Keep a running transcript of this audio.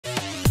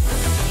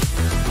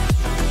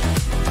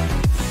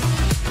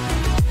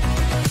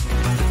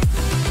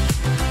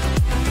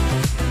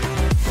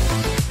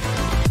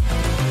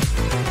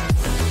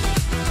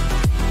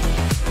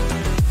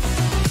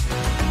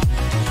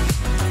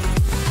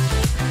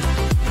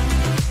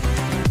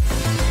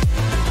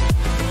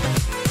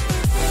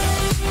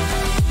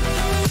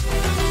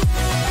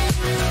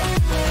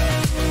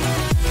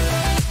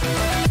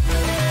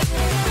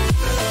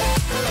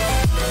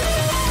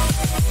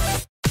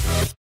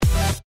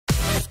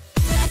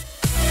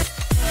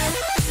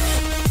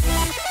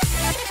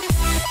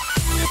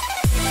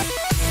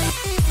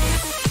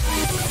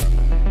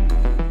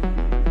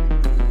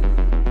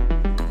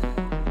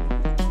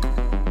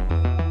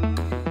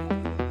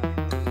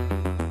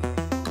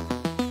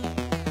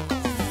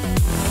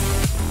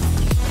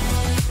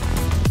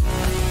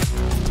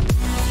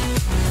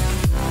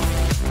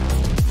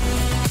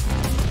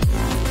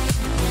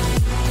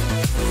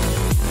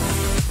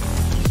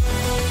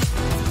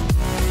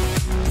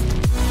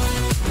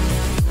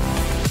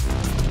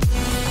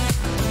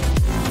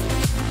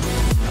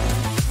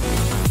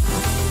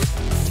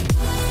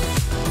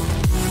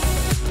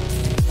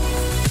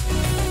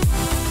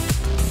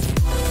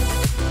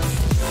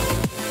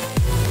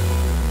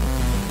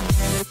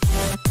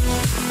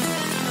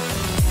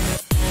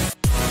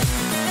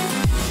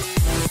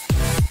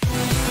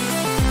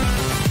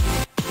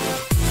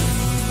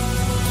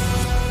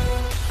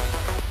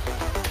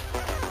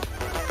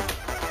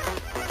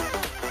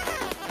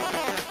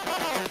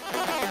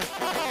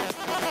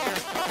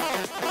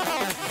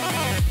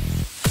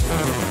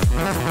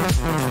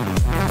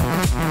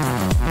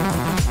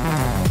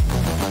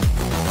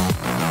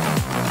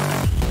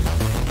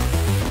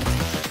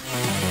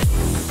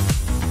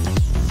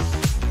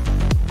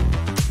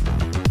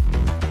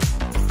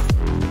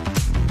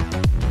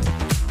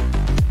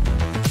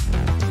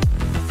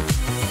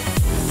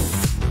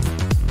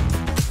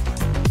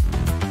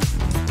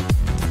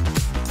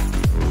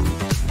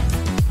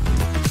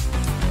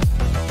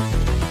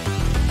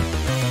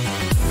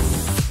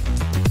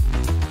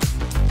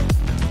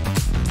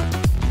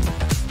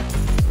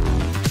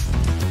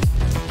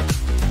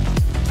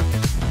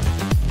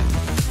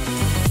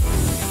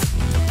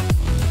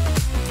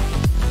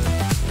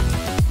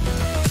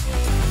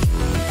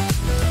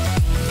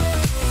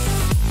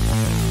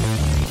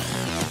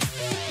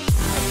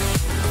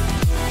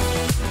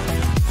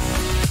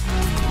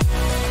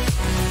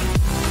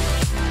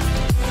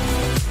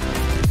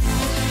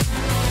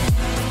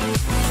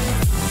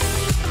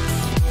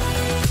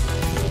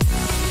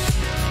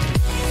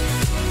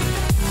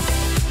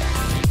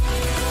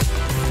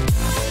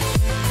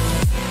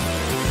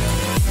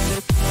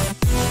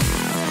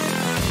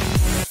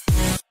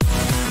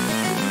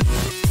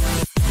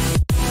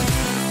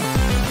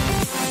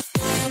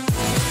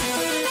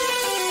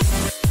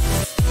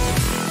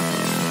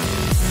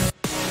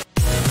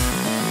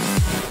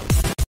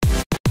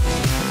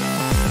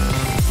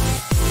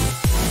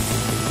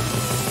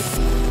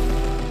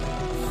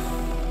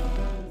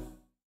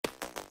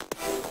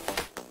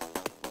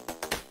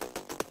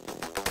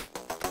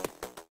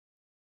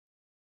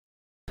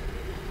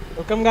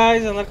Welcome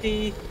guys,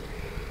 Anarchy.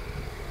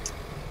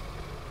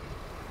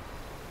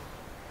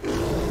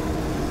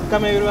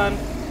 Welcome everyone.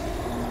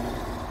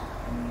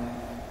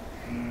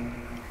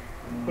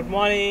 Good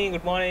morning,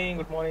 good morning,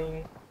 good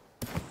morning.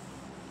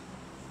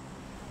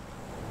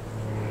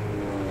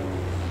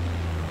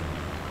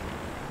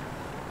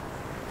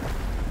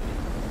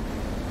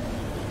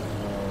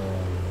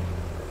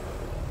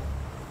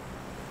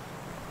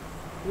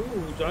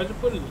 Ooh, George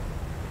Pull.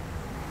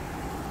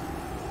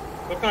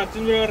 Welcome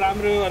Arjun bro, Ram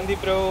bro, Andy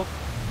bro,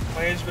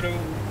 Mahesh bro,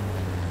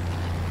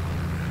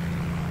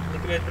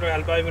 Nikhil bro,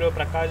 Albai bro,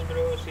 Prakash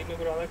bro, Sinu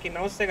bro, Anarchy.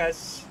 Namaste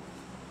guys.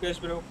 Yes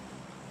bro.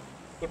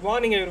 Good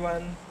morning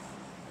everyone.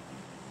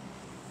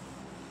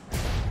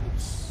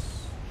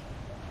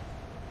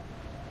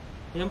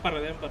 ఏం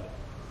పర్లేదు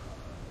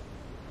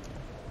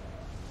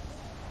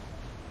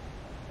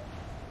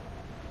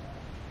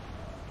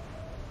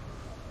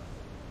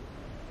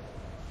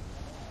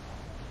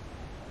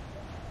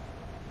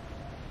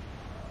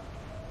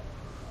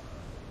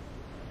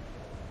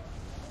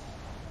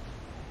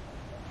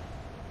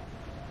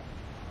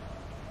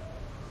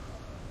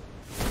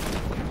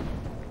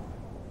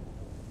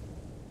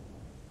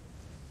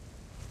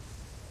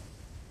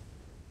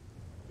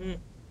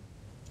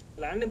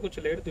landing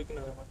కొంచెం late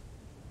దూకినాదన్నమాట.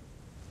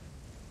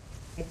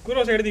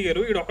 ముగ్గురు side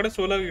దిగారు, ఈడు ఒక్కడే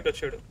సోలోగా ఇటు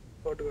వచ్చాడు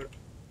తోటగాడు.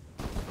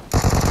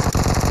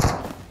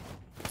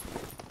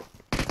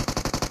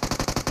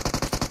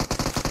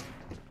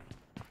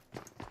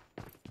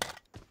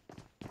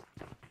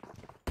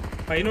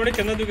 పైనోడే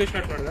కింద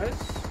దూకేసినట్టున్నాడు కదా,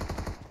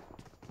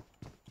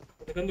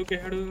 ఎందుకని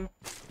దూకేశాడు?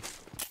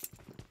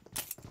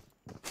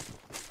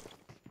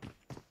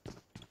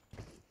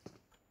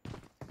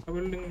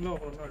 బిల్డింగ్ లో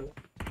ఉన్నాడు.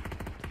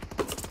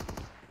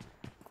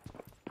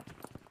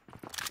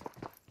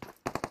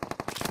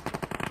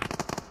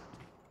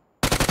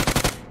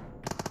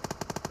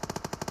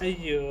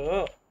 అయ్యో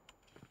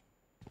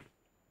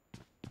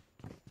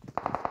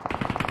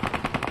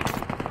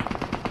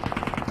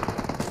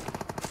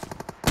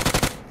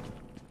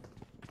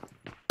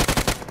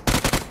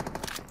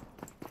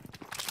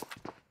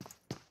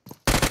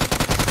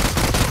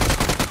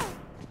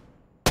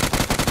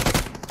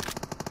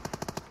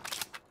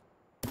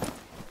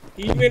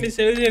ఈవెంట్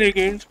సేవ్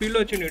చేయడానికి స్పీడ్లో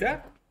వచ్చిండు ఇడా,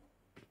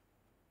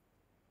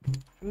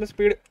 ఫుల్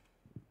స్పీడ్.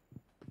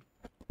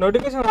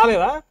 నోటిఫికేషన్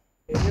రాలేదా?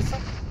 ఏం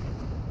చేస్తాం?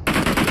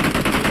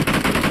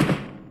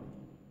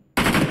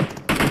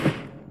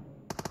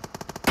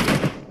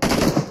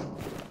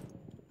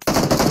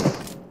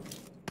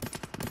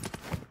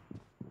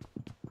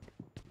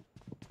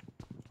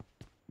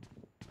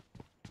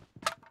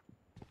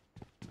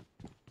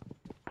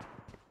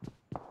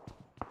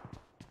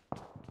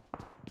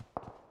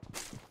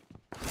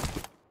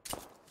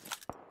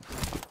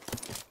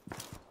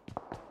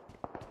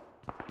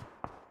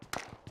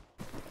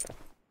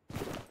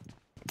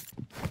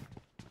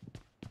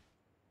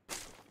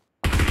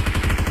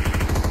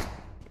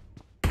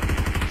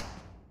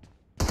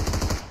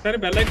 సరే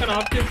బెల్ ఐకాన్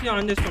ఆఫ్ చేసి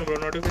ఆన్ చేసుకోండి బ్రో,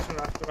 నోటిఫికేషన్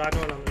రాని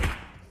వాళ్ళందరూ.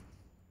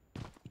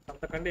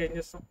 అంతకంటే ఏం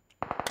చేస్తాం?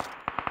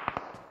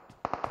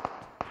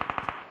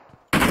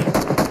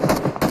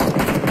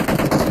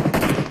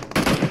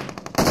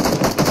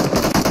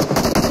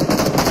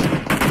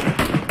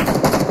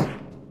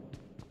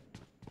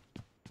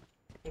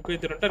 ఇంకో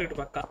ఇద్దరు ఉంటారు ఇటు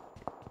పక్క,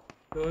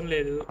 ఫోన్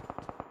లేదు.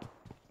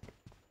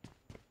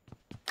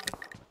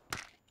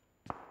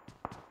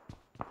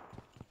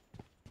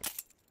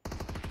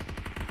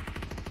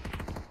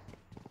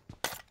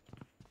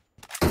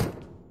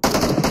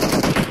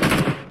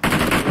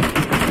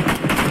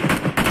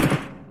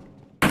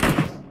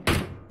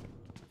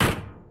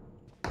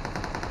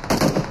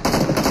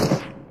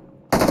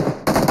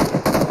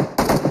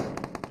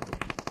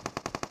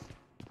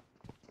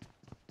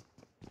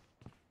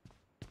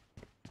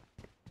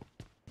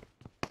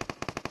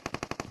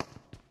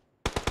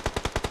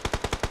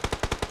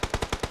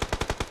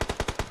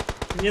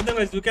 ఏం చేద్దాం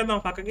కలిసి దూకేద్దాం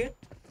పక్కకి.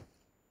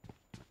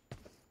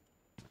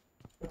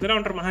 ఇద్దరే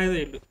ఉంటారు మహా ఏదో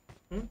ఇల్లు.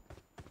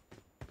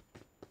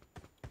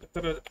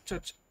 ఇద్దరు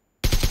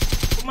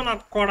నా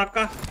కొడక్క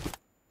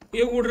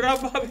ఏ ఊడురా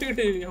బాబీ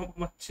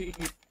మచ్చి.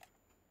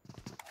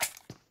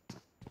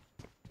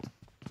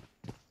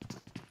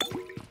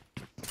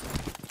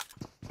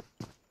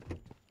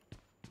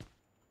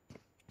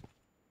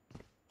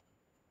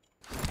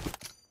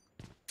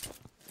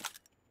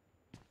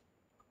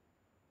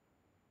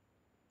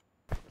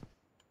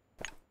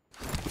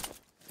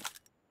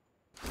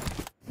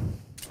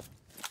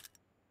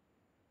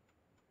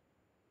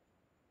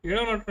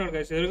 ఏడో నట్టున్నాడు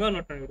కదా, ఎదురుగా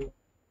నట్టున్నాడు వీడు.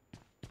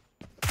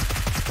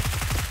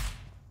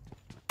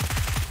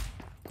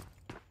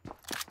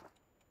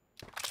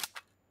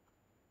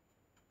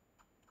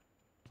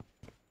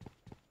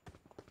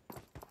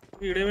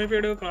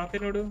 వీడేమైపోయాడు?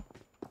 కాకైనాడు.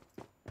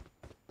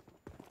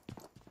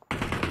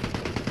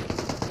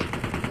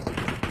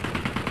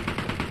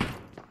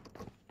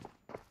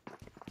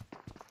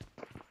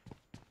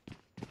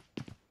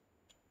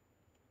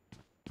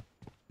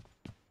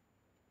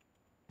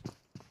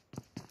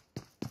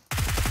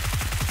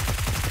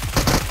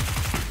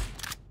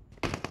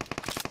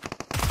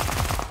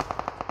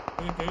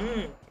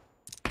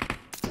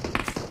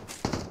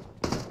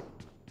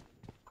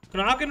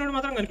 నాకెన్నోడు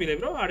మాత్రం కనిపించలేదు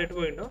బ్రో. ఆడెటు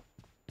పోయిండో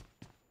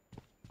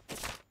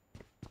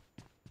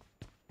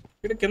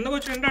ఇక్కడ కిందకు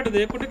వచ్చింటే అటు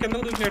దేకుంటే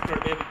కిందకు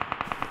దూకినట్టున్నాడు. మేబీ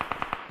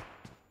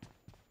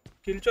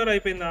కిల్చోర్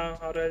అయిపోయిందా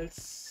ఆర్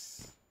ఎల్స్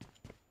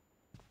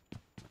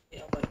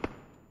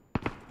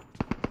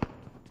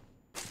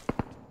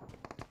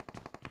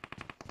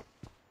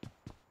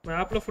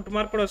మ్యాప్లో ఫుట్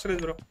మార్క్ కూడా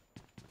వస్తలేదు బ్రో.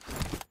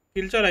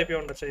 కిల్చోర్ అయిపోయి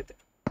ఉండొచ్చు అయితే.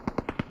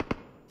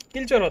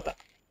 కిల్చోర్ అవుతా.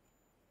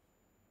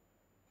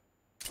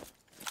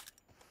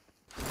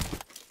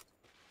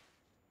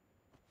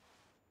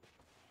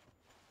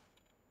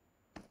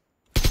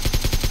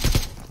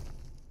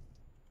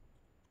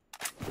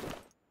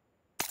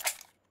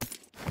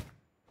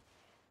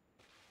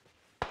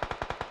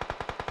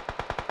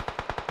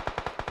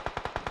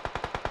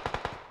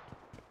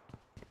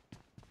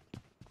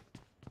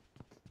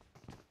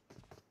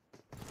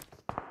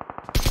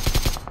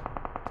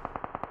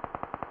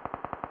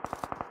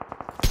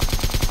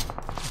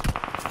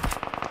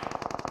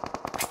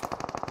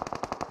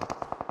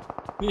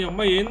 మీ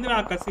అమ్మ ఏంది నా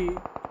కసి.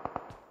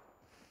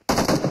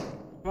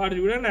 వాడు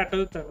చూడండి అట్ట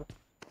చూస్తాడు.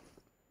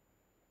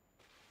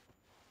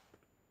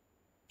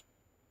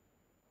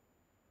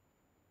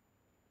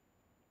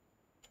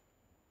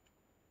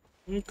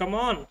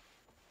 కమాన్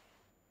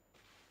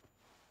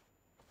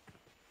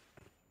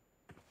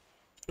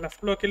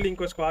లెఫ్ట్లోకి వెళ్ళి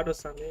ఇంకో స్క్వాడ్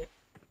వస్తుంది.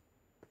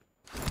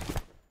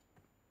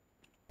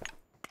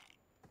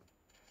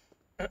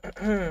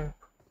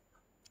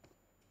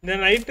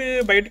 నేను నైట్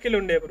బయటికి వెళ్ళి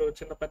ఉండే బ్రో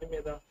చిన్న పని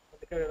మీద.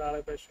 అందుకే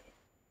రాలేపోయాను.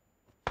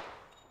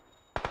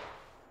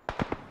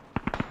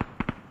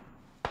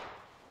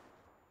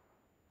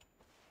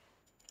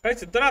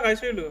 కలిసి ఇద్దరా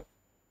కలిసి వీళ్ళు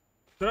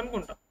ఇద్దరు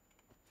అనుకుంటా.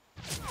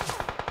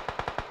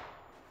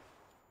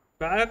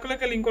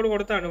 బ్యాక్లోకి వెళ్ళి ఇంకోటి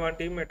కొడతాడు మా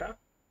టీమ్మేట.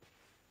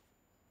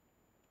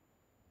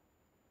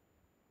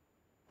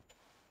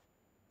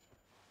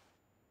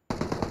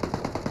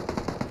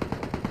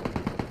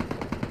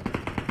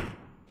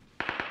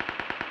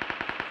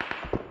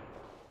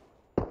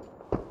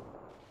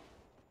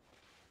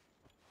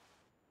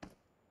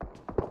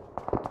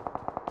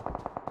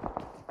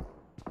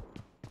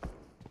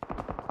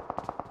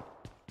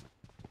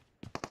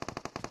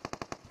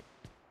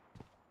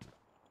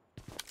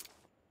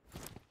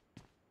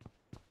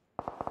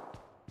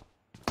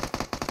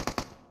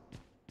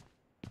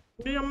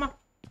 అమ్మ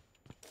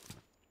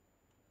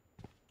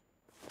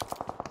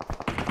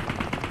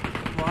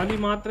వాలీ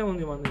మాత్రమే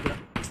ఉంది మన దగ్గర.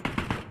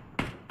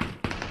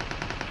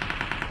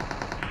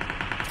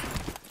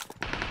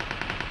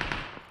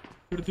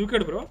 ఇప్పుడు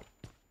దూకాడు బ్రో.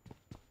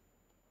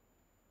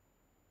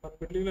 మన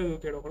బిల్డింగ్ లో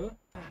దూకాడు ఒకడు.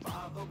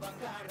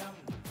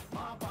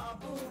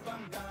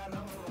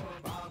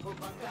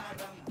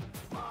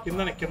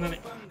 కిందనే కిందనే.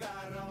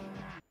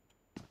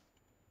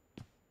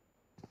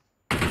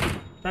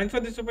 Thanks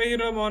for the super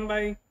hero Mohan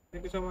bye.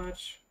 Thank you so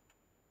much.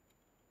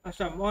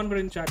 అచ్చా మోహన్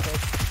బ్రెయిన్ చాట్.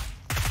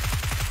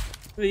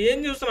 ఏం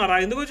చూస్తున్నారా?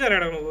 ఎందుకు వచ్చారా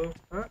నువ్వు?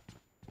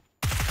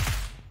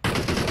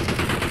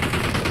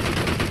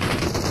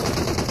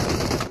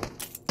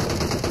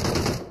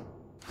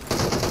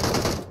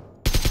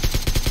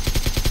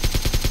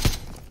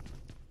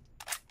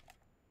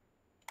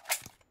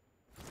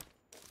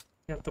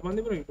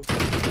 ఎంతమంది బ్రో ఇటు?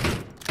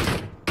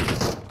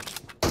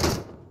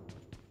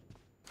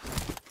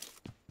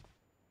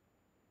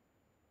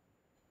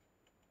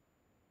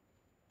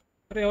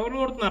 అరే ఎవరు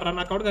కొడుతున్నారా?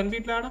 నాకు ఎవరు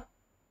కనిపించలే ఆడ.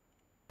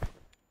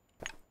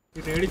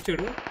 ఈ రేడ్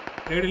ఇచ్చాడు.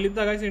 రేడ్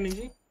వెళ్ళిద్దా కాసి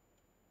నుంచి.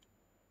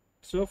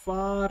 So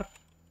far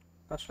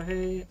కష్టహే.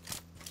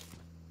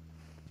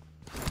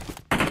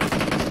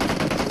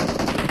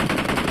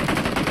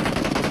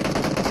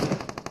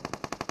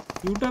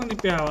 యూటర్న్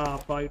తిప్పావా?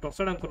 అబ్బా ఇటు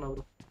వస్తాడు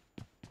అనుకున్నావు.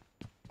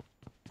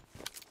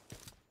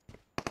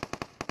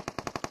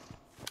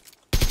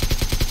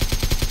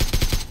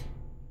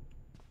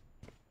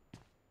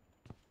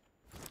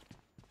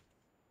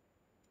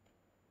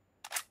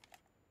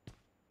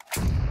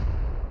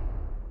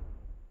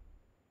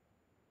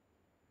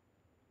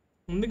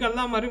 ముందుకు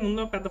వెళ్దాం మరి.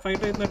 ముందు పెద్ద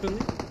ఫైట్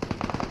అవుతున్నట్టుంది.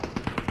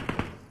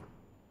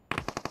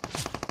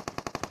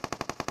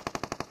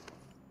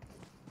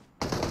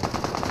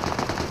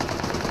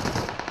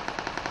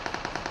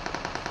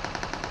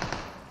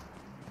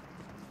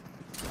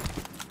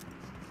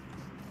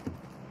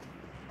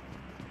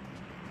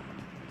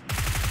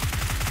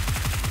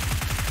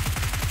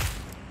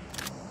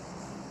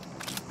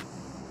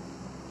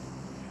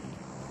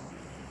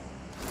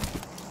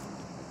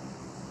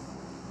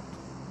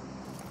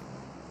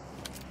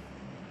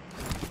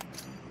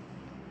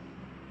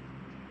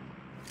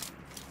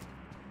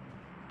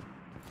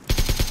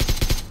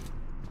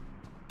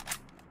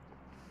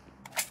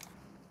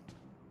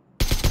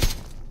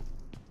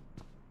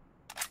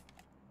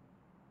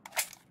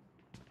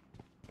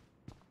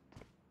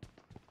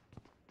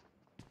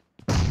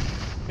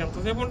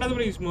 ఎంతసేపు ఉంటుంది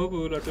ఇప్పుడు ఈ స్మోక్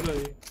లడ్డులో?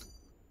 అది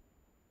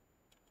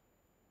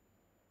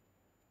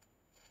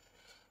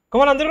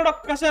కమల్ అందరూ కూడా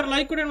ఒక్కసారి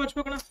లైక్ కూడా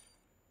మర్చిపోకనా.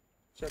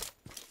 సరే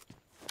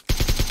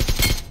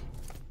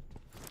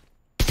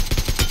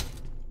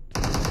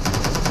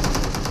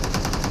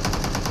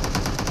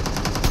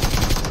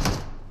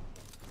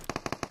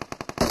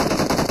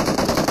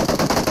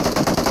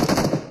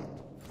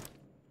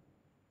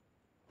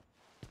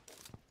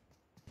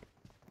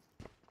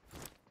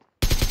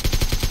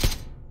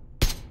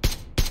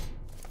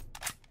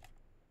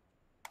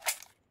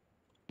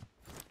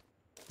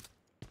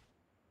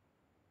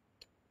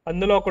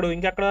అందులో ఒకడు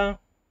ఇంకెక్కడ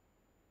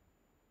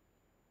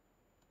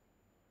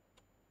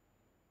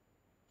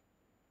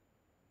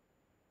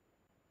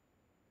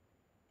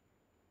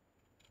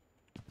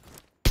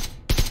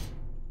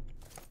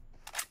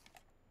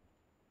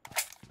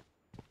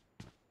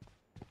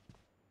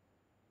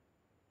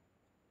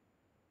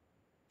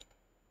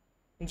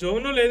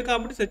జోన్లో లేదు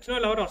కాబట్టి సచిన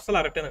వాళ్ళు ఎవరు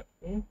వస్తారు రిటర్న్.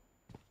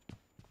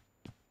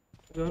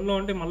 జోన్లో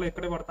ఉంటే మళ్ళీ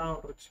ఇక్కడే పడతా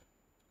ఉంటారు వచ్చి.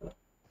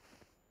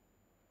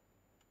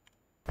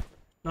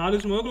 4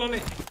 స్మోకులు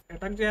ఉన్నాయి.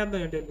 అటాక్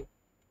చేద్దాం ఏంటి వెళ్ళి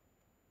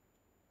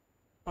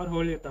ఆర్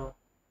హోల్డ్ చేద్దాం.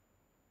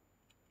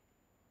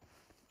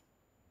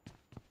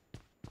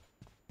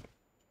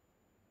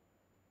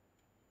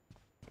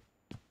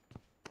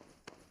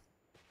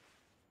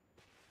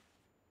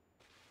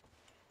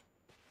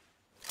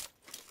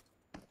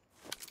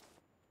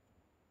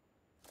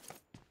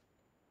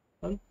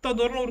 అంత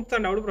దూరంలో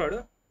ఉరుకుతాండి ఎవడు బ్రాడు.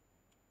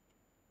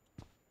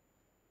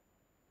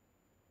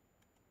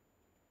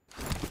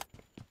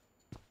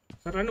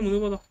 సరే రండి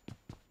ముందుకు పోదాం.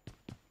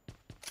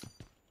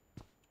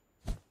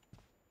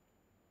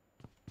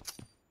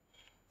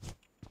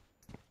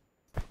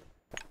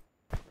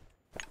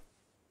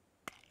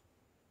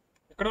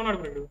 ఎక్కడ ఉన్నాడు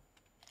బ్రాడు?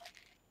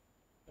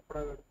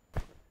 ఎక్కడాగాడు?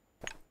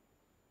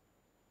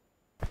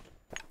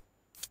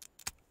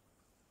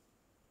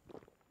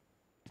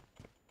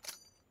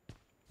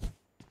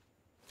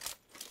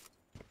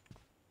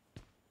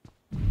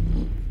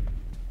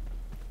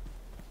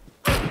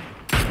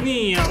 నీ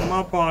అమ్మ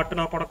పాటు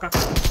నా కొడక.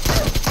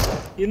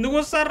 ఎందుకు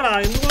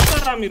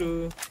వస్తారా మీరు?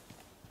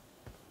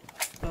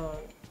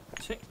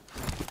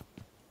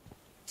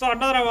 సో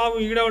అడ్డదరా బాబు.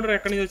 ఈడవడరా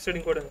ఎక్కడి నుంచి వచ్చాడు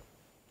ఇంకోటి.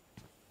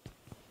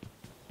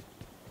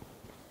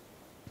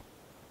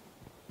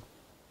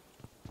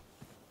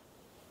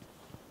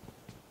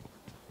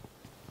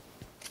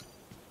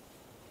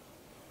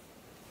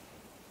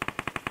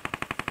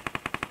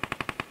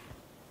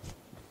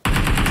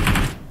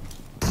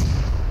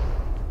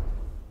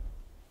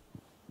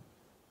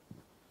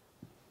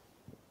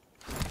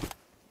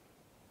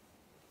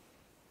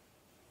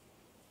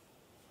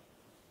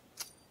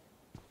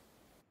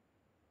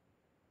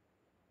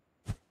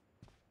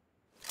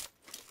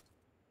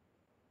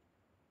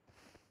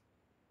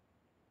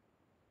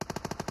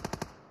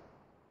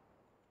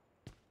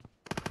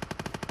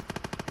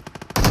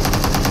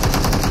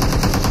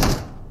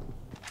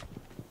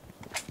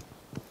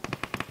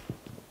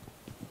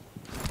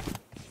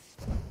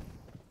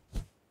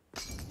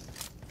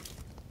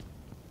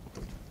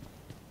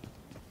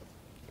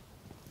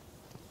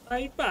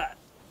 అయిపా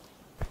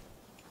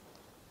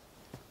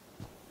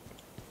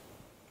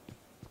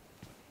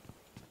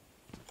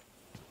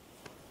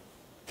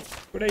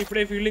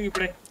ఇప్పుడే ఫీల్డింగ్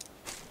ఇప్పుడే.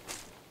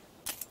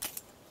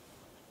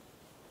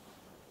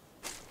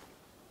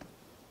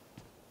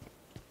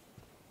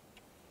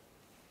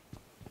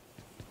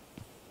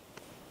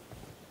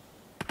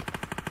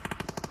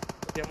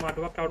 అమ్మ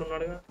అటుపక్క ఆవిడ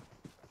ఉన్నాడుగా.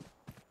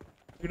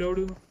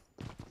 వీడవుడు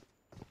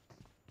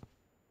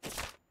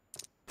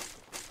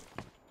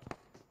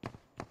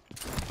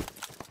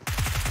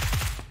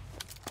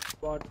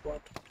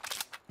What?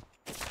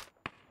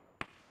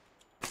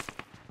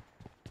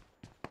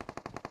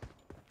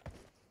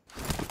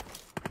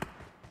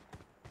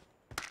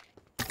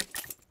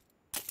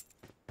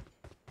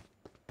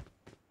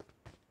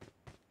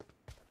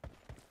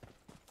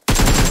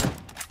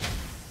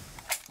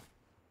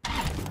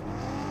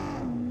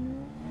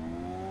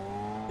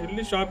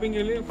 వెళ్ళి షాపింగ్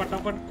వెళ్ళి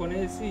ఫటాఫట్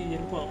కొనేసి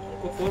వెళ్ళిపోం.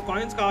 ఇంకో 4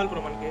 కాయిన్స్ కావాలి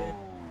బ్రో మనకి.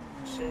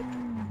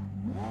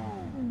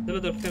 ఇందులో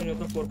దొరుకుతాయి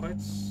చూద్దాం 4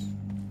 కాయిన్స్.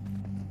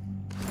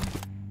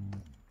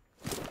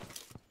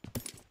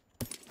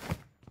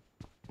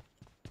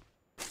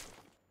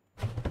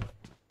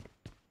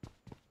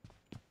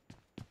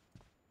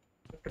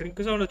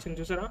 డ్రింక్ సౌండ్ వచ్చింది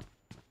చూసారా?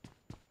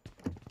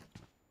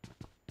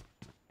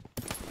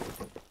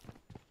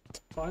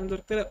 కాయిన్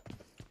దొరికితే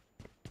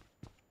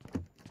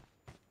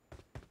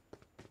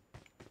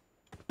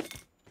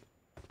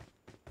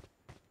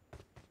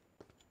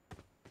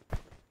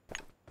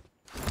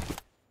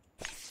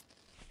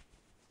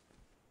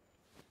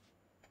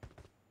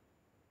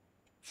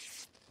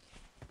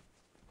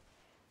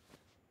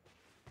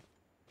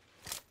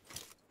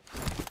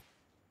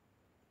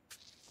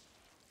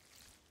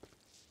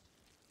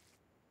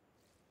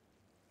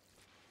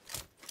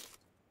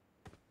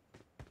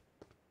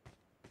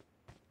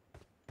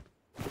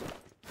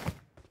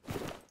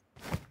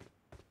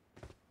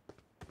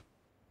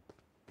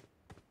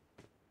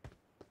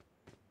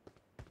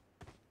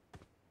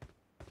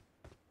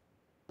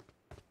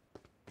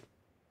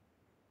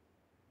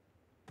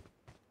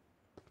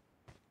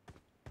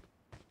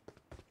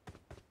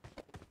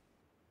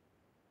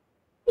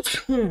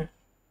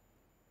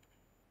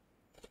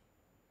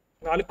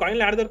నాలుగు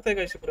కాయిన్లు ఆడ దొరుకుతాయి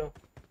కదా ఇప్పుడు.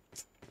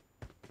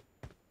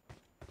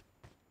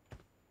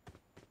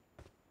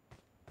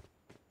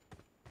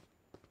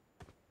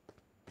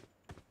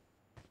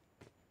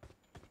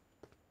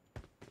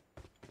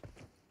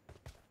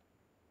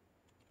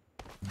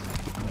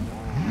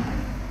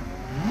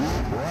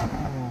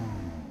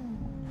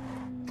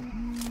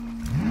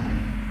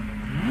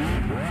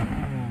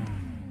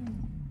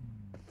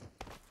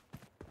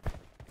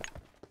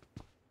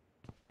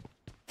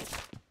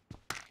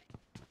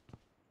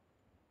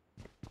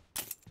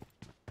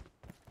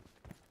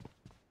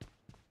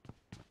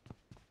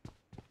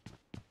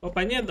 ఓ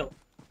పని చేద్దాం,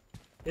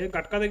 ఏ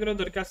గట్కా దగ్గర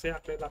దొరికేస్తాయి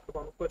అట్లా అక్కడ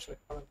కొనుక్కోవచ్చు.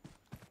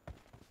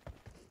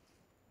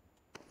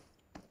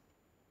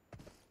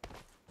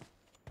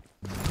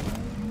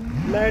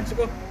 Let's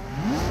go.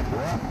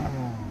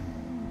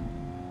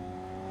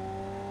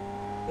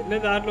 వెళ్ళే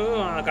దారిలో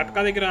ఆ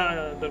గట్కా దగ్గర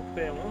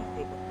దొరుకుతాయేమో.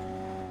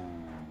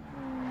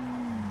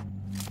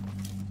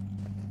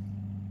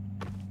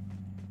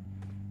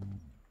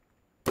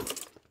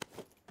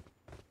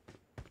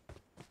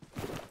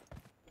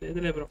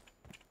 లేదులే బ్రో.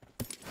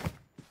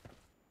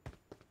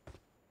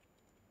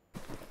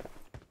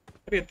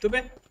 ఎత్తుబే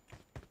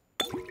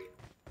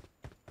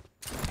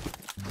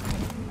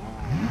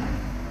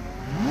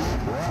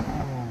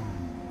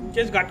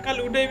ఇంకేసి గట్కా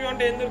లూట్ అయిపోయి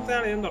అంటే ఏం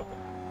దొరుకుతాయి? ఏం దొరకదు,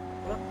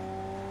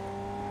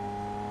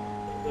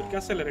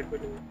 దొరికేస్తాయి రెడ్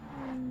పెట్టింది.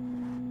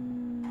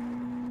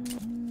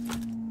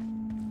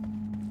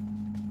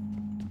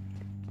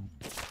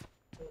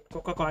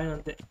 ఒక్కొక్క కాయిన్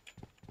అంతే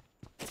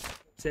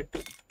సెట్.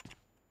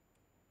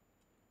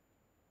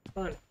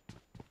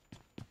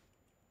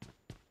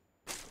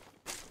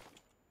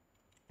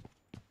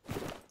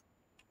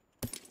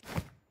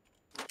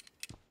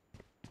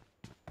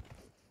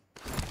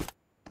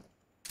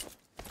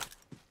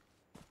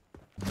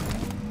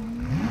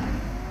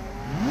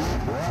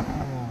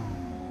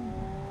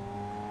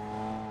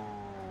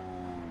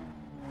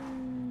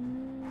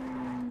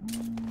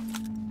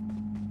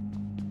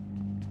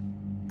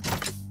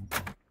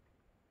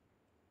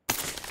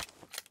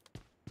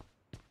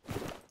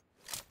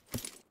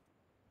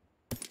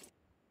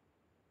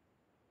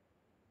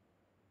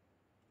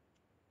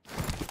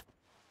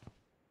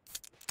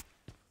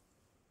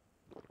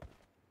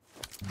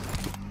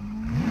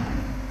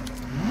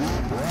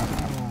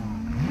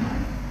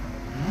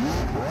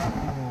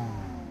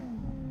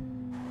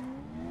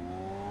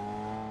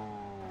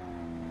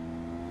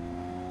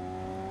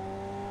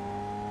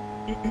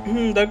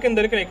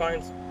 దొరికినాయి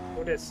కాయిన్స్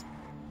 2 days.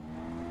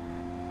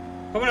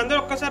 కాబట్టి అందరూ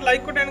ఒక్కసారి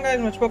లైక్ కొట్టండి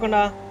గాయస్,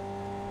 మర్చిపోకుండా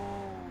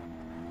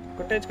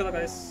కొట్టేయచ్చు కదా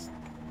guys.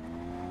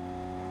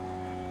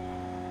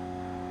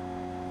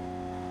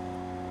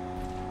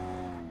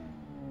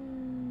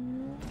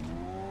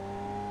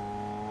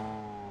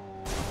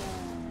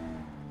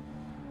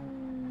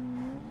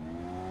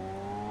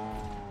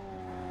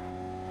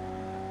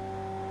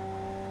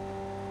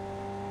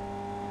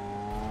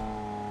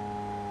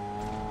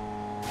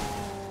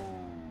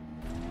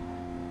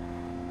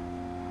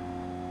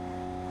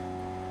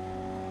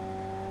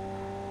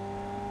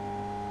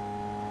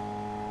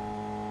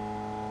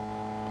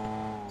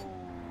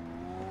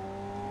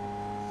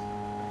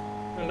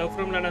 Love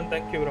from London,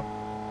 thank you bro.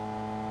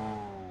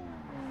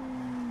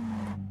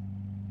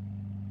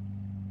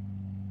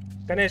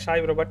 Ganesh, hi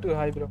bro. But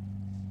hi bro.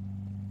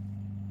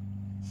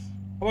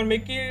 Come on,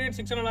 make it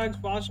 600 likes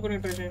fast for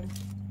interest.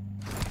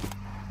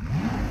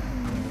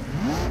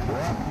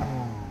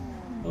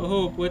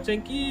 Oh,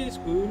 Pochenki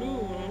school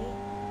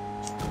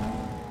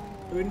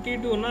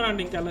 22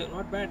 ఉన్నారండి ఇంకా,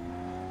 not bad.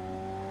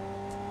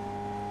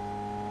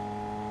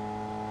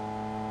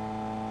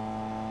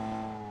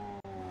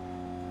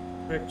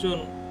 రెడ్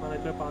జోన్ మన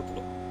దగ్గర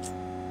పాత్రలు,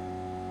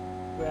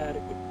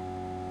 very good.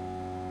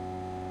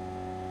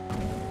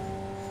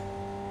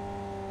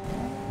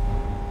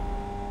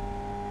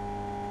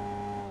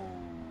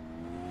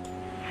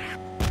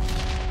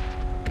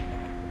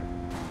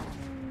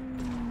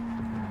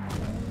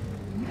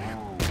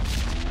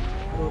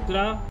 Rudra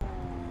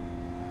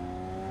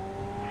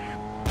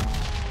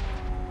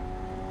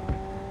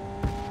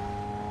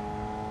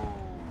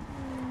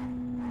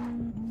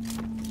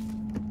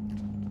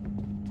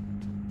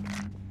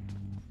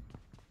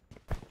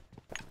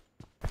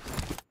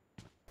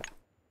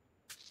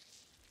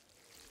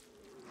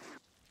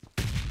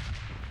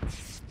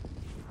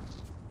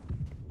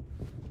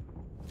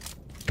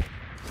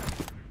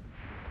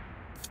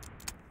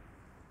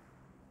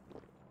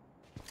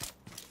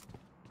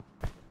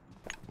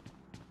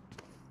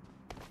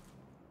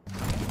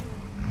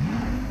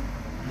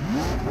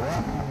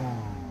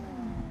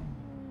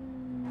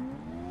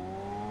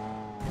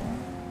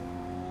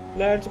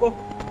let's go.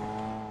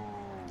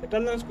 ఎట్లా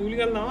వెళ్దాం? స్కూల్కి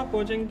వెళ్దామా,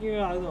 కోచింగ్కి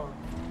ఆగుదామా?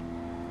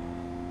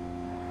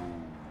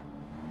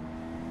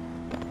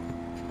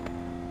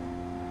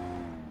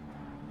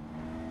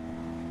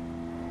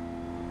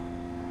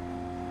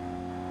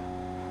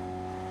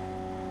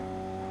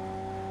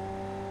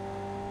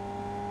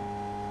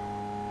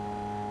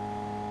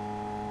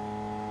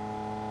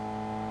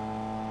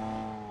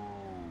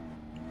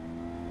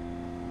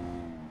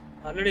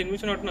 ఆల్రెడీ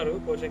అడ్మిషన్ అంటున్నారు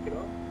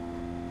కోచింగ్లో.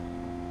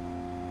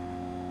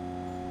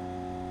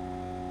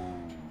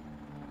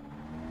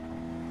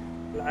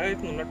 లాగ్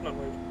అయితే ఉన్నట్టున్నారు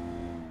మరి.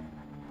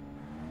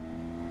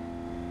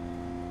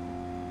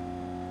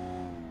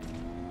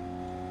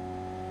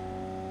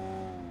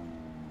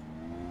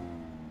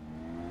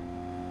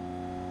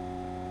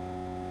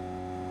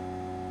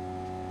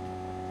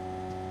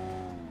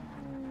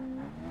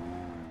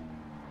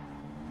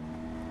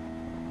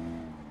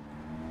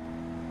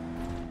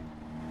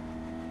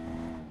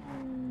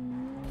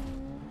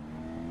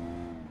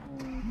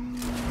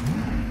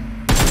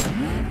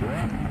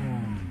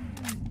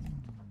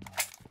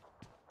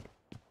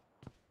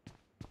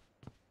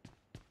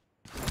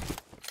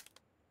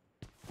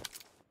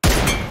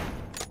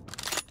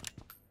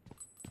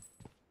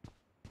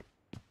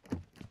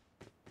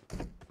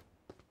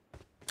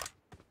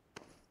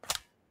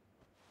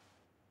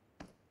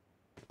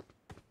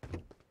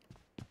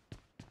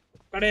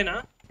 కడేనా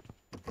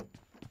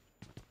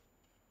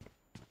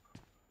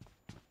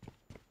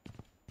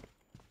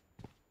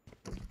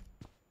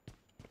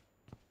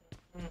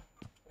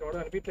ఎవడు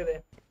అనిపించలేదే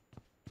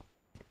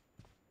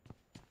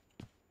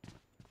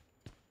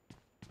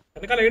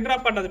వెనకాల ఎయిట్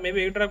డ్రాప్ పడ్డది మేబీ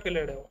ఎయిట్ డ్రాప్కి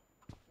వెళ్ళాడు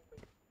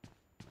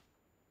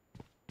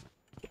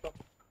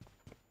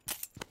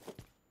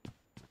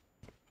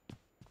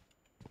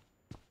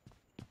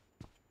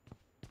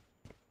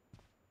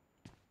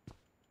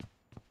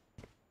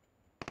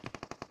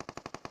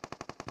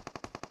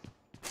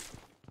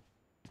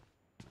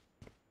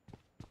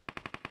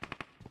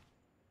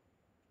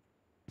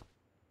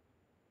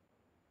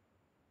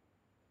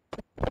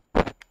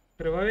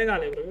రివైవ్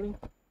కాలే బ్రో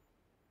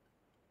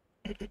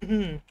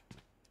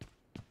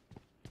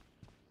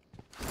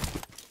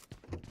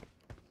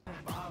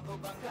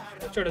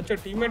వచ్చాడు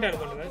టీమ్మేట్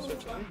అనుకోండి కదా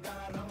వచ్చాడు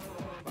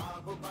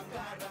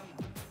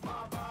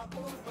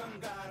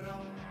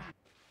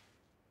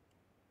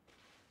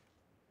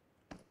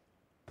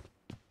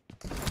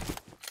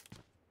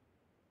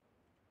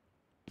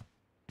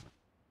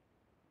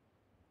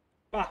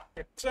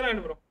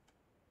ఎక్సలెంట్ బ్రో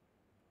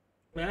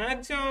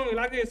మ్యాక్సిమం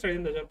ఇలాగే చేస్తాడు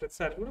ఏందో జోన్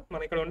ప్రతిసారి కూడా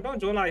మనం ఇక్కడ ఉంటాం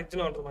జోన్ ఆ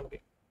ఎడ్జ్లో ఉంటుంది మనకి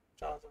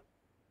చాలా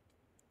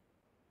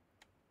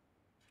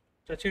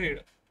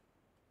చచ్చిండు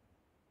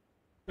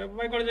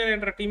అబ్బాయి కూడా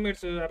చేయండి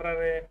teammates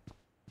అర్రారే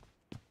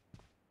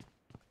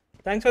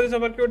thanks for the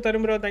support cute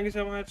Tarun bro thank you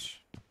so much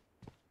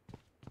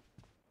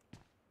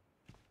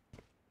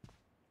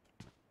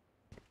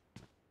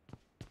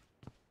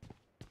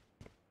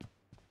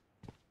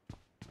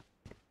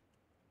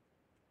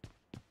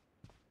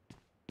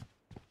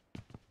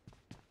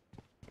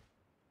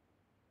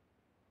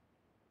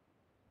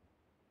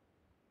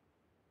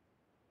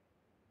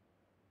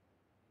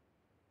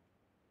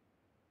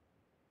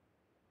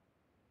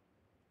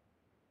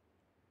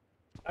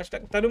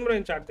Tarun bro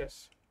chat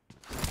చేస్తా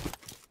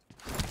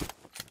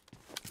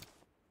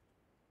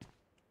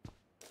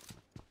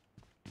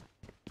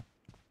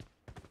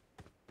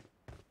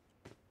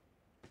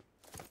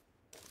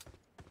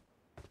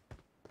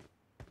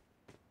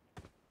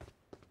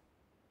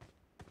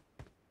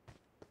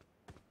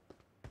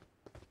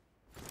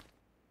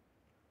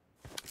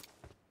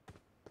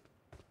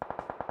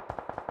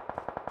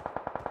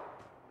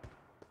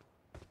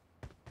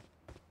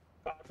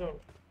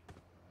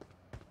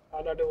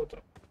అలాంటి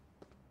పోతున్నాం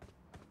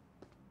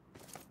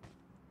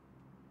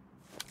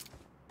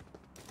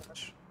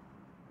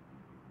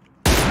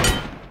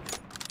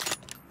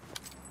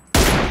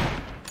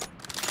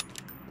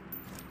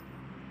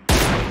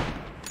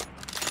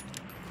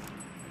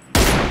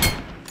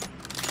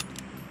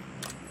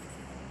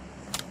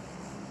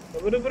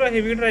ఎవరు బ్రో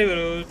హెవీ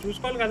డ్రైవరు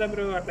చూసుకోవాలి కదా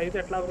బ్రో అట్లయితే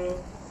ఎట్లా బ్రో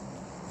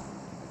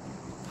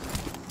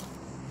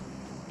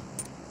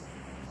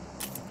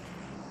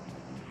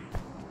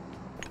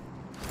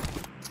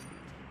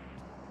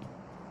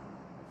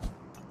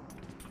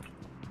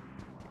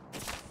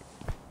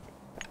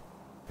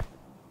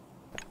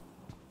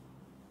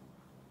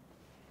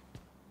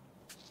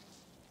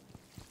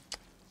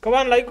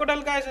కమాన్ లైక్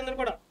కొట్టాలి గాయ్స్ అందరూ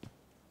కూడా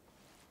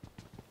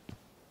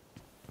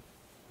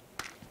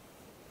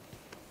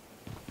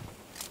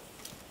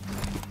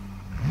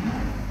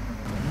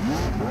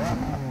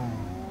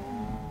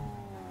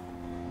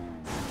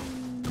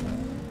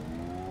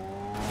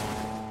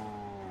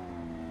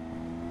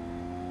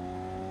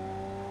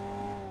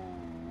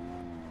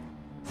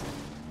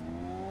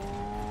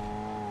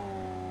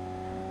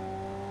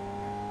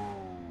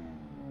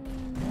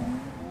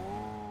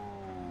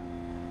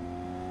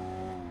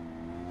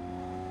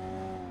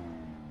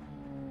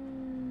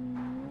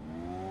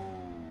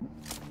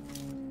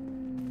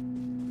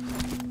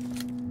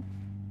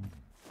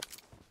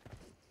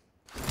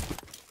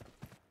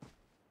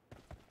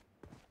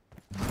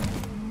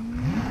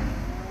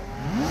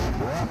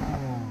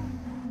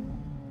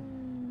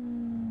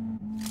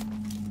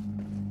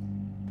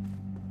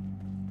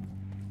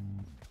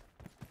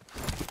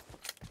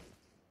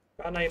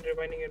nine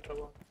remaining in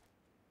trouble.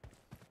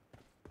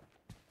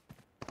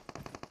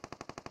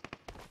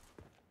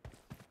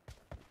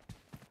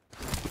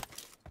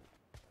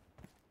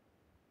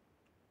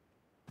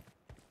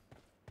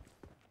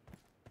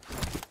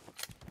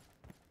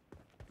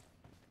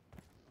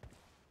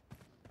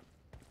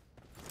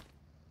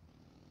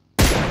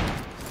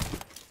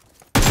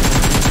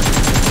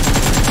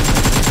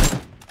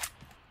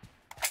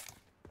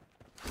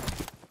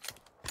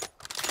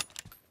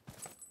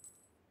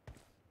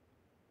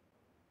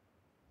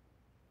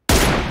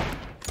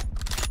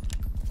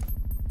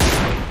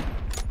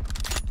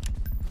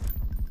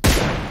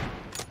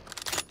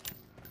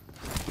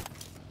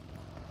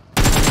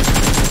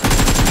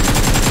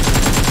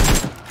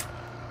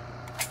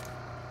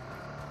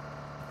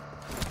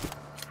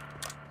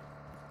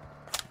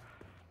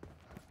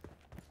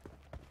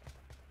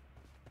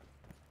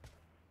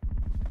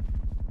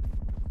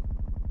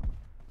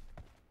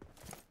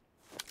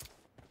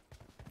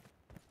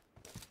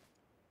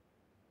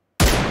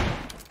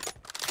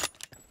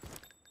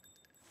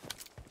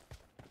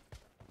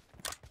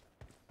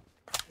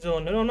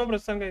 జోన్లో ఉన్న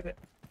ప్రస్తుతానికి అయితే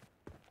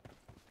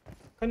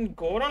కానీ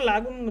ఘోరం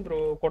లాగుంది బ్రో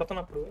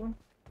కొడుతున్నప్పుడు.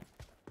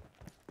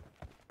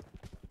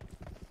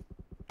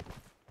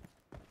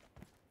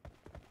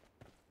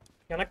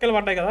 వెనక్కి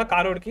పడ్డాయి కదా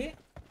కారోడికి,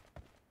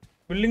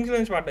 బిల్డింగ్స్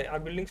నుంచి పడ్డాయి, ఆ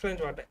బిల్డింగ్స్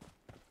నుంచి పడ్డాయి.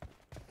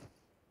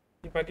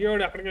 ఈ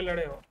పగివాడు అక్కడికి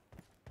వెళ్ళాడేమో,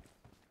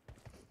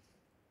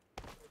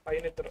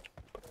 పైన ఇద్దరు.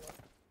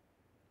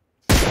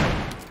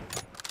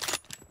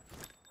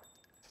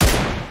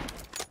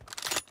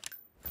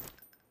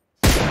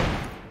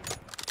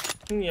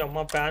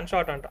 అమ్మ ప్యాన్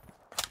షాట్ అంట.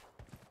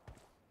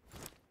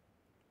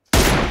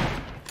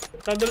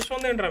 ఎంత అదృష్టం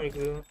ఉంది ఏంట్రా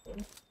మీకు.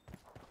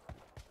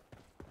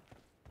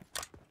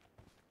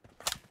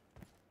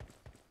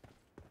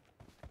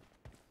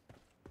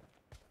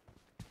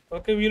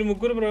 ఓకే వీళ్ళు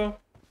ముగ్గురు బ్రో,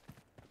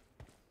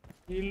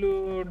 వీళ్ళు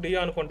డి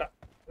అనుకుంటా.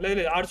 లేదు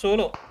లేదు ఆడు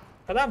సోలో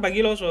కదా,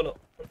 బగీలో సోలో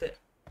అంతే.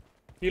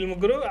 వీళ్ళు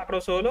ముగ్గురు అక్కడ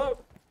సోలో,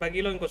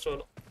 బగీలో ఇంకో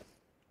సోలో.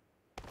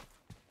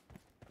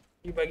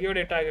 ఈ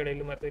బగీవాడు ఎట్టా ఆగాడు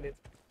వీళ్ళు మరి తెలియదు.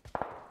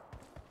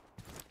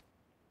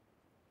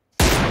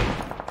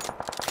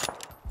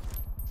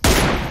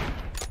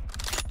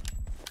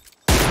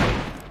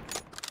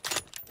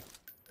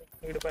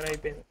 వీడి పని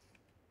అయిపోయింది.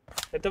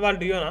 అయితే వాళ్ళు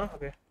డియోనా.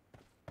 ఓకే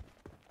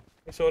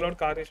ఈ సోలో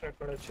కార్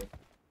తీసినట్టు వచ్చి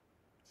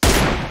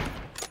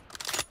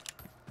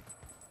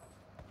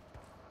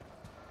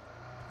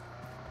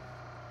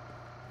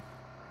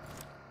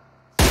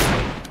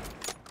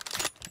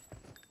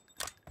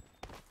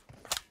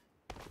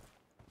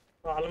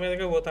వాళ్ళ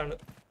మీదకే పోతాడు.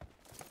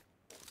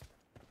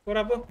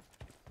 పోరాపో.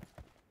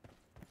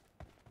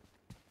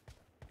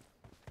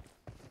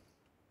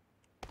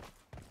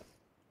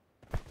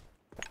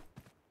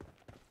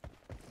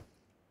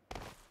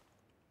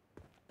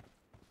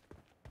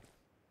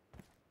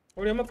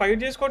 ఇప్పుడేమో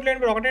ఫైట్ చేసుకోవట్లేదు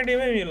బ్రో, ఒకటే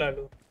టీమే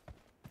వీళ్ళు.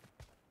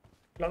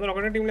 వీళ్ళందరూ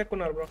ఒకటే టీం లెక్క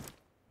ఉన్నారు బ్రో,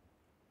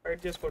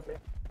 ఫైట్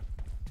చేసుకోవట్లేదు.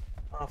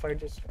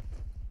 ఫైట్ చేస్తారు.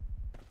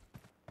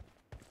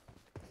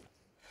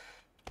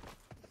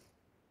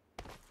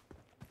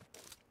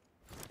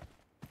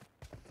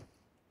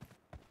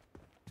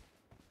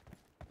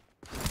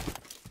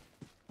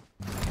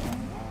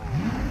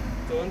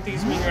 జోన్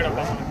తీసి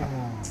మింగాడబ్బా మనకి,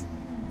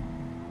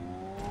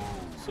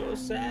 సో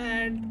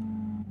సాడ్.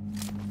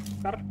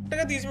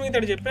 కరెక్ట్గా తీసి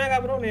మింగుతాడు, చెప్పినా కదా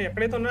బ్రో, నేను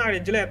ఎక్కడైతే ఉన్నా ఆడ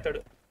ఎడ్జ్లో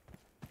వేస్తాడు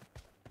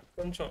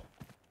కొంచెం.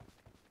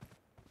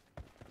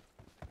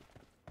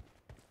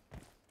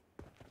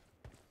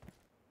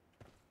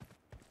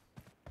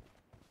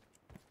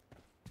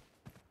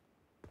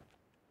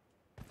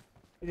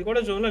 ఇది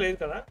కూడా జోన్లో లేదు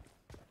కదా,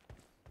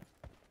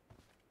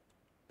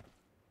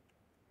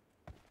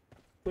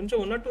 కొంచెం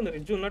ఉన్నట్టుంది,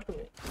 రిడ్జ్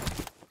ఉన్నట్టుంది.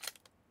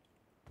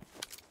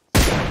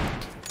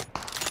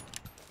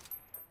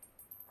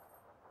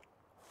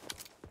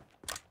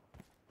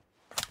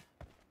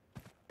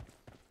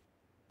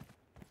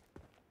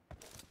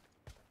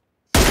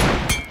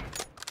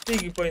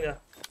 పోయిందా.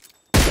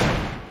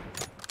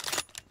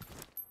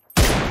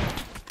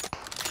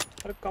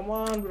 అరే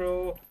కమాన్ బ్రో,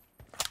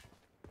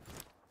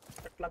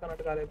 ఎట్లా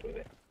కనెక్ట్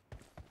కాలేకపోయింది.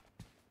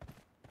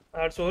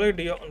 ఆడు సోలో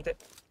డియో అంతే.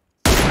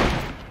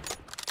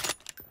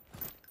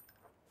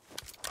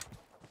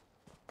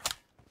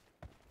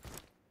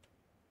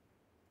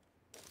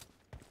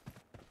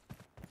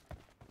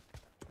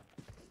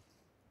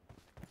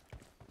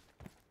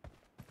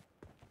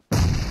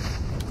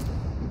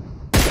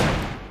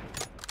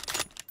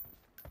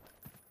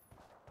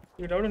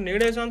 వీడెవడు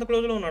నీడేసా అంత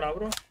క్లోజ్లో ఉన్నాడు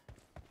బ్రో.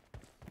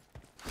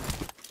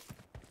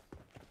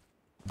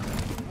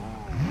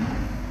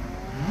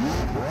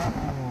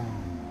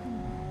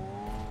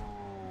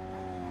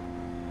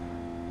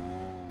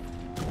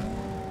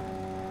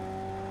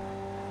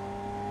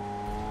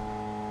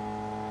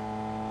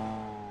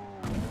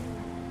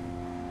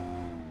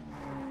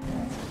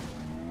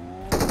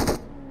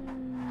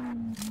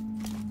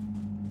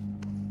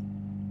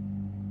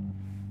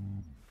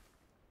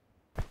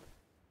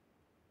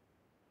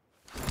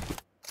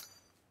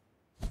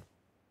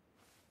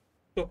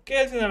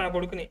 తొక్కేయాల్సిందా నా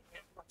కొడుకుని,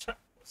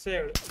 మిస్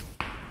అయ్యాడు.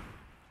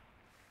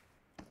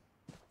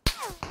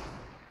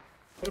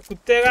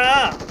 కుత్తేగా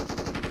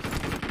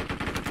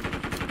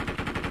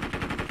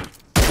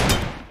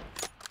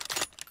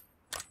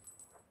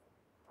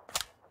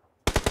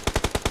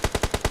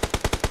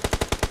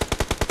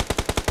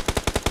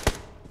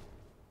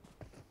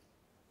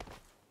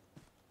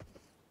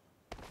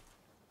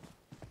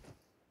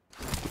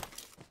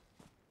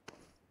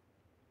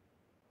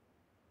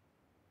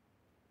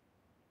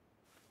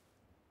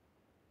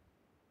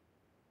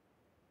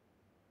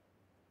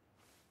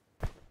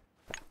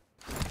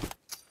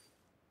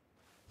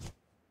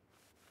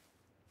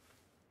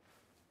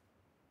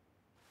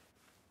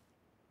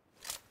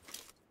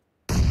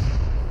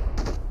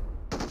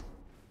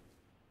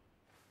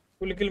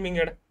పులికిలు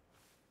మింగాడు.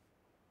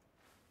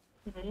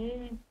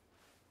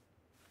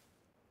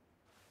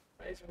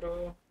 నైస్ బ్రో,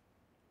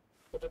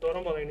 కొంచెం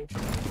దూరం పోదాం నుంచి.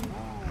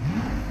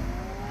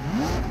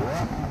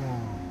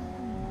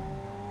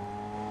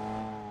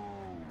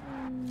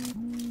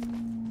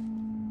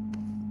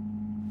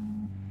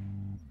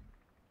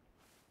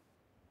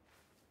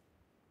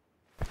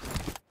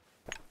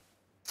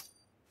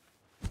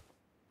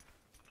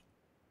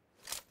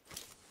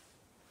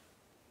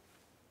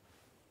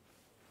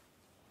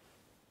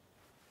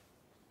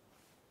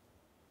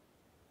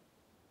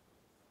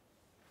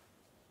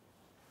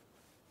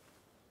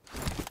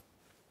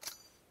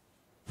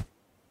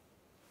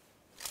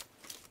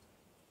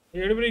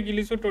 ఏడు బ్రీ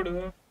గిల్లి చుట్టాడు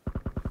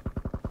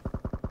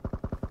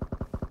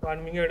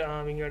వాడు మింగాడు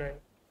మింగాడు ఆయన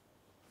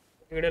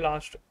ఈడే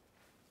లాస్ట్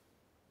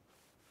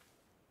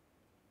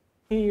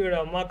ఈడు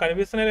అమ్మ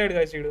కనిపిస్తూనే లేడు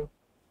కదా ఈడు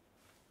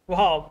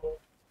వా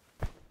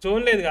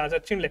జోన్ లేదు కదా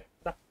చచ్చిండ్లే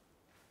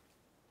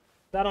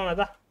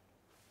దారా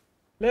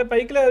లే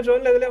పైకి లేదు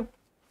జోన్ లేదు లేవు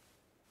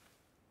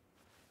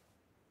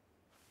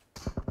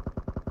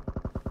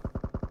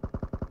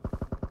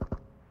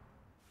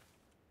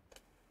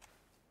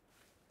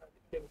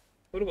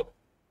ఊరుకో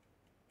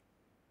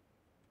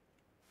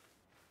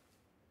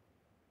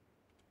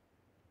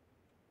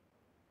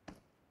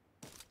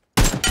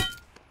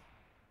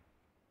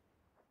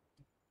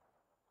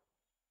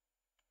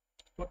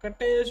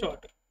ఒకటే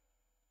షాట్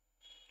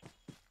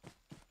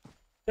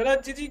చలో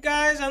జీజీ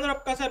గాయ్స్ అందరూ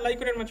ఒక్కసారి లైక్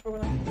కొట్టండి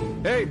మర్చిపోకుండా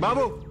ఏయ్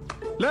బాబు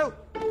లేవ్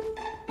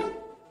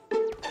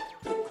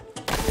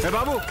ఏ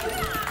బాబు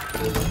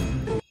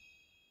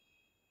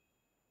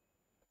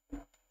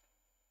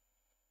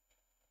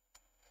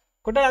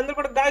కొట్టాలి అందరూ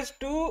కూడా గాయ్స్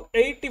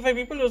 285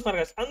 పీపుల్ చూస్తున్నారు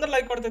గాయ్స్ అందరూ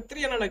లైక్ కొడితే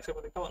 300 లైక్స్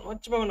అయిపోతాయి కమాన్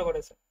మర్చిపోకుండా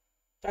కొట్టేసి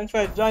thanks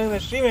for joining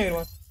the stream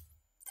everyone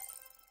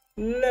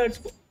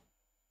let's go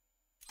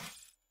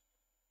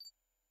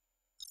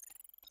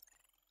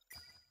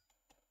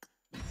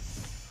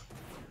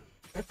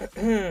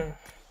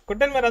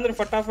కొట్టండి మరి అందరూ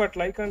ఫటాఫట్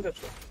లైక్ అని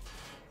చెప్పు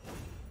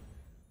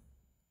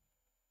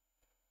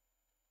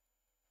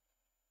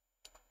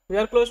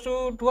వీఆర్ క్లోజ్ టు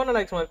 200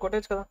 లైక్స్ మరి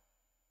కొట్టేచ్చు కదా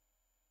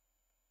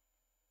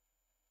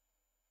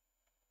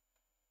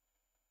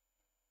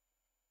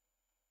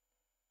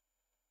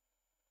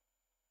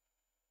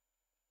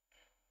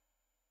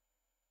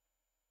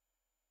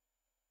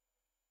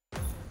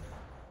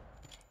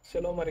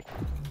చలో మరి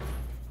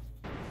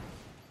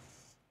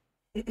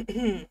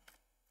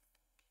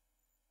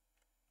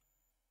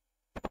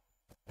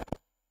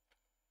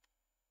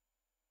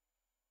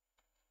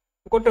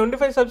ఇంకో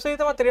 25 సబ్స్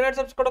అయితే మా 300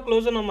 సబ్స్ కూడా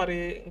క్లోజ్ ఉన్నాం మరి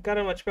ఇంకా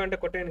మర్చిపోయి అంటే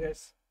కొట్టేయండి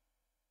గైస్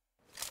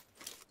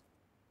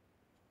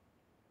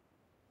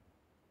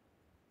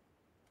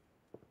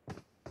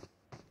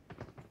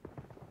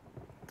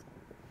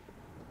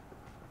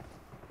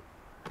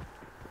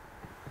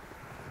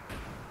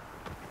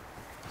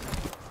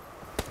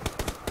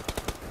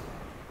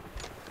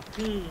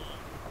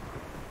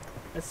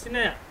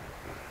ఎస్సినాయ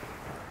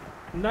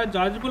ఇందా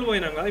జార్జిబుల్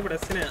పోయినాం కదా ఇప్పుడు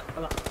ఎస్సినాయ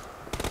అలా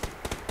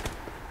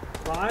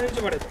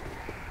వాయించబడేది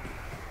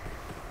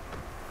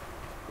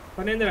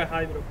Phanendra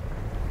hi bro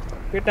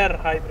Peter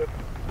hi bro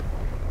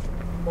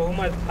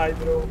Mohammed hi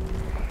bro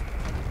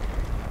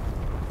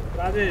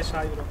Rajesh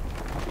hi bro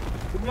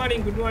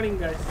good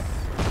morning guys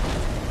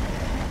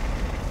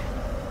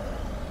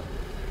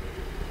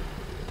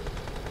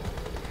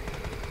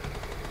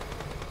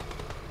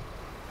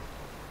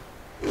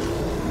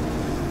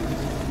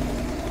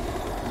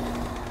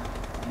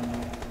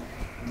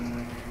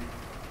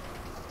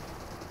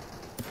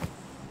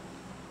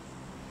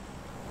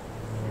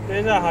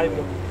Teja hi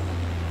bro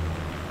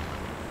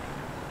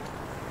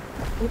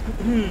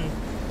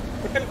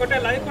కొట్టే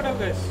లైక్ కొట్టాలి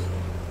గైస్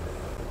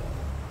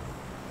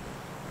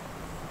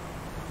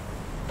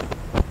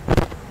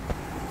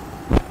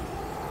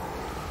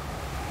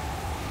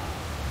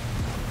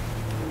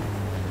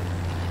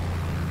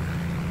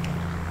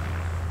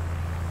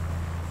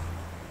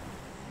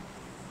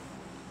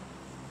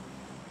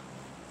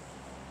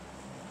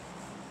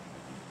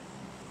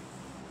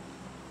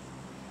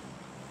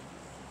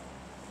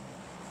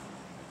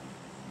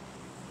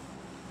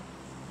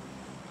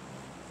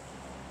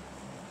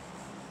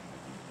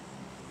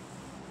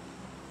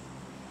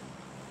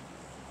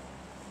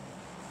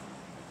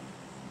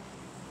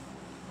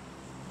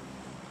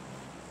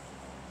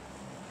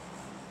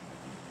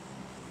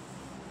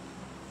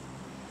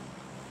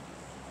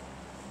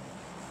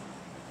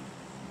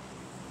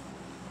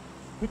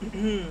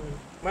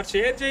మరి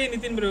షేర్ చేయి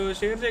నితిన్ బ్రో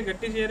షేర్ చేయి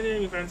గట్టి షేర్ చేయి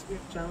మీ ఫ్రెండ్స్కి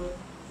ఛానల్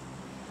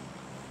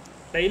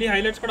డైలీ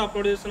హైలైట్స్ కూడా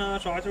అప్లోడ్ చేస్తున్నా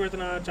షార్ట్స్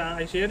పెడుతున్నా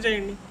షేర్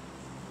చేయండి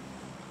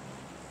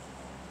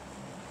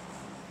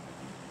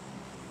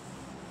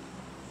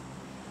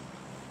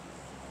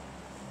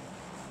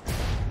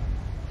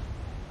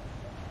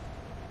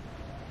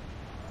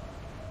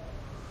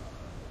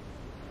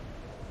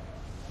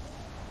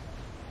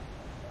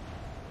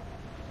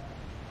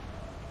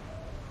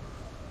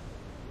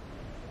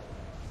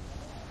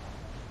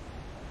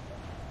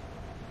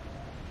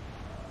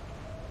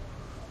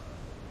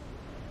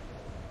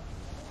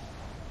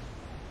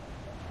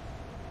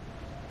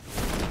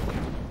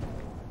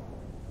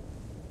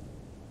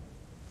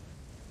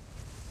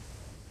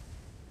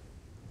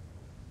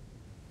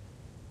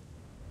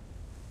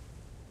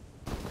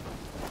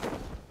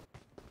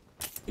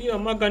ఈ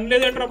అమ్మ గన్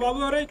లేదంటరా బాబు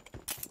అరే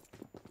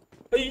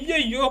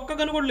అయ్యో ఒక్క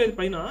గన్ కూడా లేదు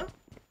పైన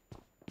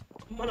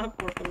అమ్మ నాకు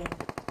కొడుతున్నా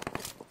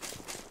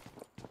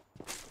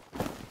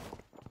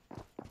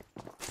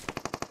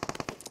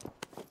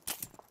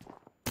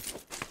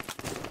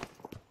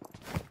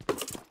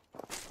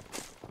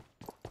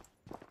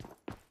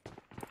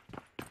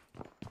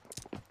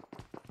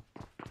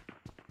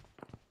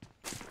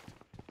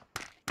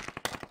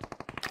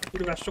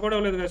ఇది వెస్ట్ కూడా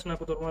ఇవ్వలేదు కదా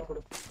నాకు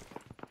దుర్మార్గుడు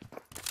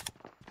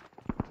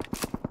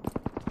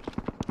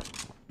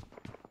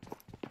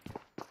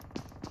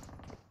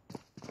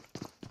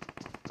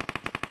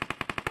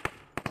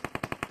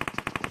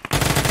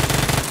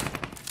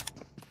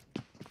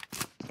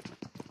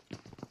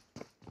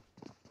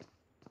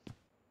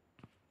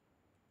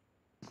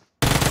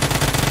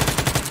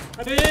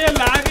అరే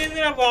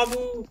లాగేందిరా బాబు,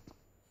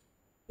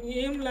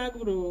 ఏం లాగ్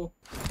బ్రో.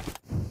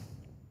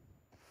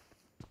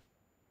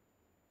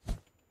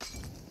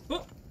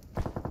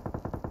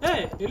 ఏ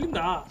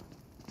వెళ్ళిందా?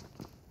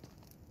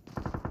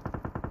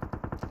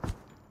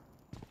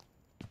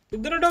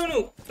 ఇద్దరు డౌన్,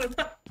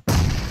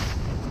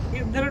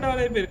 ఇద్దరు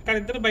డౌన్ అయిపోయారు. కానీ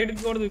ఇద్దరు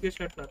బయటకు కూడా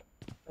దూకేసినట్టున్నారు.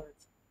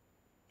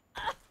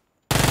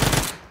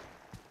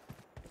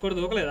 ఇంకోటి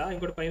దూకలేదా?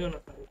 ఇంకోటి పైన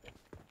ఉన్నట్టు.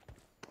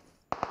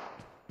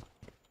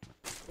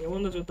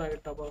 ఏముందో చూద్దాం.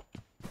 ఇట్టబా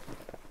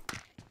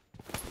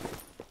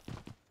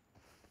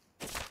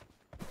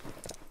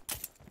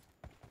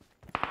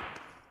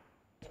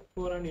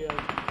పోరండి.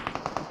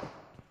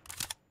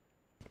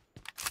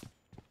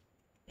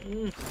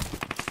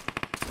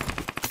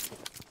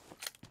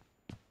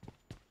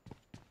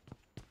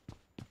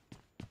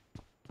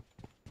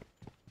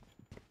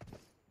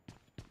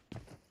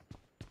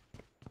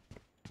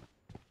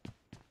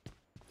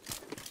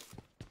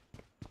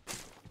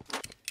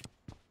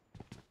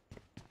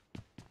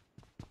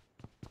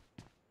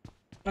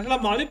 అసలు ఆ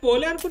మాలి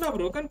పోలే అనుకున్నా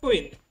బ్రో, కానీ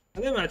పోయింది.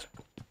 అదే మ్యాచ్.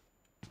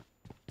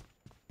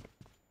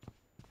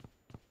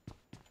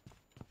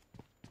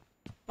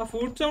 ఆ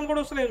ఫుడ్ సౌండ్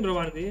కూడా వస్తలేదు బ్రో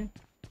వాడిది.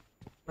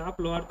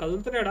 మ్యాప్లో వాడు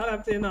కదులుతున్నాడా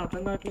లేకపోతే ఏదో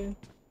అర్థం కావట్లేదు.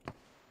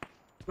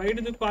 బయట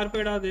దిక్కు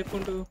పారిపోయాడా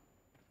దేక్కుంటూ.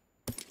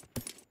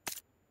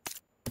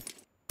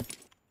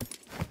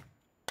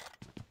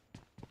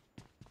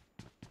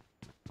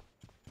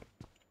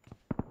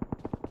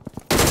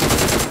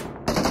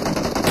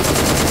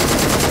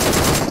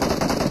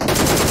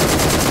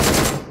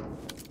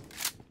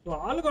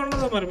 వాళ్ళు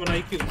కొనదా మరి మన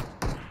ఐక్యూ.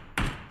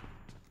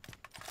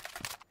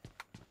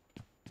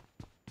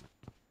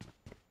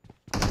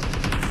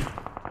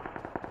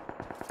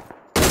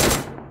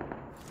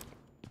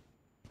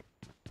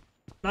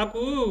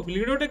 నాకు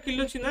లీడోటే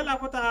కిల్ వచ్చిందా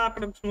లేకపోతే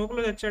అక్కడ స్మోక్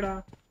లో తెచ్చాడా?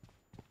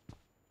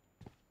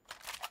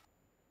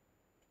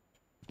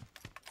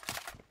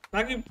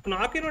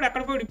 నాకే నోడు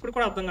ఎక్కడ పోయాడు ఇప్పుడు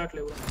కూడా అర్థం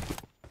కావట్లేదు.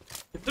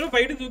 ఇద్దరు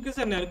బయట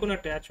దూకేసారు నేను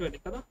అనుకున్నట్టు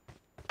యాక్చువల్లీ కదా,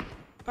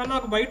 కానీ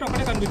నాకు బయట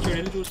ఒక్కడే కనిపించాడు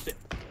వెళ్ళి చూస్తే.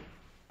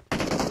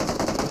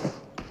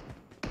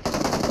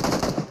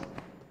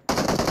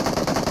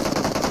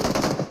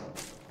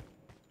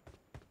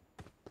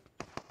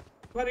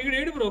 మరి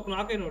ఈడేడు బ్రో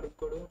నాకైనాడు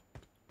ఇంకోడు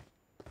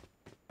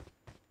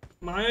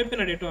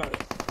మాయమైపోయినాడు ఎటు వాడు.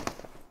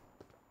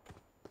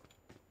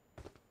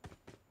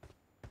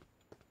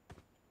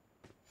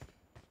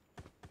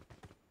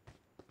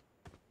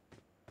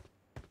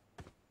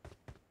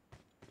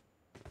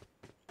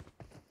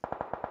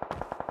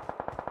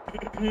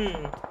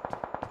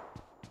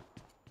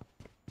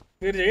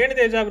 మీరు చేయండి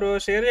తేజ బ్రో,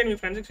 షేర్ చేయండి, మీ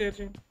ఫ్రెండ్స్కి షేర్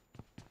చేయండి.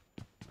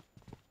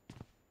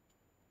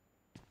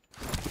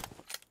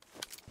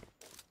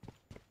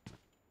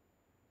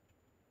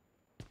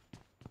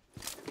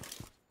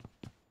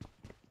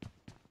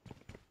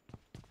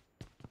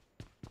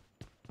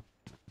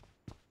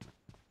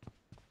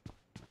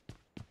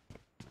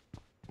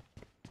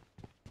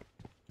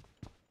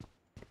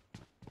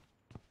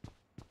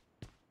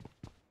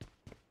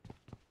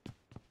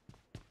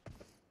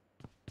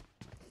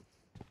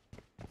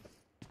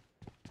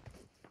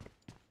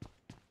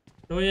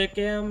 No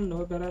AKM, no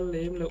barrel,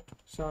 ఏం లేవు.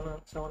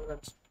 7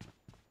 guns.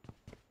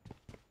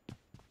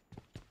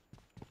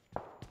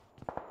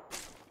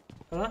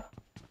 కదా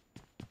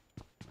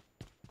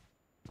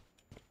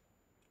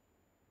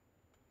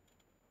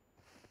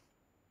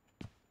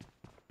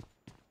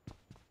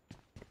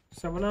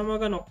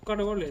శవనామాగా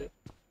ఒక్కడు కూడా లేదు.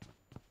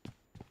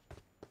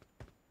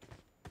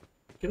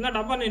 కింద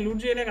డబ్బా నేను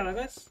లూట్ చేయలే కదా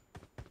గస్,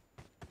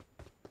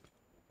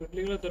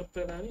 బిల్డింగ్లో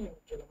దొరుకుతుంది కానీ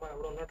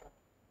ఎవడు ఉన్నట్టు.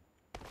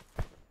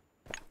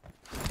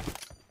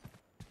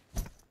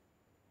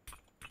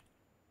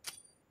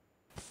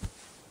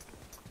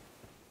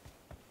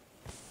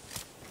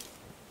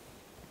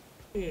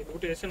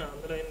 లూట్ వేసిన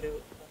అందులో ఏం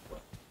లేవు.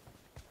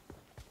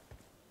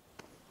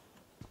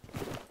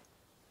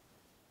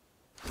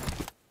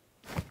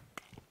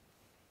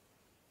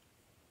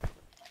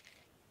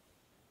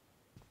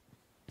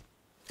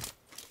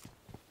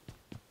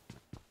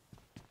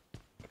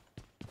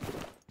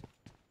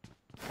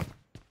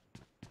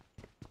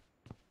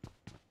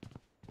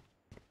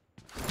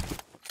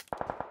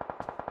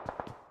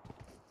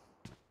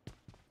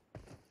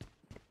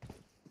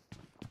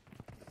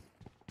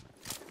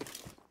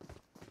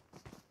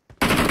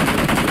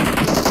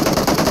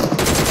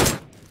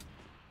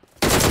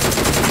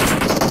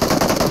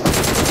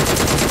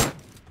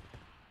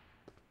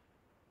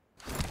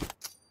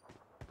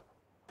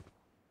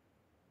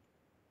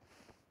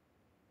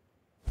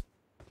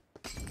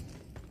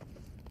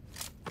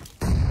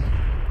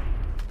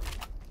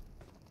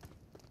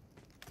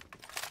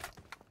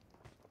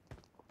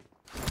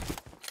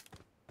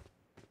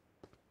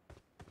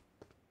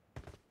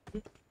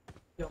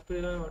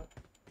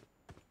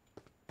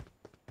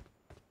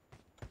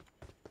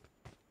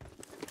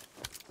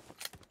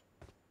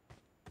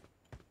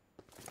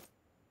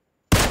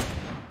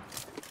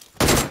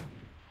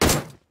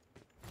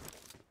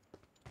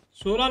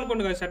 సోలో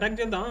అనుకోండి కదా, అటాక్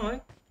చేద్దామా మరి?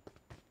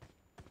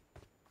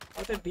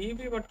 అయితే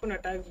డీపీ పట్టుకుని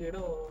అటాక్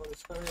చేయడం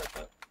రిస్క్ అని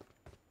చెప్పాలి.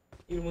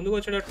 ఈ ముందుకు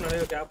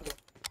వచ్చేటట్టున్నాడు గ్యాప్లో.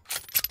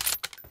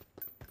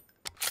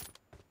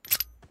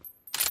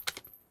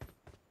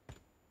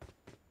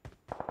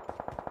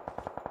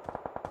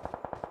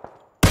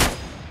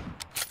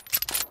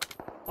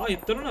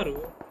 ఇద్దరున్నారు.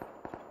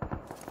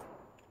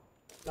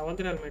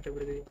 11th హెల్మెట్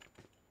ఇప్పుడు ఇది.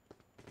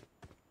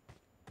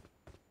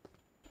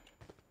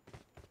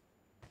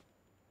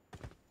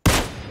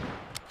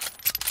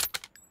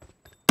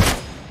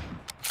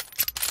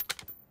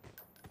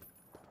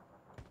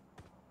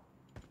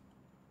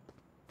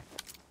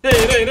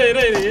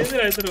 ఏంది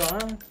రైతులు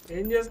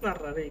ఏం చేస్తున్నారు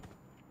రా?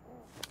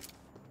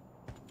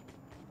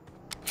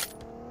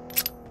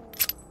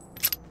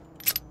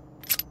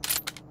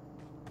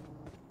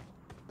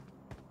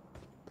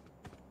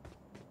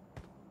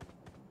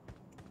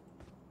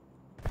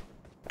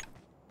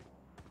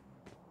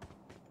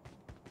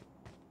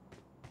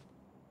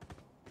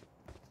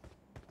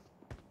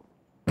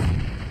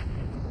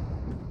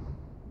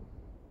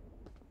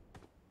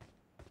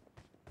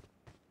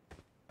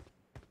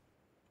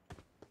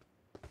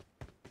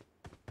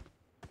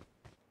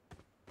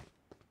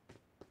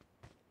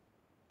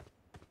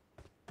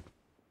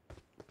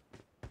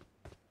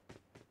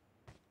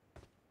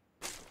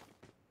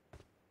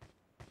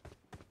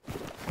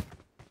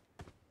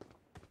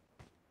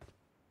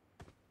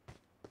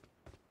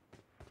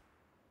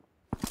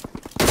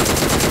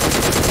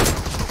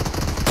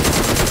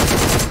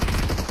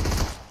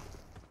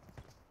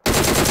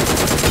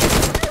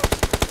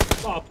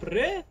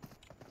 బాప్రే,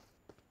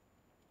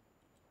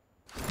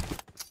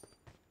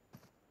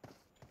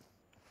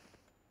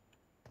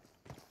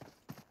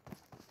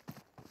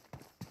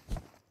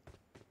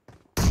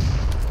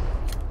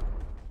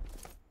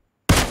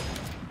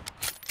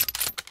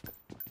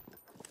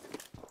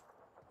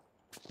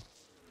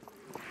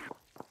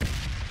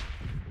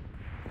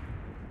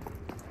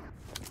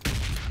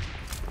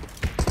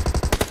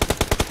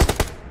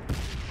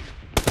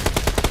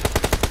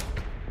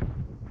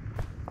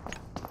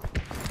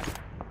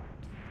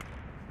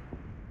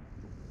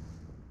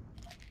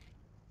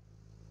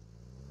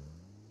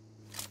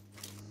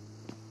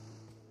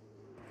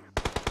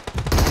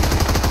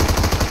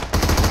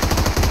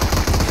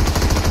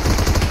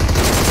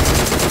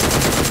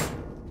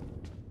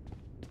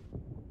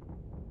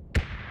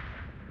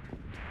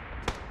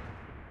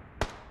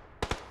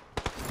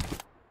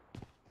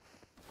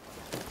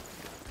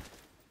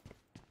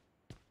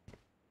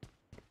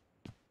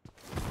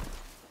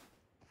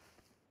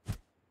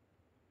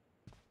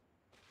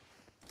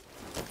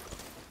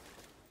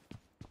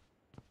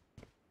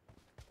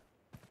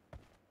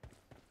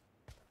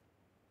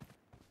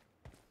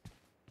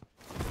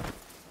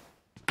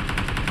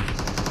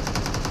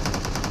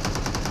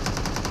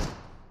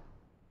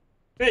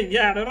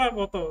 ఎడరా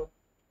పోతావు?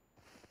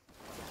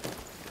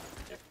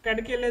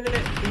 ఎక్కడికి వెళ్ళేదిలే,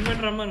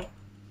 ఇమ్మని రమ్మను.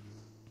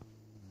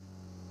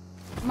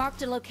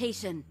 Marked a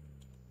location.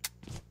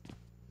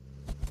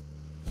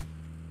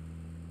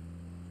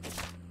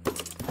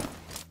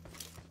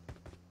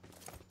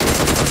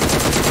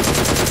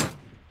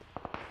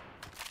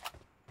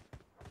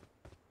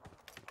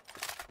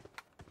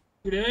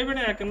 ఇప్పుడు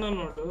ఏమైపోయాడు కింద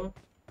ఉన్నాడు.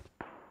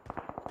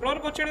 ఇక్కడ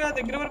వరకు వచ్చాడు కదా,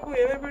 దగ్గర వరకు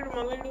ఏమైపోయాడు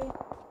మళ్ళీ.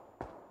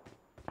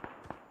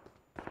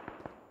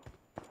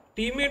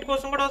 టీమ్మేట్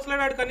కోసం కూడా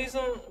వస్తలేడు ఆడు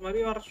కనీసం. మరీ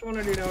వర్షం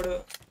ఉన్నాడు ఈడాడు.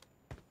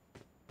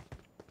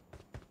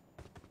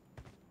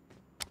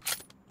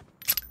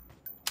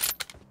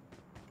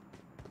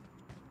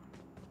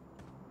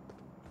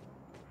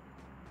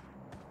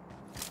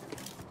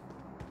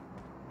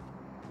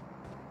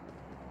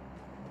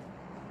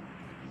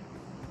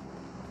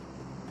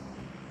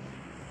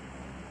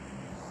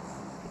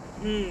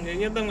 ఏం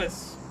చేద్దాం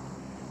గైస్?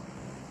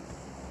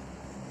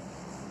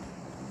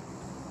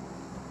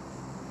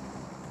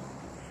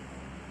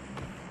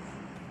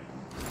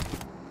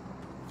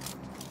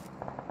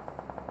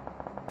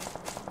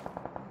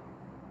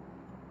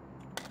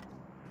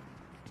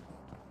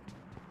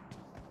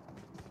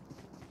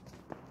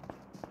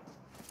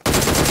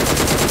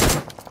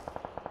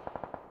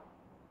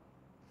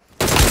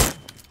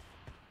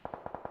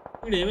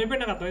 వీడు ఏమైపోయి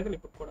నాకు అర్థమైతే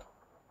ఇప్పుడు కూడా.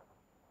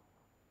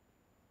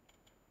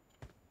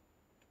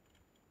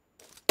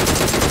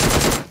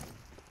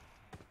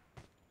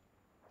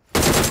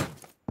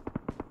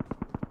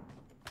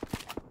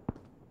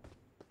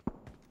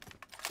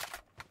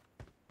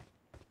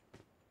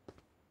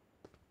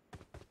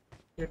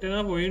 ఎట్టైనా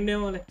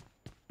పోయిండేమోలే.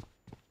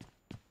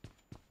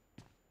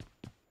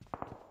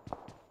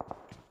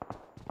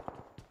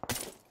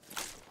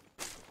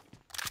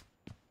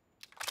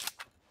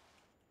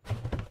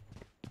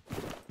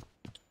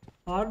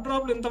 హార్డ్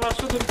డ్రాప్లు ఇంత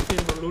వర్షం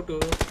దొరుకుతుంది లూటు.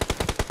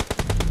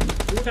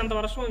 లూట్ ఎంత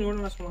వర్షం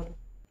చూడండి అసలు. అది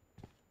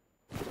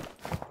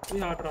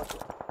ఇది hard drop.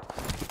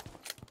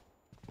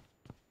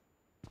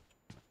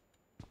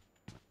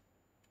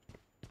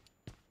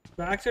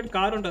 Back side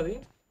car ఉంటుంది.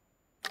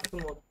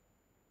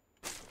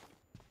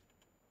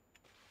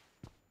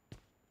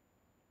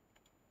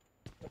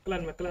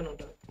 మెక్కలని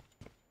ఉంటుంది.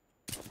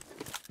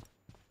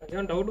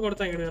 అదేమో డౌట్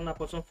కొడతా ఇక్కడ నా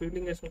కోసం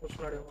ఫీల్డింగ్ వేసుకుని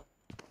కూర్చున్నాడేమో.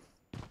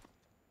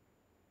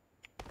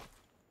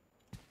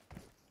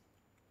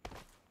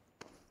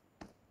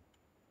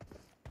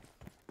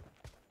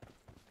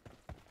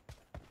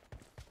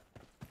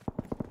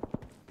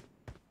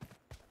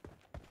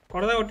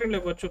 కొడదా కొట్టిండు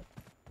లేకపోవచ్చు.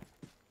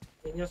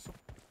 ఏం చేస్తాం?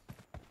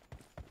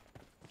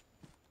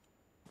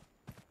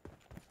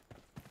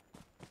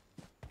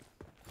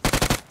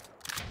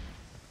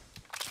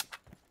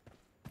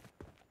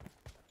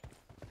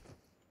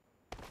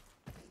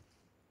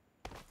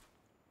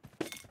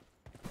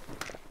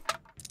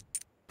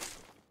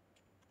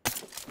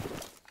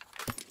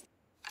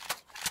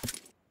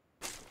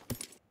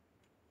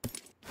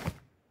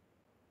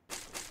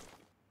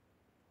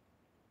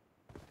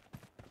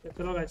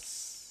 చలో గైస్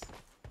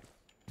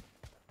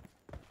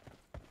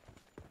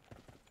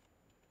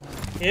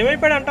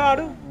ఏమైపోయాడు అంట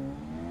వాడు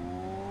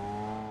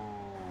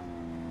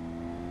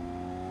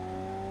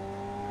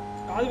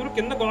కాదు బ్రో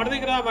కింద గోడ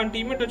దగ్గర వాడి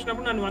టీమ్మేట్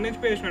వచ్చినప్పుడు నన్ను 1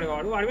 HP వేసినాడు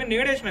వాడు వాడి మీద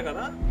నేడేసిన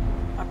కదా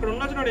అక్కడ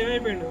ఉన్నచ్చినాడు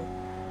ఏమైపోయాడు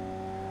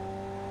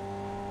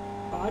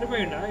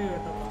పారిపోయిండా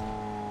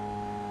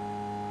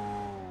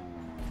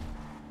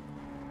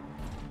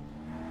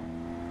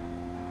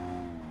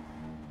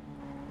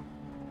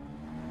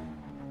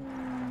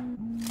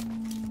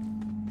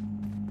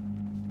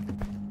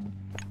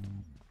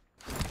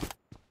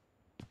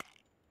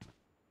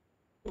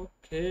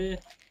ఓకే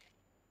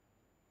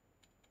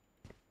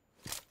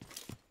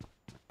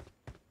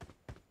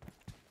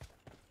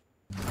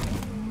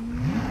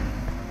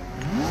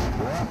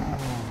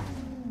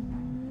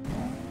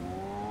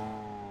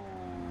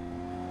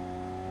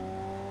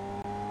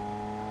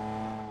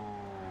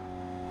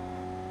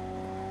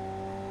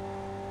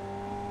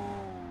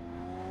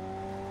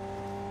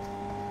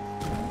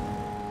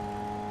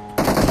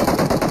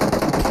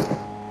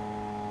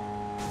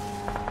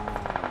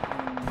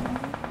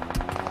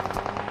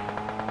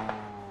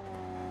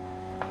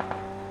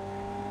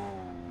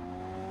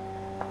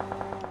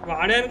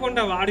వాడే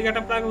అనుకుంటా వాడి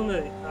గెటప్ లాగా ఉంది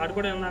అది వాడు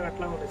కూడా నాకు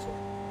అట్లా ఉండదు సో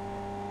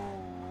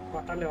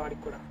పట్టాలి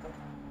వాడికి కూడా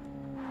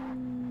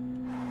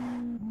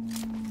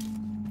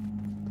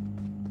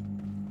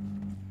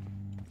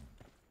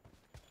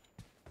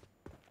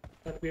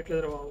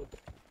కనిపించట్లేదు బాబు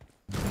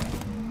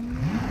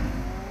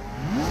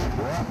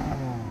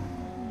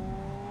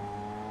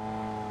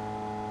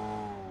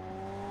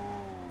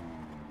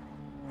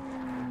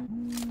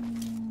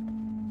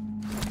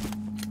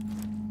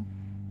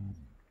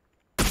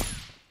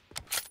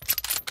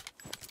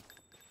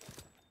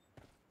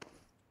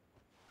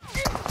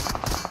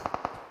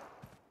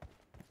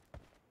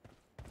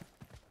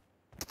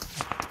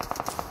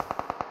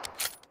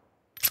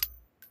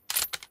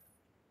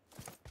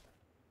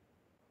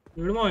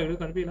ఇడుమా ఇడు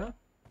కనిపిలా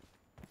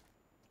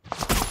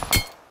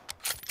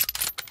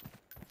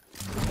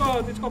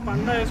తీసుకో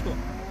పండ వేసుకో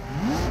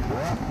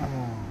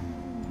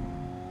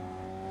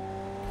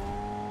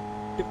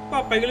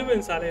టిప్ప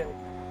పగిలిపోయింది సరే అని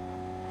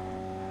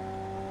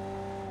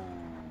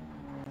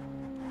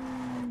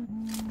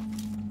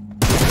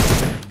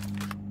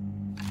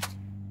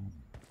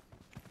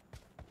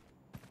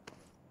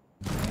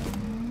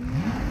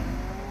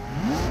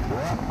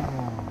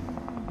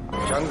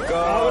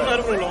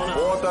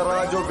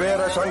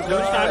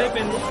స్టార్ట్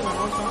అయిపోయింది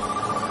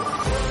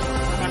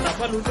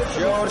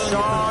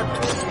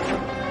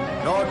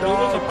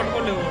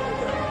పట్టుకోలేవు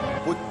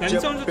గన్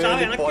సౌండ్స్ చాలా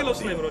వెనకాల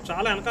వస్తున్నాయి బ్రో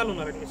చాలా వెనకాల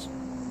ఉన్నారు అట్లీస్ట్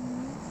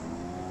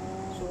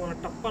సో మన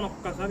టప్పని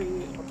ఒక్కసారి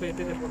అట్లా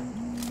అయితే సరిపోతుంది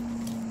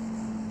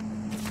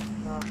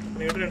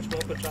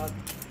స్మోక్ చాలు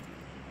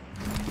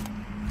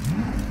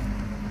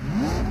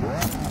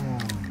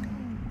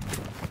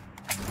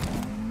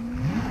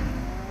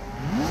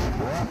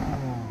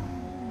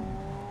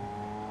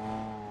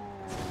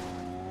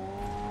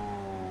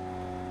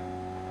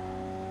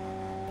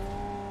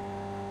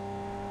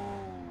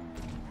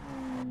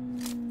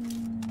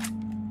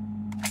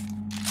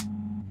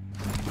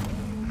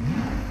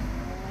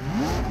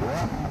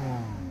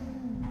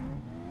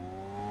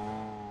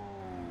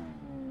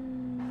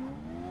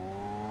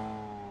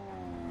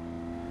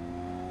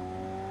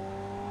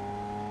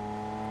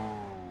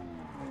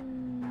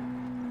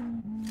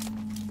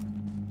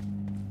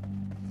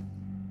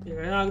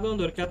ఇక్కడ ఆగుదాం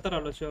దొరికేస్తారు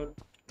వాళ్ళు వచ్చేవాళ్ళు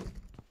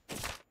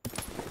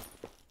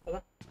కదా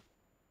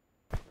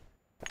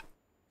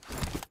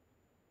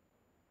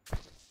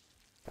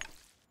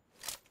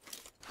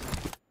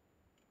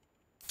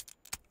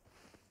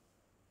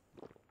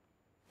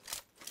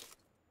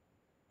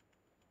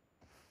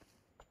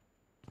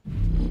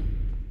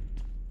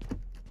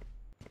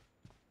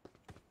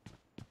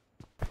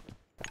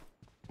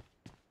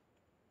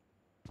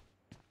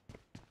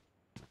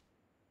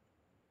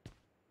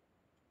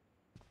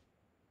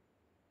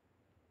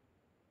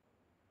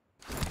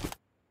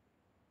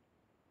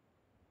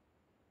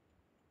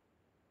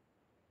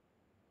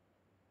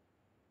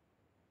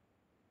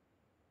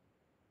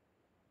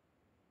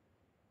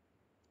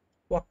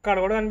ఒక్కడ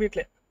కూడా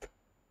కనిపించలే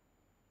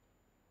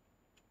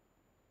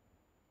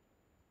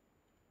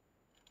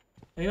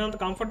అయినా అంత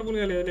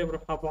కంఫర్టబుల్గా లేదు బ్రో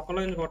ఆ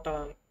పొక్కలో ఎందుకు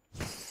కొట్టాలని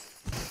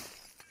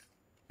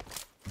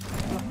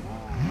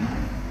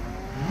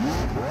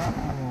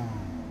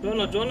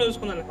జోన్లో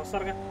చూసుకుందాం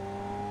వస్తారుగా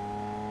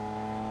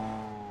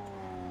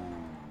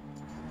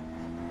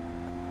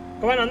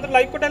కమాన్ అందరూ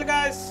లైక్ కొట్టాలి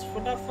గాయ్స్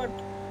ఫటాఫట్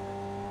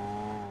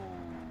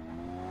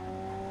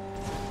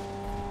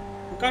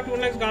ఇంకా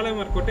 2 lakhs కాలేదు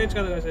మరి కొట్టేయచ్చు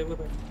కదా గాయ్స్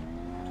అయిపోతుంది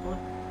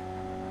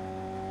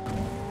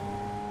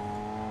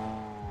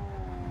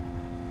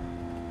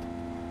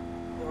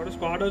వాడు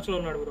స్క్వాడ్ హౌస్లో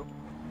ఉన్నాడు bro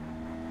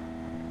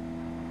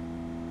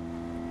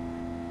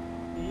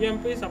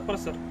EMP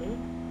suppressor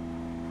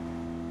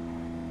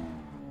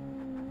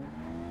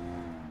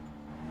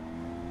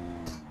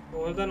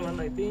more than one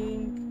I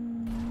think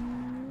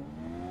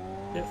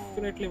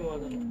definitely more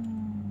than one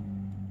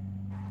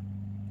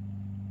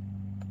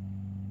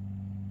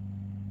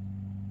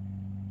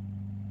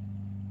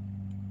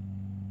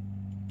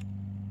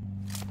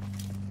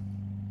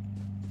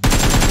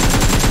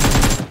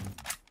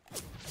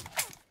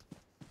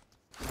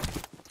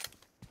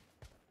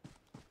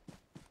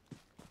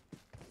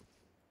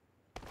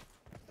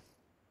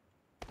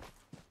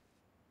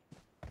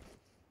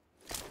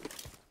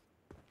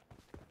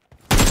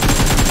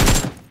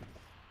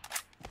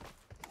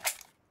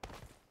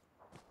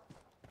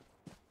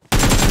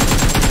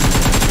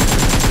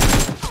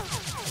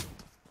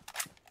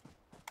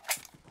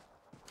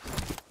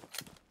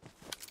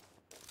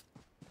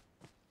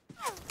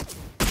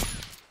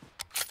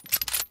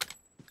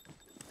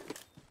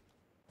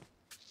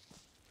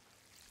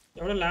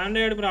ఎవడో ల్యాండ్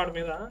అయ్యాడు బ్రో ఆడి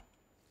మీద.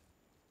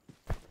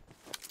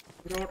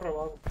 కిలోమీటర్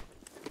బాబు.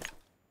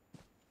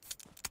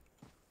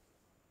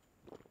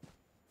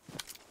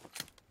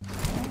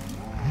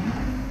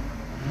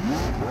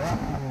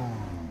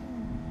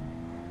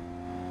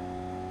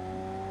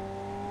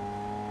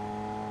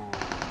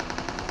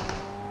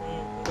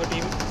 ఇంకో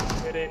టీం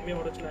వేరే ఎనిమిది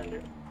ఎవడొచ్చి ల్యాండ్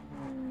అయ్యాడు.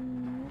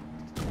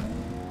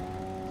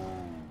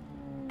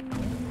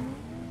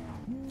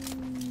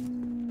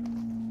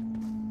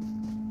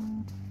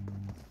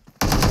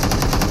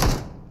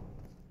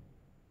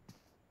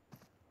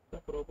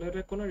 Pro player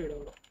ఎక్కున్నాడు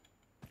ఈడవడం.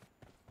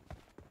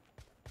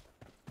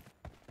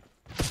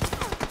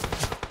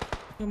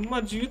 అమ్మ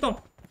జీవితం.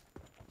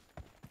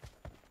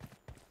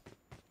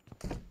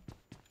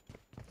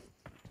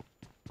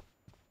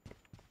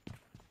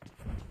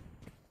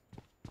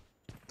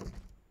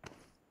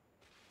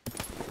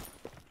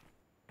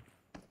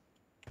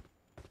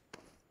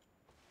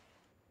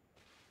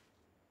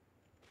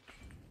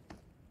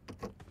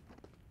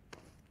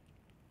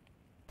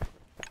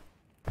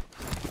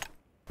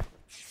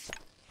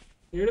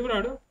 ఏడు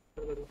రాడు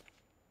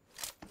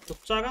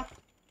చుచ్చాగా.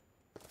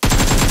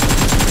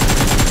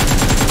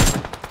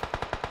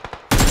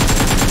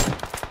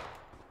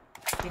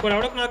 ఇంకోటి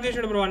ఎవడో నాకు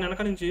చేసాడు బ్రో వాడిని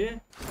వెనక నుంచి.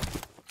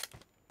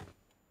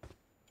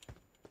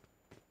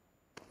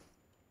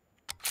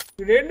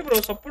 వీడేంటి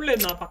బ్రో సప్పుడు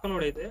లేదు నా పక్కన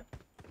వాడైతే.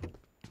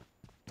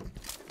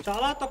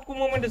 చాలా తక్కువ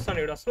మూమెంట్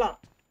ఇస్తాను వీడు అసలు.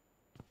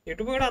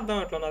 ఎటు కూడా అర్థం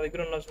అట్లా నా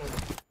దగ్గర ఉండాల్సిన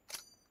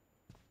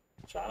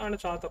చాలా అంటే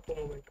చాలా తక్కువ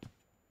మూమెంట్.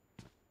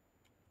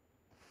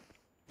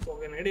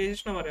 ఓకే నైట్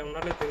వేసేసిన మరి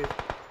ఉన్నారో తెలియదు.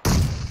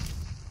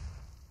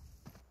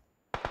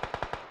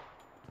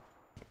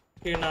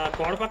 నా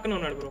గోడ పక్కనే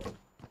ఉన్నాడు బ్రో.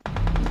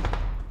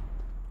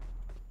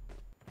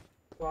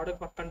 గోడకు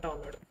పక్కంటా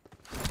ఉన్నాడు.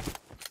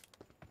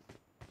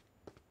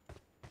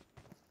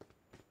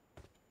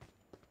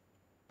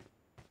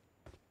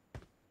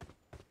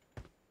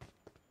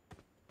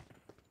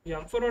 ఈ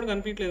M4 రోడ్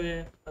కనిపించలేదే.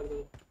 అది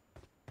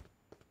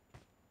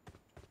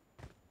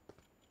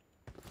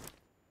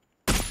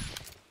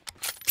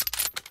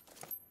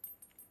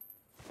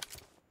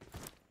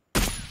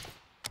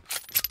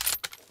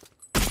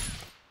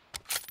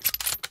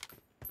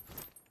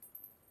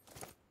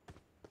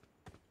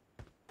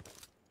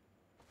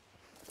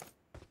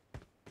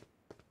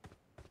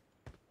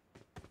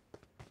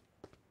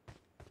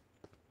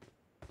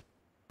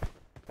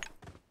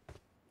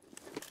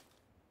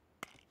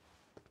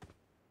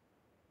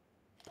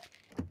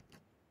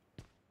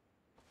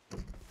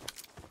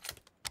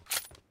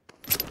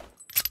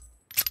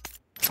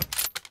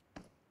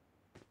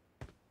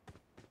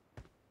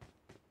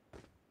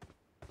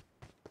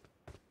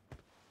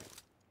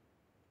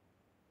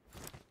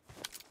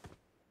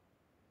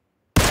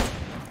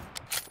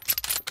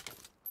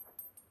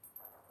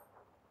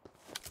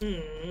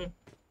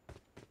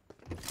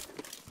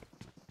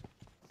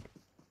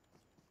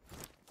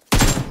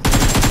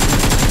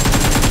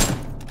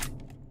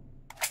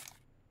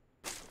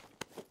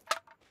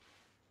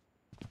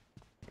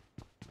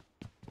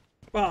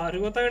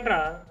అరిగిపోతావేంట్రా.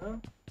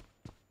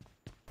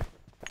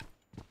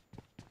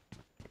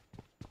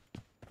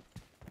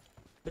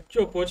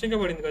 వచ్చి కోచింగ్గా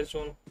పడింది కదా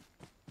చూను.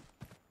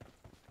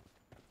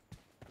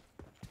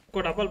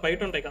 ఇంకో డబ్బాలు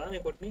బయట ఉంటాయి కదా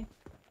నీ కొట్టిని.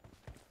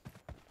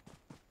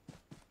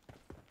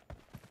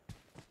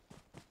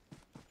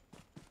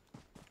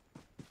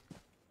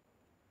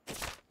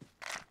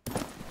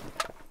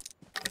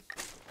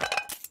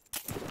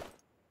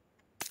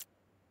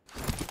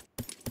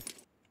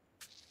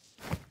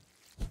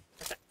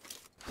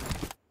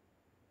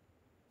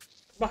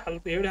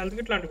 హెల్త్ ఏడు హెల్త్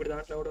కిట్ లాంటి పెడతా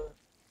దాంట్లో ఎవడు.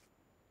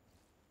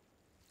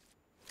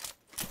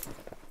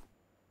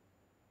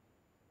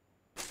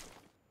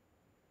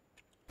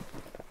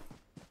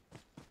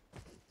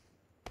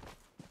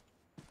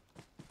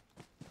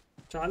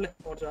 చాలే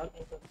ఒకటి చాలు.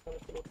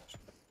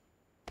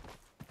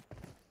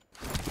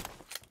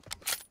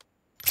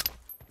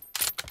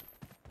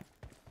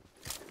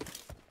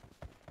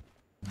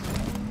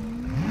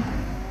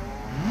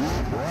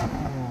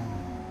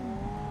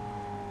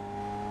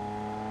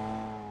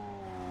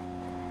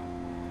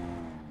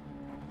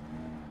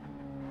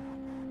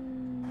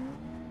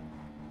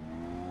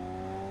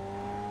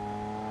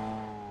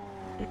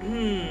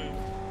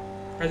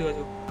 అది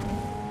అది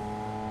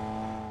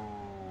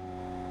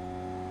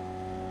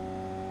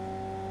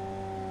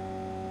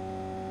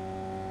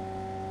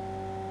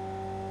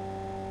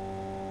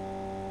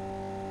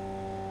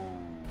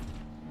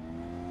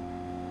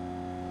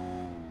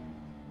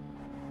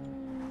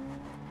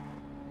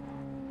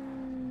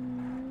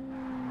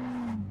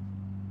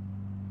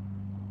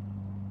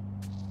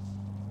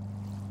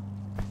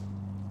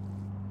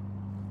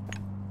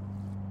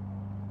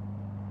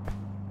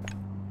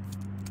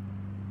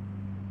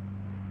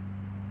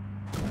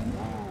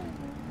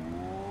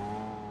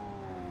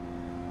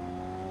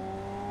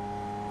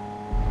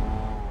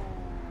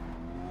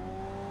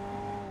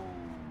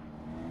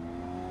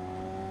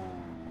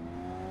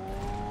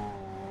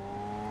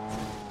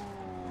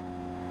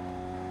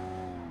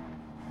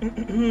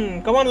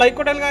కమాన్ లైక్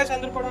కొట్టాలి గాయ్స్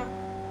అందరూ కూడా.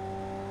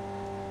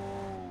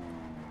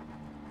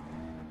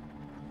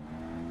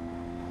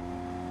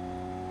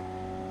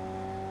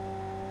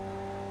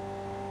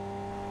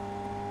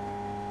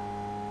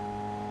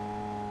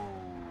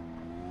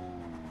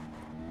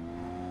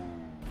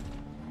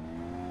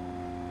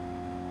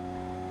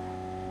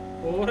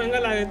 ఘోరంగా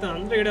లాగైతే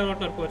అందరూ ఇడే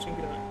ఉంటున్నారు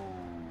కోచింగ్కి.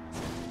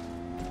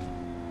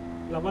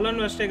 లెవెల్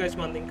 1 వెస్టే గైస్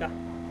మంది. ఇంకా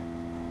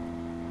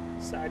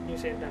సాడ్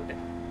న్యూస్ ఏంటంటే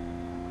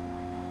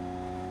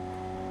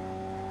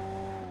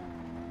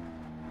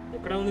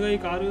ఎక్కడ ఉందిగా ఈ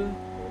కారు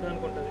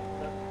అనుకుంటుంది.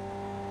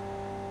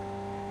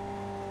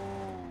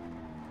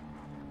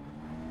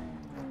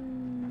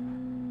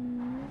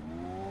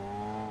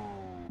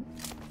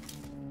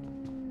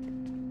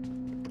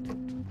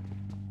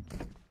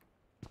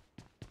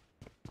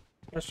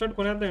 రెస్టారెంట్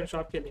కొనేద్దాం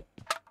షాప్కి వెళ్ళి.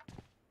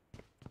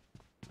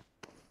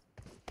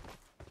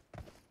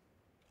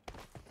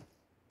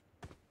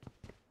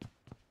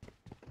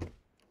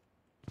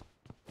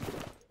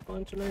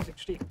 కొంచెం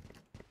 60.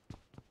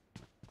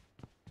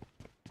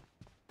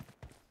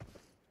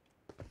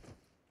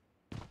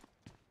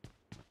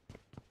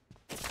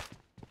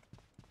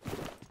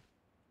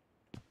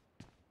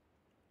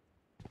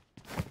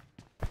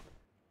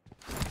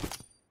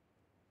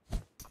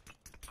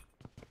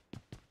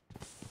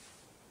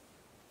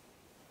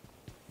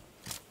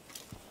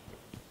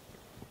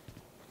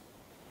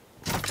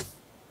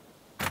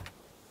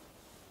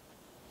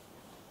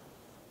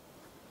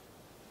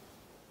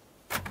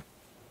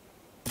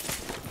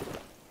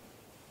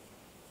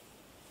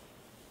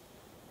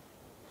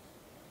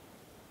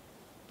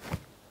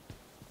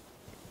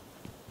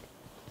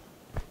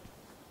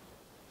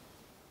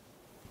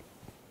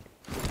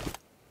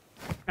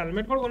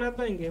 హెల్మెట్ కూడా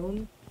కొనేద్దాం.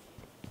 ఇంకేముంది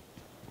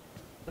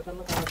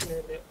అంతకన్నా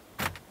కావాల్సింది.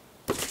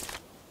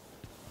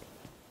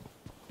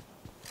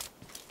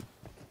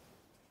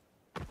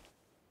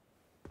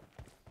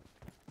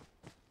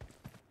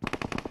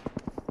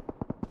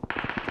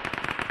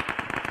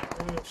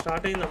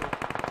 స్టార్ట్ అయిందమ్మా.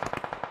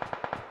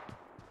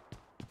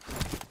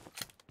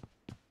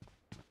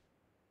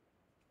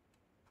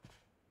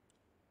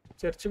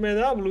 చర్చ్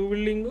మీద బ్లూ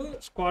బిల్డింగ్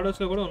స్క్వాడ్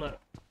హౌస్లో కూడా ఉన్నారు.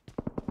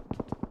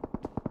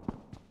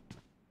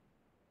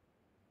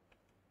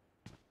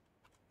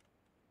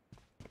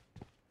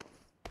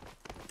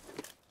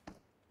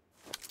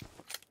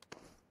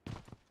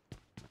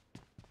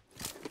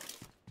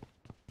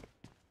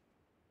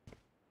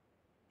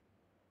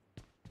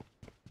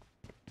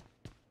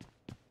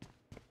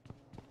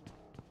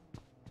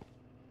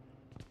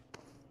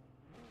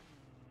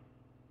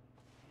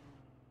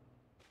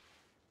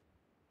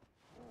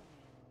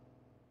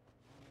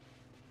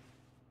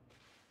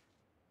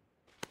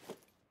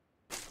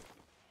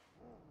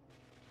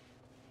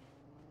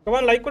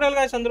 కమాన్ లైక్ కొడాలి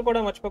గాయ్స్ అందరూ కూడా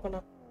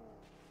మర్చిపోకుండా.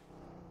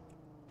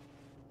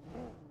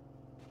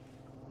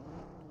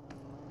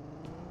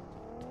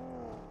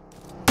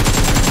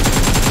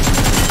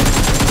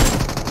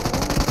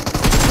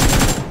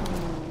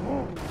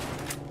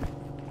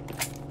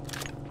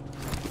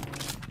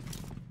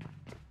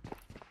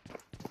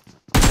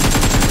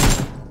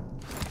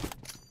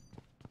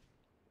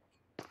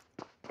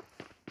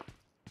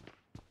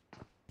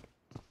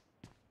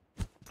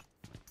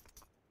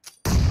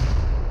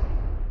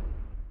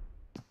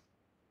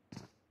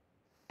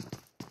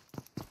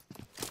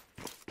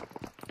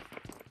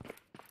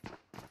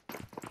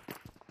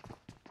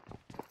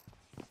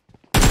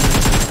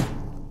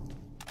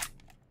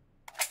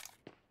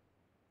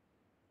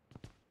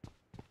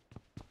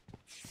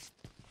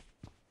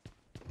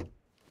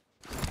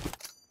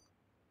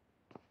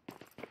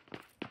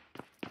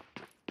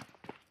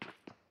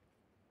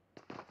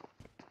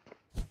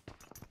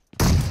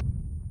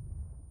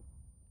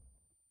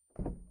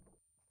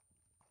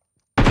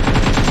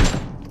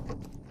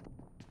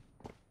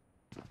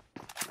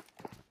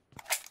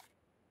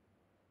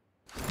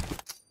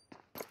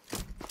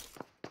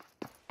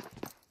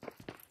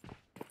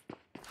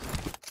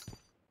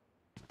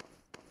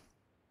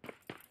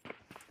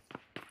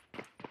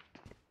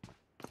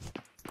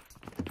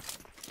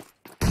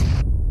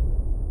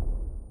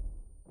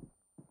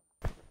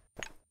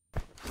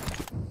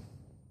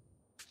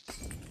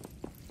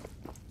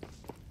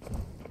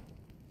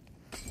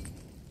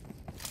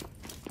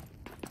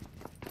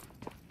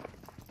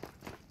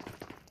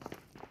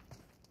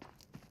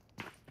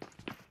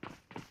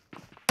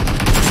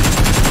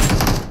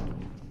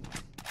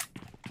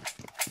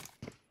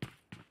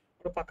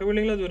 పక్క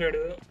బిల్డింగ్ లో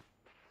దూరాడు.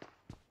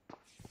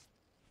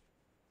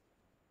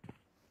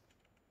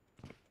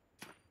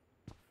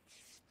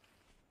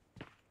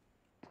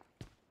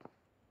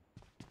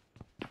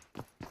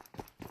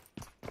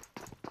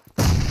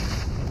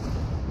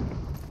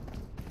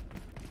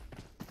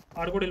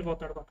 ఆడు కూడా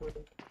వెళ్ళిపోతున్నాడు పక్క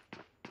బిల్డింగ్.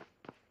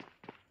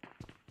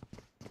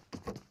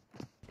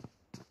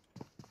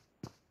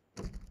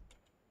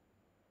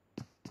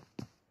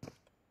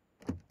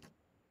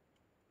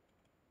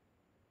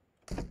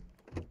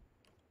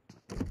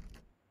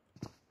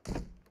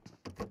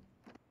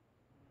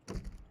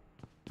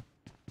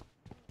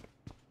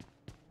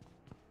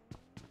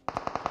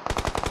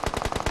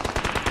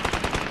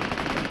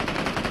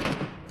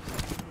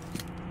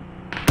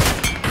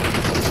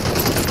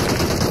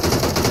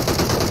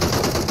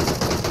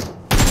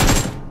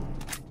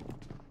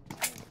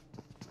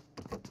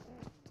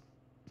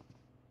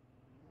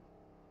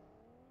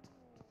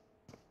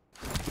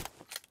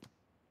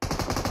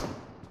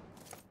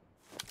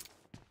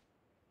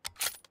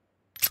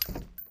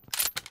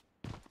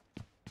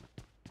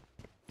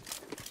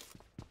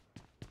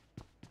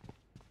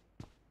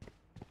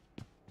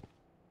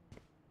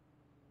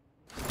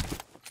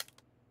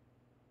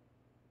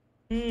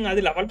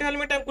 అది లెవెల్ 2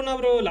 హెల్మెట్ అనుకున్నా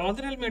బ్రో. లెవెల్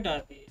 3 హెల్మెట్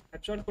అది.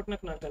 హెడ్ షాట్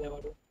కొట్టినాక నాకు కదా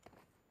వాడు.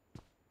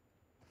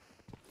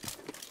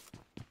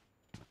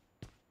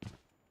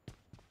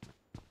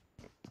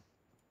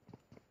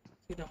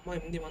 ఇది అమ్మ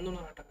 8 మంది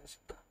ఉన్నారట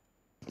ఇంకా.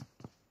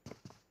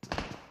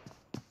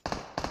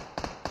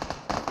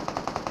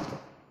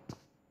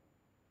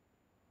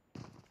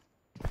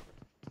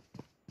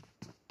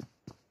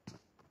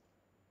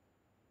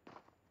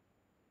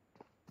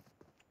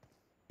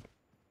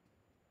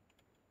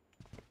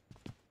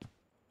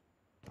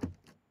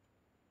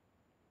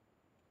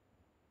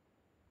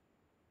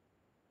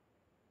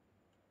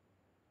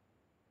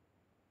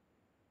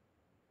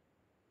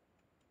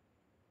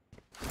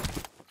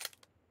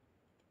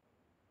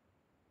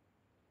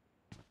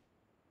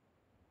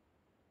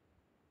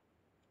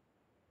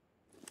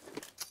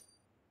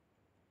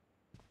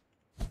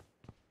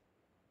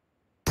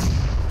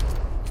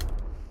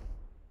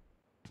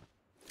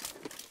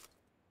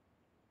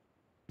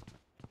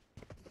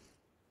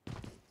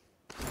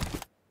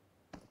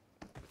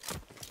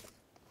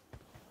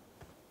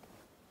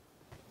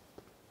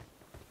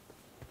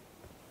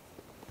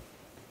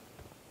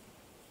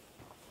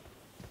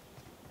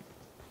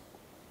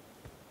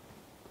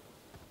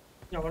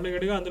 ఎవరు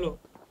ఎడిగా అందులో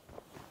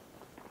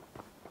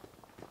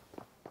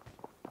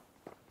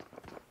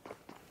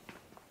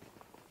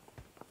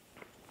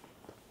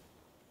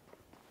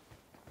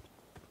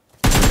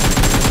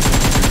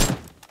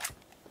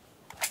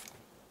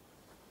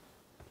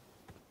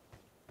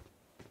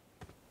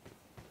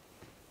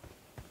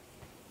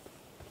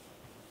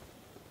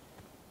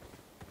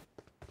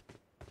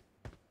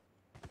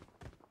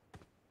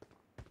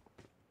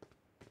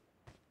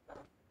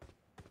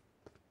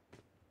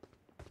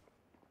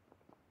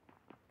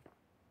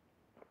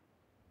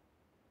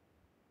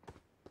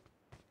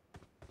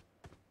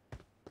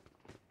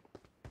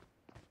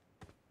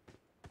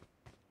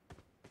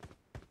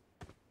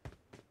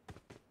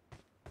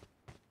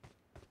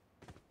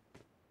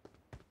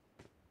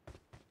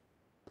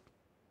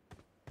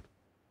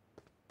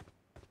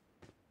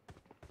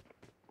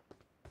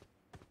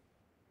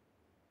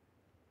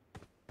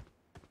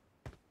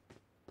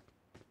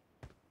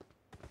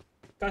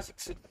ఇంకా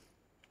 6.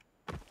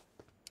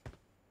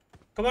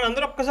 కమాన్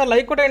అందరూ ఒక్కసారి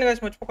లైక్ కొట్టండి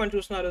గాయ్స్, మర్చిపోకండి.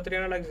 చూస్తున్నారు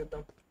 300 లైక్స్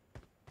ఇద్దాం.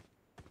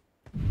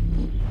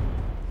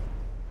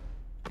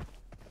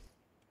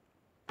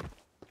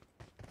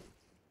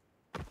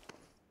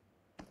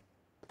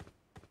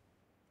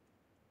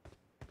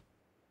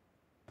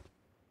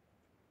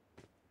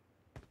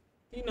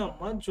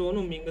 ఈయనమ్మ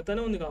జోను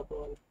మింగుతానే ఉంది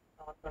కాకపోవాలి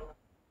అక్కడ.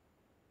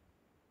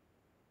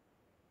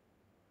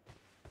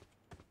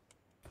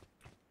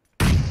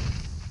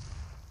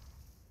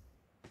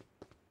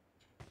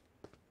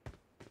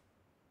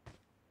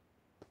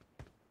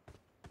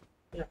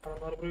 ఎక్కడ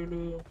ఉన్నారు బ్రూలు?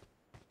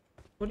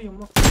 పోనీ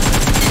అమ్మ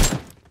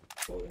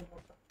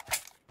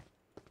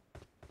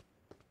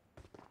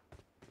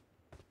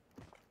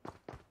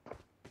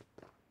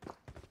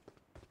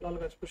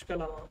లాల్గా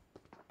పుష్కెళ్ళాలా?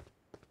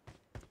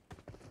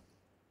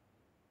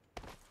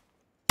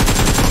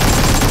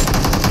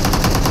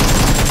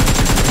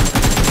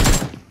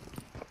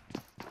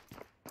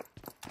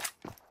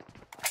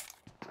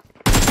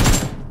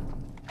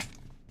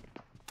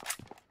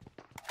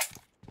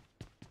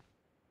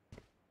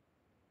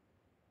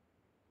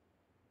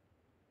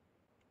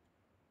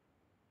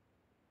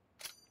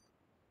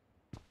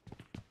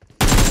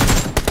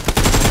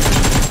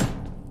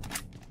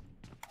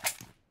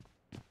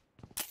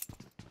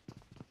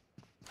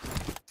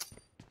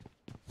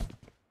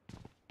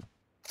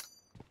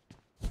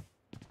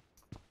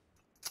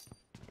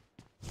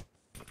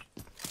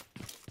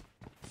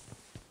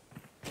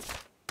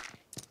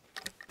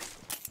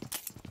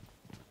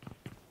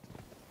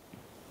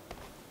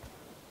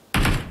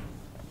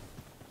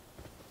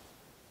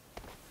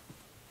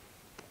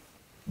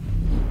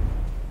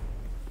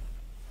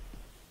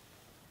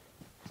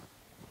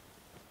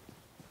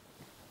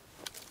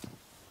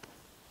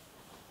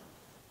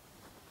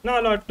 నా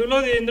లడ్డులో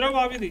ఏంద్రా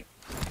బాబిది?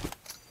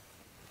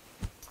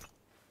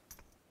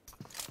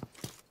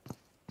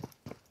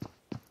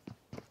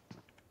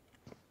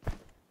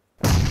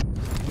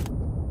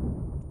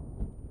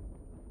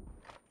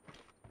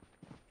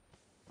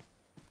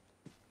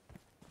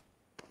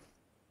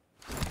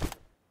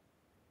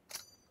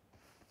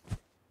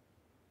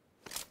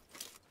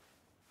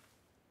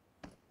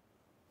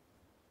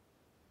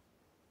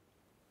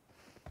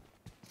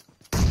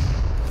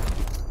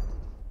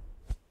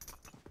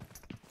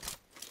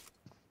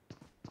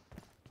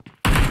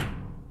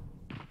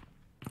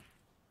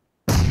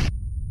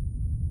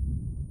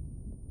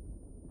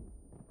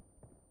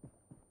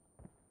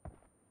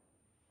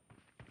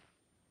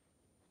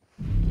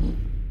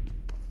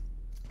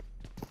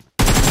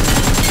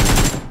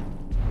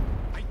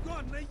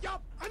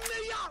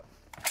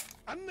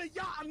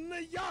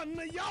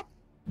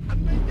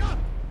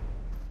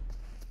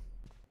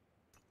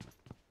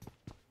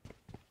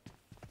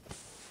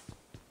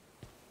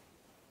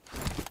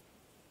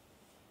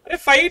 అరే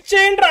ఫైట్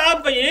చేయండి రా,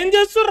 ఏం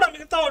చేస్తుర్రా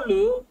మిగతా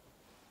వాళ్ళు?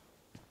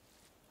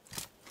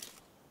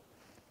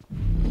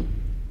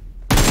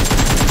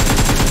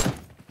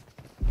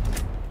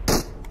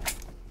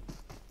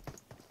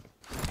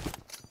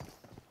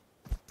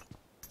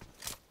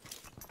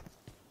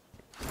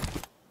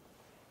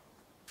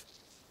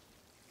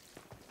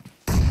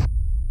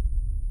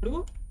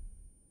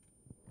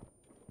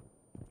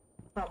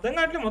 అర్థం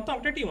కావట్లేదు, మొత్తం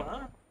ఒకటే టీమా?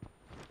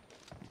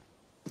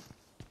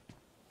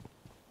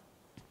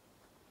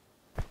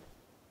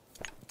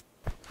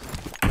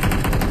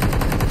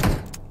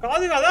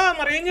 కాదు కదా,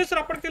 మరి ఏం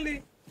చేస్తారు అప్పటికెళ్ళి?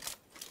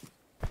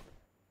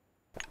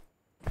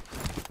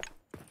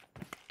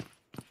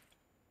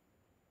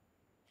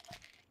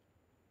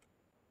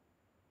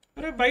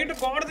 అరే బయట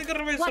గోడ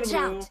దగ్గర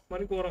వేస్తారు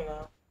మరి ఘోరంగా.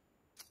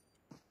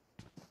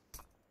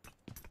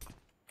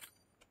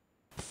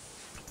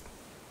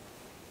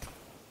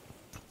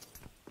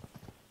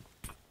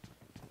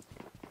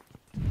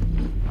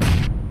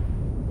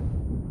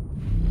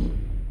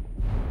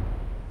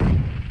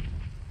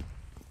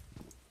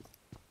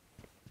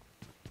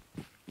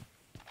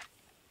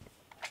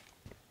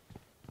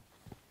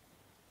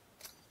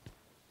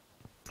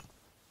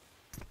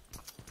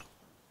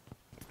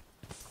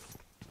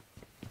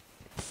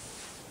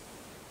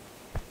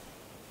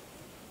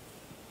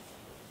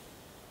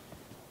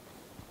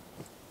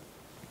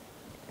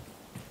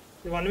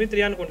 ఇది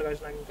 1v3 అనుకుంటా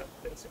కదా నాకు ఇంకా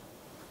తెలిసి.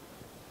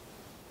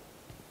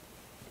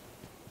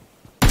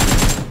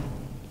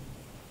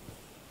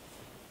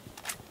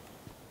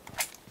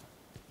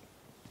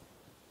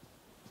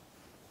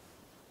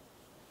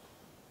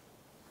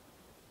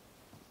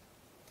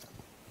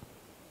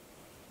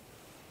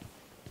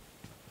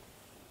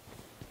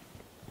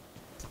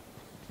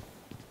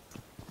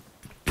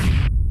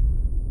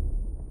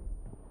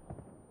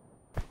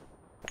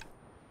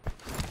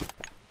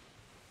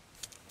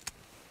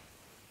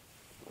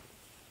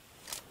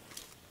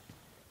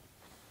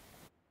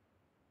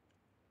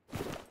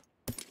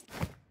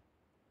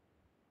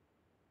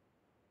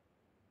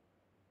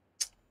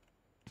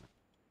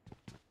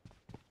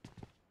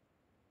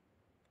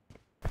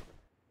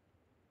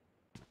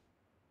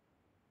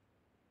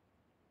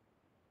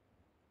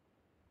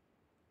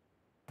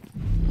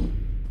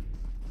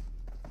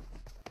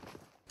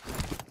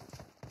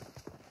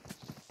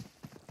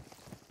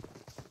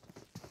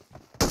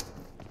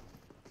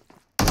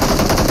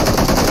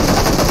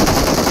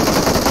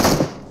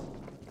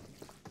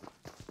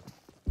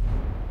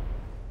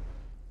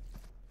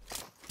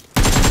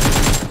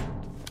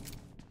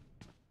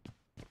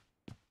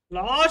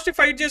 లాస్ట్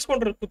ఫైట్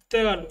చేసుకుంటారు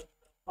కుత్తేగాళ్ళు.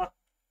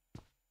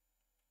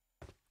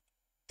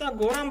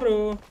 ఘోరం బ్రో.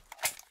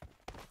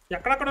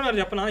 ఎక్కడక్కడ ఉన్నారు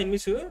చెప్పనా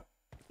ఎనిమిస్?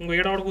 ఇంకో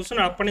ఇక్కడ ఒకటి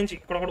కూర్చున్నాడు, అప్పటి నుంచి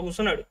ఇక్కడ ఒకటి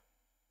కూర్చున్నాడు.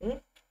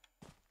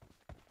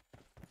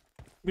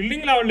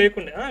 బిల్డింగ్ లో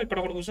లేకుండా ఇక్కడ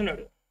ఒకటి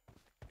కూర్చున్నాడు,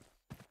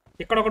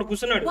 ఇక్కడ ఒకటి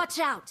కూర్చున్నాడు.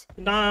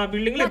 నా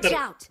బిల్డింగ్ లో ఇద్దరు,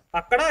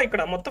 అక్కడ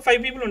ఇక్కడ మొత్తం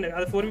 5 people ఉండే,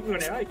 అది 4 people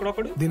ఉండే. ఇక్కడ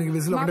ఒకడు,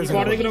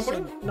 గోడ దగ్గర ఒకడు,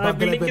 నా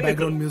బిల్డింగ్ కింద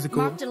ఇద్దరు.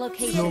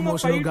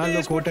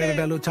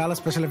 చాలా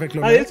స్పెషల్ ఎఫెక్ట్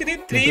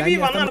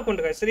 3v1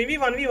 అనుకుంటా,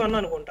 3v1v1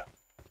 అనుకుంటా.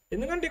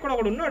 ఎందుకంటే ఇక్కడ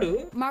ఒకడు ఉన్నాడు,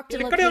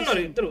 ఇక్కడే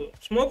ఉన్నారు ఇద్దరు.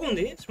 స్మోక్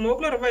ఉంది,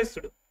 స్మోక్ లో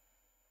రివైస్తాడు.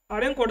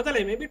 ఆడేం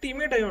కొడతలే, మేబీ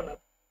టీమ్మేట్ అయి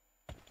ఉన్నారు.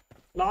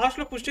 లాస్ట్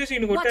లో పుష్ చేసి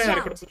ఈయన కొట్టారు,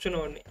 ఇక్కడ కూర్చున్న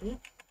వాడిని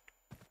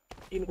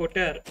ఈయన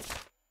కొట్టారు.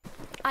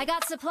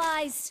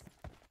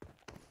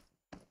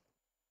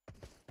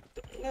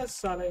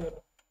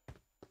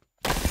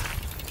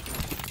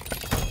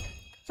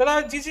 చలో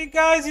జీజీ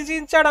గాయ్స్, జీజీ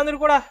ఇచ్చాడు అందరు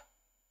కూడా.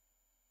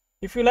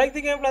 If you like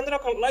the game అందరూ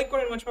ఒక లైక్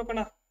కొనండి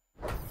మర్చిపోకుండా.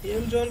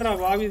 ఏం జోన్ రా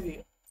బాబు ఇది.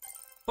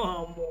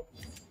 అమ్మో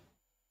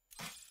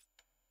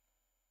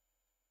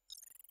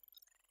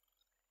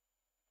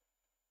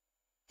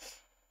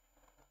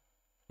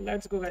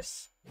లెట్స్ గో గైస్.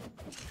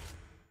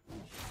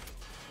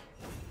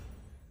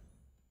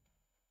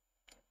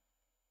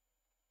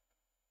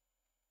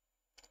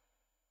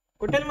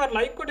 కొట్టాలి మరి,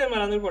 లైక్ కొట్టాలి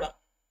మరి అందరు కూడా.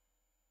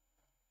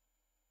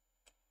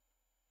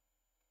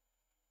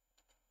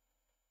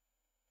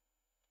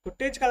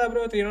 కొట్టేచ్చు కదా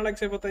బ్రో, 300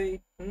 likes అయిపోతాయి.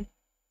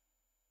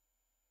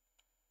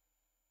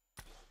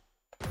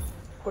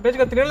 కొట్టేచ్చు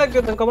కదా, 300 likes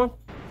చేద్దాం. కమాన్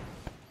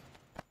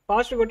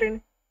ఫాస్ట్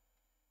కొట్టేయండి.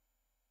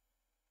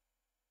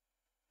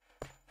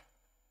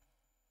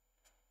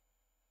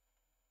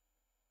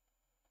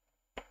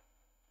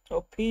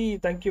 OP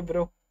thank you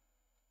bro.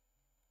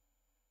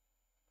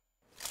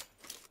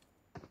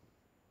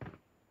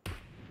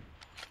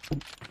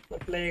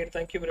 Player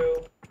thank you bro.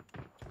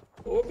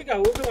 ఓపిక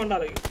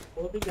ఉండాలి,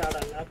 ఓపిక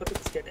ఆడాలి, లేకపోతే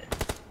బిస్కెటే.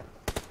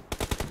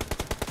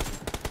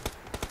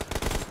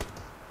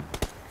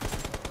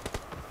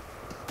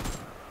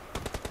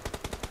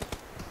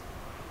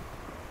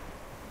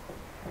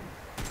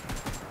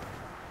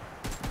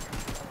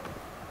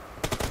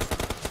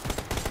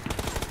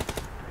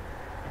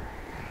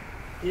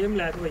 ఏం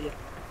లేదు భయ్యా.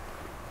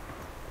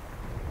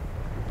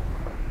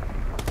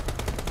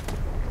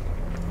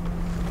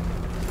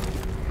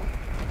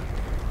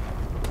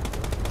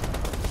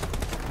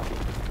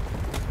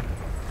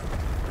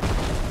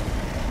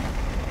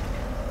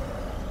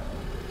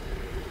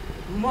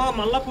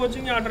 మళ్ళా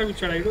కోచింగ్ ఆర్డర్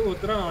ఇచ్చాడు ఇడు.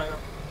 వద్దురా ఆయన,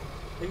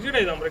 ఎగ్జిట్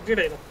అయిదాం.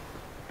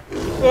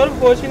 ఇంతవరకు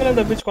కోచింగ్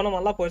తప్పించుకున్నాం,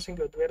 మళ్ళీ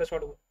కోచింగ్కి వద్దు, వేరే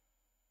చోటు.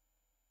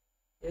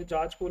 ఏ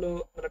జార్జ్ పూలు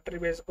మిలిటరీ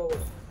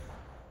వేసుకోకూడదు.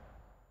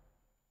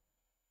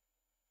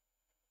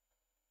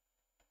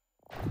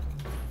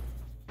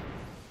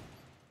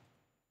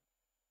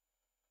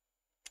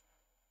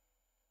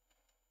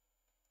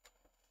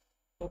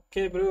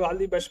 Okay bro, all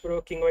the best bro,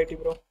 king YT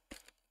bro.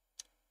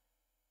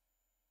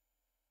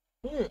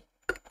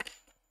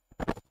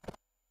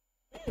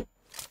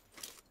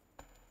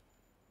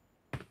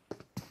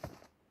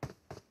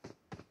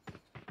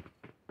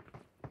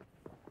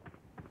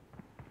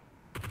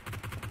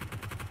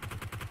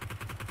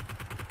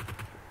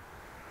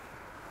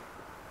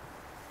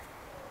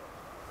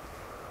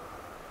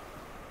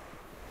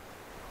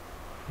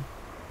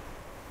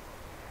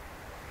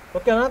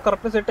 ఓకేనా,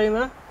 కరెక్ట్ సెట్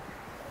అయిందా?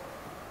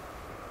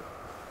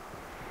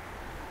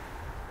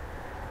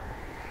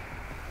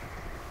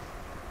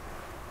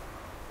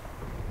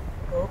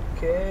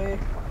 Okay,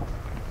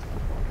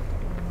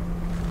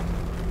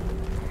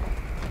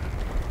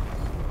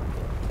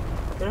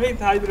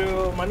 Rohit hi bro,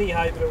 money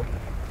hi bro.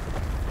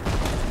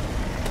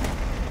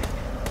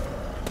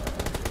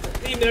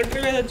 ఈ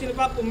మిలిటరీ వేసి వచ్చింది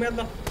పాప,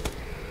 కుమ్మేద్దాం.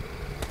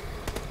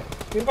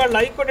 మీరు కూడా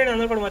లైక్ కొట్టండి,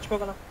 అందరూ కూడా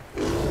మర్చిపోగలం.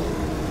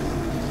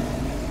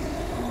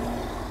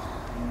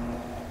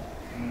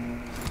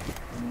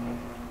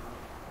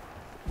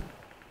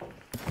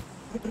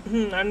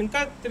 అండ్ ఇంకా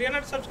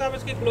 300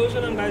 సబ్స్క్రైబర్స్కి క్లోజ్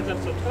ఉన్నాం గాయస్,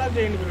 సబ్స్క్రైబ్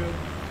చేయండి బ్రో.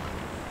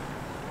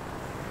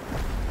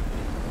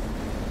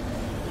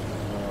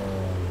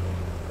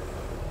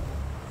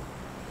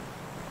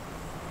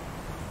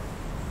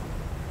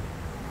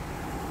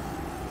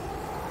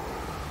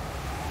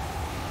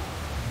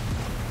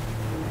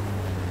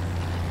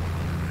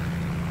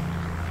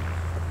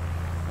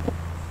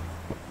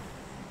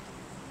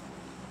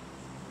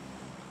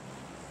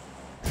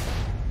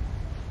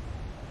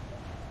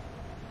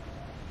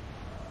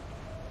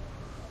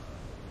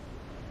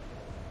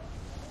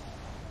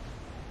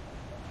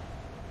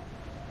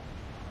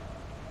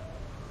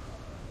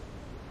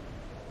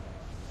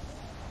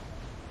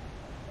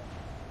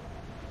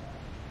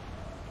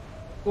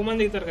 ఎక్కువ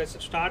మంది దిగుతారు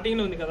కదా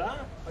స్టార్టింగ్లో ఉంది కదా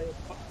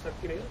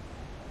సర్కిల్,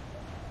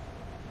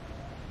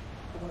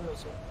 ఎక్కువ మంది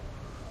వస్తారు.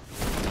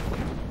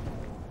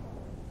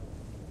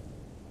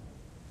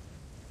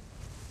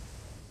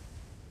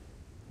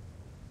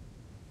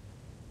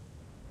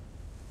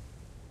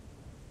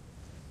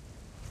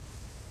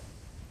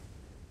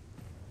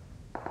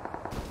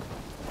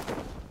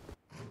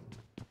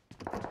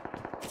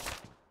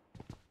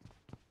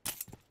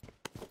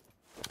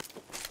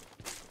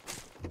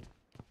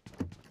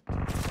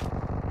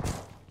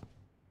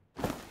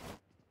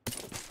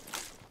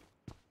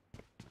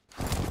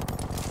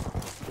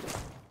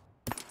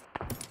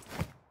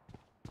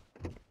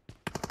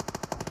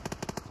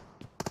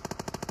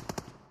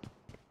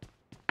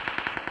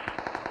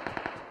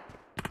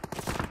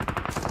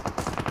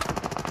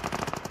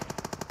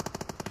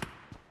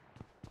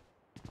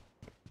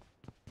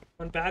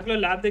 మన బ్యాగ్లో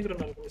ల్యాబ్ దగ్గర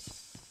ఉన్నారు బాస్.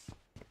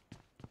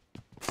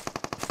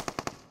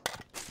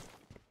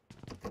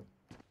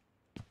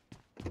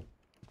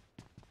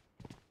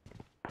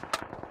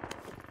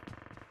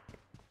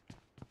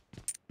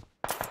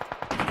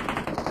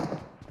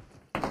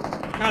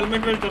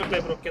 హెల్మెట్ వెళ్ళి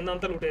దొరకలేదు బ్రో, కింద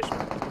అంతా లూటేసి.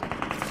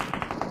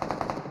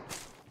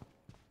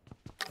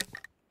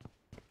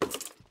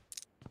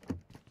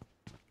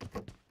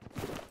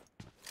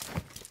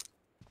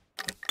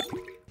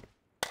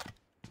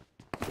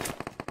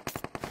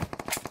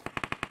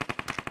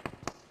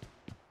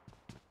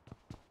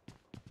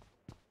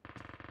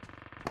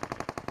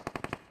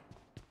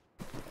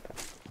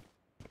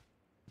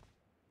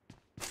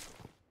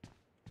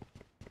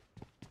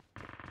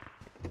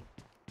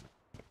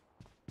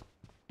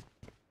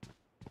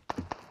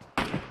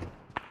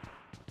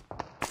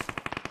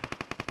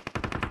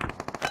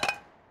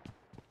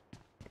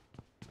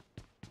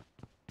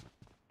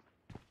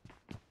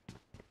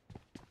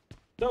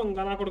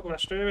 ఇంకా నా కొడుకు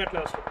వెస్ట్ ఎట్లా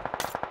వస్తుంది,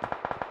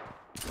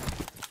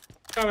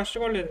 ఇంకా వెస్ట్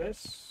కూడా లేదు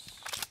గైస్.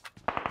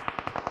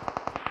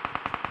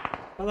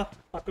 కదా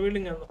పక్క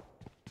బిల్డింగ్ అందో,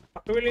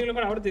 పక్క బిల్డింగ్లో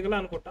కూడా ఆవిడ దిగలా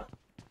అనుకుంటా.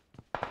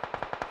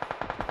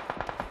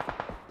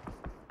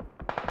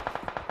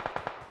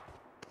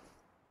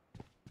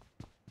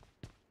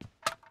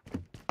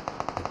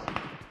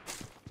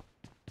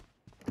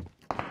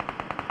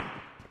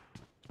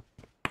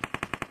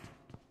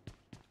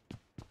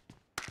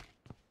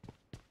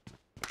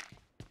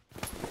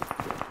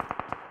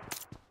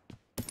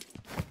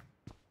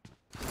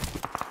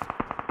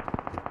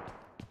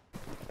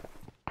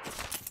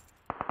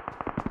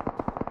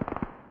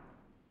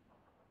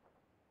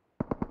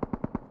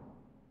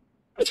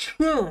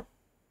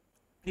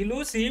 వీళ్ళు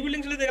సి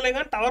బిల్డింగ్స్ లో దిగలే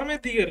కానీ టవర్ మీద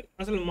దిగారు,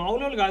 అసలు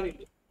మామూలు వాళ్ళు కాదు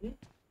వీళ్ళు.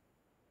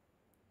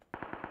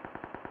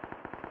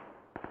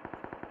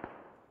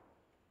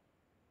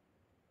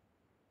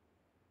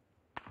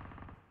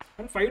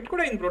 కానీ ఫైట్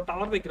కూడా అయింది బ్రో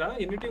టవర్ దగ్గర,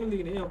 ఎన్ని టీములు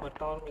దిగినాయి మరి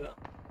టవర్ మీద.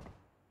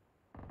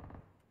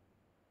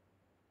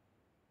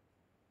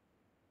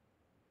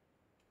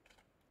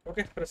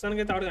 ఓకే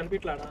ప్రస్తుతానికి అయితే ఆవిడ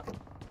కనిపించలాడా.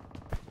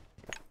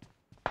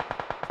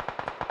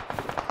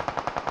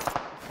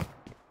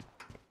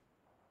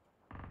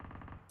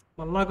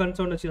 మళ్ళా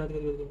కన్సౌండ్ వచ్చింది, అది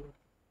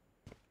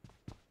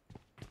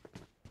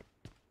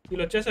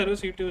వీళ్ళు వచ్చేసారు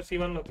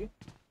C1లోకి.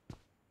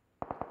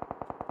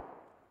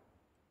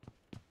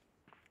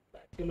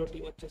 బ్యాక్లో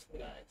టీం వచ్చేసింది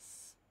గాయస్.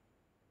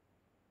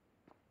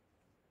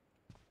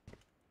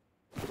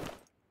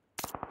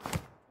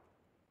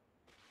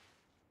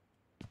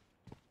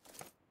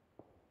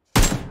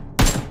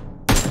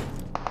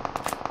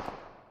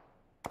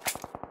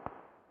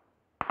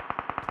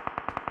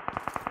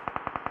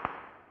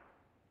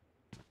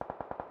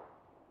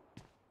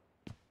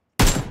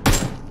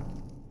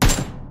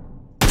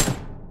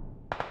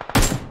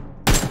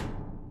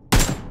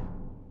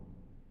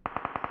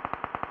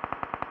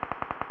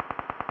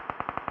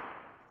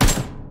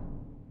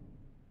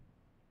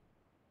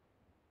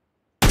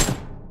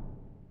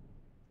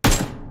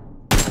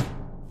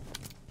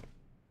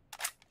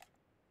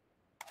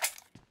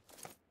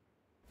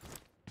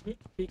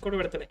 పీక్ కూడా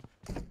పెడతలే.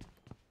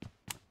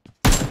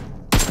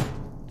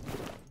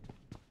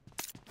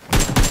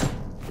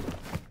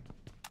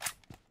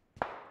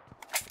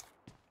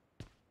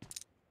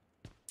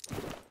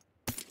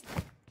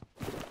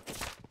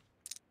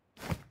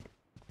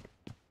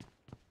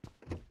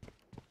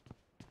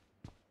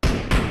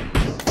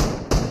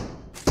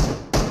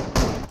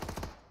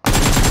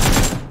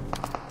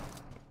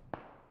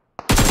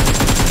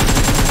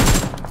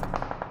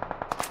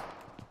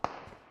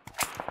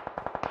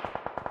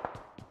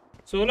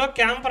 సోలో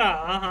క్యాంపరా?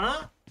 ఆహా,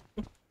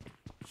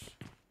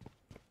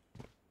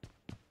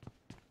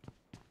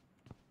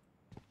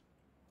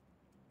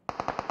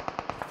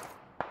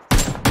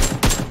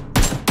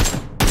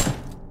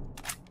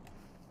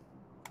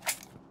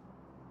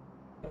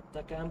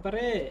 పెద్ద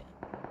క్యాంపరే.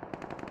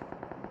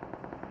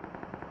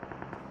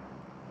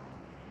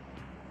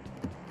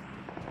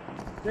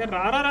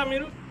 రారా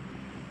మీరు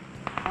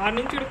ఆడ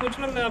నుంచి ఇక్కడ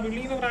కూర్చున్నారు. ఆ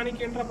బిల్డింగ్ లో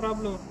రానికి ఏంట్రా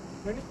ప్రాబ్లం?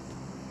 రండి.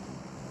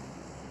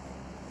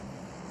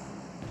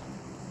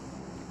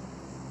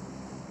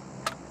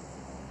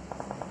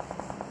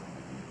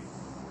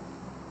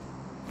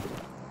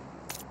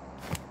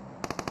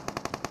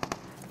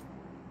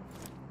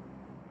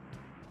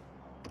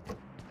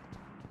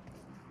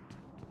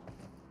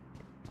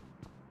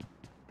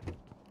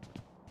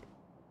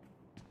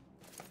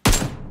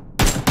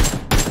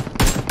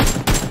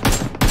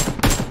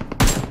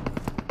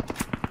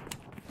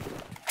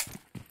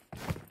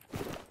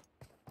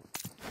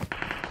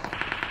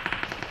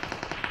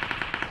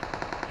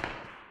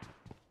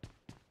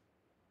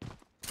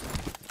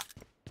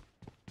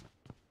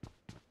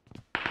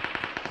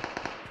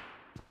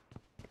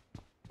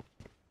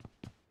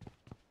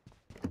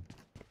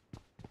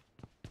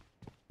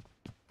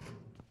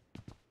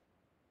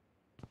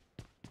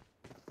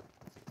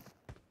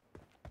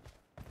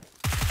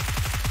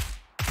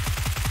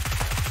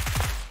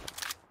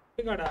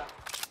 ఇక్కడ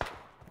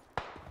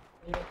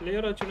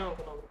ప్లేయర్ వచ్చినా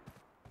అనుకున్నావు.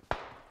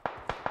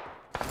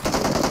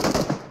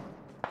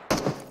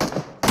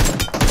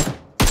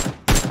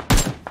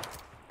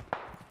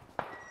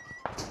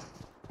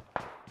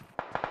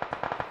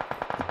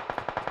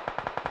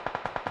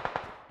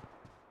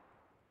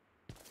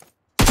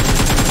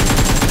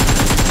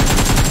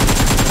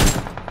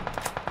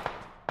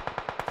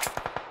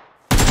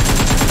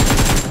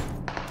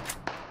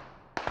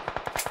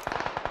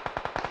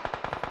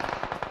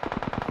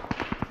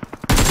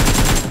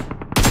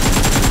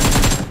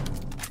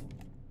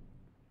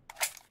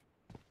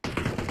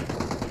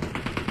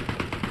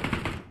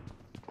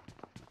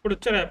 ఇప్పుడు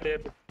వచ్చారా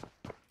ప్లేయర్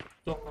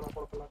దొంగ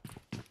కొడుకులా.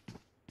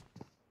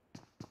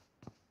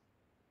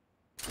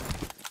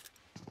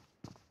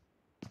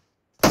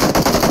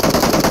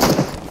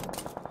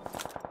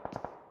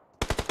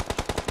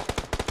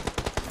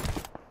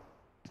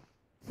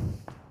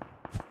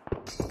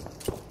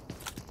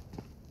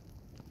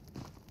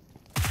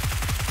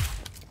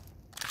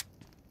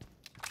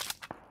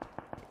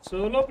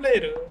 సోలో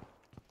ప్లేయర్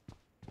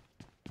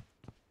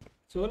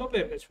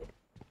తెచ్చు.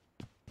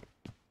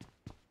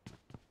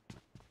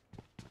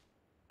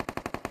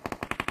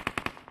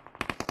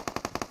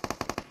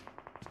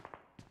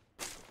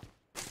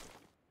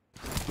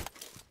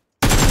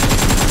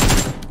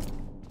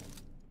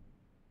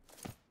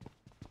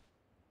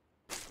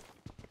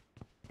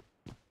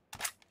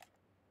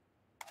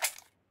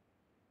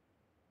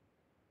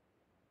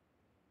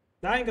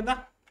 దా ఇంక దా,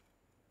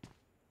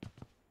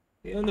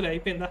 ఏముందిలే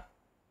అయిపోయిందా.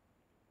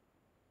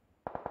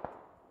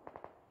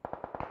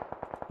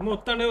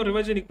 మొత్తానే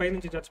రివైజ్ నీకు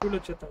పైనుంచి జట్ స్పీడ్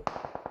వచ్చేస్తాను.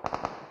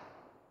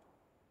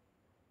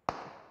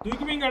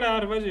 దూకిపోయింగాడు ఆ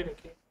రివైజ్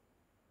చేయడానికి.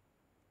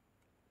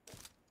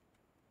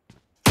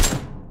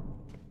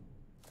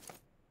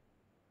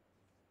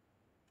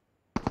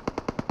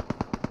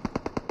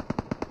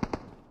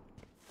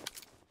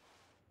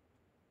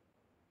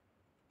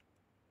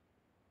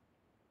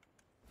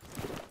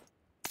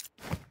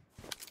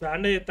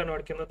 బ్యాండే చేస్తాను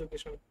వాడు కింద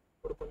దూకేసాను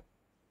కొడుకొని.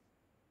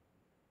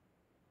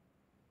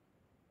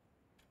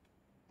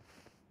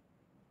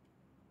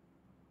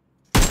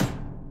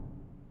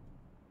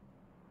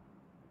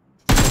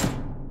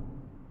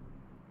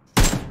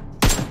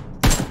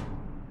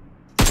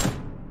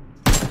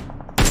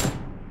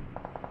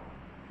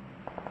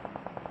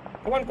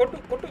 కొట్టు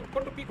కొట్టు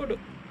కొట్టు పీ కొట్టు.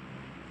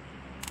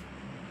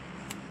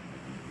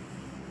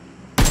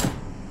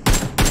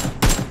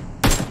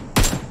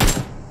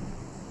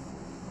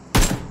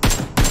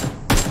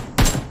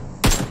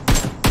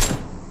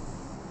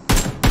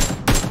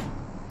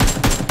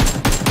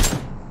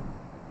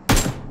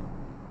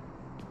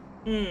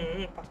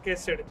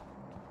 పక్కేసాడు.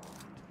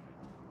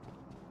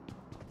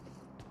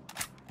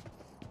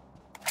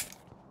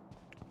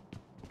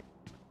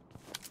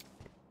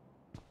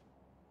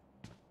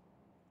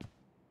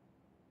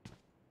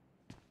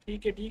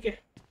 ठीक है ठीक है.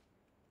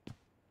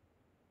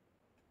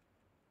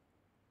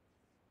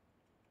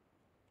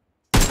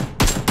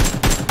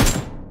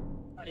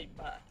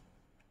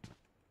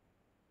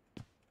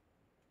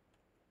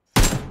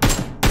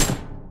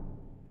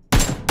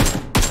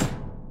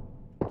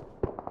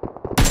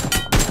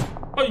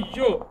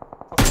 అయ్యో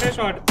ఒకటే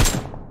షాట్.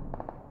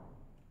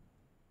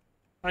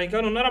 ఇంకా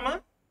ఉన్నారమ్మా?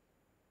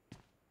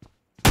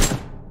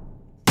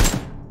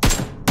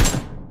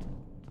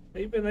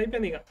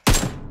 అయిపోయింది ఇక.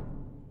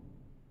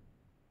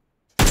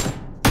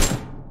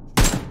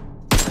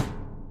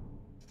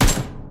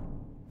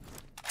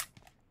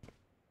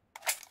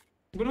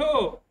 బ్రో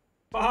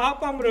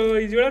పాపం బ్రో,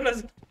 ఇది చూడండి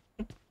అసలు.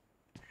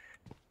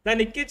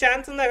 దాన్ని ఎక్కే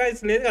ఛాన్స్ ఉందా?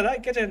 లేదు కదా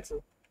ఎక్కే ఛాన్స్,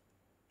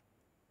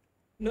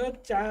 నో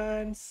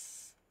ఛాన్స్.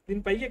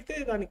 దీని పైకి ఎక్కితే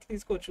దానికి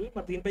తీసుకోవచ్చు,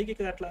 మరి దీని పైకి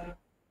ఎక్కితే అట్లా?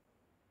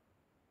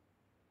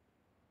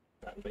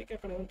 దానిపైకి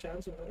అక్కడ ఏమైనా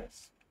ఛాన్స్ ఉందా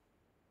గైస్?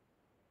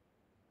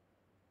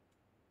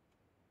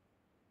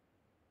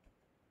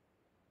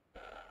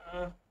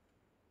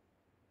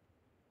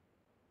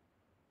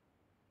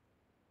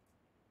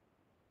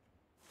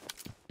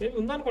 ఏమి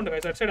ఉందనుకుంటా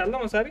గైస్, అటు సైడ్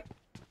వెళ్దాం ఒకసారి.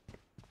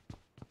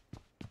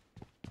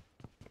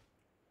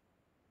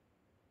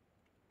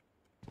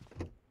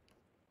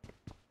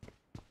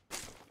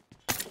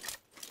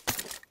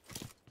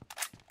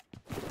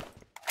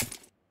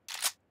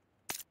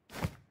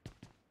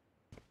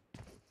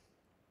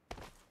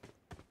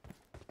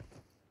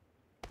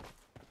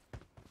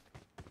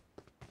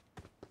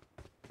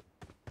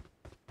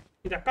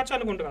 ఇది ఎక్కచ్చు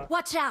అనుకుంటా,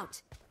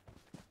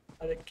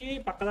 అది ఎక్కి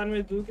పక్క దాని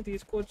మీద దూకి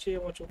తీసుకోవచ్చు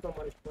ఏమో, చూద్దాం.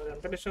 మరి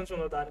ఎంత డిస్టెన్స్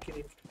ఉందో దానికి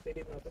దీనికి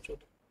తెలియదు నాకు,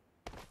 చూద్దాం.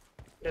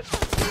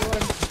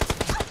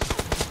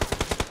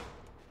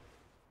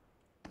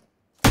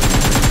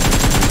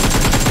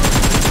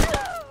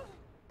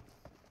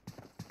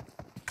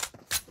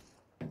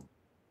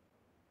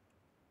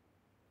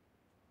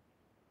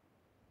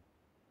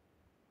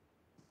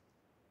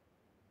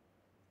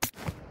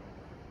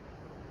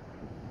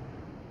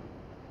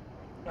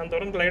 అంత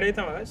దూరం గ్లైడ్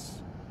అవుతామా?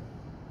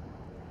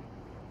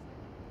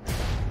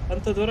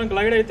 అంత దూరం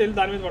గ్లైడ్ అయితే వెళ్ళి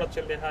దాని మీద పడవచ్చు,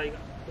 వెళ్ళి హాయిగా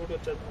రూట్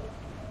వచ్చేది.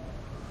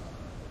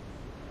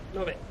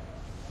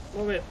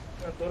 నోవే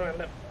అంత దూరం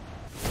వెళ్ళాం.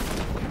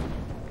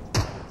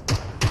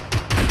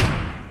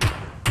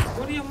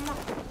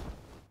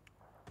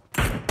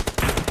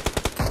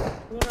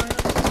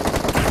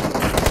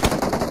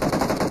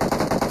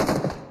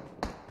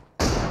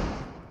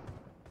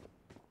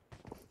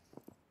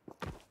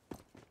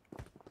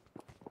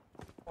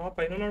 అమ్మ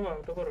పైన ఉన్నాడు మా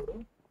ఒకటోకరుడు,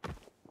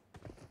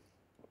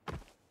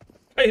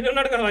 పైన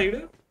ఉన్నాడు కదా వీడు.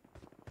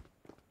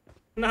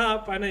 నా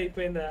పని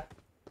అయిపోయిందా?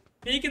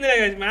 పీకింది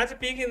మ్యాచ్,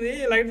 పీకింది.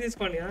 లైట్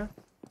తీసుకోండి.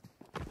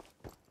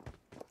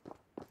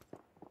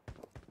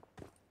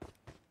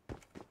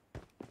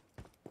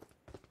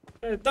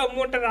 ఎంత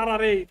అమ్ముంటే రారా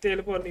రే,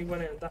 తేలిపోవాలి నీకు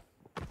పని ఎంత.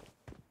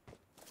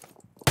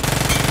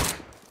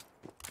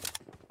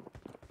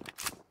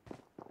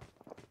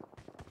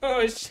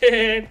 Oh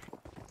shit.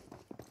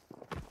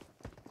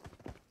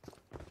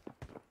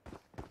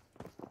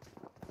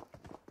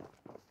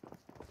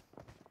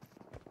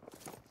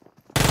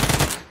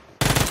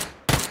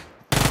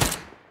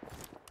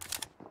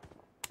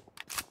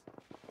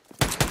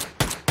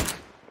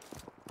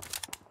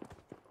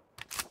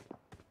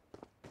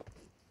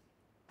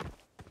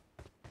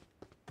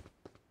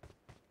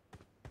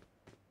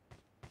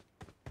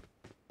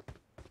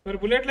 మరి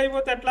బుల్లెట్లు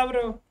అయిపోతే ఎట్లా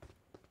బ్రో?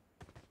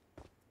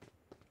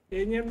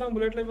 ఏం చేద్దాం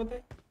బుల్లెట్లు అయిపోతే?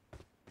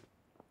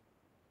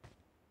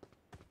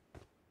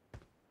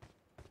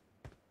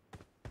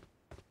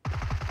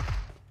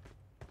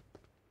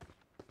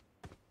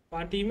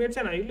 మా టీమ్మేట్స్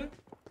అయినా వీళ్ళు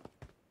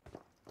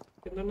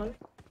కింద ఉన్నది.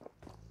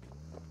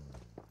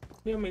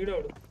 మేము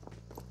ఈడవాడు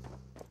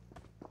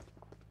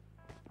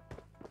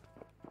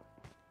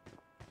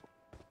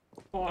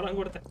పోరం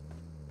కొడతా.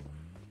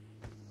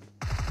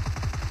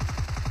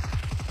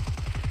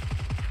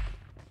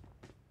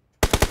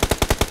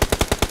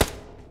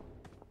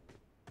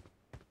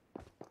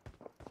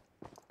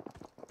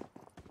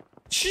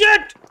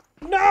 Shit!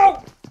 No!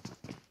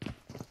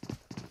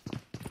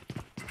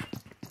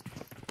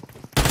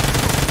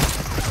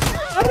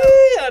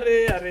 अरे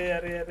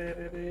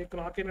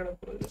क्लॉक in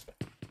पूरा जैसा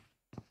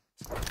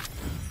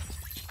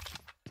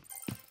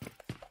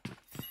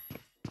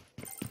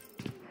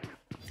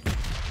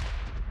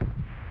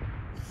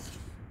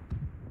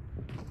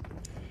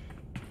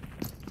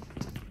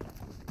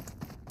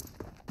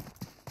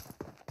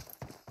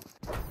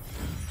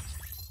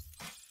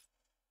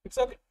It's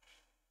okay.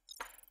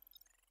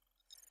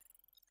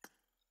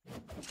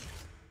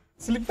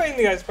 స్లిప్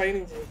అయింది గాయ్స్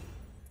పైనుంచి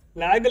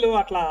లాగ్లు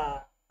అట్లా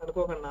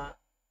అనుకోకుండా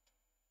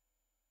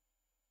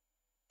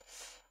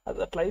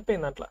అది అట్లా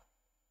అయిపోయింది అట్లా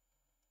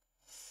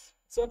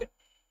it's okay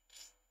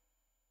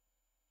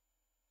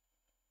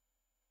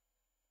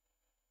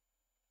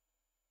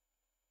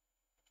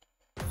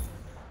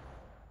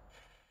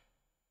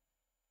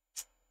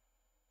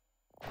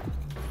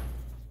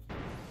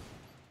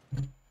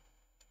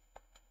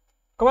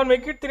come on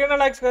make it 300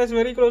 likes guys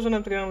very close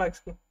on 300 likes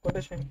ki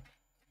quotation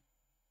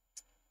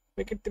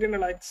make it 300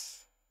 likes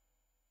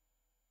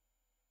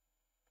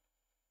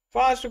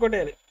fast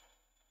కొట్టేయాలి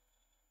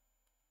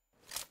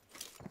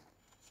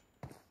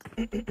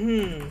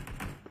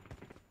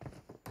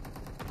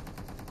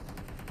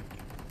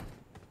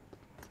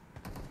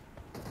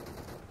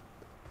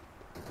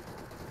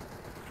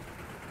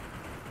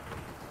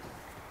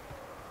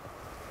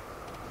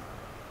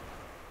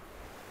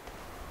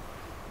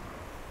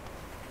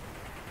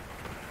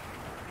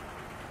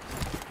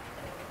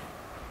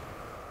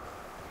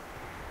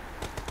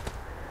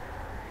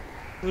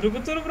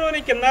ఉరుకుతురు bro, నీ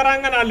కింద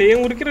రాగా నాళ్ళు ఏం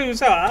ఉరికిరో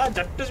చూసావా?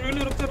 జట్టు స్పీడ్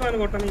ఉరుకుతురు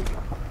అని కొట్ట నీకు.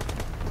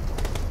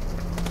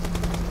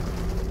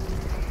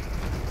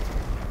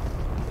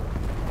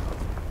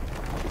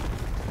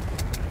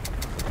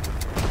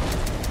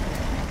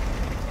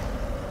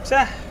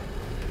 చా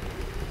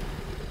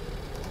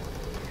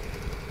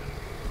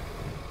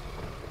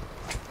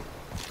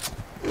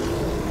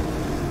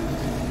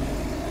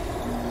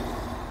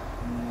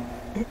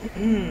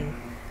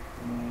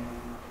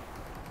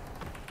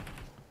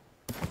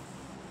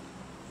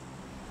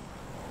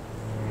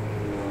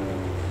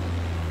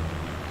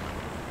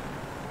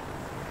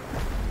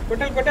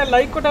కొట్టాలి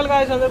లైక్ కొట్టాలి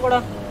గాయ్స్ అందరూ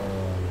కూడా.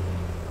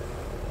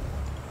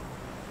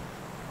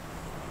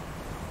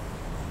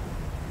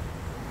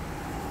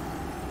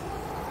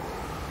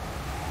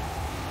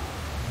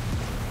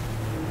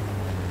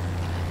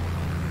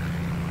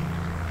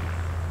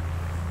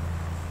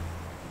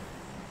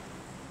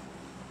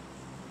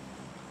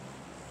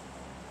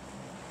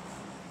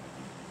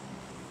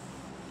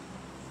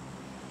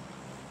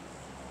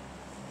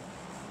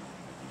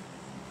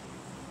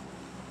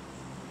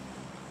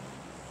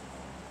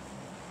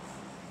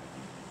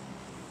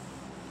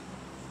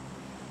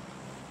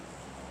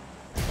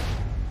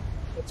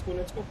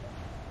 Let's go.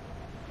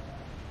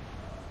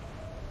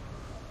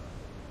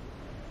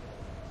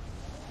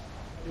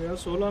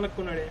 సోలో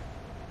అనుకున్నాడే.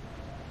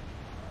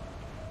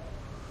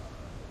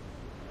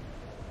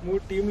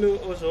 3 టీంలు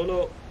ఓ సోలో.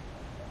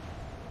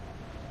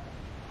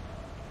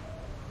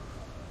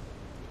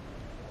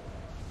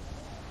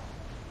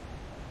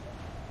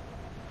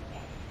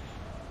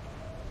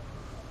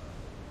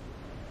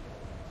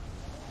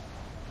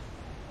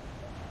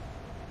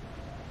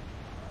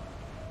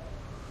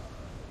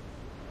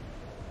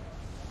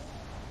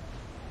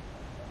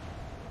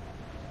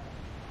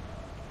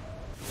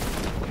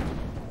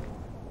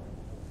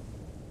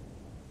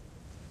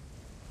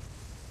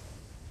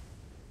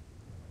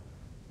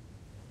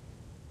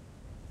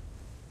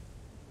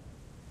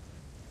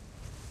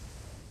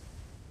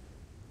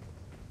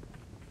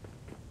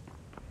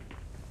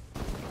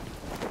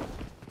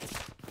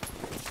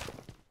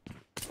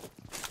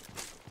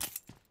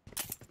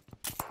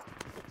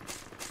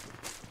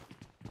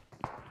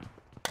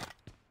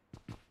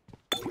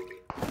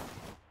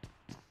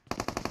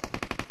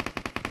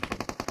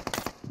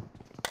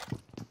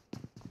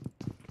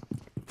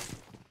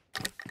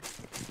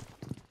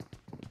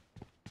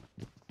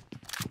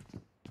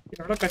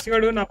 ఎవడో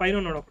కసిగాడు నా పైన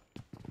ఉన్నాడు.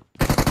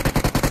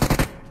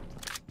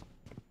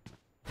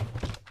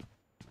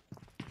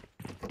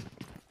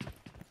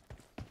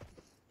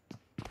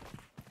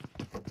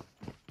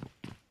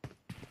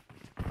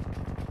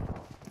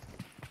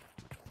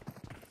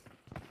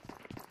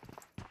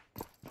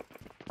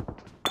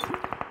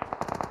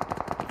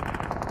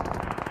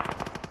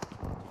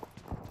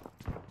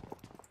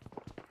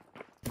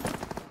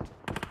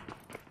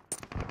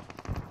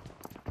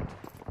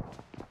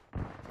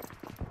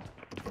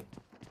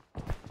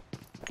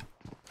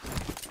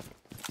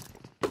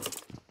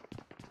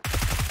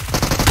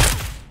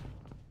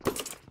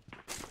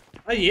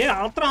 ఏ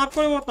ఆత్రం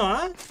ఆపుకొని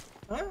పోతున్నావా?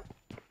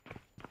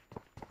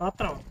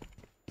 ఆత్రం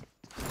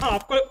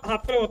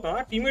ఆపుకొని పోతున్నావా?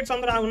 టీమ్మేట్స్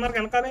అందరూ ఉన్నారు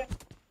కనుకనే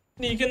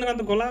నీకెందుకు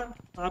అంత గొల?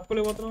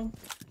 ఆపుకొని పోతున్నావు.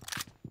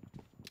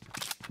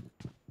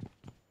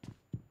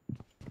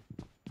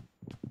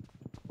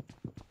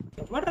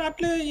 ఎవరు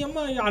రాట్లే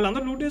అమ్మ,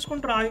 వాళ్ళందరూ లూట్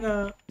వేసుకుంటారు హాయిగా.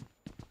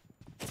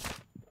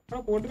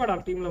 పోటీ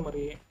పడాలి టీంలో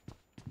మరి.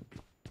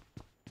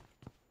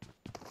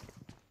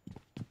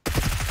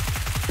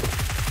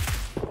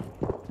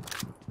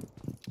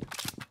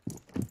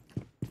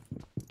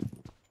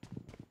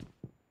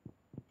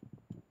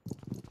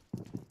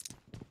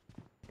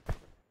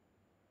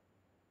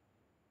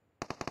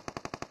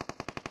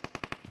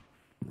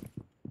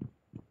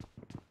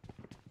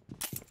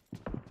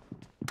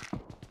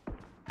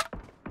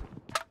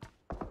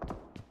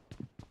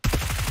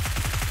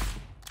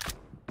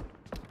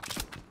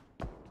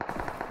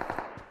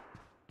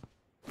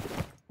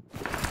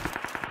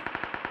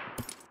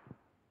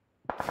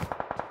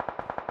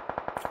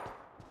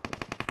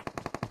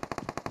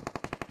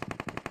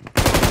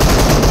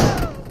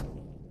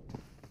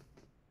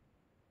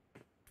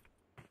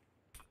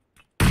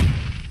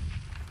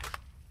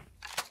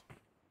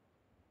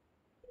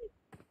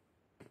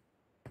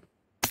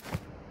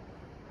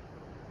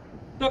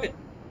 ఓకే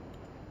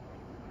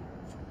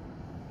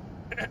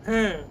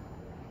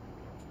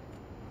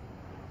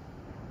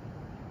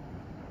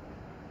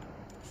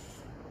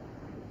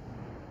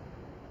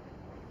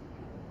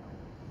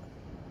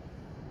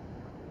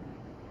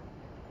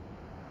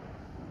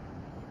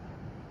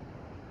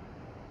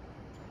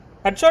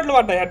హెడ్ షాట్లు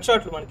పడ్డాయి. హెడ్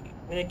షాట్లు మనకి.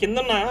 నేను కింద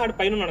ఉన్నా, ఆడు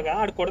పైన ఉన్నాడుగా,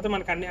 ఆడు కొడితే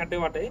మనకి అన్ని అడ్డే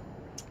పడ్డాయి.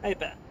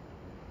 అయిపోయా.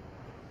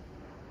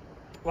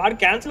 వాడు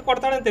క్యాన్సిల్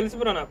కొడతాడని తెలిసి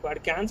బ్రో నాకు.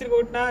 వాడు క్యాన్సిల్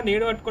కొట్టినా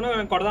నీడు పట్టుకున్నా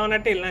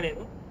కొడదామన్నట్టే వెళ్ళినా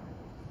నేను.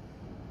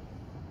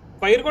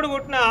 ఫైర్ కూడా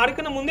కొట్టిన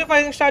ఆడికన్నా ముందే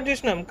ఫైరింగ్ స్టార్ట్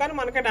చేసినాం, కానీ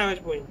మనకే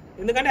డ్యామేజ్ పోయింది.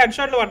 ఎందుకంటే హెడ్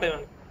షాట్లు పడ్డాయి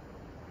మనకి.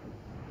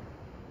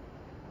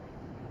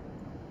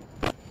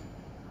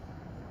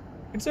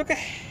 It's okay.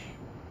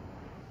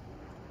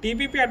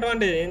 టీపీపీ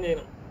అడ్వాంటేజ్ ఏం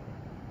చేయను.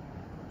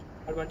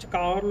 వాడు మంచి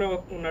కవర్లో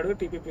ఉన్నాడు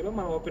టీపీపీలో,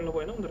 మనం ఓపెన్లో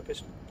పోయినా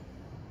దొరికేసాం.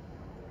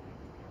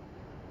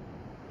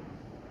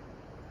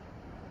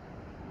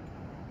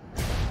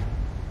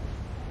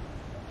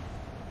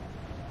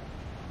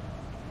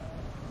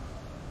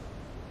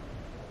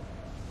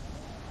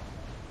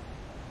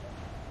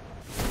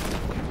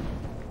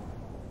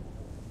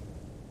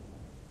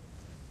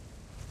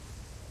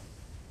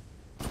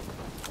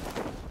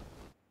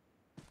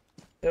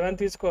 ఏమైనా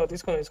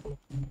తీసుకో.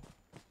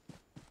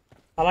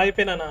 అలా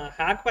అయిపోయినా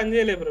హ్యాక్ పని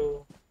చేయలే bro.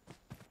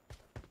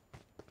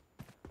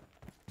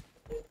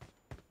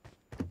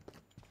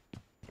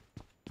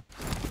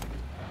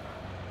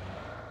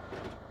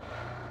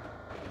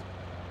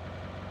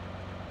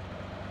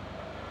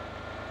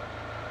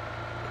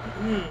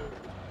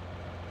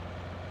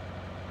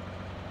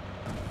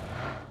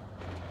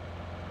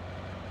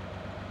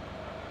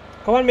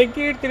 Come on, make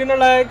it 300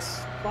 likes.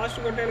 Fast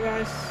కొట్టాడు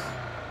guys.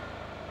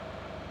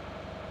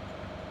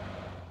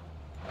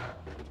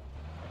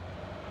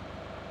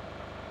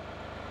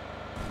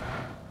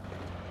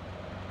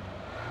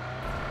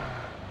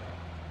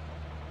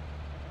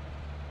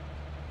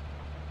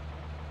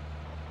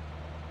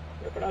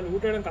 ఇక్కడ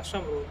లూట్ చేయడం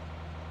కష్టం బ్రో,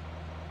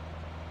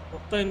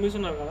 మొత్తం ఎనిమిస్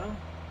ఉన్నారు కదా.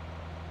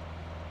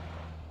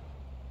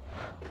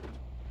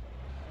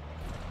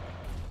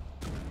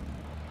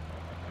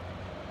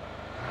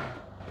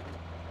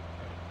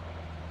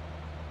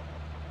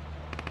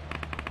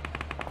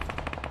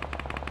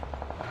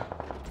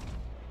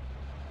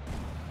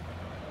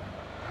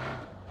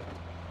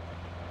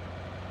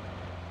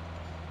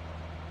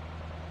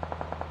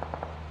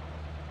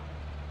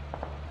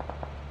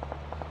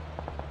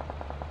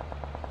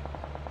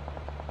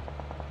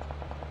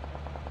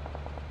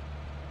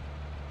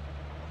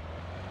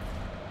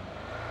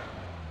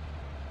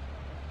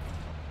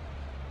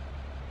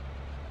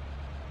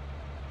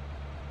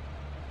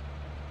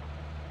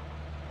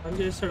 పని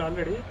చేస్తాడు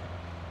ఆల్రెడీ.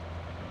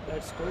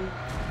 Let's go.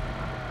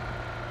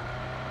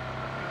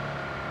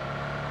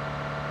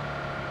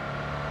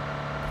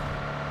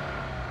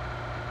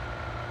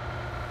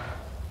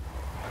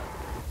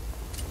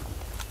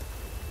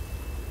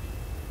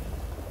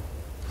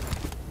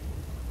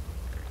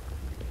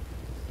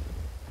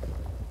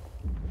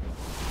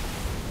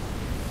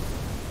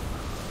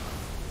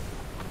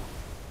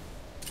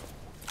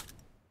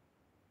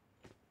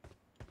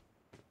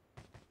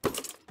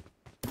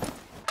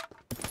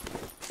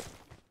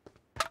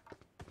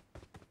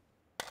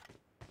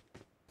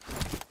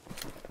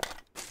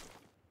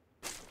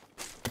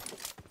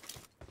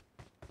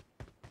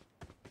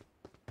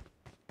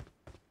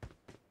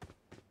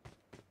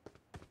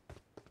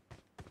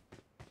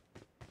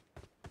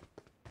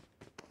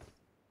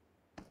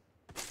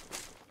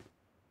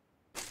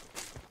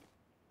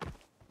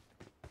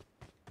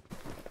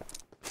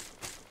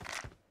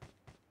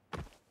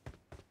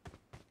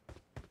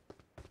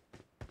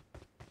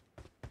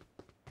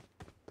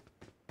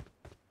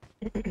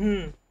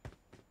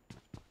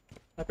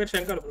 నా పేరు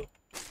శంకర్ బ్రో.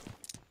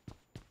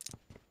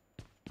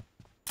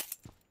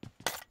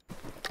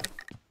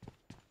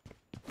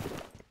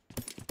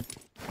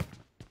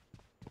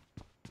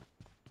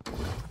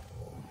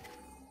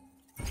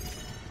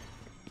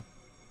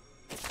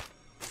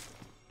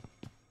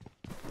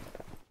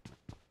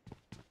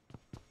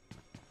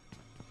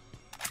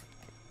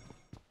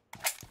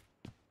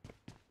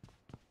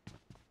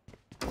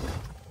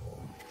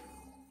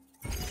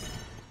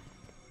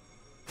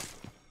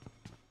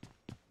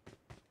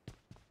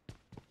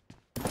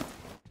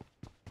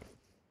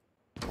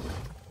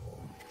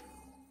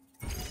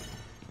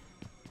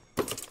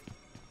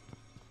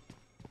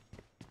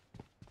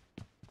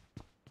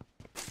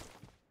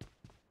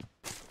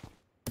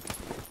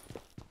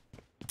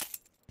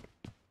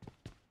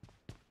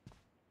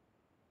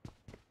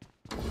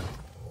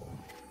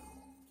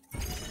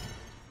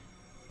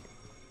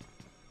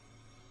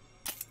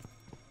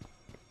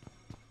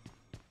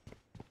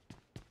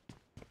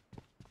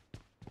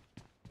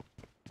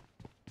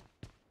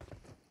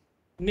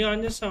 నీ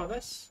ఆన్ చేస్తావా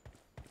గైస్?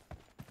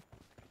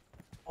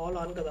 ఆల్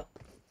ఆన్ కదా.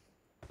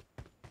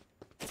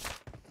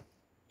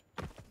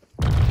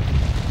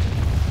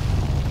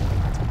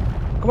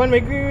 Come on,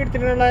 make it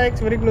 300 likes.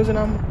 Very close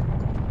now.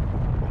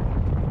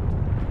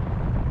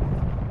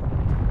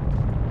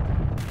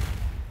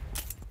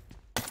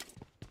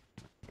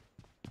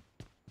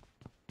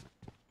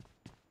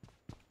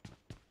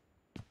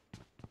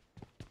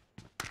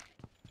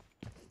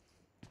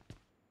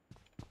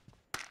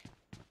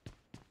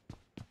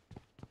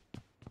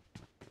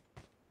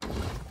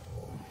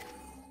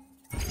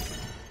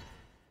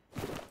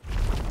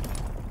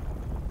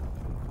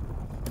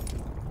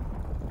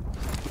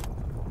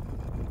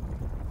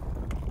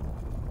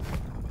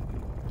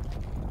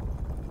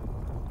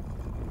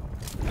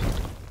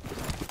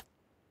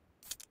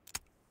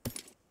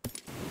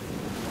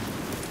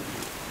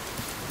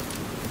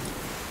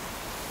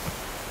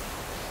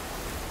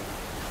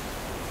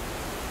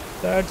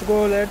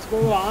 Let's go.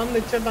 On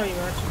ఇచ్చేద్దాం ఈ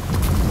మ్యాచ్.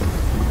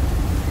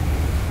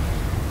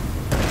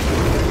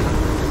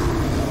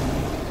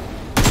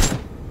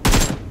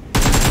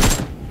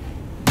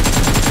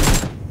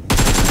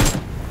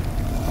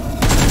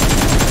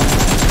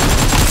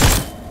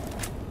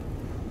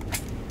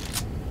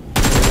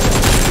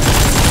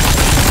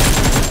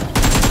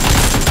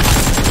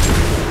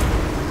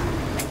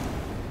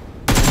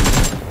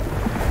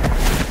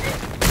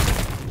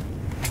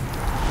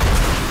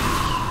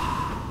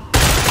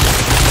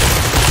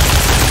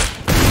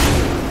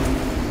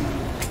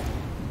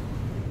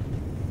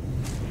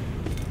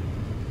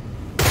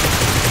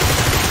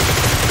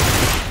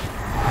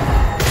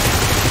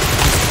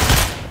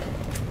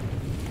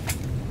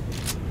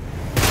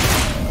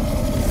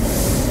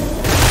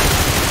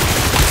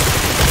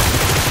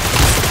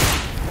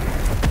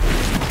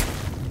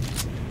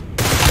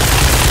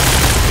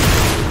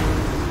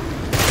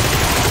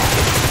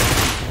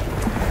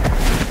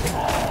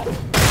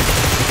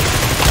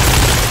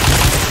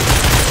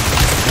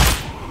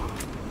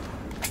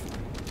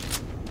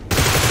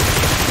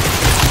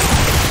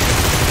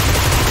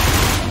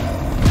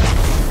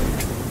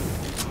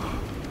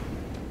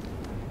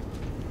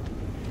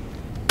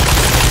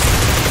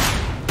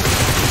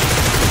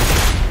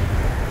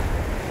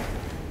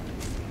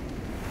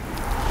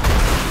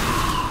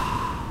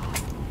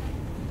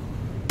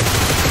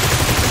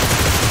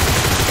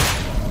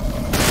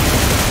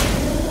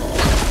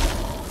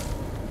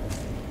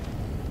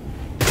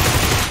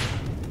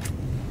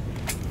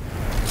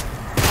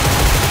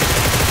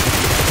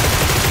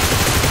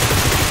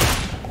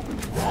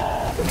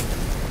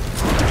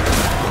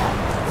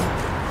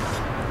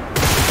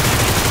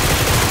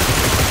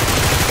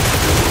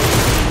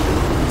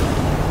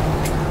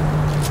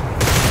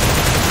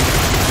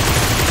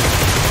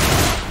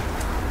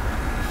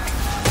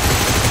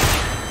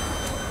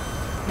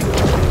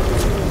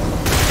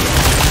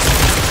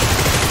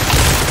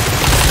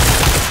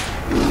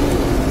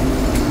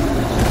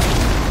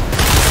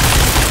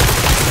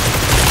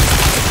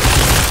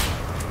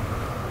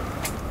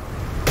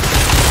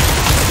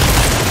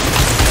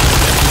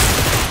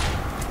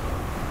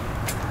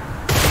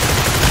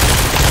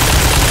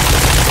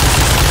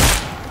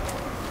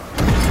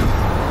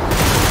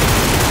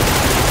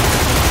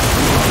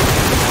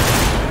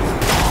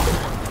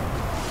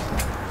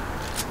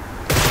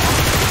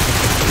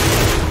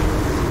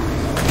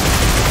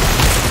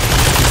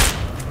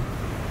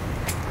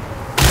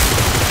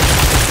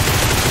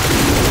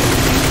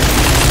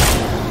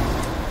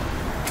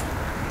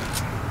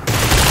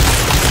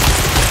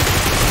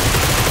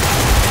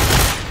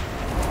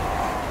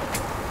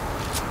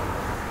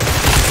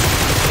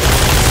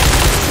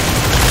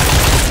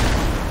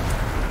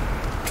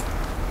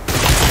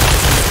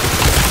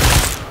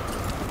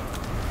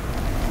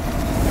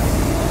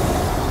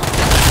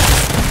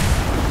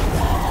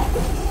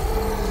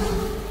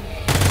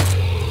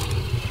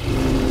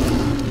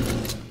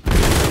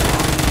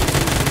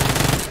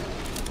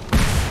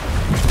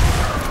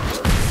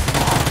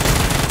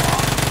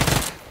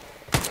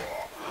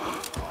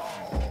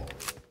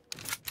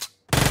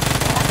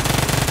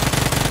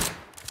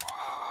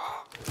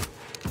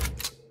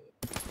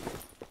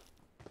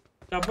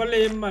 డబ్బులు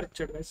ఏం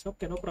మార్చాడు గైస్.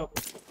 Okay, no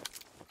problem.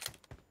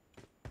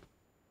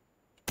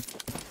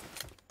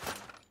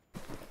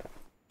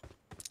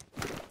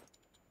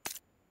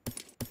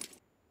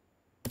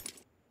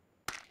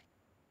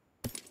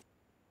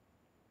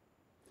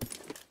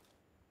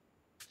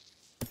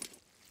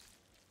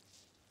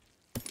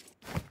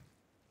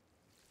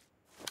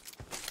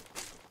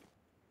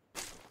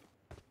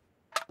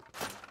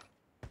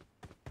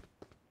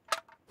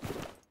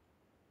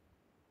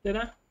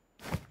 ఏనా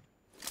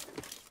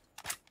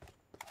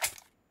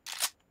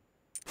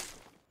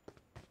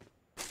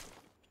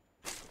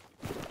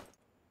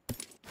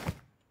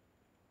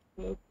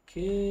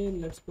okay,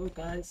 let's go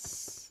guys.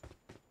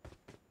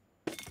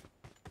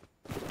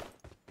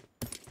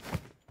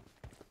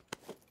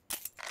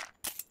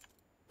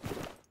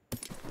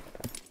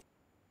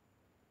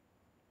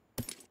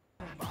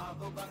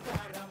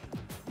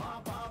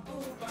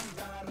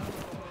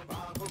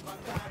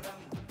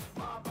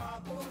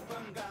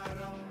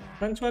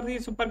 Thanks for the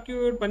super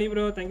cute bunny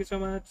bro, thank you so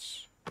much.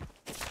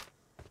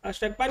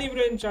 Hashtag bunny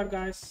bro in chat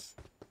guys.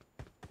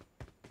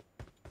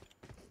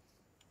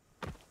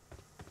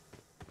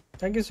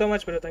 Thank you so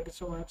much bro, thank you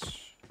so much.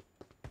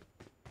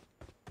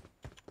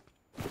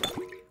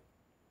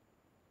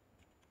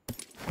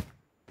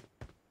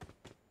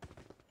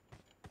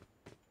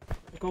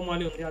 ఇంకో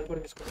మాలి ఉంది, అది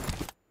కూడా తీసుకోండి.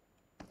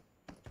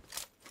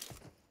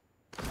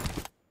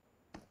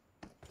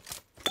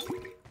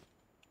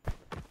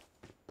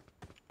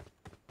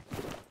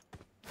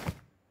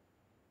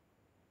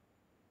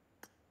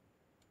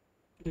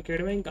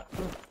 Cricket ఇంకా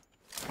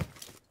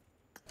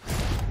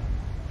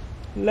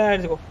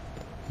let's go.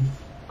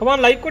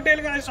 Come on like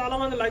కొట్టేయాలి కదా, చాలా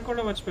మంది like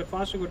కొట్టడం మర్చిపోయారు.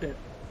 ఫాస్ట్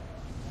కొట్టేయాలి.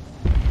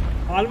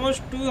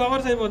 ఆల్మోస్ట్ 2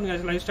 hours అయిపోతుంది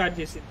కదా లైవ్ స్టార్ట్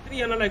చేసి.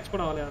 300 లైక్స్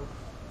కూడా అవ్వాలి.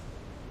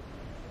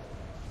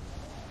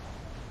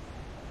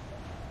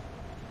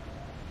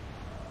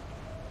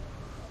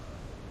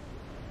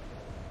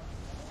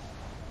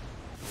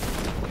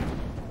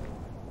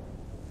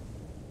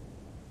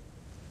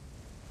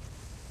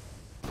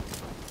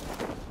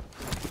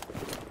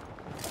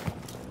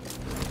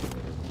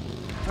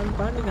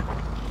 పాండిగా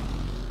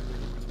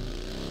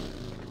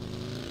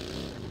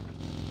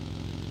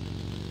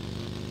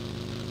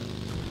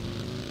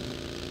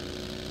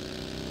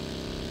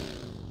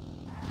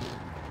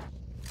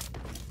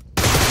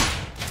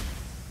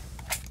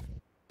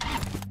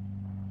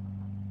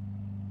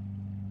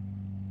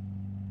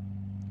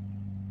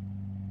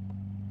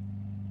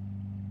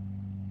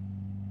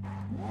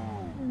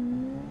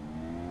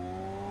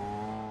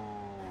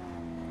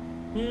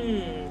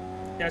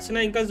యశన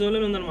ఇంకా జోన్లో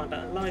ఉందన్నమాట.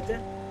 అలా అయితే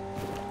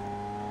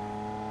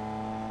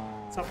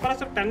సఫర్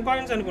అసలు 10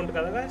 కాయిన్స్ అనుకుంటు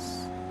కదా గాయస్.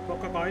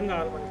 ఒక్క కాయిన్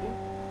కావాలి మనకి.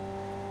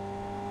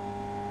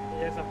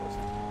 ఏ సఫర్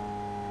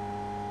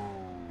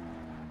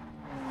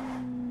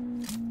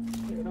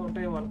ఇక్కడ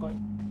ఉంటాయి 1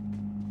 కాయిన్.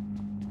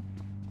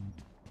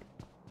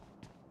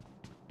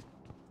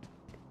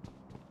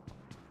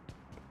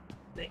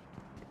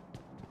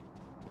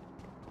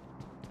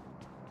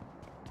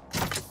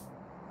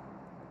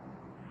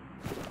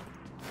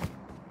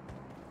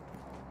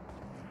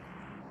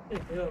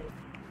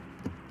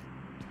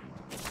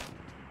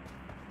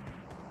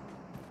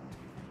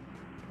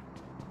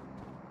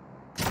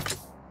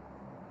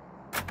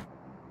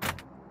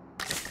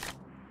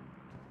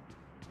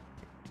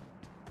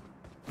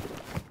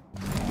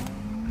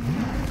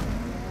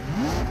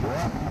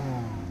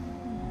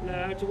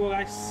 Let's go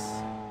guys.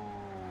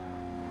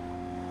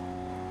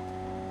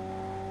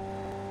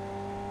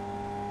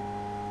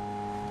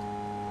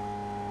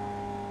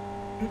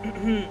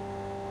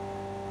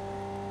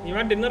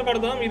 ఇవాళ డిన్నర్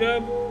పడదాం.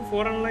 ఈరోజు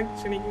 400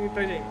 లైక్స్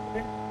ట్రై చేయండి.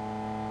 ఓకే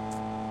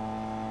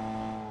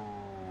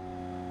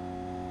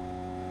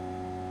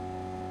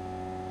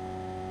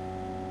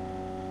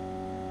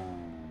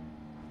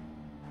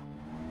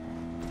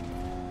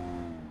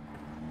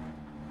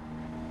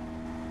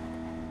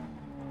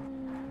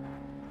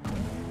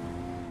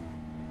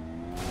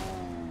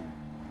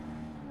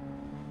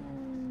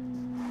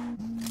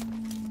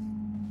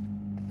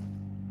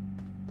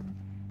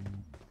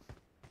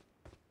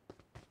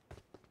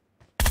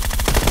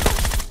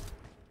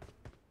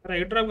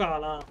రైట్ డ్రాప్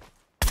కావాలా?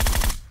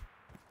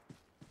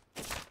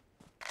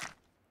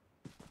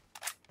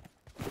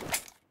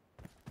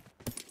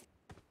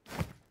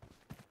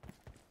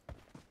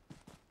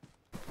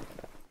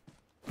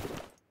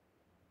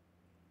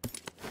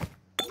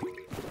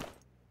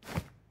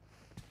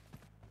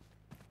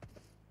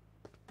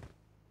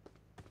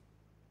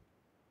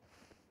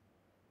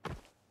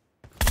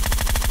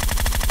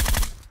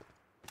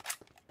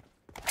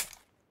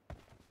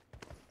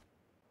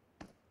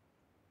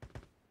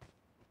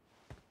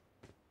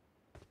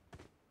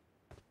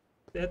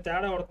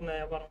 తేడా పడుతుంది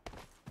వ్యాపారం.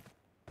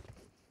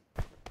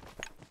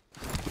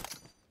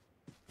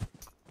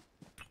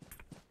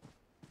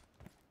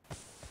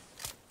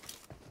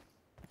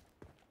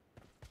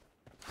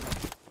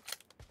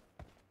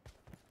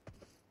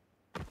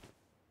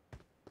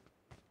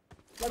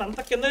 వాడు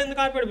అంత కింద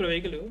ఎందుకు ఆపాడు బ్రో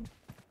వెహికల్?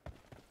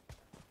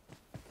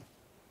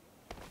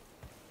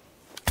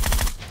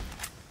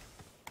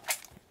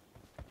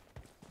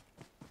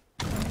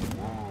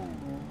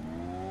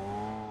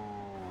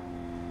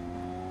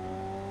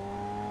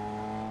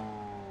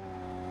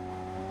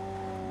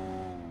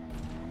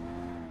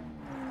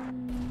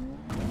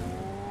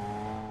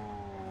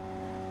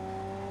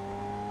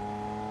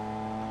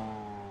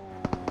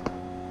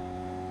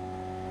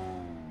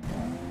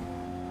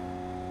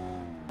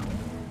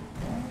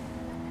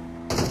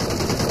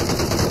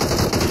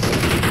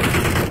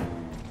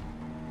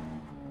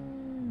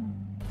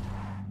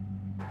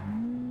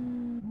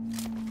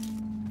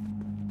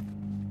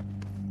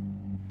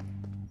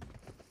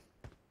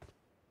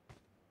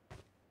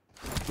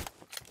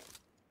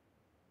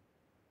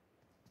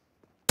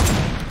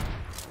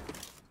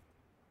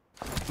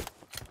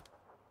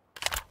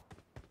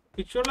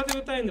 పిచ్చోడ్లో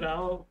తిరుగుతాయింది రా.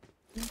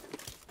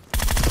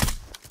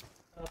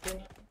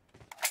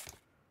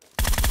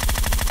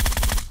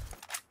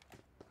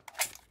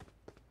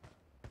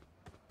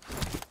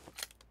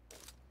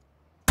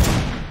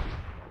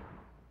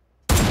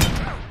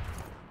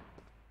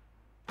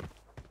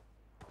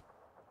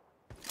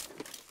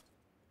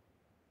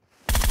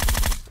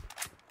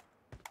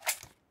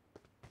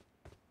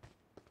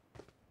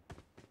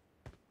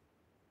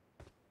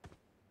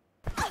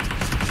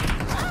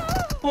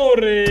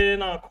 ఓరే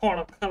నా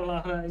కొడకల్లా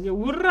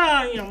ఉర్రా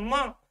అమ్మ.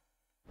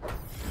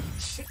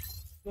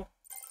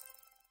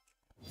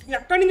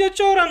 ఎక్కడి నుంచి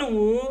వచ్చావురా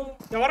నువ్వు?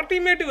 ఎవరి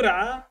టీమ్మేటివ్రా?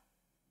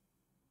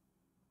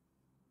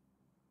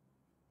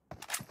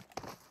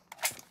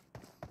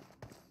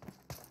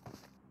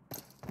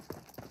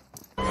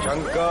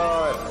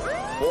 శంకర్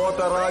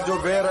పోతరాజు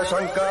వీర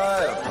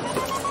శంకర్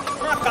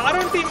నా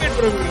కారు టీమ్మేట్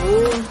బ్రో.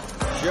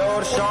 మీరు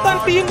మొత్తం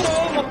టీమ్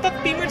మొత్తం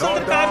టీమ్మేట్స్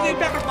అందరు కారు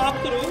చెప్పి అక్కడ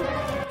పాపుతురు.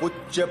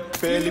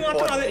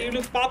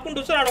 వీళ్ళు పాపుకుంటూ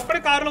వస్తారు. ఆడొక్కడే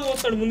కారులో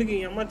పోతాడు ముందుకి.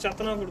 అమ్మ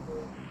చెత్తనా కొడుకు.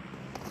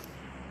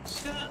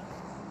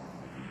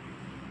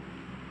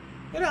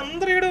 అరే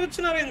అందరు ఏడో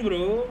వచ్చినారేంది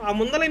బ్రో? ఆ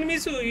ముందల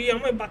ఎనిమిస్ ఈ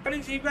అమ్మాయి పక్క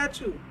నుంచి ఈ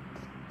బ్యాచ్.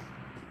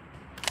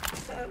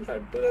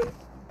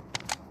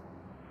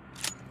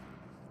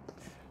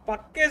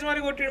 పక్కేసి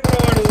మరి కొట్టిండు బ్రో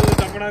వాడు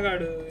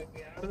దమ్మడాగాడు.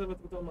 ఏడ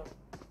బతుకుతామా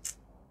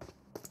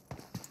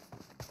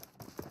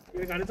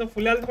వీడు? కనీసం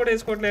ఫుల్ హెల్త్ కూడా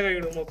వేసుకోవట్లేగా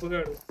వీడు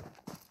మొక్కుగాడు.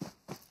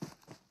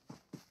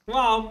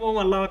 అమ్మో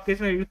మళ్ళా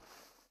పక్కేసిన వీడు.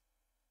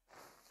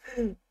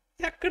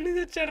 ఎక్కడి నుంచి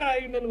వచ్చాడు రా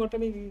నన్ను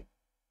కొట్టనీకి?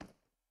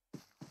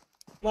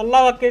 మళ్ళా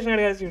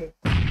పక్కేసినాడు కదా వీడు.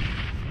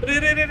 రే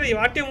రే రే రే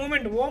what a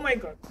moment. Oh my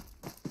God.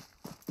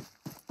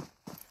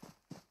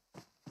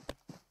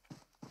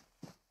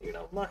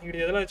 ఈడమ్మా వీడు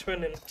ఎదులో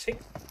వచ్చిపోయాను నేను.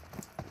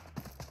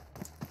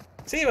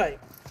 See bye.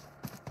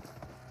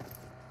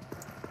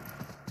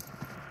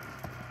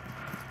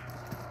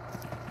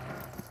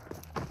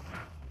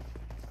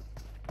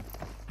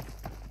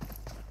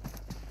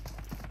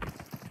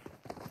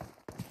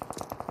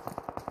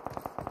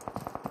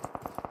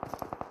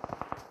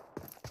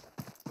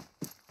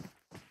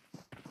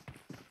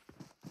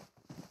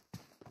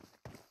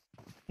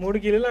 మూడు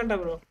కిలోలు అంట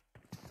బ్రో.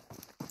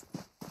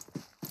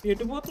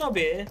 ఎటు పోతున్నావు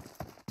బే?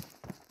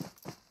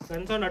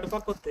 కనీసం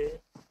అటుపక్క వస్తే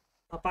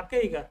ఆ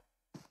పక్కే ఇక.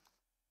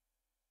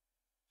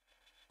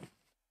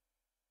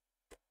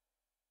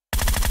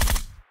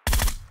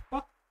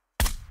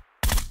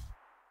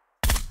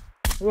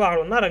 ఆడ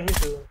ఉన్నారా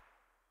మీకు?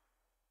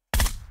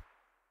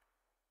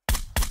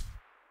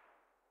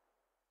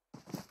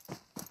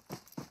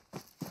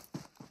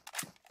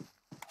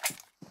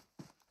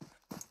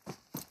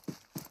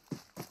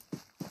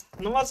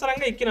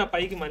 అనవసరంగా ఎక్కిన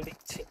పైకి మళ్ళీ.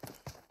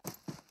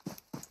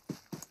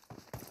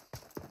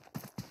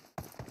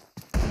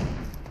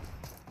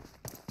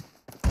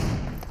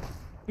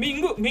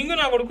 మింగు మింగు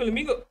నా కొడుకులు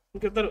మింగు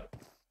ఇంకిద్దరు.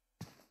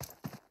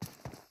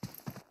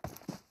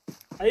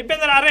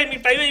 అయిపోయింది రారే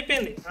మీకు టైం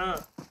అయిపోయింది.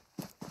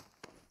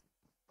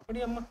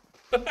 అమ్మ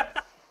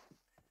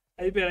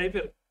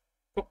అయిపోయారు.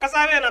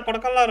 ఒక్కసారి నా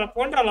కొడకల్లా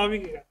పోండి రా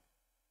లాబీకి.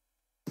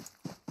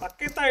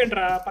 పక్కెత్తాయండి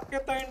రా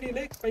పక్కెత్తాయండి.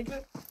 లే పైకి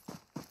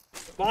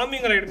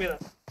బాంబింగ్ రైడ్ మీద.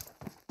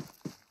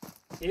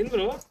 ఏం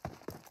బ్రో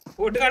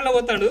ఓటుగాడిలో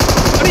పోతాడు.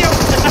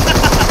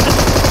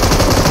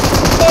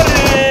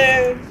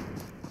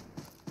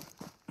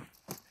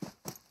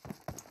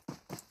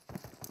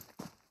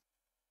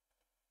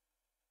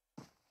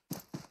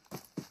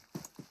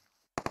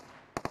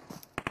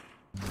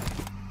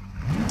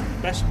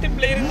 Best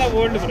player in the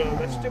world bro.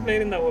 Best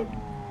player in the world.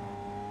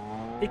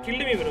 ఈ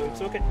killed me bro.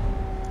 It's okay.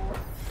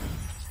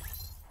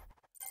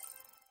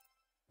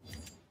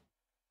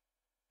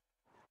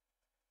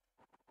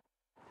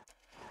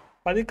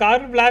 పది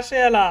కార్లు బ్లాస్ట్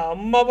చేయాలా?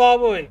 అమ్మ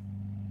బాబోయ్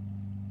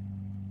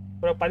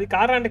బ్రో. 10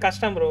 కార్లు అంటే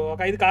కష్టం బ్రో.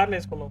 ఒక 5 కార్లు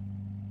వేసుకున్నాం.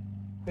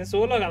 నేను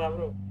సోలో కదా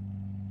బ్రో.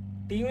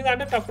 టీం మీద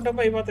అంటే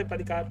టప్పు అయిపోతాయి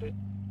 10 కార్లు.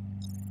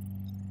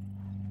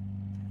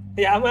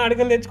 50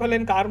 అడుగులు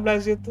తెచ్చుకోలేని కార్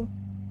బ్లాస్ట్ చేస్తూ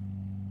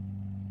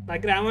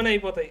నాకు రామనే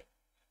అయిపోతాయి.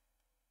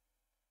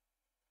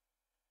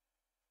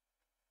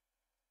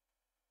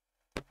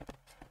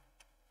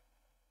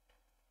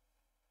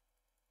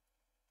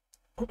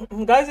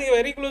 guys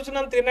very close to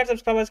 300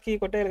 subscribers ki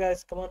kottayal guys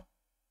come on.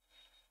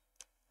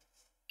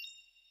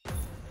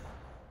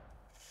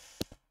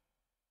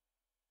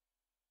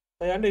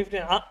 అంటే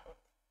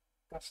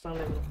కష్టం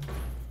లేదు.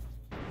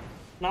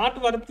 Not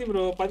worth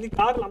bro. 10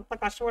 కార్లు అంత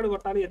కష్టపడి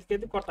కొట్టాలి.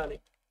 ఎతికెత్తి కొట్టాలి.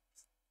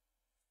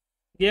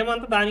 గేమ్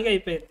అంతా దానికే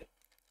అయిపోయింది.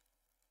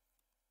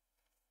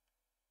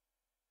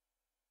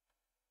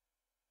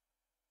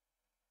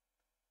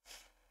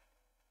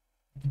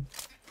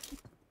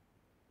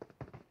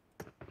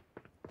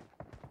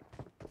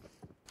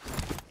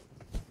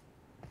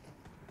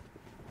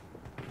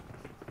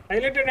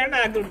 హైలైటెడ్ అంటే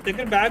నాకు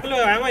దగ్గర బ్యాగ్లో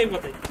ఏమో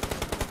అయిపోతాయి.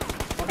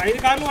 ఒక 5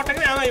 కార్లు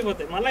కొట్టగానే ఏమో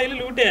అయిపోతాయి. మళ్ళీ వెళ్ళి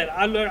లూట్ అయ్యారు.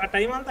 వాళ్ళు ఆ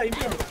టైం అంతా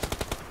అయిపోయింది.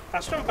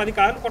 కష్టం 10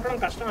 కార్లు కొట్టడం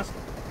కష్టం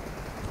అసలు.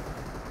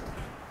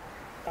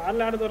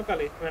 కార్లు ఆడ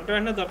దొరకాలి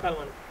వెంటనే దొరకాలి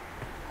మనకి.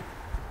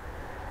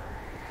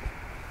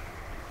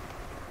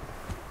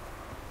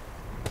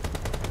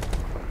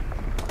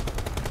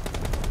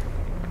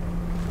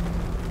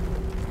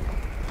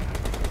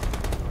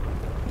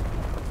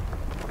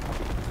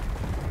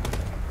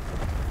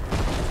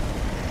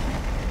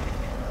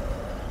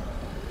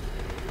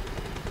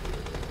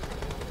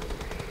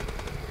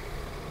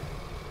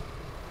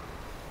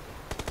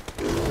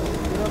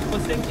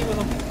 ఇంకి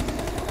పోదాం.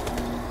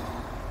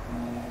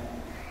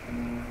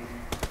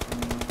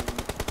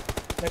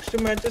 Next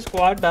match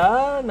స్క్వాడా.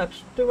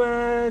 Next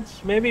match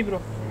maybe bro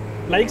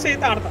likes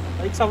అయితే ఆడతా.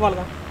 లైక్స్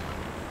అవ్వాలిగా.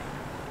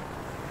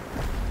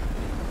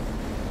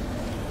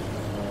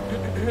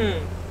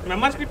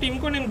 మెంబర్స్కి టీమ్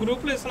కూడా నేను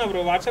గ్రూప్లో ఇస్తున్నా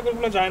బ్రో. వాట్సాప్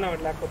గ్రూప్లో జాయిన్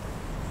అవ్వండి లేకపోతే.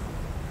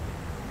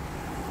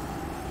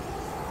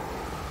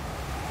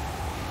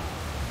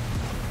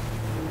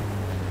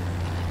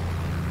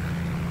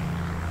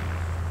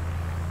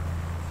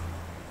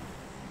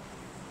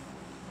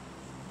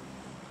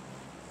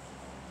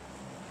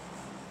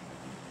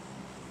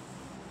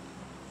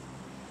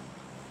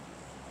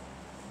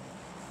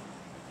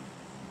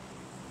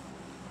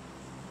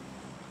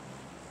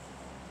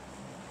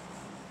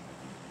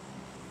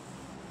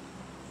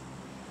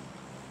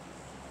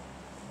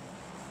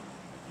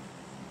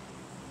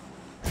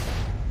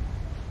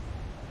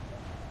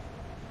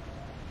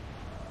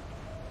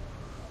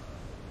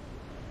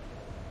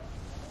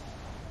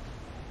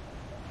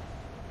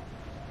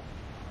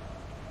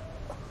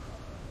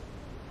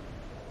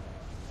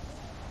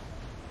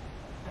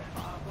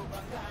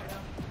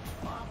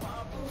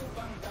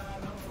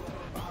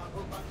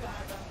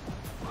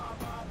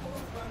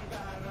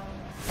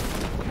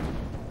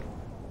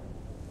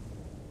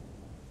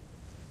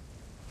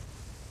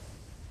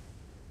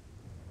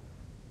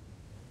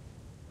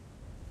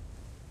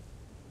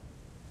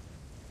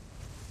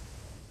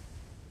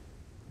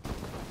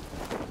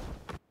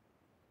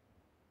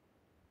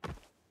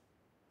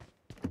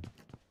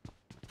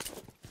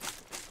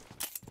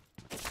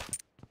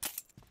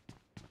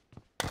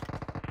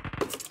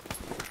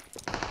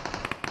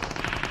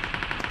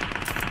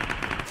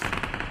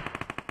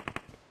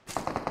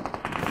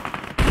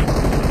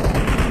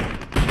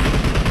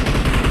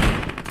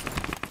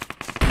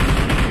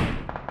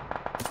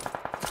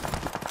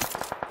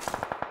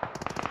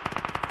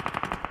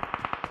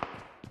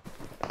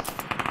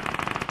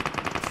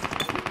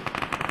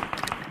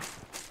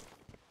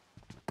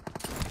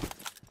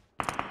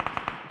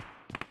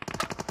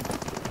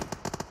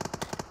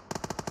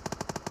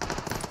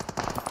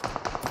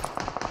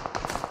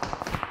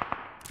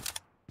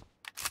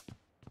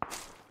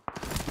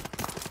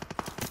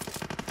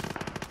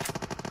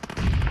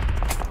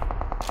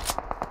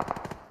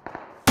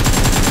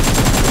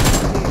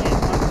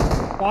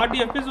 ఫార్టీ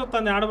FPS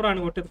వస్తుంది. ఆడబరా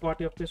అని కొట్టేది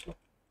 40 FPS.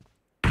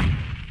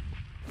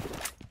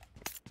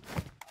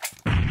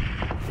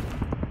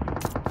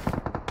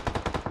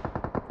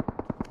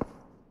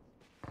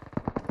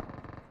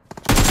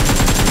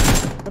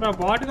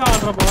 బాట్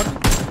కావాలరా బాట్.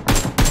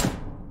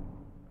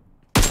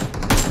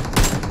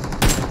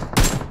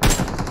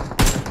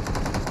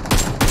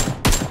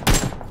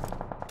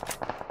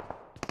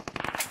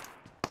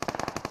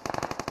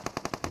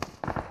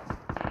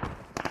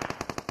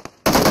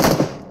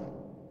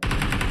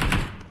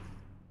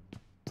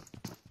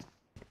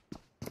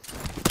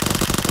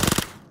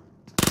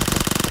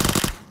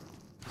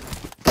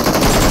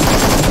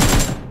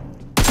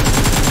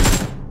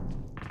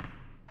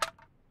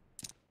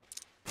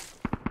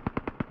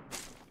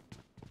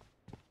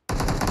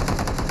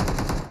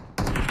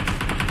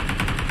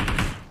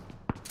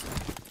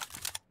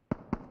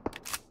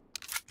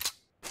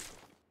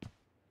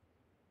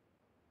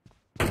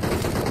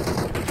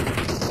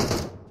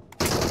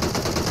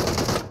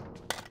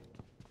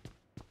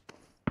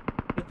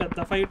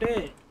 పెద్ద ఫైటే.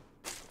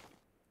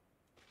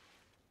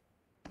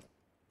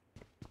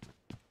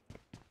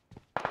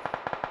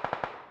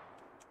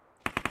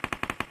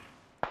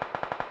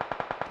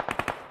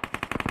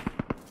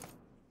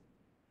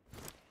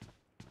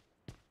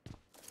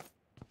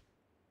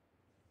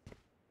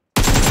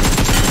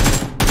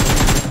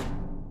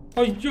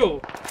 అయ్యో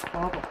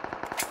పాపం.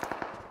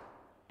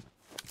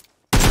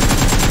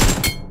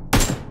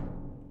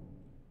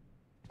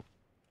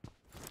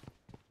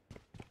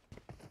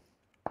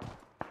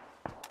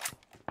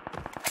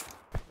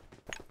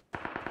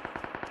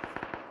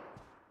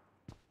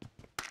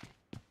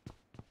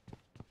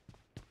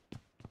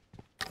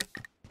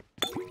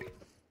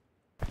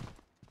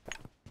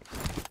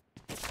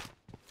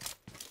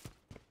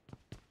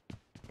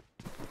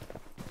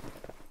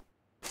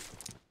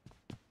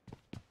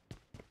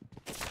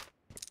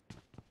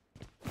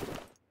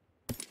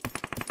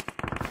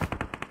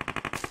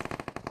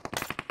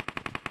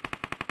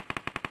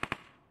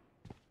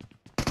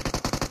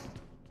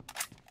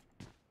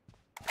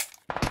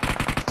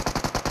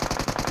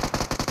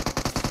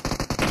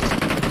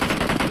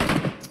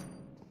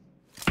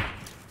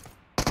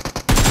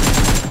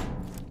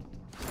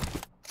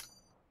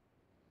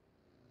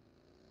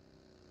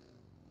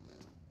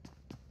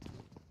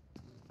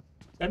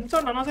 గన్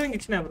సౌండ్ అనవసరంగా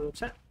ఇచ్చినా బ్రో.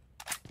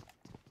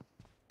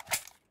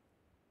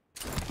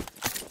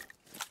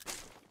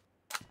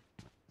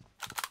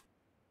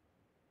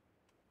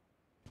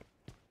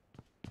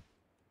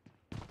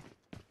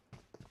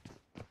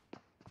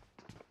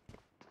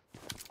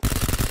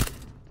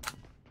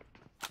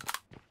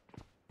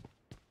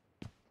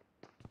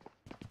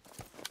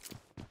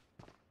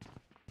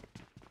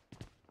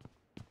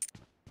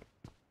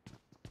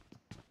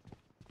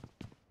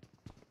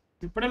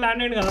 ఇప్పుడే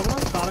ల్యాండ్ అయ్యింది కదా బ్రో.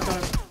 చాలా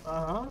కాలం.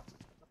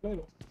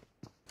 లేదు.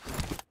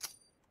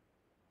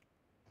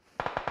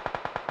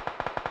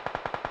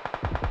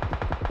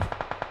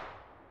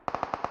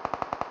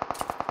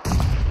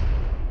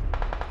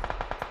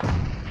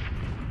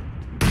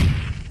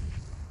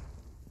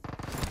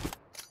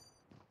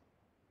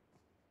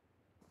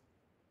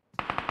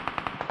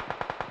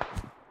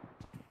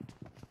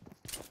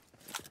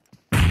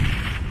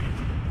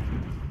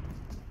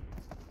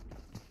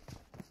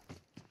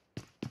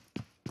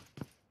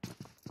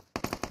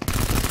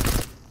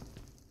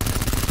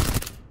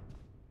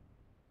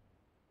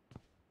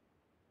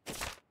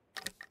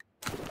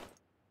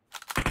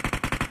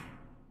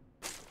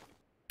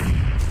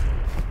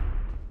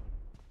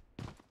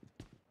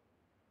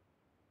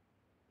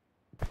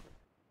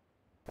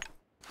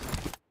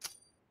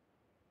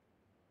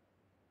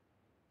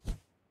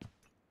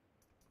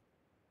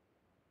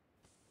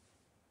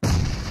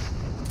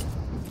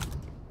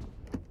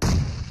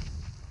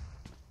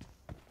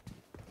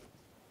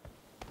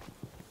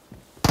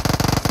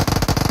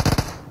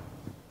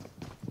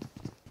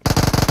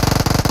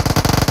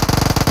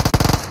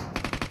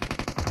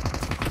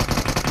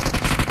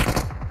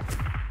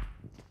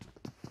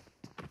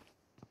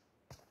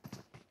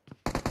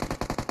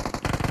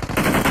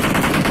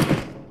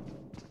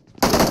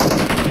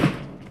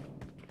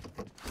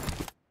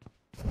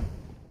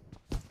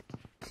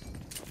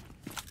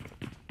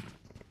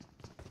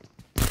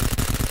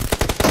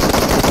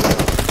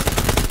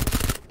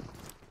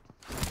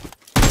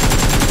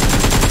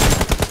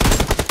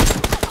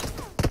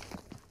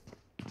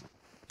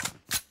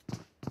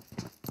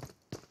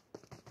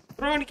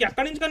 బ్రో వానికి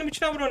ఎక్కడి నుంచి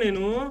కనిపించినా బ్రో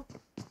నేను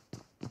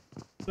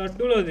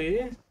లడ్డూలోది.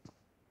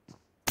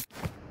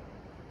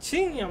 ఛీ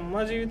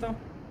అమ్మ జీవితం.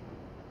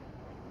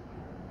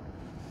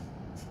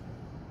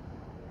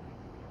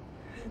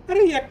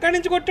 అరే ఎక్కడి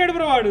నుంచి కొట్టాడు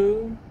బ్రో వాడు?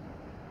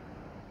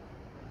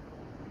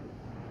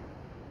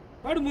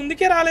 వాడు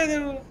ముందుకే రాలేదు.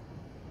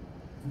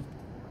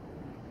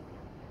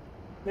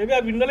 మేబీ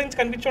ఆ విండోలో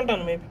నుంచి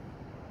కనిపించుంటాను. మేబీ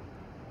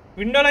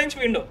విండోలో నుంచి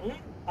విండో,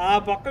 ఆ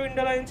పక్క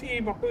విండోలో నుంచి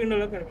ఈ పక్క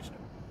విండోలో కనిపించాను.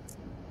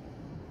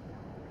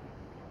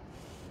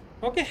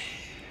 Okay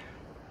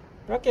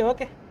okay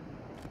okay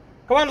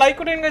come on like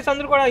కొట్టండి గైస్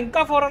అందరూ కూడా.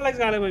 ఇంకా 400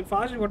 లైక్స్ కాలేదు బాయ్,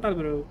 ఫాస్ట్ కొట్టాలి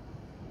బ్రో.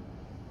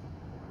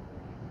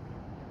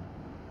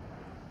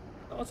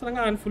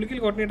 అవసరంగా ఆయన ఫుల్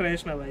కిల్ కొట్టని ట్రై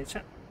చేసిన బాయ్.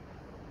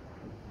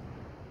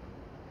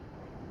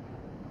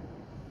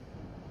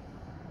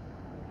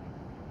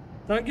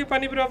 థ్యాంక్ యూ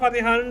పని bro for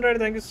the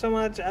 100. Thank you so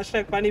much.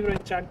 Hashtag పని bro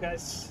in chat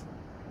guys.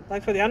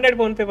 Thanks for the 100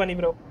 phone pay పని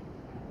బ్రో.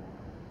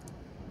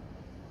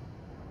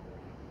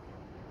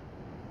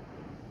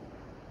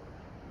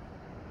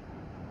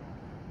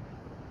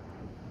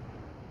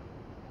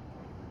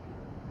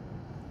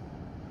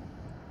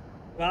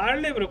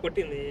 వాళ్లే బ్రో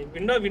కొట్టింది.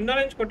 విండో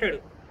నుంచి కొట్టాడు.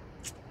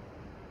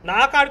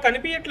 నాకు ఆడు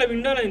కనిపించట్లే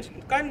విండోలో నుంచి,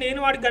 కానీ నేను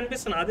వాడికి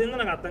కనిపిస్తాను. అదేందో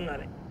నాకు అర్థం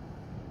కాలే.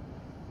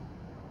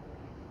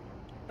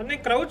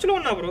 నేను క్రౌచ్లో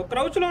ఉన్నా బ్రో,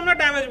 క్రౌచ్లో ఉన్నా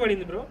డ్యామేజ్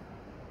పడింది బ్రో.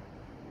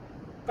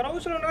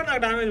 క్రౌచ్లో ఉన్నా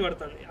నాకు డ్యామేజ్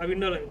పడుతుంది ఆ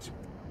విండోలో నుంచి.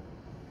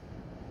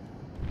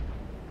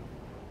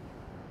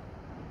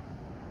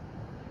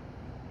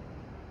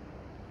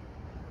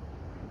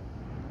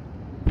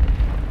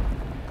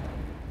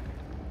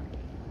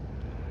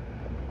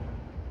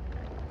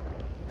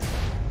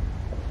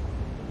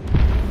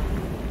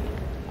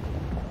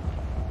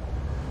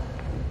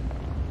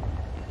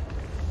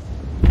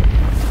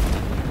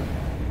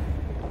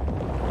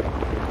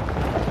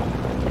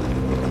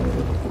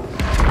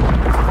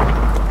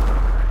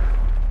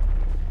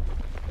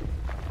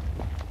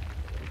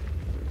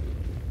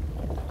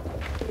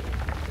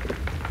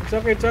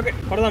 ఇట్స్ ఓకే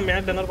కొడదాం,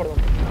 మ్యాచ్ డన్నర్ కొడదాం.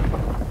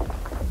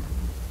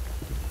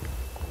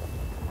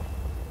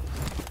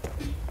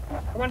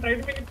 Come on, try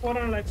to make it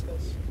 400 likes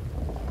guys.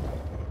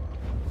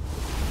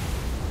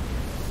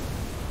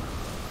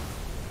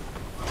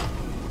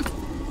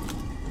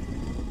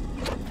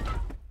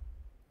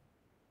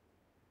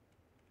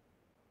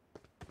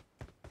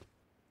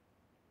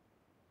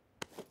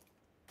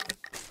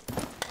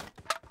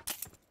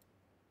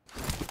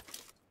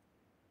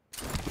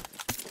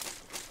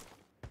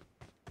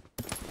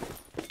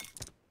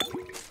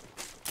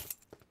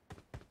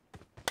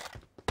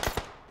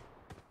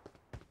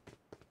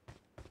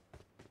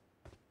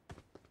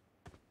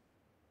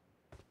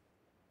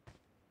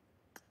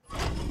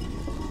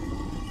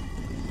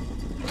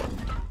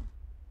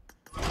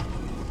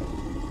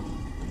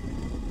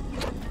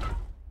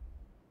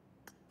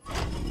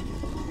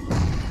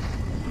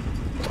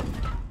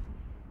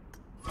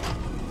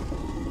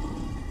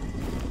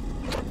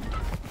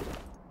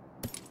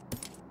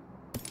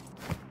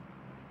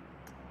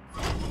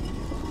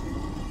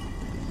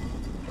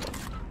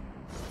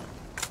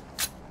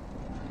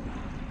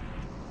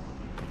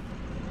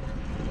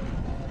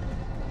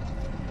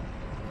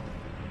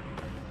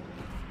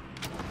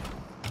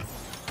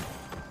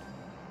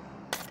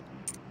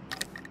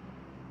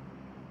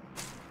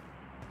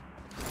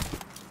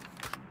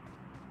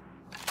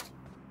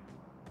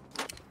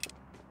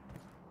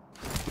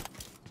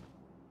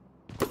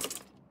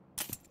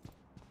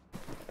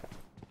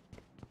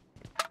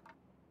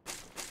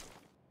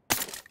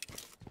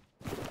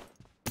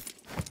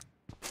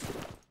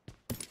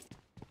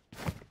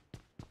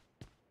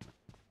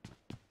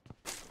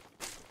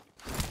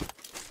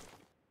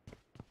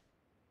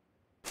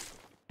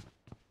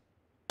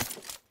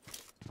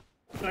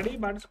 Ready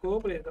but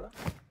scope లేదు కదా.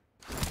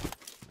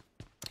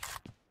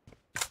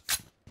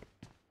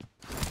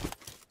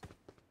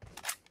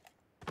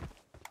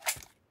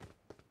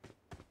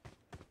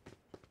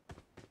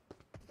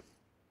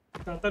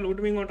 అంతా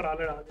లూట్ మింగ్ ఉంటారు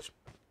రాలేడు ఆదిష్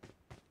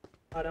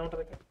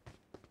ఆడేముంటుంది ఇక్కడ.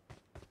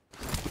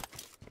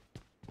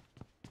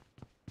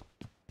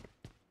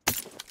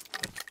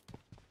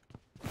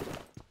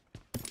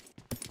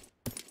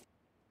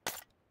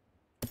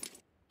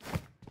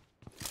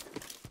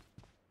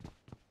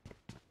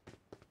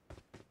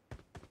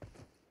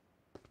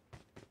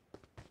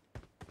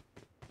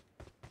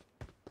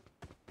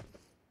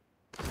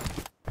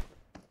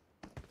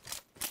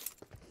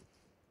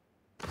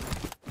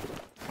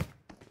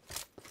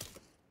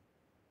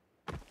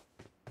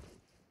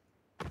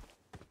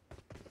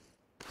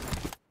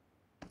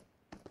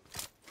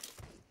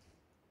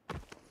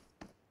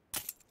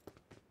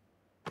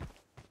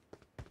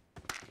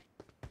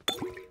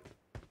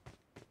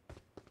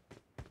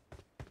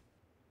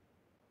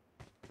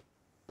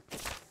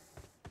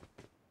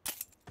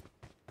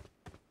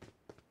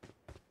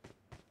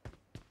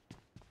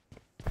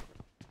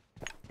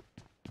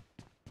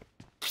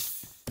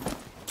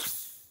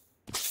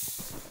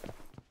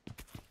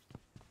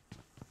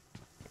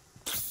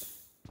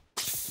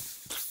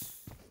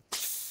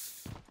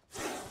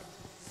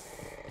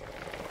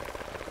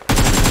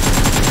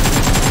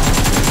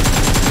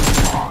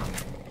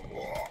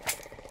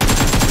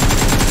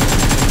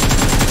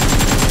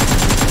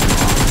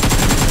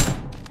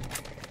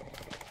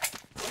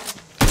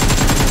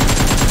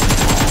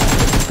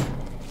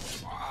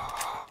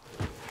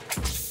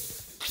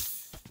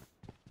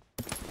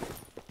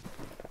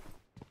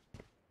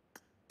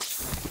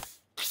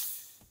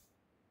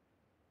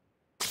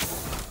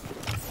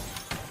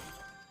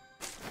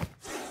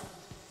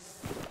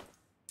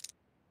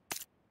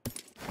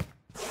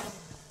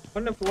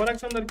 అంటే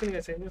 4x దొరికింది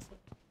కదా, ఏం చేస్తాం.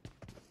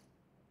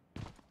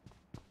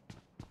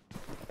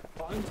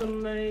 కాయిన్స్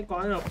ఉన్నాయి,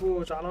 కాయిన్ అప్పు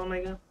చాలా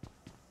ఉన్నాయిగా.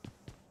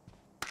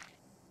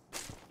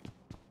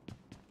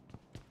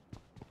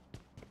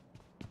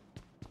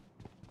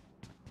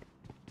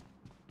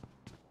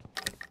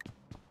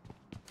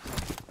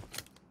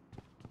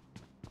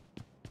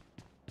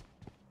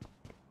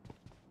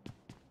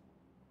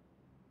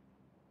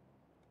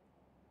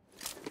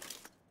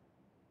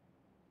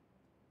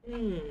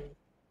 Hmm.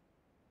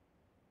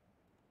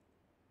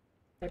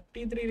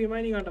 33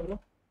 రిమైనింగ్ అంట బ్రో.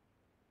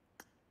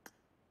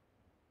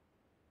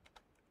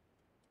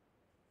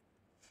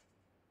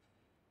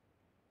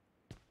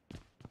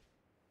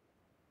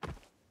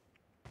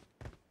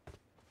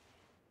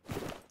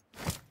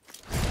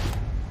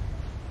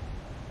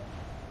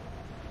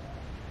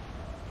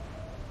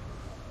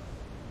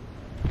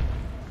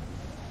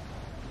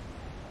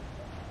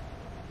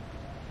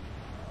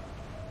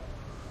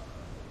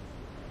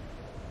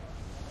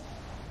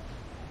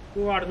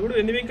 వాడు చూడు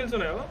ఎన్ని వెహికల్స్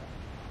ఉన్నాయో.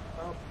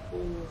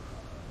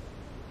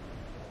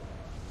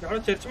 ఎవడో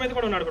చర్చ్ మీద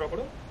కూడా ఉన్నాడు బ్రో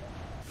అప్పుడు.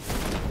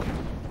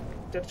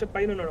 చర్చ్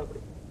పైన ఉన్నాడు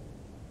అప్పుడు.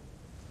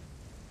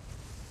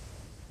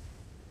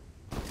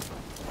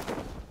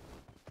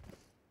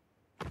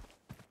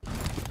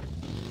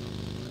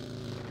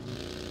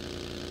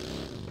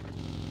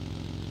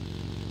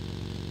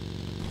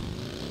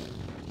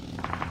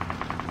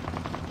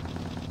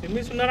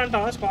 ఎనిమిస్ ఉన్నారంట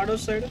స్క్వాడ్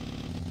హౌస్ సైడ్.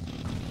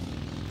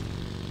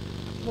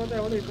 పోతే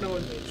ఎవరు ఇక్కడ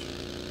వాళ్ళు చేయొచ్చు.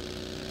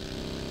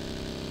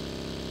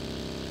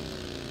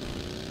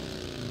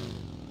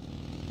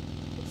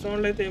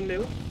 సౌండ్లు అయితే ఏం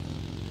లేవు.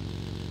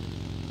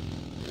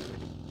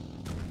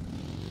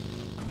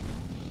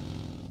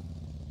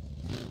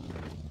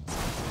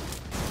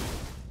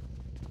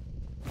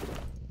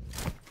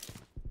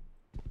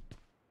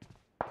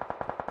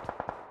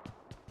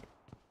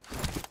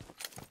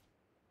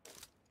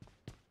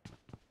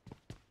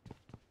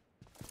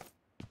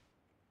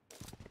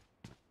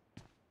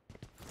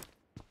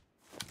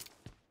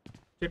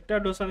 చెట్టు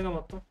అడ్డు వస్తుందిగా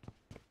మొత్తం.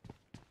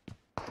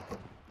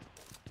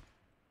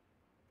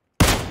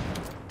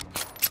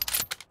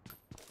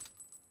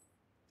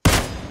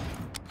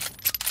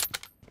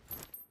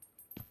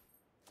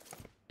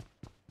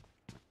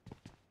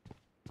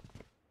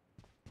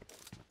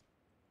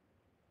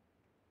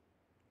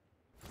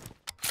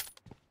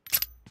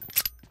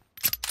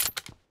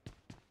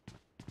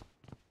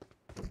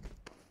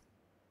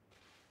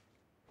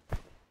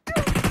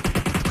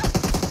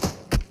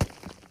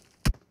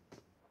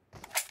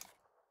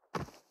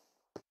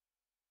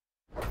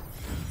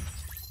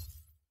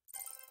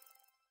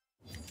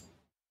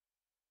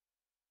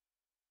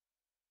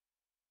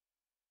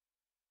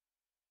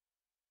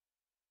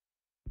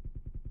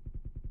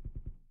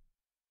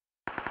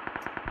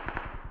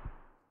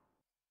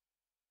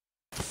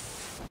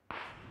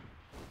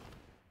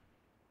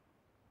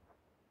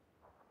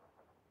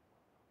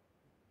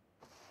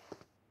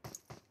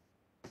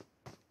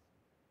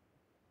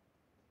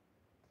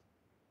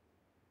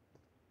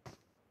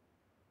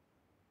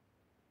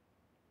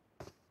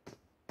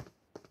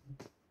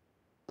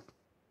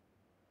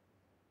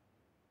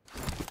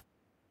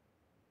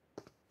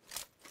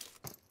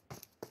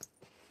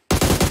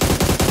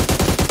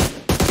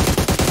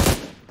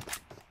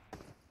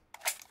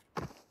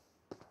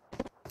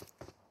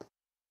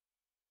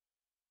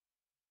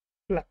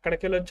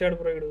 అక్కడికి వెళ్ళి వచ్చాడు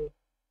బ్రో వీడు.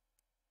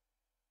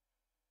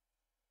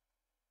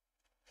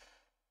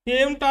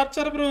 ఏం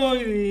టార్చర్ బ్రో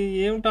ఇది,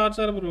 ఏం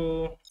టార్చర్ బ్రో.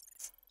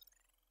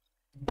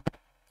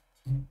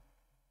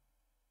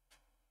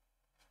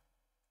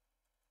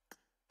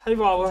 అయ్యి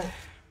బాబోయ్.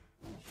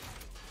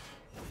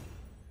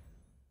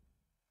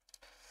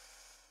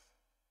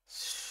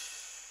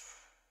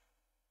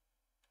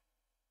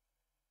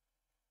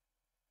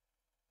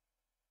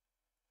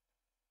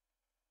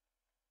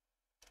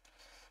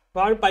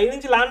 వాడు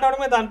పైనుంచి ల్యాండ్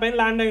అవడమే, దానిపైన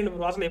ల్యాండ్ అయ్యిండు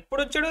బ్రో. అసలు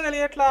ఎప్పుడు వచ్చాడో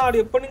తెలియట్లా. వాడు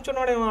ఎప్పటి నుంచి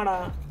ఉన్నాడేమో ఆడ,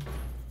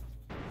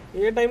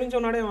 ఏ టైం నుంచి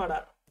ఉన్నాడేమో ఆడ.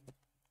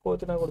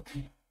 కోతినా కొడుకు.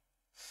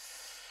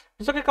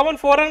 ఇట్స్ ఓకే, కమన్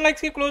 400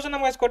 likes కి క్లోజ్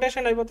ఉన్నాం గైస్,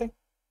 కొటేషన్ అయిపోతాయి.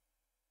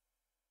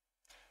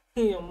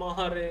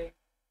 అమ్మా రే,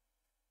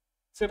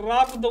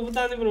 చిర్రాకు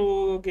దొబ్బుతాంది బ్రో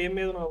గేమ్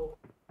మీద నాకు.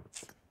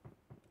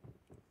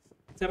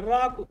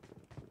 చిర్రాకు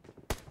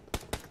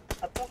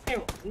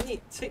అసహ్యం అన్నీ.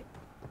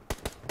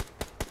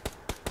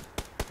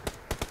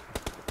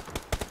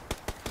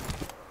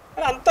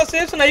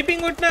 అంతసేపు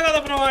స్నైపింగ్ కొట్టినా కదా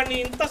బ్రో వాడిని,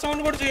 ఇంత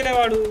సౌండ్ కూడా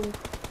చేయలేవాడు.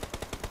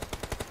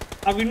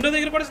 ఆ విండో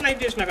దగ్గర కూడా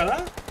స్నైప్ చేసినా కదా,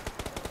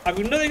 ఆ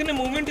విండో దగ్గర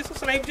మూవ్మెంట్ ఇస్తూ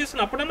స్నైప్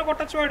చేస్తున్నా, అప్పుడన్నా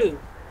కొట్టచ్చు వాడు.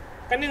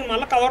 కానీ నేను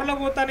మళ్ళీ కవర్లో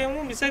పోతానేమో,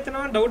 మిస్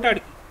అవుతున్నా అని డౌట్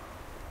ఆడికి.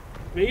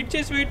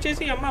 వెయిట్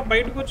చేసి అమ్మ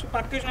బయటకు వచ్చి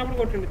పక్క వేసినప్పుడు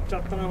కొట్టండి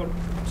చెత్తనా కూడా.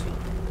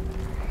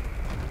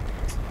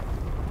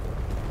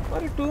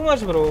 మరి టూ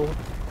మచ్ బ్రో.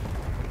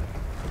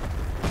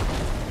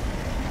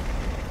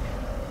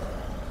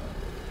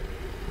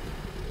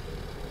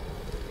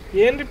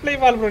 ఏం రిప్లై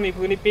ఇవ్వాలి బ్రో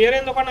నీకు? నీ పేరు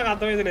ఏందో కూడా నాకు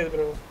అర్థమైతే లేదు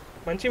బ్రో.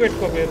 మంచిగా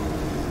పెట్టుకో పేరు.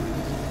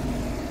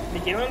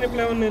 నీకేమైనా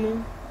రిప్లై ఇవ్వను నేను.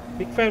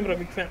 Big fan bro,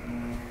 big fan.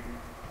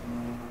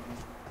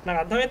 నాకు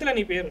అర్థమైతేలే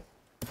నీ పేరు,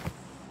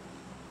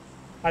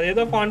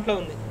 అదేదో ఫాంట్లో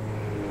ఉంది.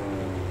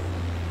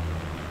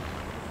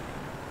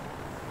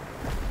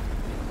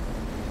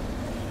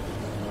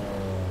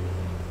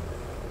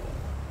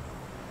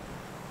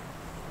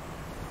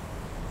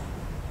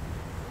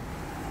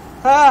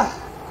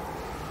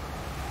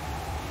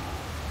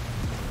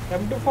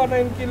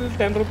 M249 kill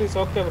 10 rupees.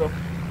 Okay bro.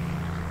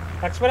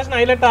 Expression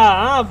హైలైటా?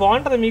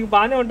 బాగుంటుంది, మీకు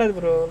బాగానే ఉంటుంది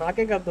బ్రో,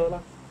 నాకే కదా.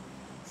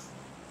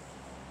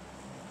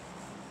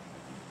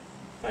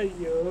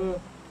 అయ్యో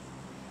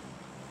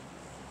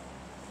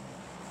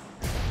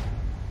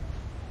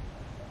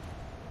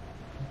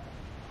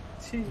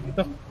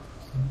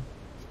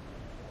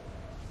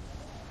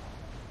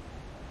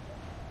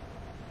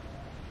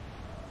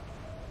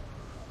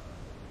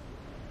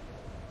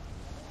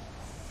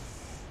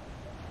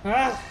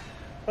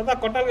కదా,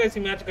 కొట్టాలి కలిసి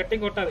మ్యాచ్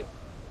గట్టిగా కొట్టాలి,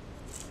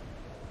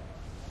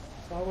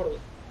 సాగకూడదు.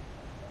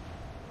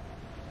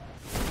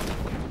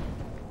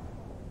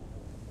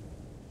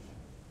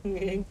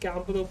 ఏం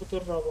క్యాంప్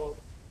దొబ్బుతారు రా బాబు.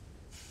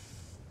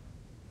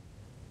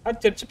 అది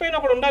చర్చి పైన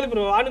ఒకడు ఉండాలి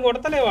బ్రో, వాడిని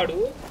కొడతలే వాడు.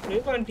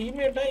 రేపు ఆయన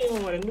టీమ్మేటా ఏమో,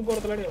 మరి ఎందుకు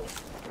కొడతలేడేమో.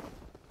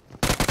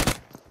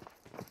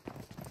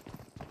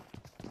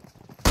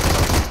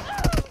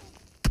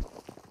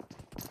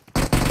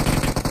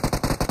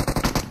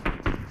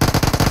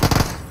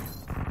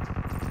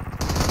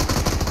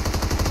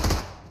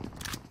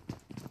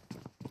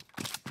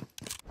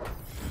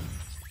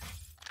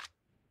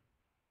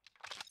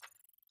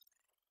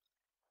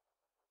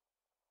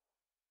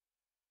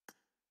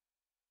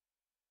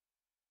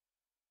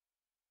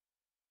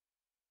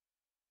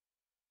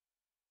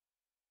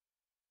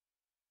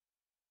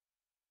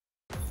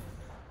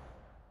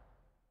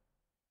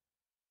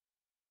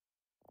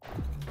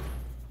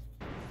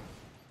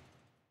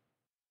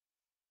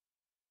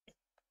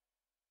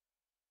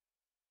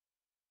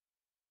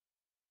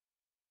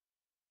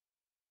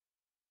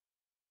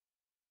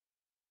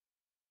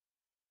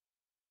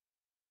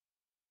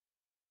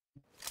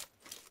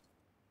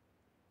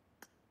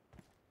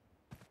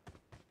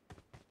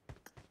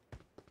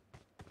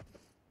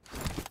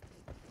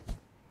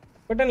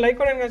 బట్ నేను లైక్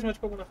కూడా guys,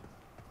 మర్చిపోకుండా.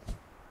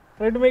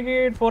 Try to make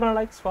it 400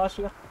 likes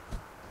ఫాస్ట్గా.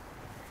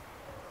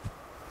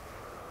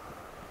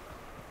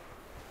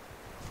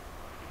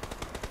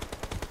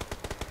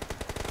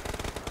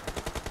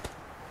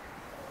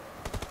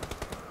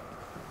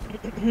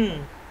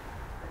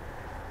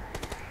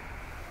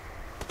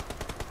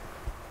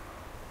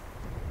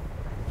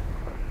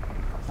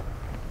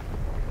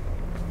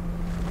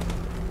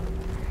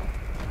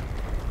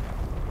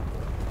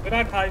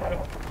 Virat hi bro,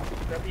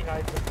 Ravi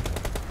hi bro.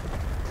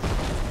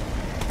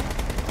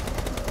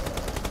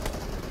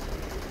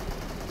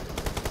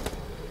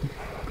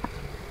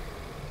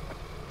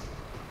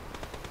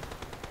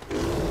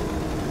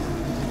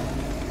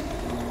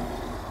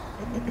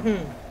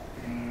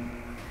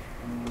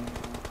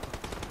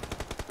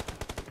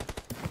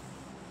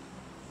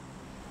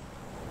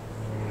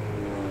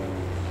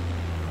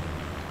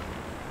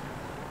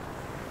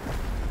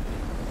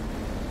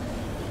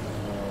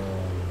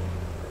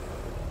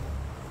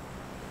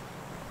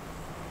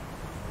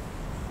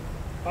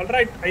 All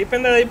right,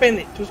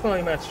 అయిపోయింది చూసుకున్నాం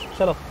ఈ మ్యాచ్.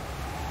 చలో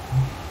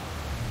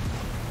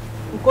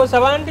ఇంకో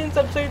 17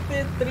 సబ్స్ అయితే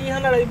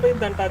 300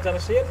 అయిపోయింది అంట.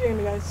 చాలా షేర్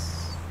చేయండి గాయస్.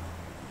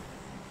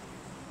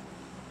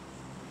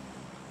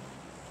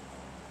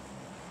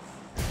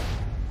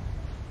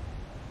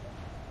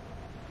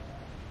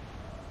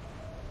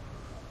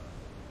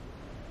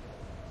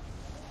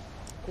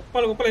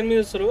 కుప్పలు ఎనిమిది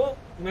వస్తారు.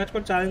 మ్యాచ్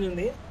కూడా ఛాలెంజ్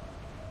ఉంది.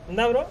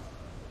 ఉందా బ్రో?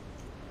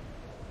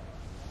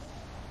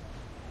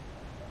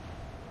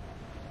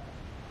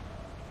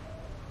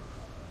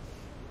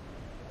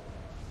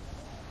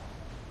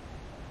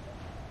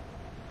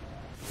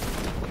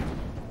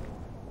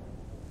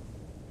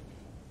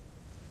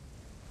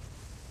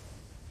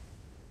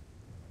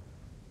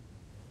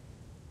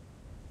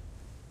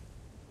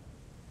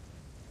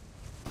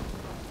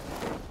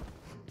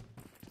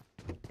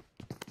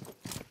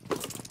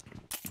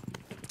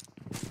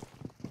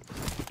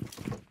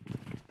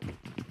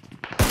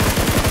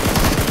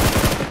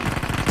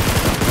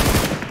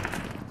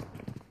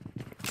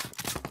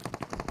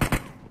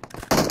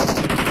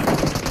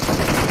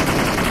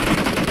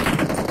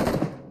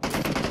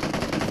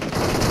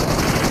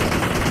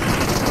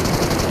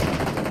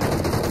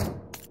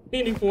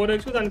 నీకు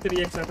 4x దానికి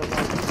 3x అంట.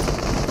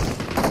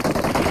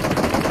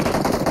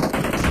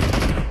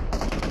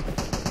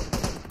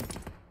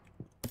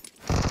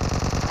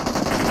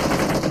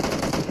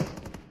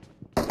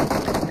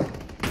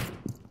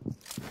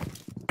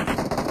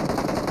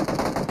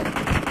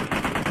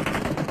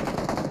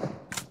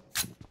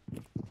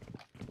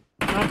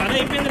 నా పని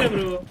అయిపోయిందిలే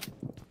బ్రో.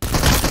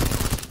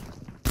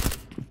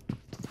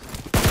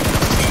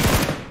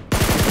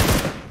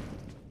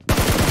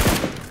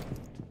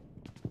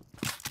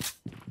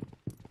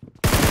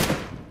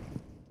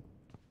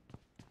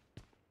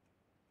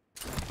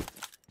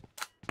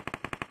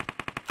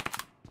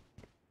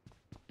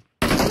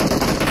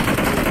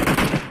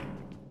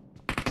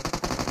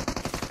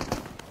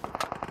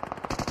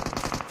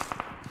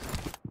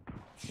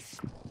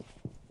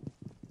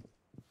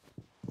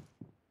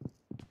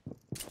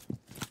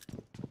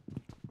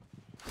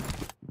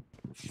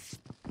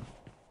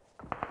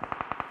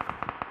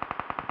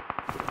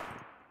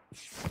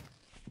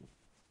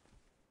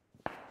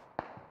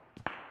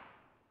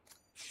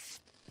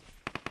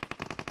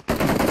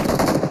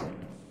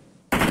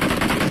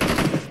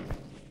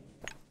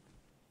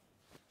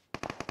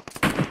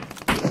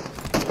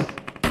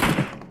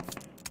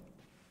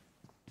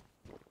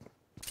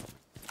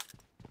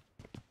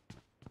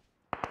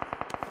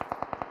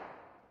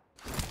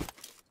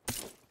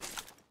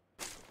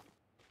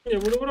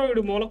 ఎప్పుడు కూడా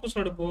వీడు మూల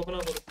కూర్చున్నాడు పోకనా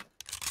కూడా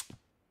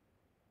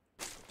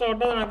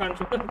ఉంటుంది నాకు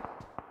అంచు.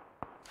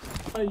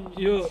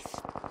 అయ్యో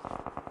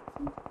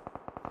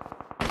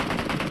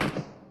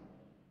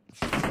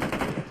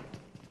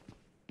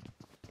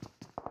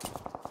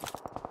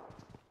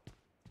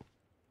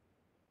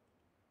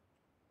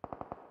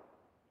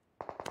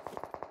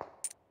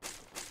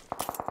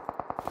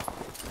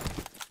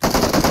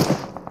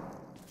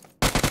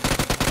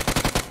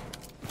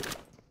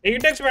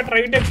ఎయిట్ ఎక్స్ పెట్టరా,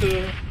 8x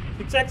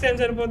 6x ఏం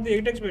సరిపోద్ది,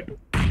 8x పెట్టు.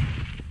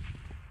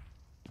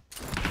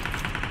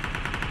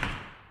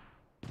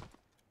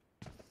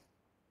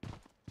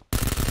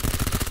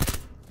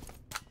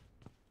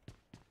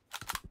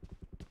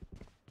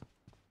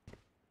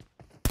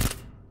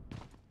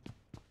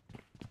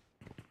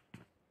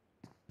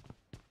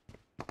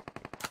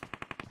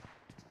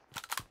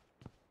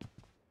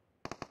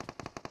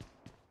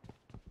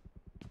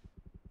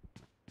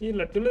 ఈ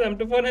లడ్డూలు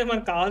M24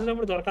 మనకు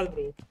కావాల్సినప్పుడు దొరకదు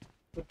బ్రో,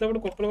 ఉత్తప్పుడు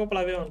కుప్పలు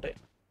అవే ఉంటాయి.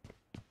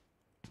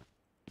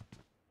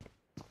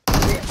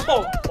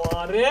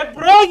 అరే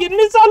బ్రో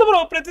ఎన్నిసార్లు బ్రో,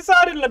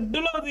 ప్రతిసారి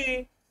లడ్డూలోది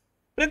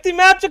ప్రతి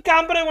మ్యాచ్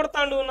క్యాంపరే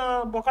కొడతాడు నా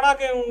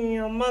బొకడాకే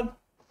అమ్మ.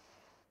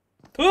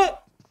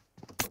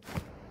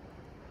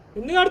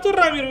 ఎందుకు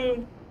ఆడుతుర్రా మీరు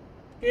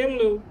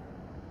గేమ్లు?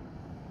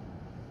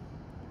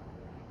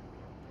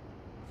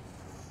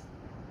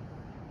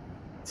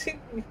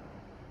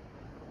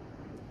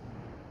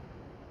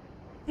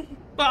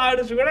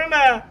 ఆడు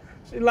చూడండి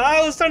ఇలా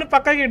వస్తాడు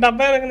పక్కకి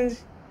 70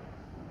 నుంచి.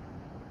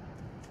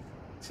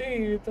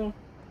 జీవితం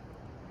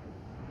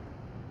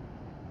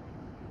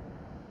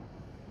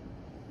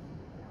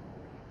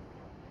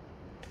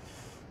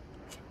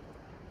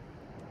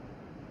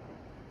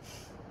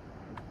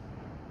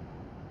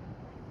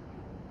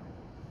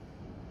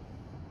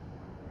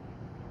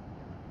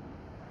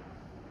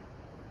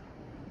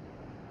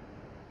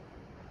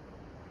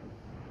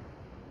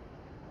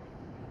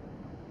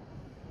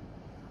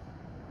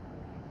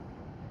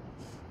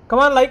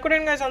కమాన్ లైక్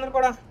కొట్టండి గైస్ అందరు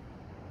కూడా.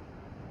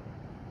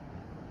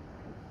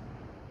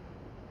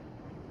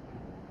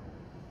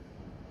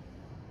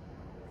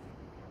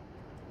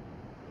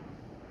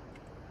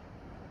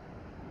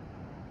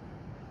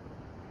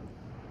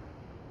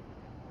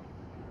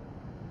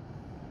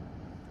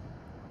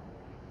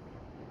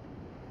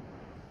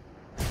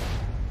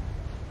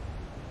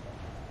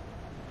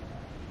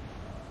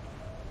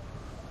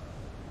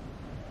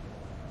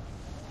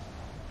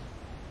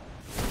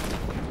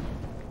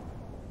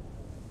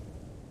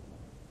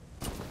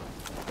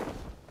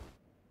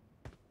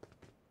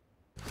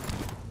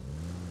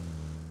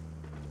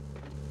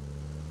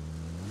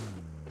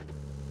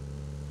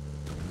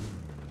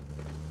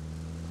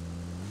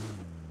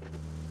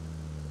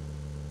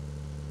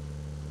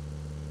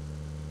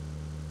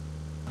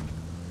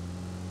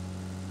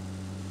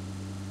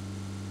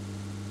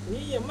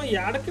 ఈ అమ్మ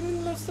ఏడకి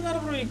నిన్ను వస్తున్నారు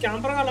బ్రో ఈ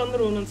క్యాంపర్ గాళ్ళు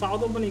అందరూ నన్ను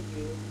సాగుతుంప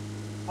నీకు.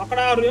 అక్కడ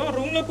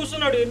రూమ్ లో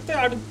కూర్చున్నాడు. వెళ్తే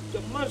ఆడు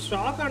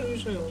షాక్ ఆడి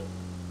విషయం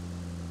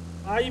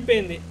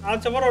అయిపోయింది. ఆ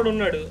చివరాడు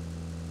ఉన్నాడు,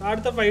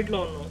 ఆడితో ఫైట్ లో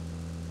ఉన్నాం.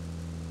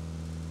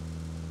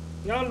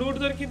 ఏమో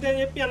లూట్ దొరికిద్ది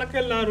అని చెప్పి వెనక్కి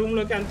వెళ్ళిన రూమ్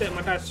లోకి, అంతే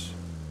మటాష్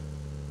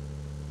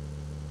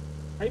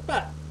అయిపా.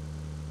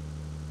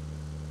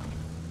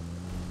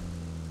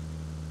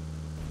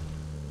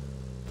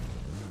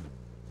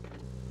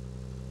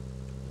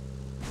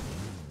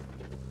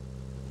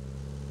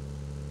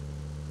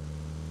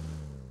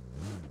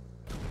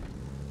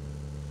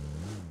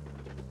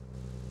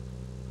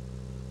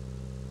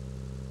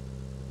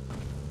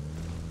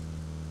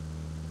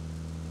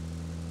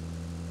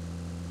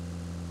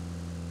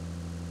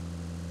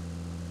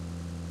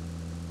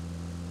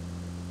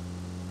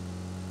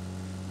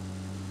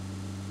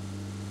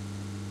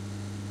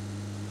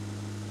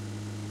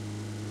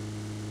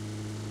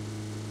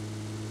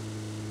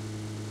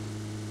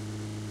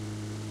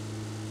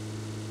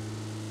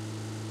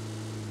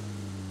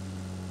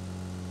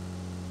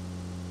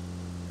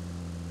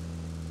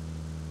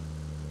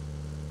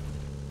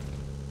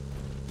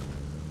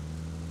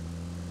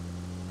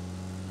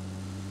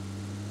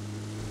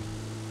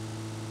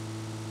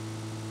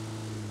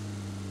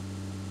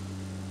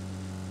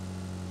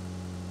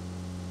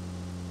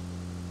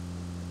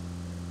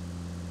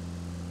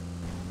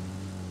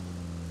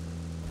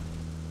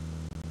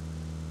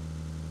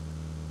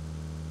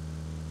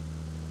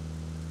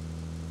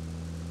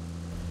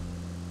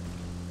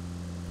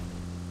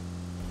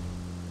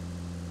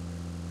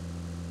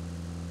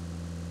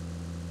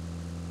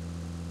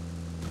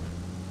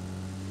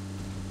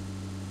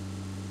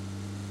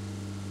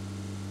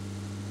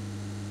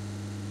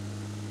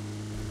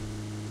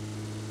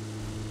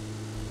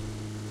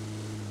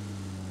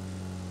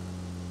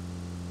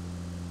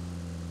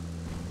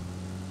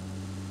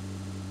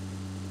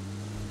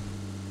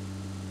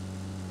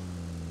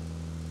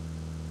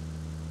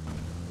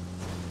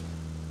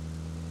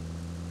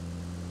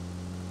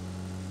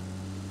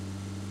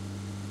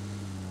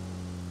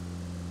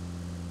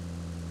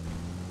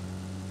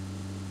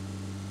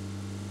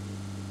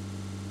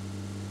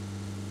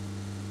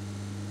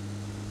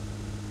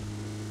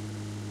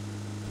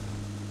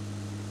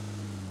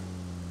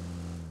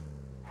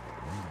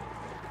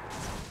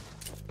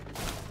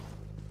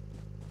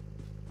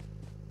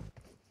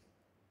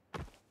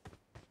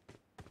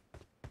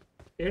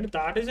 ఏంటి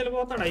దాటేసి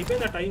వెళ్ళిపోతాడు?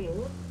 అయిపోయింది ఆ టైము.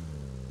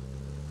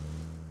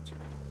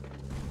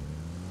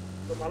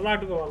 మళ్ళా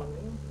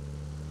అడ్డుకోవాలని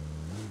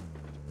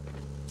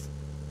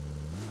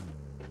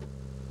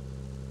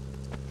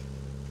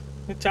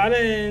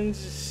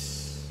ఛాలెంజ్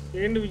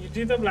ఏంటి?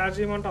 విజయ్తో బ్లాస్ట్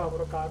చేయమంటావా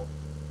బ్రో కారు?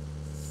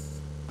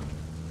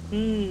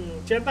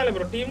 చేద్దాంలే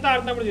బ్రో, టీంతో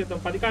ఆడుతున్నప్పుడు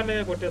చేద్దాం. 10 కార్లే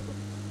కొట్టేద్దాం.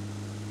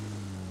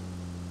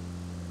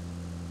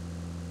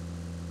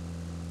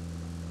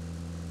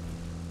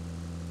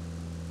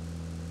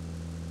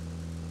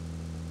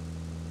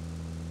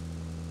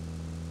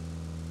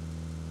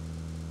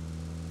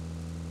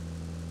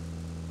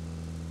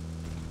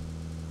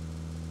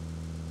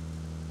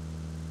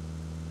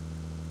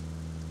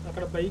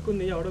 అక్కడ బైక్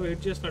ఉంది, ఎవడో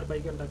వెయిట్ చేస్తున్నాడు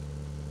బైక్ వెళ్ళడానికి.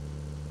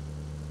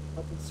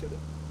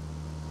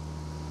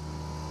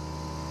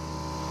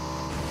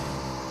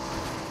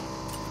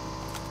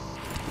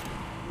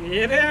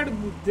 వేరే ఆడు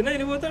బుద్ధిన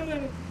వెళ్ళిపోతాడు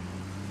కానీ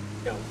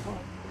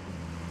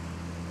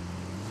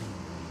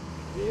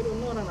వేరు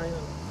ఉన్నారా నాయన.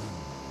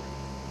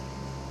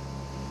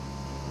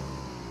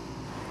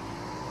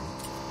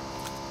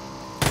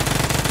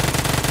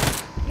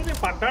 నేను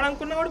పడ్డాడు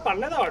అనుకున్నవాడు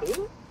పడలేదా? వాడు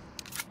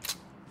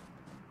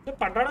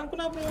పడ్డాడు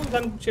అనుకున్నప్పుడు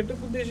దానికి చెట్టు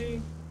గుద్దేసి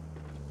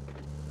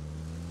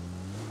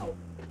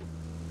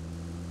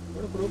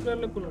వాడు pro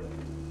player లెక్కున్నాడు.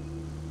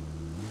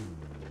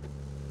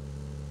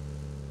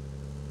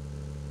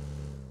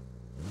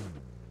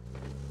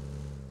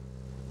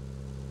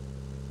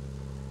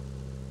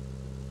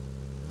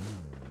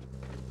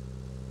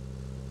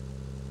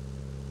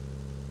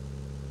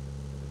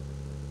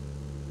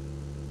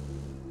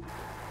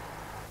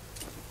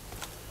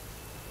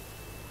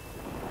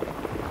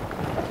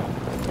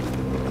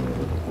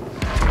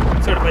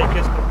 Bike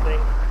వేసుకుంటాయి.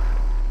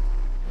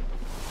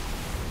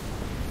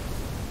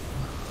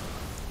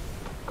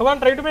 Come on,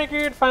 try to make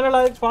it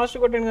finalize fast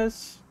కొట్టండి guys.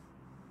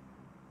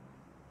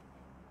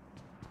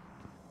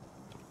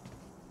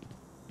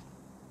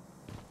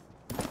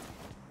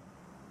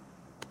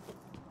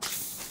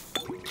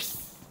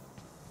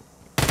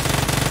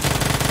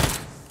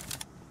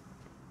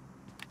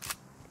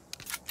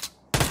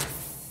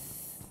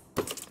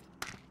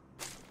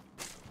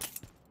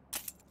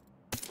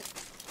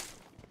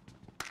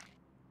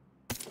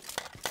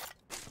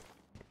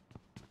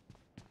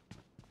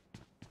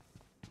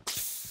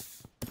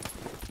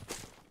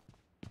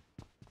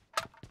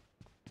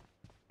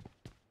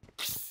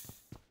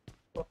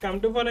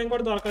 M2 ఫాలోయింగ్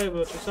కూడా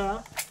దొరకలేదు చూసా.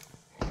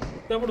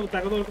 ఇప్పుడు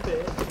తెగ దొరికితే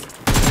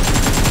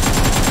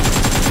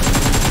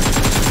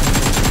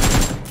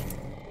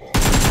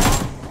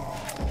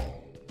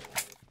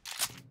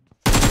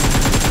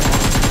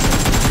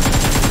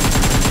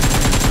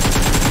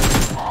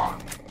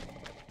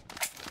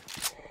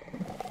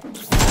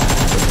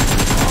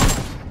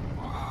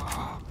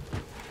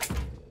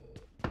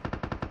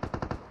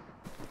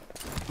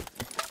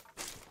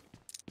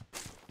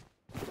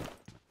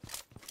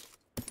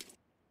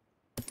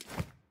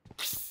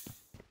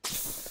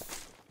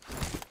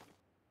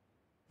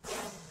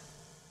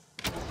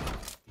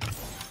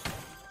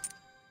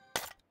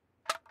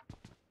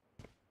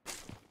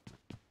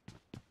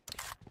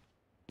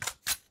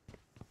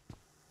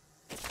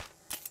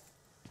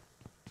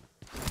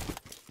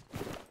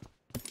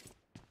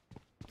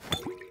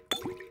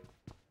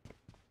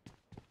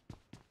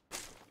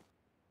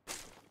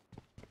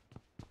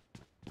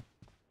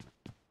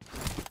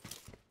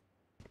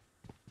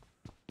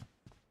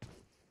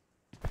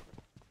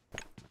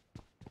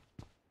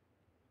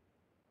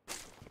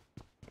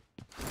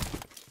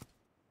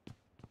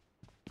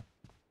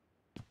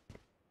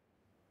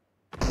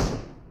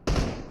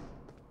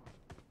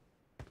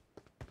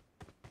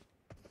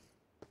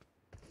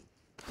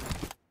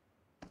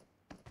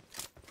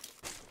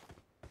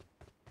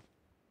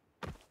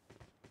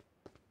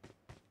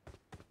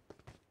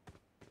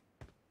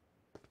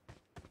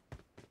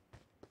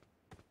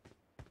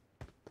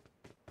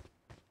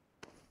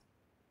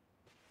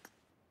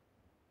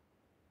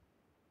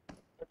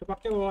అటు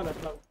పక్కే పోవాలి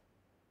అట్లా.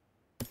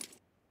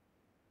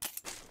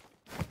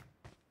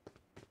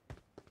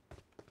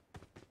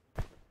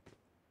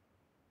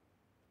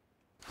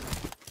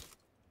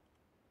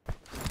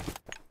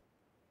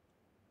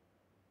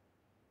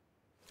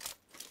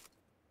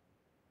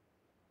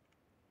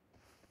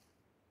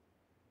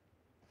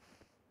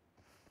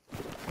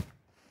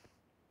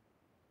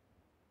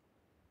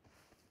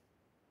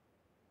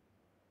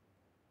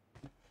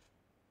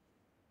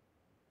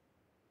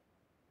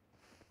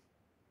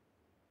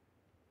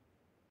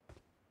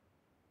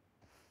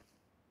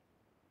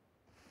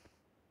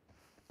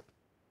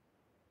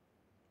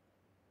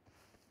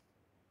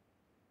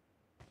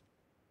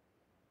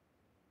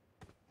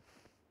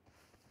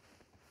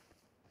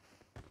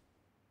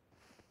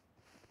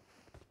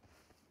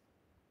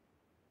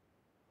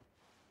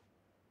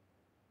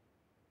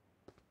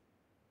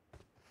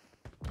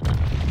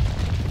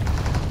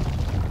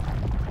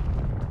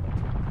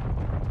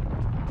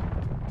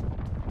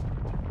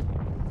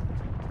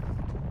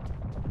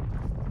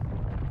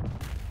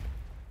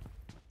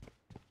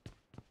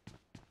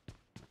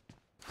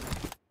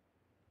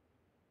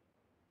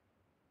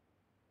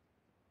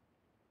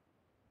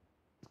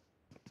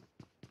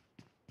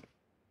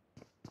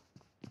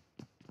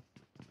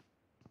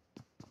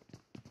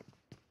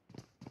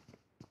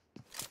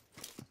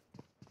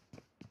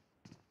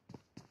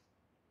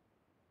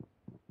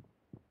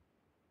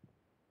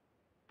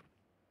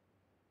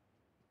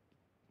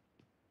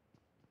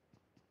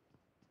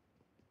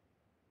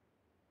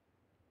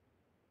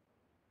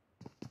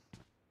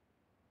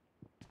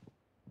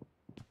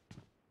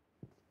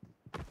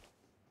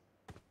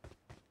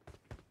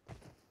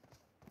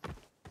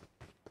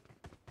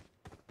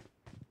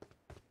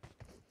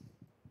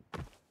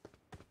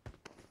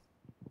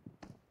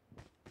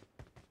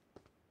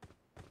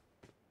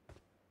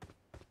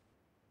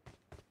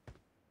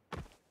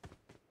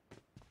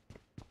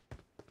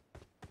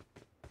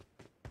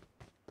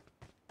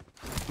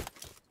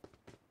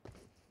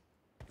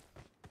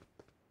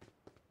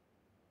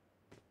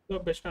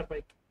 Best or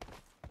bike.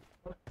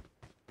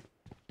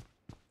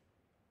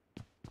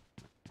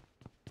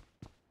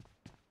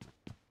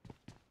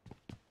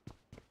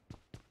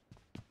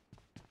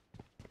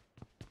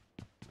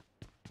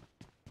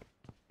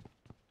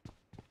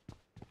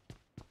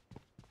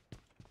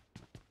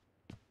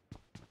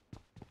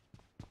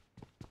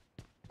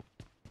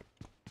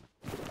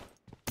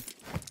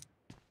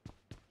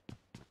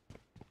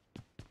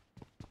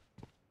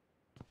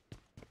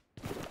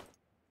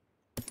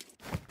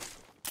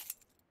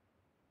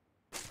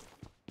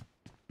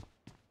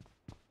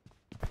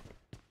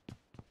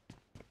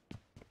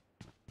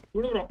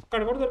 చూడు బ్రో,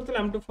 ఒక్కటి కూడా దొరుకుతుంది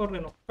M24.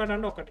 నేను ఒక్కటి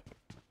అంటే ఒకటి.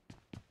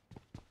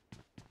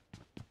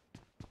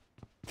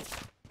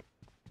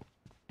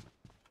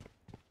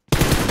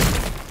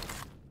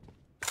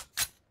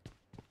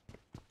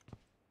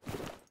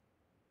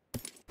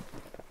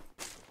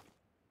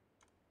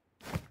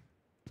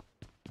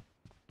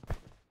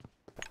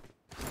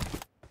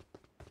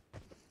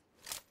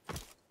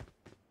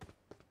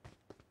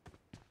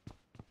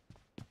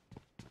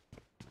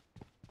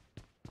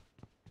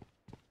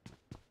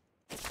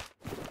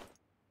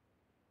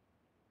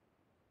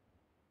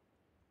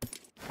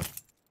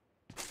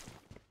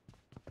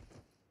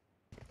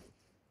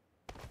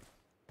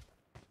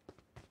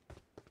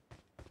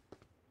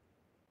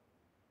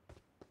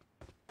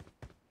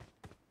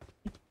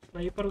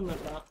 స్నైపర్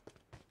ఉందంట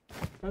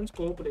కానీ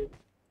స్కోప్ లేదు.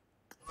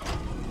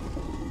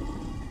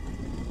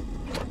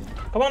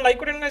 కమాన్ లైక్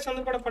కొట్టండి గైస్,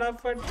 అందరూ కూడా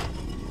ఫటాఫట్.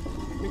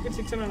 మీకు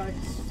 600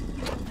 లైక్స్.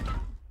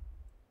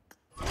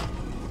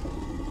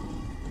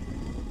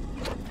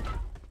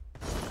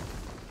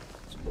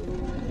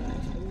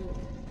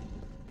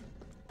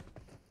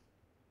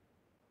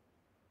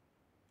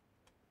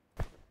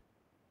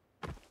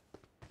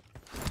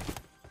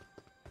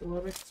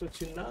 ఓవెక్స్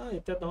వచ్చిందా?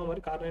 ఎత్తేద్దామా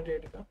మరి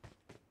కార్నెట్.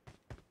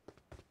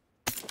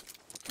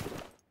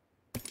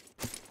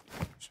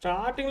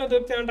 స్టార్టింగ్ లో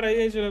దొరికితే ట్రై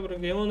చేసి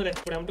ఏముంది.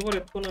 ఇప్పుడు M24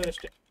 ఎత్తుకున్నాం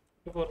జస్ట్.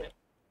 M24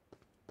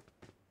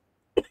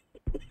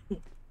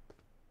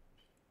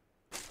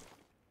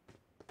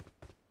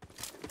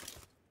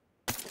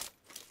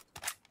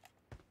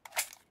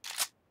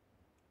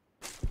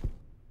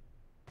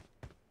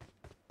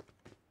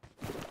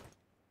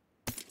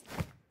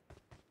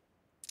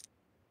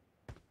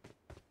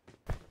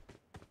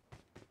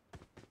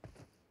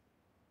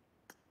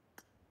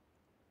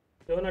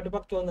 ఎవరు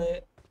అటుపక్క ఉంది,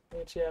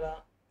 వెయిట్ చేయాలా?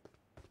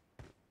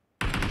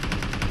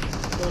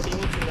 టీం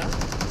వచ్చిందా?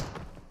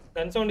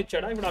 గన్ సౌండ్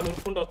ఇచ్చాడా? ఇప్పుడు అది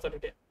ఉరుక్కుంటూ వస్తారు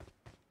ఇటే.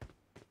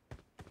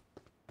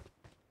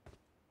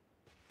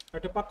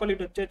 అటుపక్క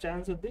ఇటు వచ్చే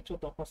ఛాన్స్ ఉంది,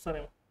 చూద్దాం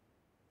వస్తారేమో.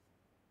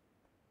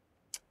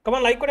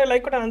 కమాన్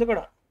లైక్ కూడా అందు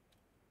కూడా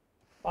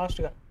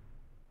ఫాస్ట్గా.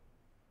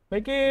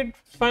 Make it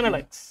 500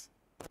 likes.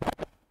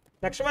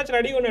 Next match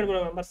రెడీగా ఉన్నాడు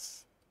bro members.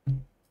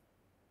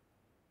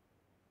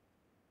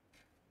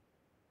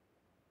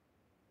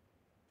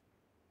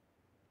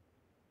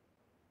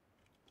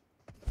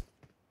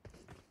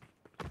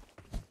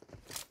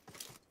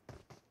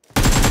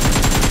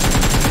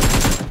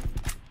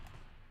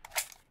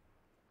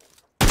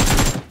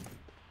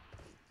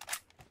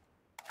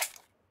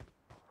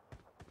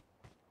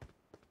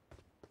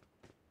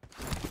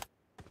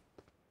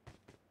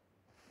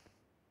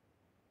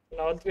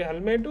 Level 3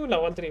 helmet,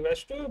 level 3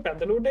 west,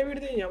 పెద్ద లూటే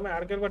వీడిది. ఈ అమ్మాయి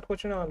ఆడకెళ్ళి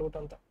పట్టుకొచ్చిన లూట్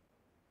అంతా.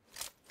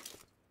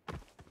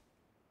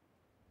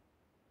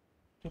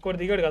 ఇంకోటి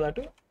దిగాడు కదా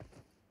అటు,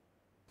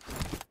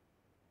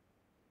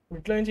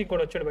 ఇట్లా నుంచి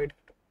ఇంకోటి వచ్చాడు బయటకు.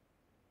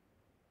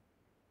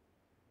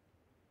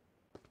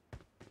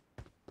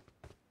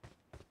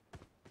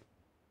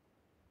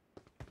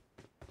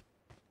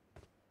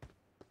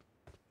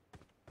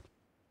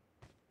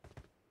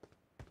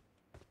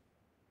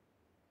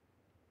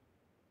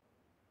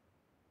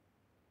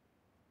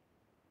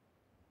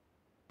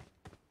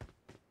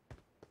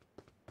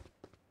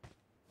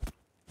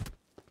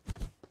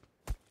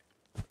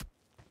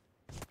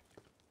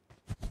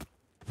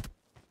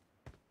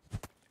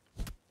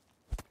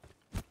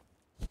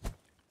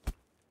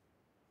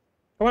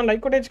 కమాన్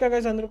లైక్ కొట్టేచ్చు కదా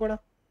గైస్ అందరూ కూడా.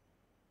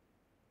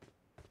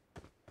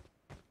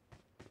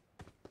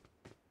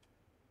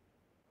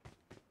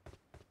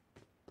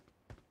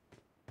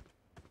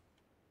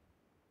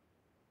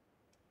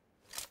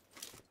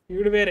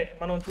 వీడు వేరే,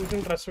 మనం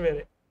చూసిన డ్రెస్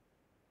వేరే.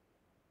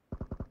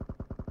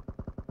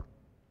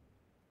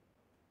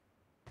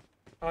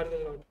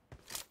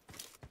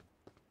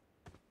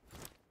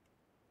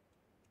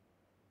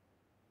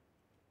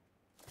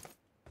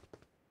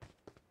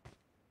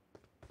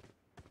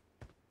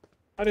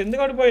 అరే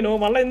ఎందుకు అడిపోయినావు,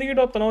 మళ్ళీ ఎందుకు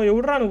ఇటు వస్తున్నావు,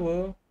 ఎవడురా నువ్వు?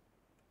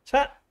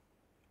 చా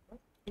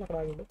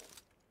రాగుడు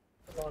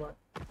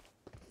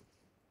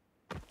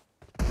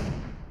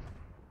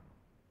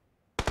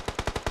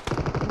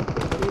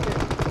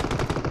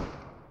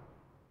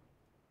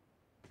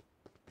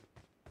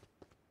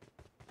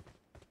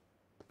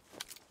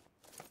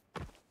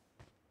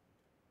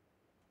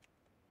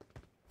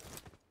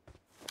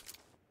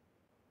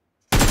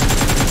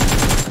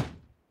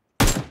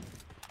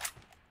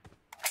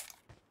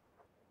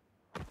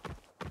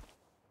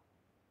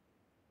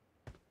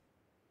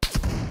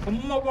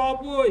అమ్మ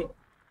బాబోయ్,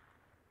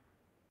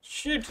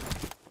 షిట్.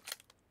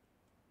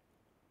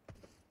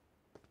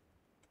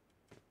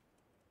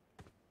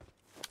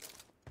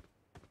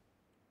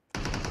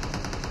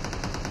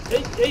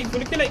 ఏయ్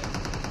పులికిలై.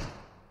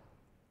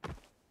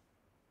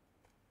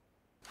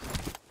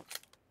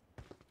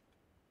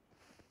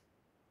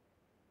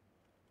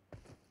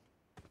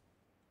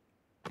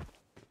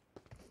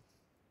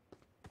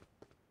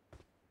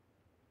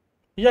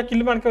 ఇయ్యా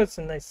కిల్ మనకే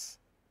వచ్చింది. నైస్.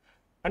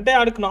 అంటే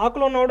ఆడికి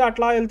నాకులో ఉన్నవాడు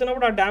అట్లా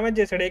వెళ్తున్నప్పుడు ఆ డ్యామేజ్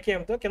చేశాడు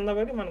ఏకేఎంతో, కింద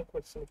పడి మనకు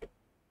వచ్చింది.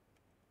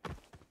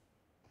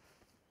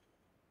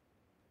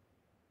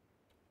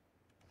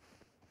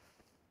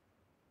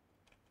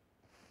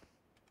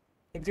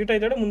 ఎగ్జిట్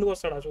అవుతాడు, ముందుకు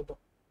వస్తాడు ఆ చూద్దాం.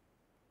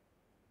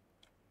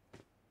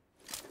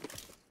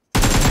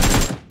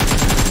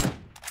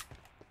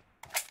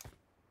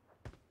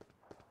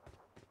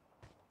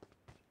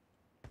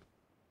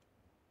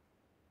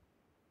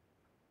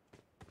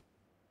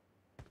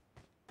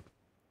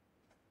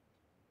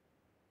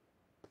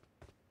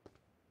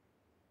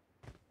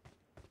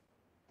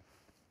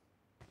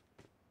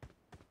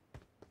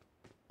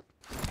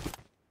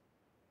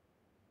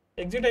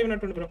 ఎగ్జిట్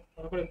అయినట్టుండి బ్రో,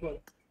 మనకు కూడా ఎక్కువ.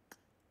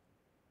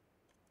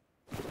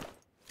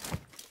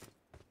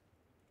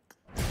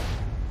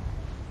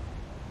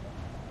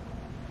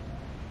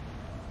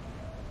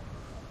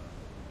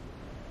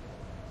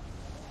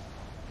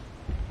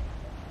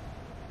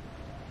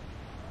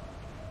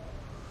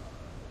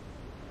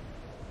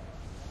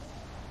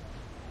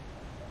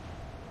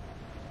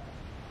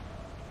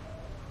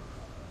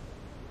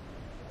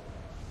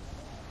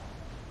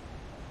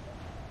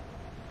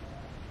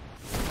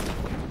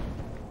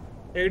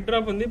 ఎయిట్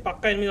డ్రాప్ ఉంది,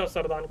 పక్క 8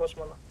 వస్తారు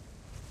దానికోసం అన్న.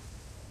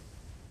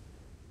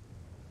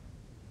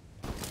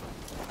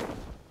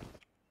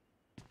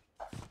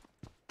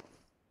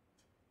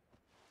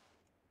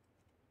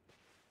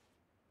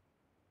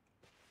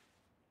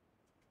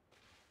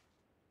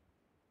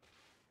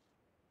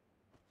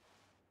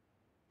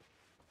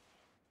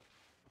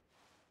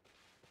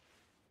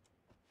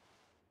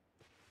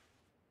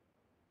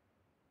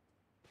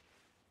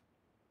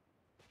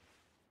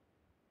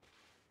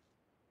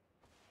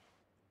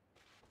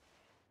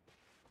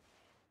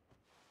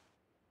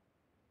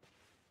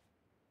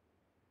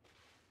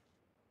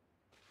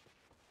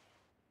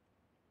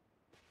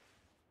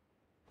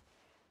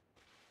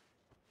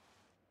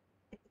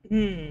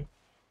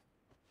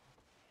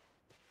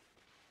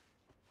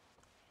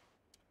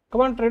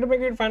 Come on, try to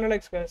make it final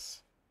X, guys.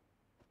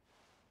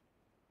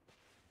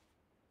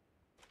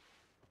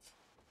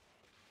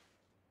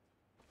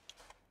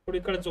 ఇప్పుడు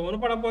ఇక్కడ జోన్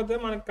పడకపోతే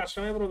మనకి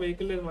కష్టమే బ్రో,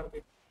 వెహికల్ లేదు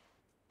మనకి,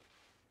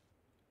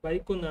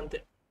 బైక్ ఉంది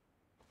అంతే.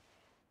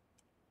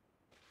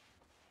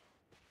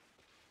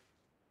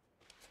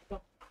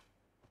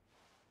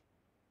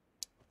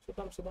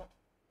 చూద్దాం.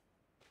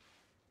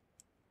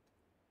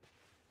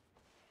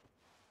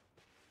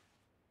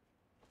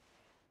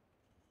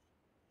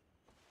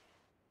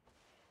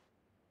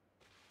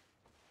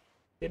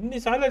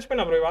 ఎన్నిసార్లు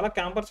వచ్చిపోయినా బ్రో ఇవాళ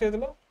క్యాంపర్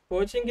చేతిలో.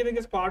 కోచింగ్కి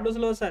దిగి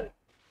స్క్వాడ్స్లో ఒకసారి,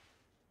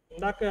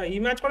 ఇందాక ఈ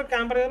మ్యాచ్ కూడా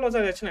క్యాంపర్ చేతిలో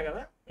ఒకసారి వచ్చినా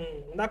కదా,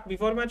 ఇందాక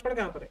బిఫోర్ మ్యాచ్ కూడా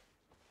క్యాంపరే.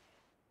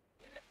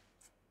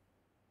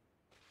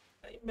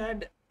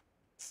 బ్యాడ్.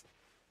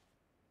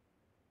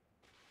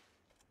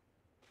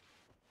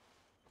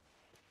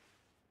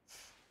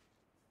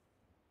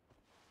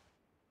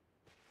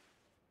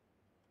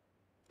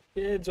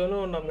 ఏ జోన్లో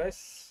ఉన్నాం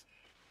గైస్.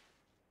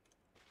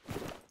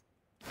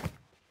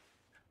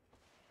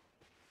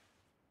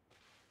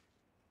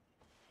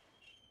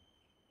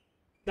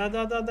 దా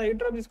దా దా దా ఈ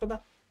డ్రాప్ తీసుకోదా.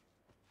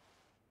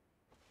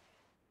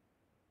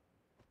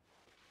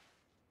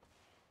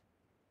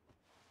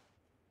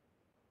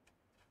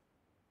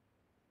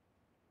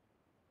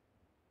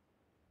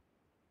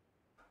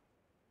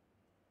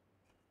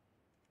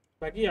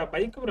 బాకీ ఆ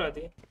బైక్ బ్రో,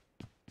 అది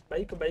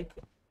బైక్ బైక్.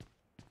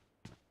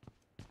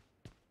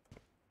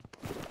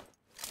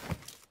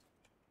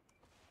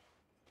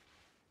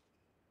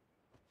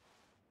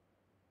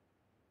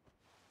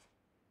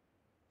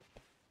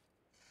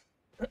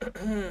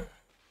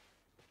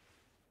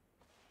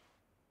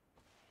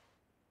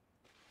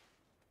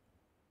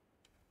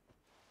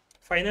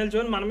 ఫైనల్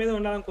జోన్ మన మీద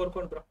ఉండాలని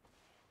కోరుకోండి బ్రో.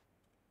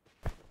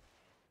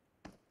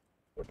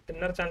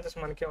 తిన్నర్ ఛాన్సెస్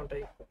మనకే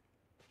ఉంటాయి.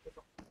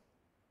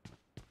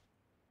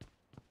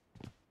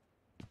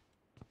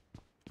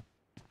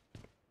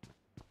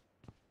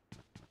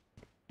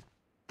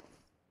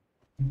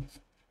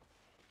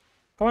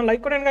 కమాన్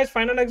లైక్ కొట్టండి గైస్,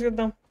 ఫైనల్ లైక్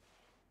చేద్దాం.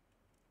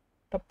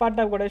 టప్పా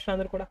టప్ కొట్టేసిన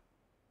అందరు కూడా.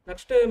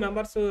 నెక్స్ట్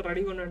మెంబర్స్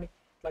రెడీగా ఉండండి.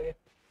 అలాగే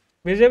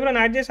విజయ్ బ్రో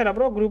యాడ్ చేశారా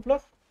బ్రో గ్రూప్లో?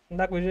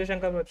 ఇందాక విజయ్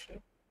శంకర్ వచ్చి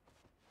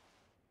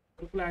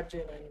గ్రూప్లో యాడ్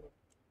చేయండి ఆయన.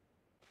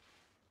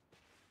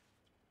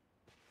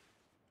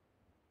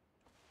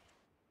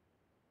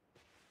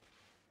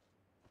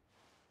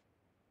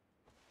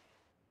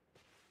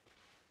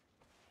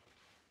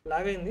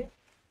 లాగైంది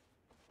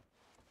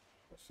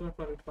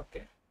వస్తున్నట్టు ఇటు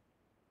పక్కే.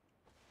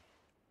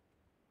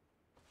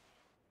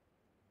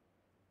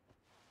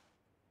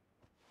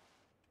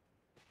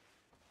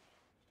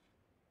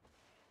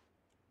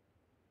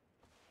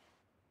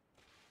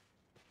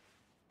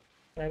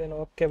 అదే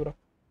ఓకే బ్రో,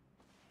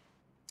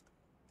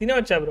 తినే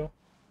వచ్చా బ్రో.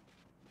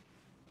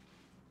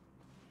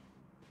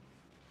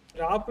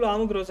 డ్రాప్లు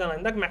ఆమెకు రోజాను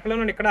ఇందాక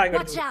మెక్కలో ఇక్కడ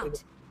ఆగాడు.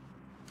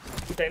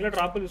 ఈ టైంలో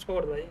డ్రాప్లు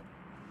చూసుకోకూడదు అవి.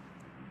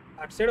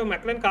 అటు సైడ్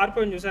మెక్కలని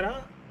కారిపోయింది చూసారా,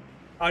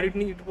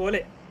 ఆడిటిని ఇటు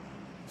పోలే.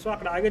 సో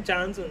అక్కడ ఆగే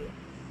ఛాన్స్ ఉంది.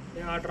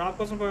 నేను ఆ డ్రాప్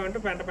కోసం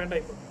పోయామంటే పెంట పెంట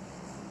అయిపోతుంది.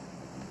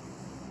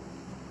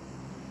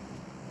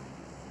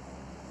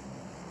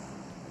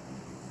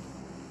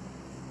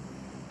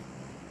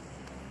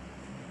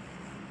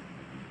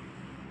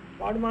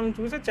 వాడు మనం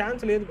చూసే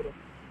ఛాన్స్ లేదు బ్రో.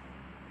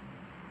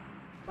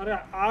 మరి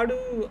ఆడు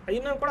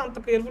అయినా కూడా అంత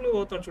కేర్ఫుల్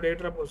అవుతాడు చూడు ఏ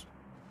డ్రాప్ కోసం.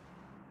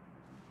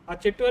 ఆ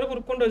చెట్టు వరకు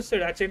ఉరుక్కుంటూ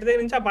వచ్చాడు, ఆ చెట్టు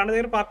దగ్గర నుంచి ఆ బండ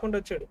దగ్గర పాక్కుంటూ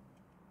వచ్చాడు.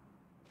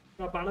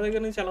 ఆ బండ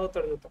దగ్గర నుంచి ఎలా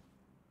అవుతాడు చూద్దాం.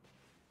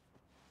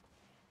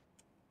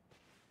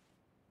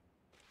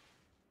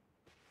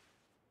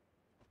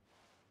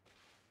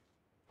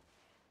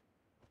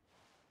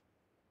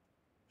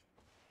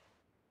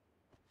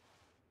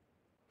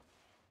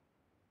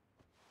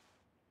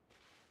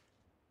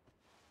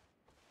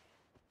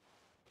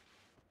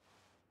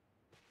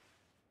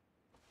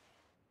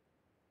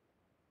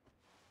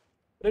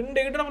 రెండు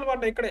ఎయిట్ డ్రాప్లు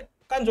పడ్డాయి ఇక్కడే,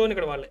 కానీ జోన్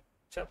ఇక్కడ వాళ్ళే.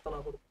 చెప్తాను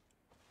అప్పుడు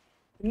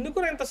ఎందుకు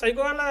ఇంత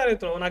సైకోగా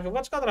అవుతున్నావు, నాకు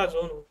ఇవ్వచ్చు కదరా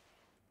జోను.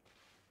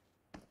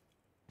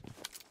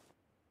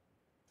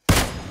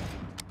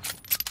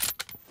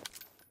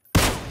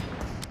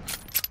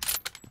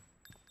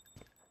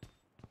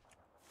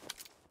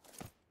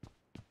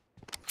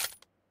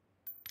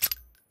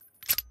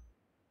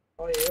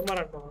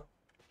 ఏమనంటున్నావా?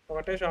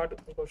 ఒకటే షాట్,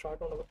 ఇంకో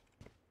షాట్ ఉండదు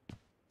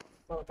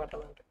మనం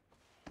పెట్టాలంటే.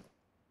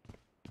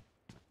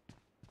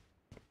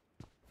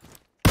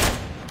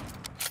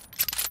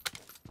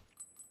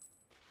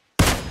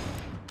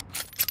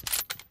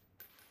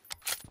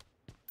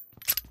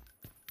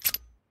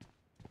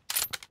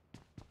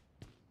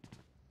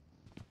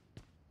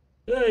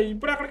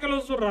 ఇప్పుడు అక్కడికి వెళ్ళి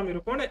వస్తుర్రా మీరు,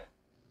 పోండి.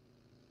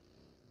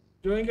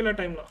 జోయిన్కి వెళ్ళే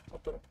టైంలో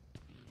వస్తారు.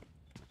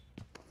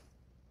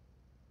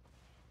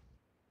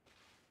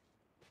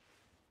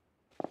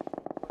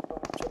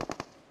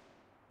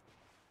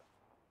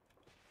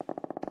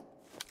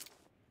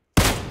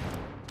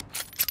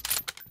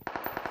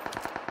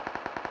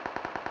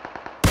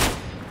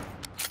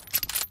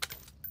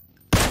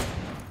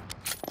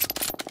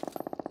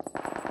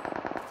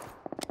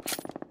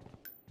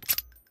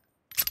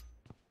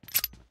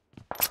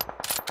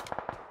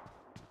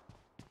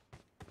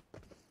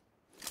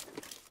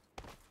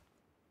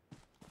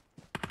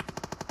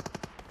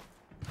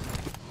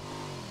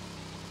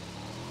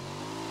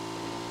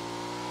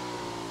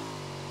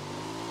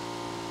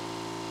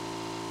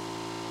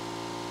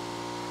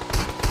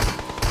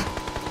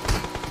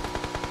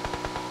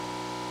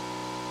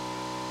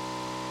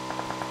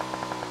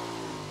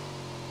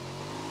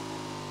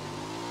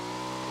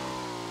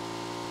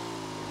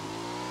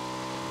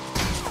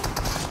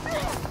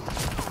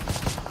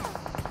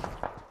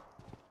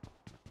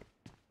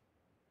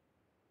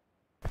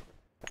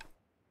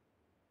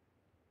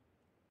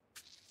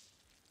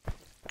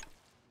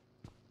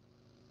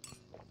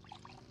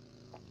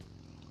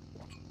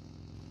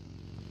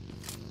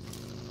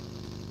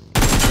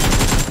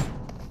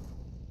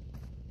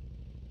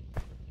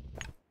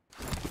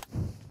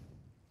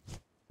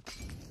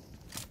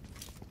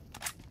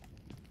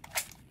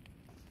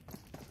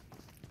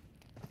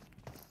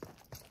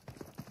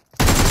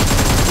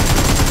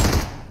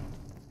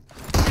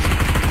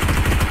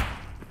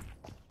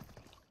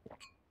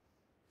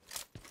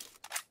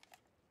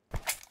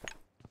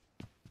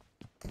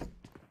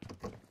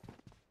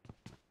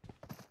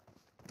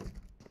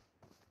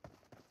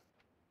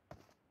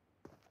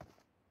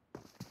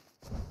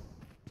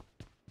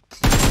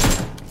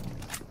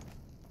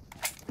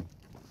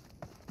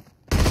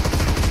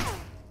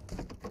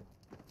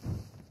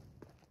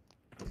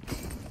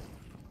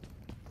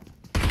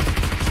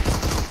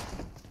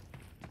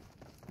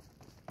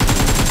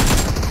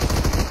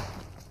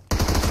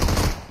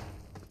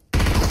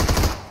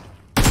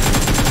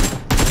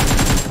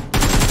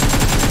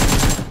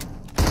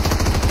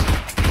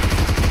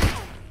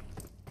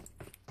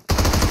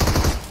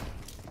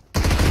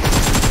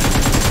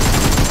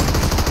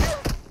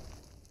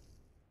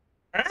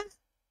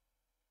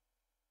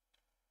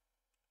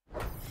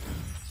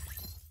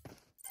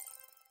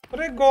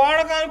 అరే గోడ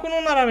కానుకుని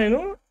ఉన్నారా నేను?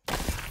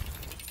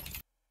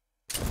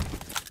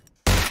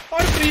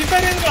 వాడు ఫ్రీ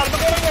ఫైర్ ఎందుకు అంత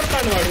దూరం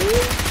కొడతాడు వాడు?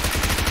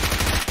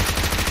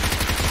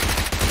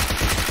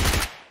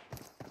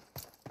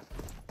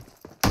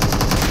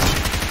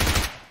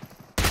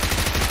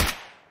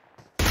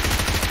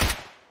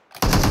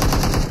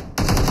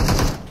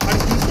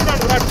 వాడు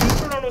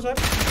చూడండి సార్.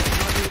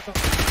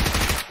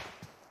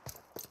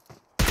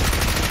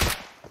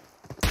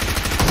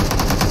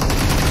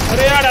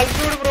 అరే ఆడు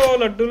చూడు బ్రో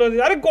లడ్డూలో.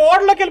 అరే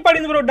గోడలోకి వెళ్ళి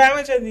పడింది బ్రో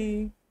డ్యామేజ్. అది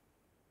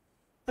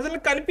అసలు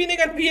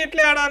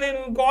కనిపించట్లే ఆడా.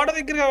 నేను గోడ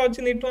దగ్గరగా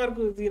వచ్చింది ఇటు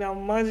వరకు. దీని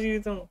అమ్మ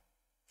జీవితం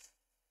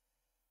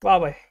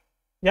బాబాయ్.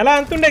 ఎలా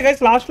అంతుండే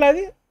గైస్ లాస్ట్లో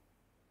అది?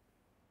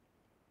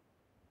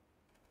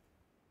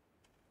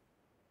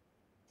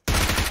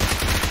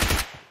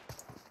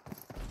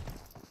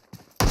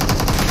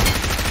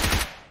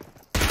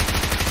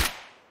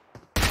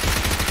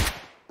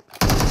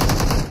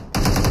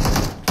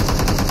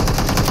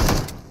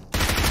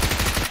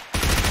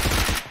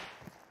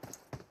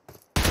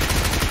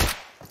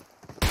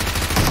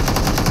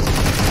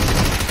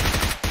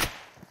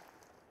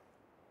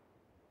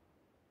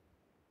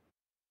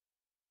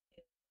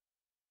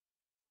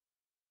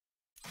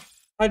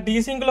 ఆ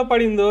డీసింక్ లో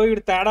పడిందో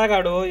ఇటు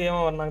తేడాగాడో ఏమో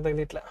నాకు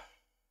తగిలి ఇట్లా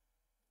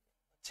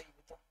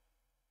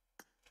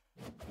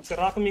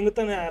చిరాకు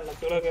మింగుతానే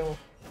లక్కలోకేమో.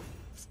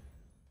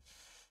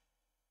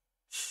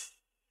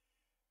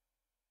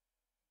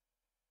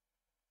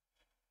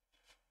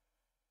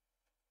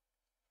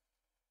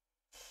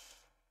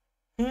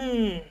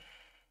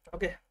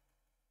 ఓకే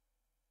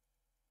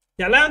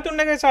ఎలా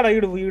అంతుండే కదా సార్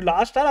వీడు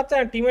లాస్ట్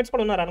లేకపోతే టీమేట్స్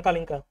కూడా ఉన్నారు వెనకాల.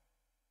 ఇంకా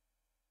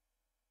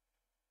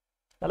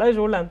అలాగే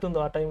చూడలే ఎంత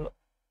ఉందో ఆ టైంలో.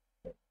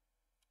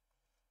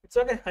 ఇట్స్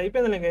ఓకే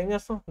అయిపోయింది. ఇంకా ఏం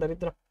చేస్తాం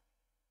దరిద్రం.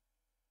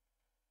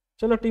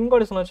 చలో టీమ్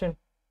కూడా ఇస్తున్నా వచ్చేయండి.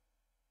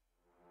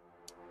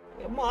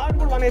 ఆడు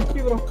కూడా 1 HP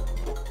బ్రో.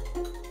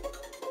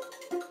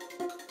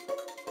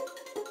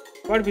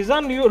 వాడు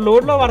విజాన్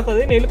లోడ్లో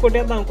పడుతుంది. నేను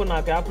కొట్టేద్దాం అనుకున్నా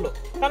ఆ గ్యాప్లో,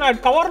 కానీ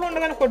వాడు కవర్లో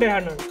ఉండగానే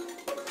కొట్టేయాడు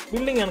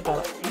బిల్డింగ్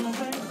వెనకాల.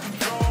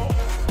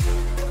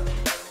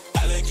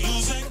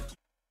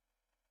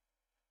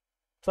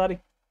 సారీ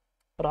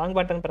రాంగ్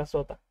బటన్ ప్రెస్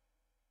అవుతా.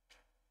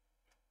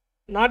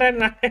 నాట్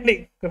అండి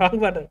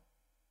రాంగ్ బటన్.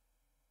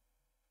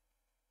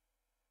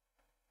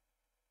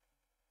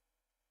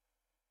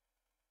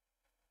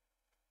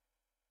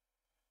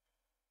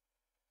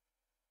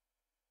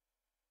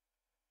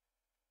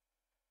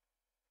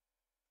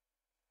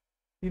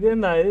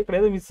 ఇదేందా ఇది? ఇక్కడ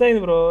ఏదో మిస్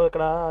అయింది బ్రో.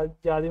 ఇక్కడ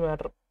అది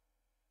మ్యాటర్.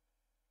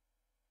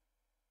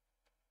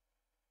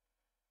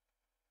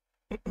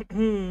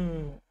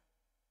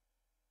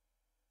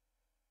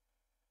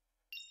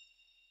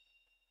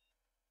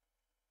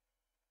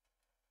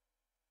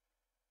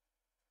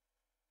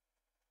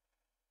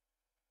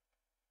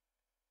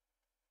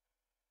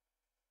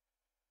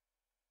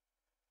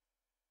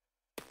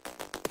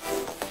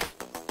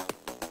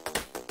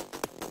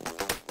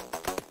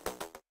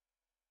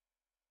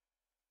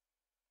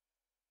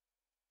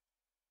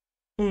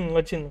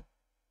 వచ్చింది.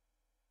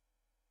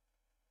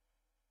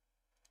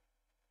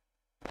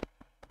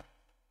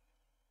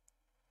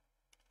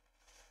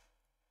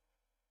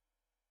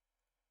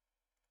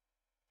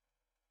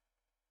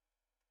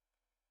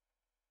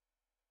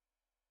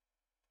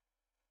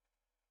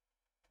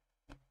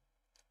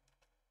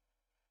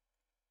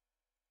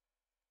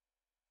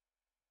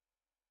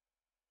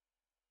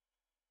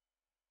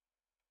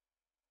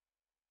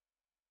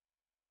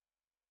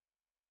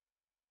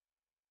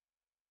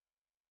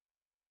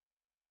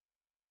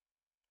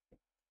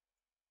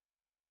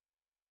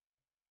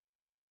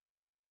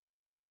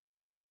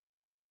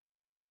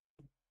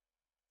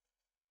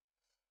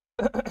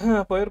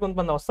 పోయారు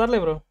కొంతమంది. వస్తారులే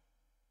బ్రో.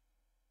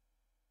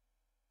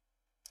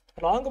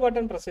 రాంగ్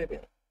బటన్ ప్రెస్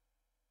అయిపోయింది.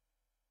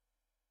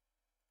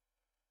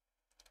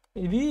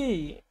 ఇది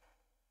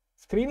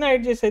స్క్రీన్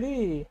హైడ్ చేసేది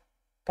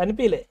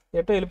కనిపించలే,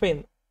 ఎటో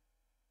వెళ్ళిపోయింది.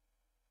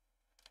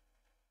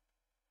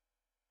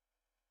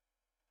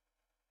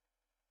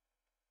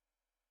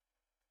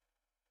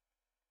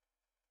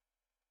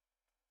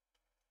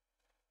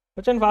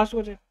 వచ్చండి ఫాస్ట్గా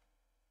వచ్చేయండి.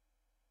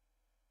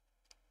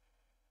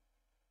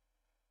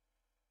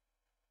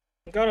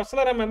 ఇంకా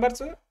వస్తున్నారా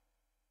members?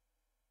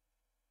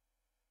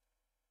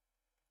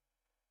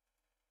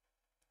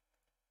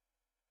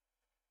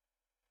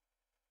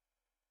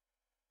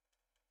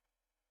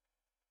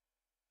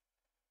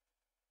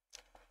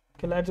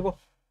 Let's go.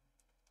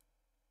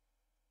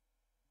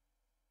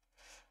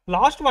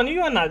 Last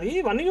 1v1 అది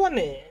 1v1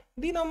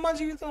 దీని అమ్మ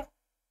జీవితం.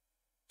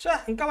 చా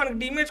ఇంకా మనకి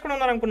టీమ్మేట్స్ కూడా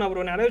ఉన్నారు అనుకున్నా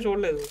బ్రో. నేను అదే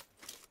చూడలేదు.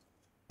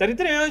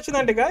 దరిద్రం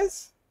ఏమొచ్చిందంటే గాయస్,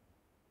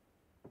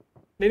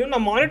 నేను నా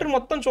మానిటర్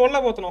మొత్తం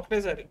చూడలేకపోతున్నాను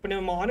ఒకటేసారి. ఇప్పుడు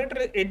నేను మానిటర్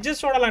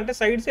ఎడ్జెస్ చూడాలంటే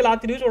సైడ్స్ ఇలా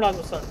తిరిగి చూడాల్సి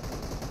వస్తుంది.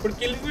 ఇప్పుడు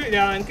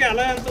ఇంకా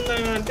ఎలా ఎంత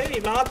ఉందంటే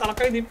ఇలా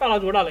తలకాయ తిప్పి అలా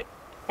చూడాలి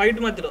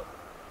ఫైట్ మధ్యలో.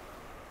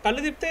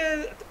 కళ్ళు తిప్పితే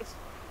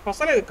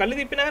వస్తలేదు. కళ్ళు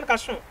తిప్పినా కానీ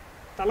కష్టం.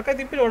 తలకాయ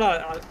తిప్పి చూడాలి.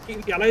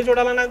 ఎలా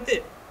చూడాలన్నా అంతే.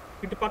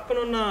 ఇటు పక్కన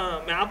ఉన్న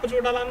మ్యాప్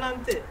చూడాలన్నా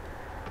అంతే.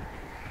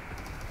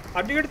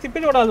 అటు ఇటు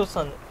తిప్పి చూడాల్సి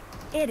వస్తుంది.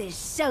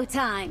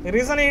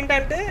 రీజన్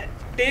ఏంటంటే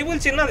టేబుల్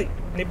చిన్నది.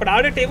 ఇప్పుడు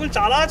ఆడే టేబుల్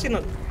చాలా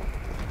చిన్నది.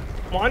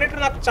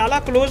 మానిటర్ నాకు చాలా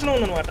క్లోజ్లో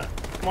ఉందన్నమాట.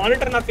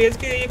 మానిటర్ నా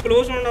ఫేస్కి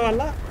క్లోజ్లో ఉండడం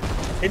వల్ల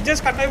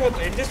ఎడ్జెస్ కట్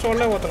అయిపోతుంది, ఎడ్జెస్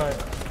చూడలేకపోతున్నాను.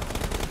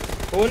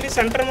 ఓన్లీ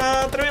సెంటర్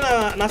మాత్రమే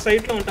నా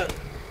సైట్లో ఉంటుంది.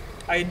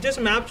 ఆ ఎడ్జెస్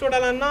మ్యాప్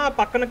చూడాలన్నా,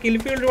 పక్కన కిల్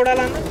ఫీల్డ్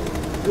చూడాలన్నా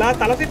ఇలా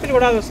తల తిప్పి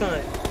చూడాల్సి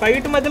వస్తుంది.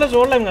 ఫైట్ మధ్యలో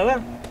చూడలేము కదా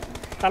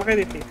తలకాయ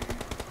తిప్పి.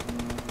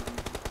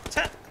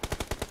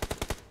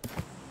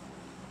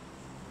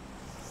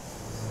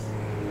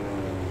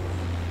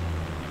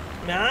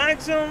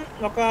 మ్యాక్సిమం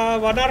ఒక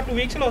 1 or 2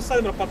 weeksలో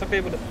వస్తుంది బ్రో కొత్త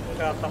టేబుల్.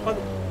 ఇంకా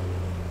తప్పదు,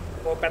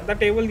 ఓ పెద్ద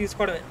టేబుల్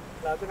తీసుకోవడమే,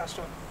 లేకపోతే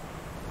కష్టం.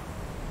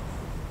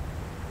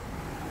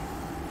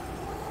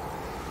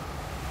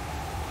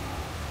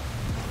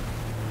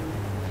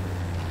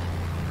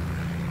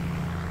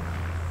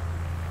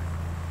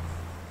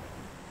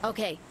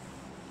 ఓకే,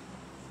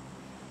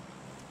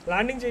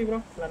 ల్యాండింగ్ చేయి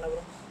బ్రో, ల్యాండ్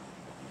బ్రో.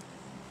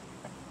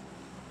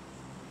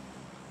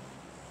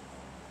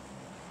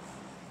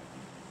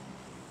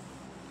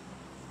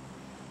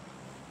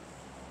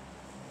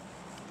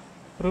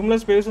 రూమ్లో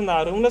స్పేస్ ఉంది, ఆ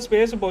రూమ్లో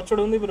స్పేస్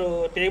బొచ్చుడు ఉంది బ్రో,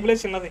 టేబులే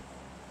చిన్నది.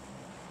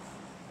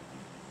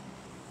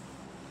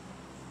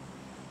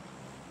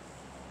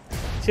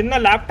 చిన్న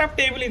ల్యాప్టాప్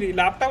టేబుల్ ఇది,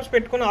 ల్యాప్టాప్స్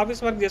పెట్టుకుని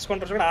ఆఫీస్ వర్క్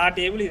చేసుకుంటారు చూడ, ఆ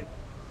టేబుల్ ఇది.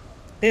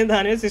 నేను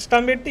దాని మీద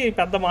సిస్టమ్ పెట్టి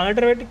పెద్ద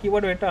మానిటర్ పెట్టి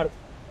కీబోర్డ్ పెట్టి ఆడు.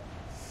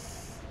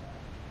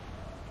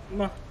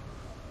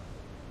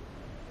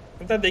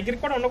 ఇంత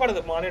దగ్గరికి కూడా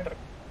ఉండకూడదు మానిటర్,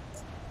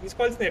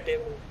 తీసుకోవాల్సిందే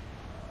టేబుల్.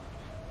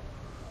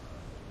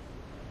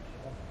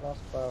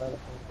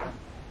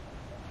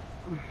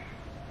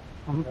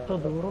 అంత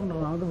దూరం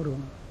రాదు బ్రో.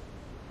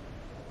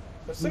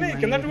 వస్తున్నాయి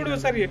కింద కూడా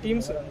ఒకసారి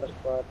టీమ్స్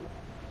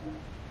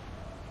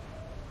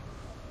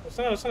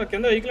వస్తున్నా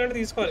కింద వెహికల్ అంటే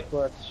తీసుకోవాలి.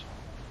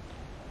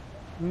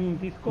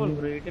 తీసుకోవాలి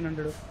బ్రో.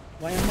 1800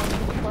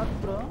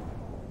 బ్రో,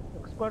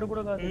 ఒక స్క్వాడ్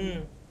కూడా కాదు.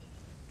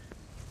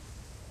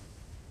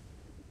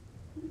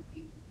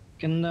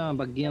 కింద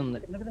బగ్గీ ఉంది,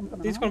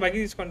 తీసుకోండి బగ్గీ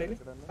తీసుకోండి.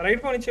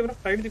 రైట్ ఫోన్ ఇచ్చే బ్రో,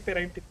 రైట్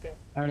తిప్పే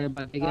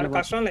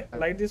కష్టంలే.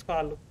 లైట్ తీసుకో,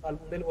 వాళ్ళు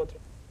ముందు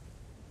వెళ్ళిపోతారు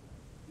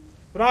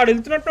బ్రో. ఆడు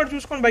వెళ్తున్నట్టు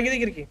చూసుకోండి బగ్గీ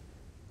దగ్గరికి,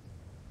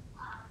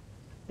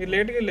 మీరు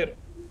లేట్గా వెళ్ళారు.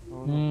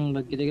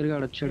 బగ్గీ దగ్గరికి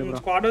వచ్చాడు బ్రో,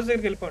 స్క్వాడ్ హౌస్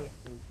దగ్గరికి వెళ్ళిపోండి.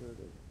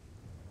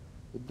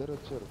 ఇద్దరు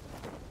వచ్చారు.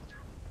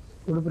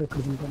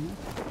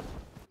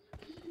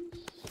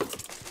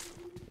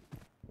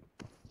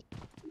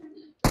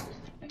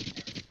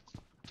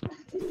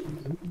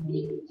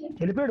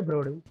 వెళ్ళిపోయాడు బ్రో,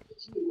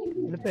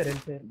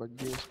 వెళ్ళిపోయారు.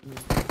 బగ్గి వేసుకుని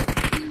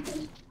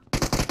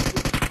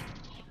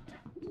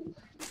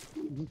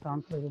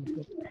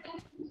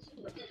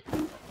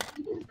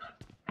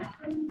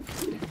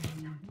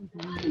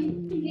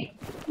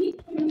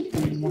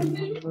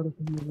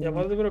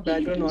ఎవరిది బ్రో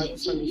బ్యాక్గ్రౌండ్ నాయిస్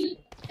వస్తుంది?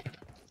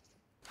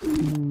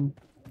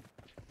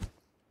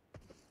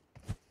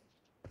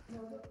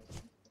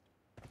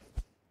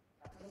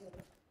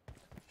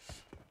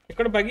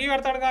 ఇక్కడ బగ్గి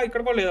పెడతాడుగా,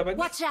 ఇక్కడ కూడా లేదా బగ్గి?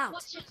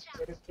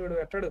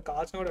 పెట్టాడు,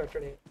 కాల్సిన కూడా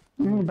పెట్టాడు.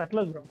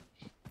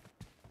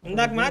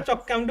 ఇందాక మ్యాచ్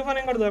ఒక్క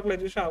M24 కూడా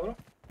దొరకలేదు చూసా బ్రో,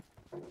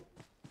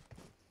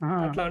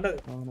 అట్లా ఉంటది.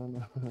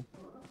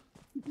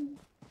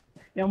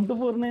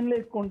 M249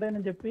 ఎక్కువ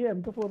ఉంటాయని చెప్పి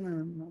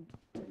M249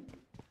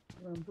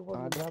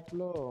 ఆ డ్రాప్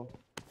లో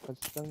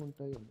ఖచ్చితంగా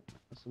ఉంటాయి,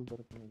 అసలు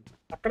దొరకదు.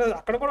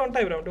 అక్కడ కూడా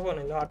ఉంటాయి బ్రో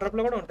M249, ఆ డ్రాప్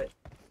లో కూడా ఉంటాయి.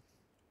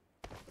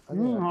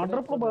 ఆ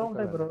డ్రాప్ లో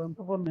బాగుంటాయి బ్రో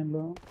M249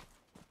 లో,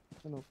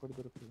 ఒక్కటి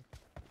దొరుకుతుంది.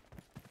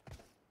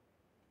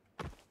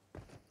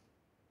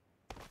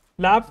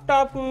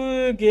 ల్యాప్టాప్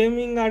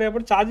గేమింగ్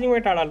ఆడేటప్పుడు ఛార్జింగ్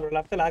పెట్టి ఆడాలి బ్రో,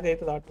 లేకపోతే లాగ్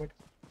అవుతుంది ఆటోమేటిక్.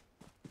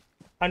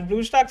 అండ్ బ్లూ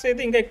స్టాక్స్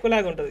అయితే ఇంకా ఎక్కువ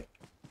లాగ్ ఉంటుంది.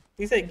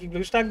 తీసే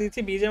బ్లూ స్టాక్ తీసి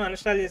BGMI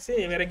అన్ఇన్స్టాల్ చేసి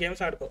వేరే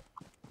గేమ్స్ ఆడుకో,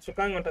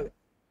 సుఖంగా ఉంటుంది.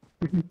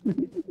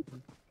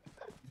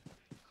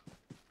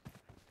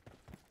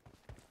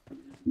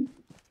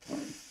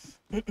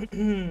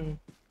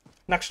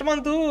 నెక్స్ట్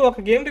మంత్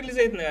ఒక గేమ్ రిలీజ్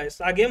అవుతుంది గాయ్స్,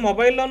 ఆ గేమ్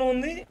మొబైల్లోనూ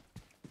ఉంది,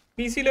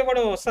 పీసీలో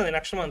కూడా వస్తుంది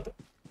నెక్స్ట్ మంత్.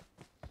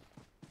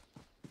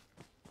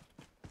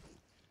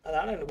 అది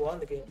ఆడండి,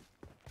 బాగుంది గేమ్.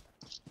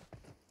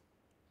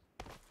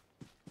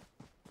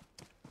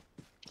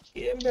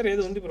 గేమ్ పేరు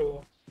ఏదో ఉంది బ్రో,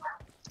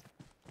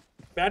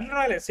 బ్యాటిల్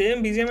రాయలే, సేమ్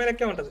BGMI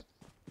లెక్కే ఉంటుంది,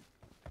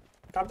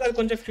 కాకపోతే అది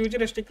కొంచెం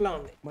ఫ్యూచరిస్టిక్ లా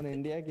ఉంది. మన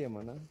ఇండియా గేమ్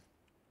అన్నా?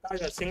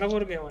 కాదు,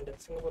 సింగపూర్ గేమ్ అంటే,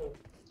 సింగపూర్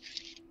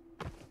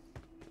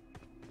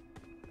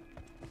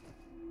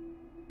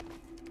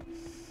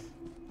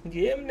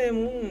గేమ్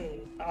నేము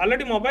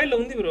ఆల్రెడీ మొబైల్లో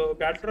ఉంది బ్రో,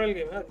 బ్యాటిల్ రాయల్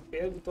గేమ్, అది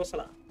పేరు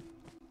గుర్తొస్తలా.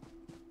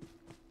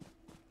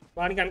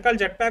 వానికి వెనకాల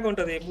జెట్ ప్యాక్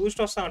ఉంటుంది,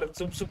 బూస్ట్ వస్తూ ఉంటుంది,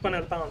 సుప్ సుప్ అని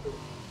వెళ్తూ ఉంటుంది.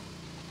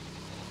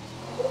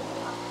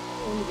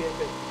 గేమ్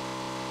పేరు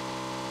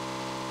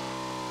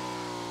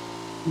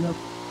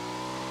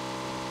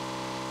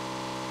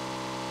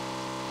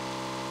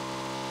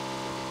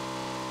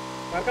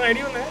ఎవరికైనా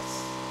ఐడియా ఉందా?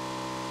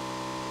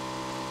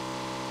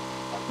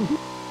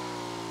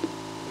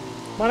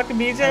 మనకు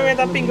BGMI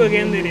తప్ప ఇంకో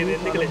గేమ్ తెలియదు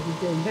ఎందుకులే,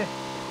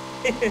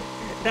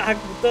 నాకు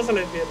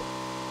గుర్తొస్తలేదు పేరు.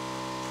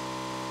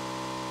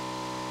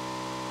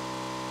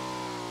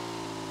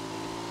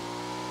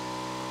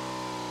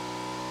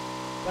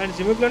 దాని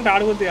జిమ్కి అంటే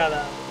ఆడబుద్ది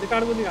కాదా? ఎందుకు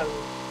ఆడబుద్ది కాదు?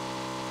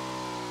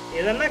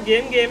 ఏదన్నా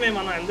గేమే,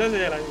 మనం ఎంజాయ్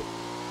చేయాలి. అది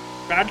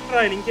బ్యాటిల్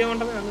రాయల్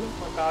ఇంకేముంటుంది అందులో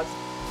మనకు కాదు.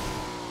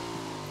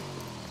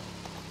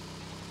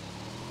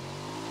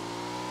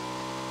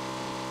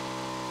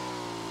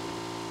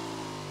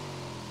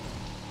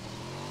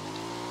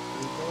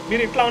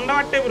 మీరు ఇట్లా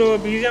ఉండబట్టే బ్రో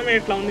బీజిఎంఐ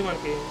ఇట్లా ఉంది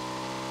మనకి.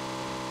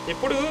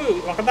 ఎప్పుడు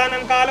ఒకదాని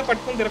వెనకాల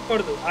పట్టుకుని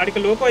తిరగకూడదు, ఆడికి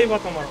లోపు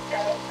అయిపోతాం మనం.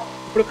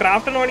 ఇప్పుడు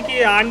క్రాఫ్ట్ నోడికి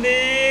ఆడిందే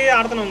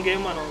ఆడుతున్నాం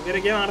గేమ్, మనం వేరే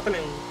గేమ్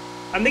ఆడతలేము.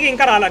 అందుకే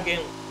ఇంకా రాలా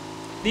గేమ్.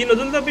 దీని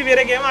వదులు తప్పి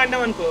వేరే గేమ్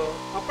ఆడినాం అనుకో,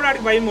 అప్పుడు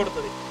ఆడికి భయం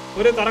పడుతుంది,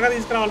 ఒరే త్వరగా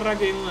తీసుకురావాలరా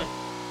గేమ్ అని.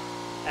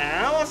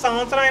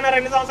 సంవత్సరం అయినా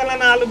 2 సంవత్సరాలు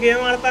 4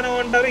 గేమ్ ఆడుతూనే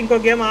ఉంటారు, ఇంకో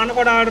గేమ్ ఆడ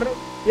కూడా ఆడరు.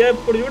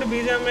 ఎప్పుడు చూడు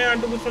బీజిఎంఐ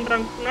అంటూ కూర్చుంటారు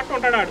అనుకున్నట్టు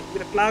ఉంటాడు ఆడు.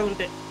 ఇట్లాగా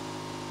ఉంటే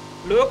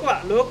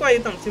లోకు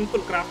అవుతాం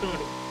సింపుల్ క్రాఫ్ట్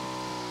నోడి.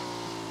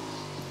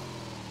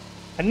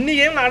 అన్ని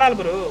గేమ్లు ఆడాలి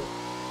బ్రో,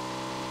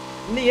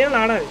 అన్ని గేమ్లు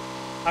ఆడాలి,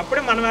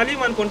 అప్పుడే మన వాల్యూ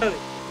మనకు ఉంటుంది.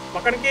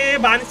 ఒకడికే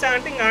బానిస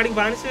అంటే ఇంకా ఆడికి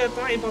బానిస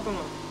అయిపోతాం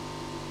మనం.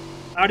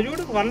 ఆడు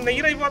చూడు 1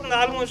 year అయిపోతుంది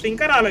ఆల్మోస్ట్,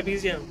 ఇంకా రాలే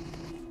బీజిఎం.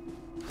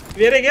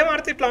 వేరే గేమ్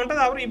ఆడితే ఇట్లా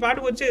ఉంటుంది, అప్పుడు ఈ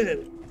పాటకు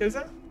వచ్చేసేది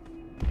తెలుసా.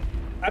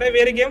 అరే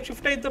వేరే గేమ్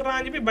షిఫ్ట్ అవుతుర్రా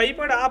అని చెప్పి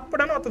భయపడి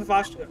అప్పుడనే వస్తుంది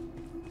ఫాస్ట్గా.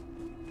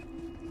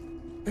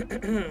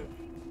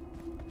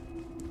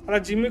 అలా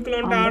జిమ్మిక్లు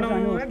ఉంటే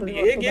ఆడడం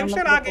ఏ గేమ్స్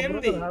ఆ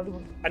గేమ్ది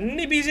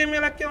అన్ని బీజిఎంఏ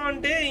లెక్కే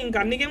అంటే ఇంక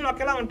అన్ని గేమ్లు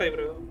ఒకేలా ఉంటాయి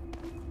బ్రో.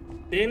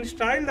 దేని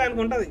స్టైల్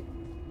దానికి ఉంటుంది,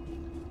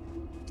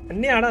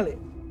 అన్నీ ఆడాలి.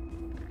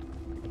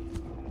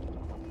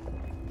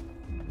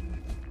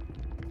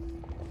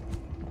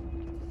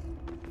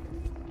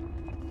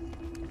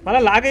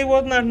 మళ్ళీ లాగ్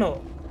అయిపోతుంది అంటున్నావు.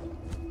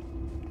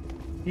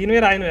 ఈయన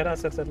వేరు ఆయన వేరా?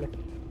 సర్లే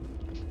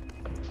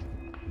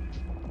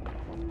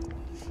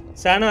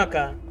శానా అక్క.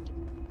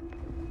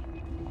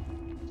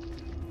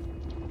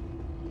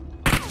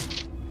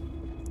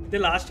 ఇది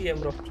లాస్ట్ గేమ్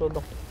బ్రో,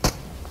 చూద్దాం.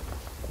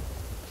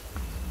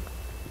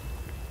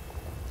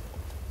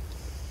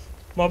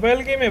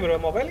 Mobile గేమే bro,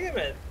 mobile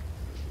గేమే.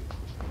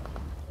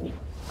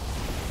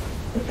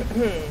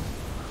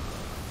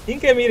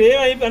 ఇంకా మీరు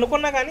ఏం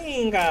అనుకున్నా కానీ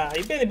ఇంకా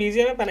అయిపోయింది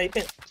బీజిఎంఏ పని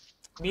అయిపోయింది.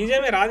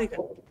 బీజిఎంఏ రాదు ఇక,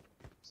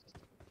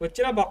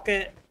 వచ్చిన బొక్కే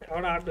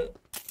ఎవడ ఆడు.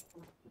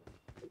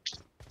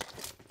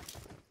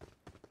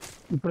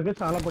 ఇప్పటికే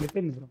చాలా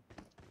పడిపోయింది బ్రో.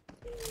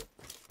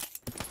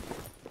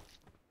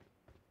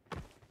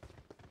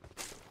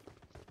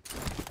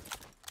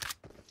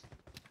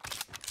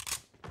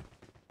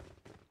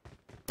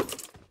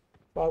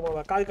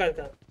 బాగా కాదు కాదు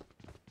కాదు,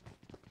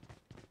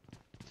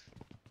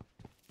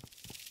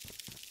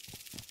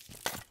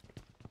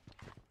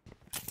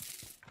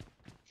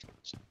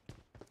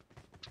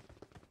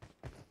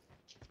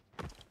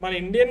 మన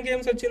ఇండియన్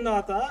గేమ్స్ వచ్చిన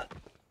తర్వాత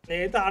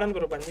నేనైతే ఆడను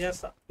బ్రో, బంద్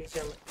చేస్తా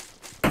విషయం.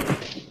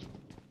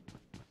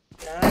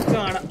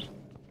 ఆడ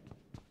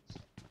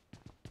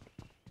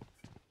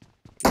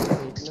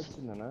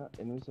వచ్చిందనా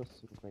 8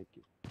 వస్తుంది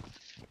పైకి.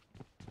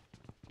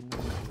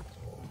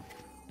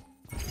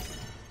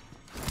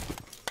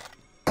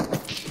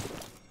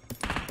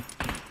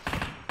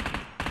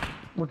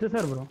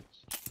 వచ్చేసారు బ్రో.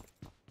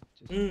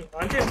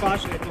 అంటే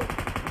ఫాస్ట్ ఎక్కువ.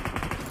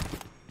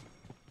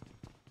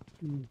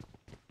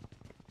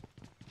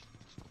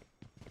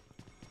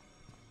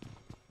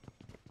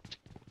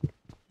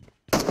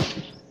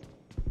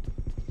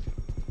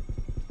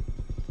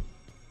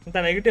 ఇంత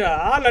నెగిటివ్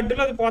ఆ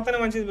లడ్డులో అది పోతానే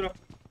మంచిది బ్రో.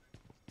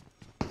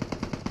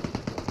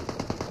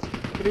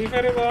 ఫ్రీ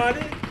ఫైర్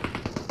పోవాలి,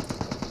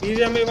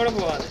 బీజిఎంఐ కూడా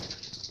పోవాలి,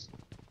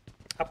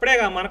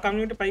 అప్పుడేగా మన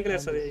కమ్యూనిటీ పైకి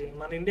లేస్తుంది.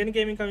 మన ఇండియన్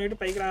గేమింగ్ కమ్యూనిటీ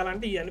పైకి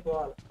రావాలంటే ఇవన్నీ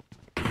పోవాలి.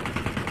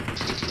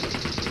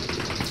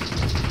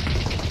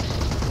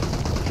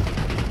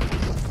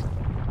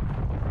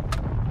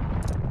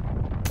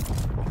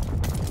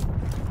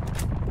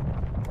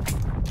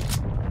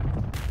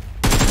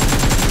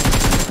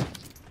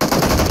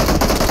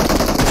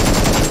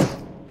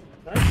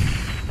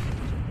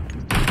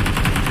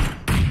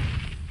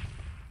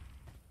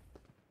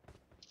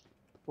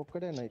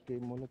 ఒక్కడేనా ఇక ఈ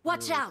మూల?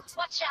 Watch out!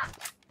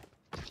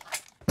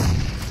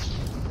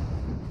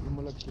 ఈ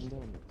మూల కింద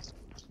ఉంది.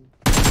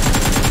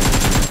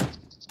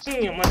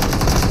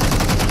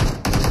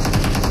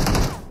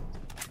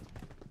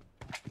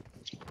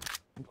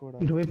 ఇంకోడా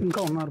ఇటువైపు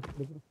ఇంకా ఉన్నారు.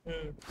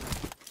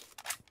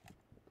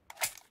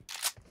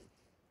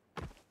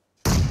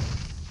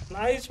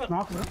 Nice one.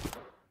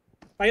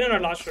 పైన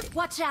ఉన్నాడు last road.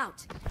 Watch out!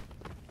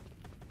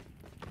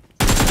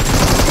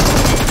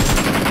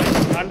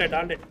 Hundred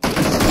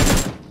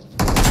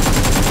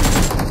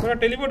కూడా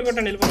టెలిపోర్ట్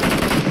కొట్టండి, వెళ్ళిపోతాను.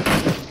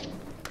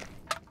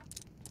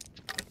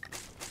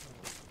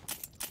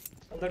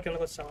 అందరు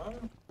కిందకి వచ్చామా?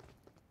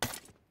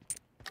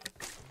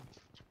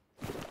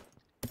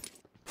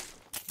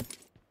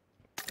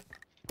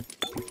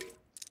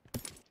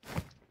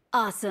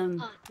 Awesome.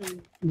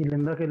 వీళ్ళు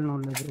ఎందాక వెళ్ళిన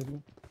వాళ్ళు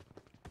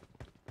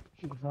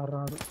ఇంకోసారి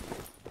రారు.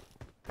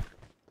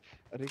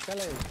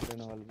 రికాల్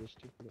అయిపోయిన వాళ్ళు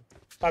జస్ట్ ఇప్పుడు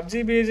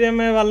పబ్జి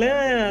బీజిఎంఐ వాళ్ళే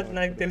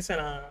నాకు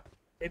తెలిసానా.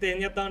 అయితే ఏం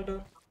చేద్దాం అంటూ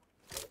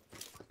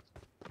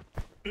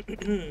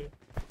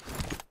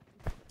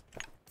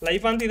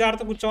లైఫ్ అంతా ఇది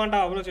ఆడుతూ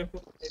కూర్చోమంటావు బ్రో, చెప్పు.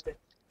 అయితే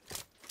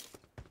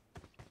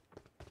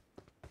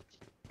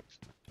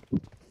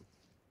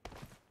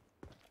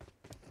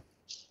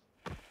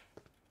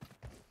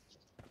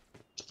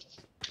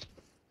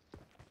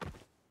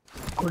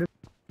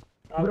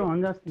బ్రో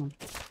ఆన్ చేస్తున్నాం.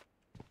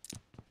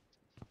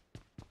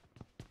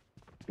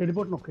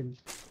 టెలిపోర్ట్ నొక్కండి.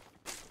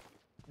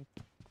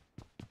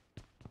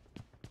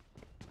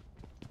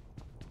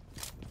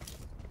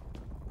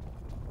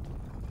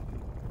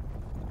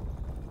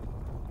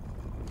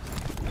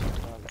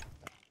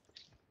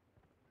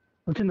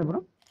 వచ్చిందా బ్రో?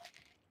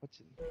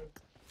 వచ్చింది.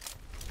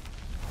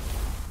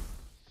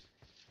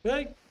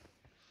 ఏయ్,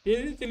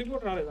 ఏది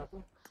తెలియకుండా రాలేదు నాకు.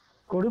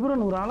 కొడి బ్రో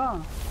నువ్వు రాలా?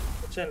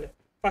 వచ్చానులే.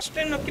 ఫస్ట్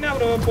టైం నొక్కినా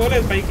బ్రో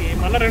పోలేదు పైకి,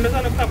 మళ్ళీ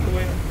రెండోసారి నొక్కితే అప్పుడు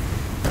పోయినా.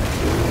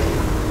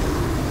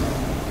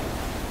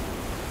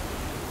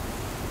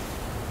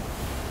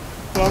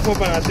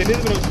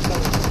 తెలియదు బ్రో,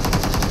 చూస్తాను.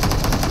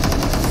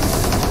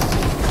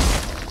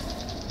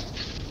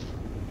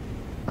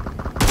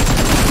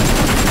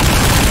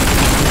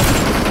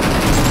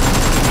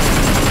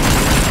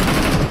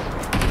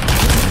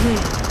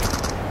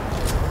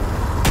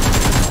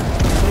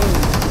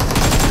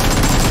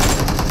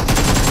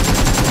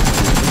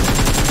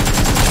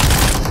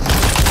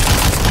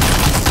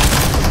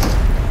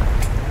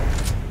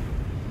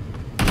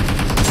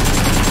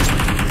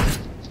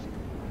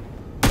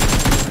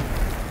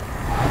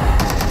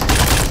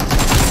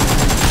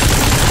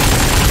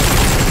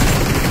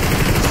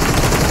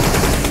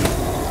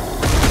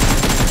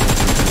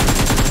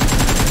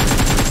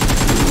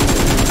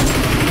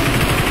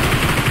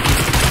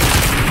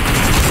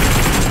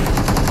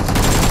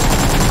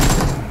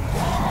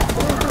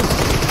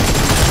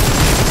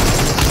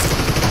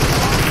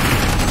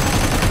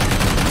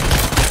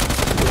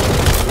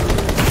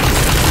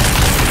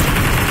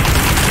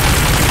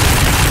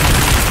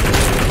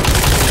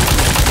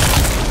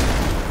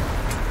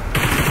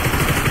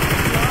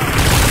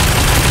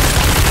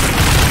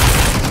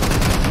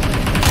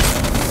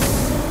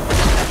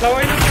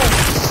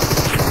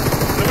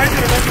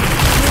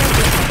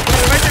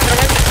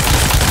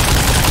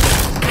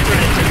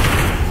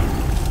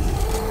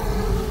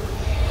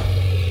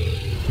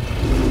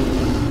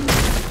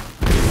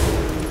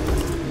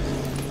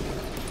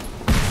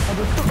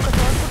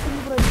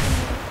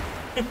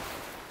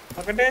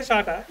 ఒకటే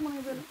షాటా?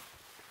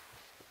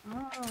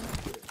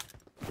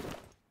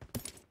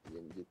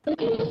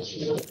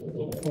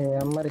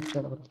 అమ్మర్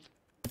ఇచ్చాడు బ్రో.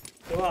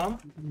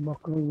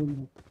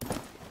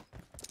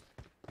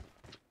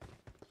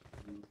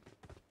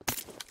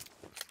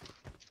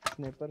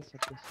 Sniper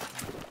success.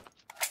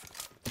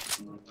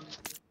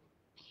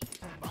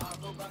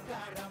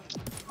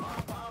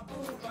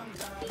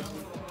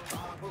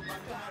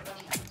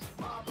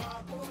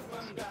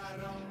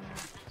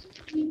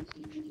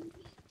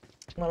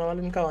 మన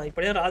వాళ్ళు ఇంకా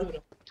ఇప్పుడే రాదు bro.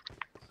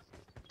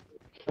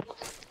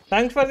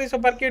 Thanks for the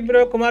super kit bro.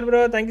 Kumar bro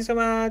thank you so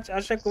much.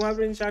 అర్షక్ Kumar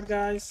bro in shot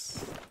guys.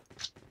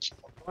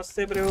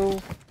 నమస్తే బ్రో.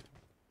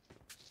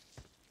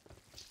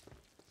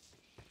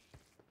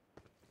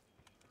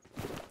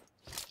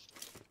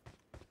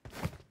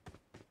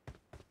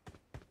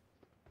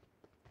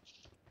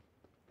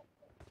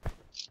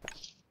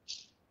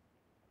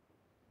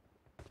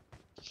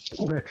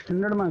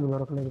 ఎక్స్టెండెడ్ మాకు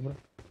దొరకలేదు బ్రో.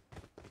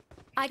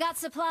 I got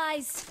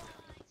supplies.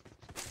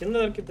 కింద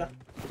దొరికిద్దా?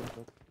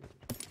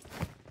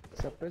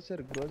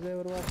 సప్రెసర్ గ్రోజా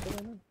ఎవరు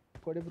వాడతారా?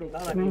 కొడి బ్రో.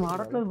 నేను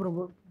వాడట్లేదు బ్రో.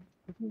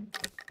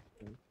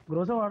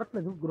 గ్రోజా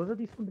వాడట్లేదు. గ్రోజా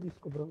తీసుకుంటే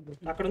తీసుకో బ్రో.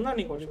 అక్కడ ఉందా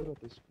నీకు? బ్రో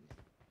తీసుకో.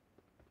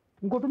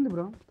 ఇంకోటి ఉంది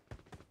బ్రో.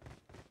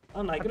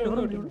 నా దగ్గర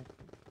ఇంకోటి ఉంది.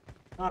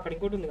 అక్కడ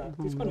ఇంకోటి ఉంది కదా,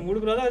 తీసుకోండి. 3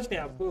 గ్రోజాలు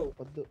వచ్చినాయి. అప్పు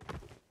వద్దు,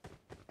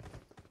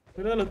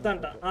 గ్రోజాలు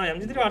వద్దంట.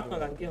 MG3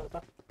 వాడుతున్నావు కదా, ఇంకేం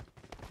వద్దా?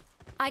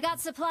 I got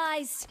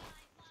supplies.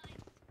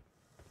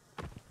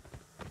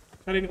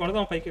 సరే నేను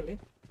కొడదాం పైకి వెళ్ళి.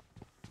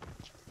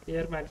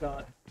 ఎయిర్ మ్యాగ్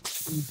కావాలి.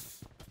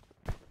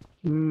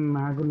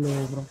 మ్యాగులు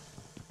లేవు బ్రో.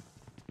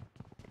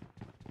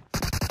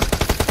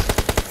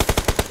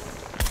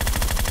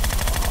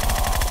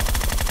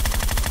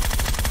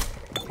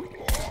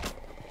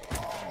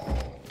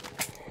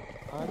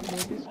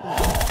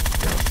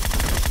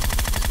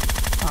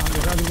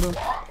 కాదు బ్రో,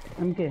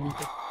 అంతే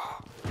అంతే.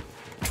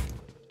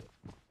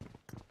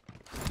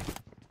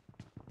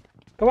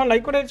 కమాన్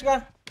లైక్ కూడా ఇచ్చుగా.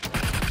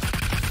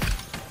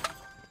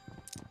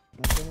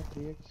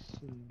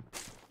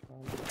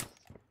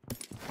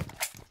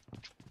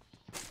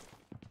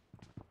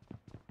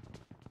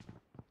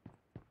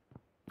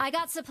 I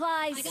got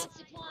supplies.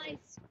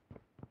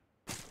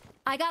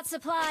 I got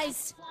supplies.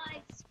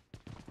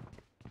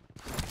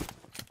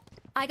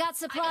 I got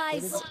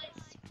supplies.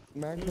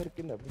 మ్యాగ్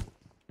దొరికిందా బ్రో?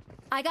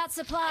 I got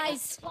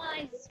supplies.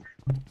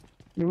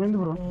 ఏమైంది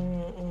బ్రో?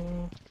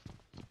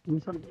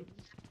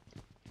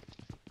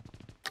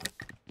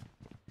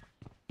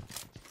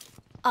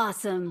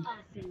 Awesome.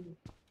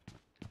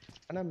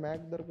 అన్న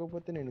మ్యాగ్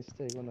దొరకకపోతే నేను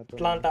ఇస్తా. ఇగో నాతో.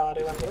 ప్లాంట్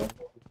ఆరేవందరు.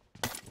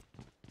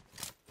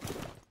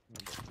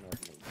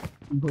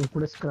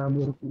 ఇప్పుడు స్క్రాప్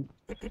దొరుకుతుంది.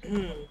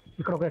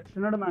 ఇక్కడ ఒక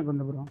ఎక్స్టెండెడ్ మ్యాగ్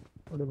ఉంది బ్రో.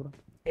 కొడి బ్రో.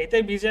 అయితే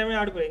BGMI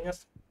ఆడు బ్రో. ఏం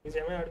చేస్తా?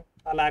 BGMI ఆడు.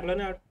 ఆ లాగ్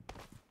లోనే ఆడు.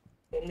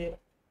 ఏం చేయాలి?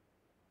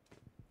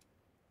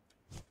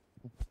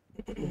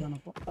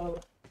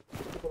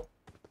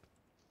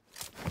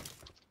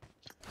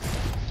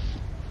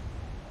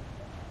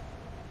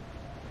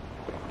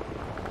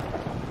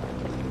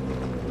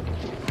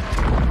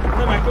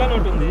 మెక్లాన్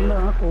ఒకటి ఉంది.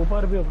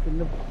 కోపార్బి ఒకటి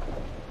ఉంది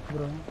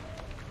బ్రో.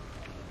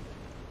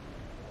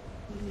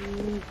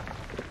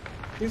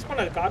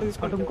 తీసుకోండి, అది కార్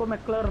తీసుకోండి. ఇంకో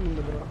మెక్లారన్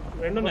ఉంది బ్రో.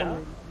 2 ఉన్నాయా?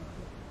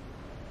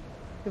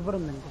 టిఫర్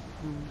ఉంది ఇంకో.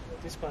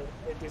 తీసుకోండి,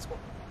 ఇది తీసుకో.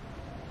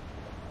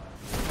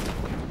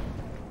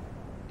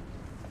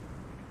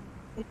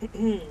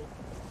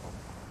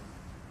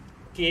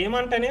 గేమ్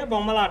అంటేనే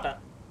బొమ్మలాట.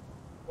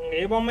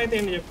 ఏ బొమ్మ అయితే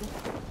ఏంటి చెప్పు.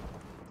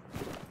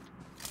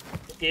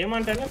 గేమ్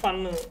అంటేనే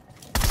పన్ను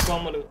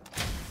బొమ్మలు.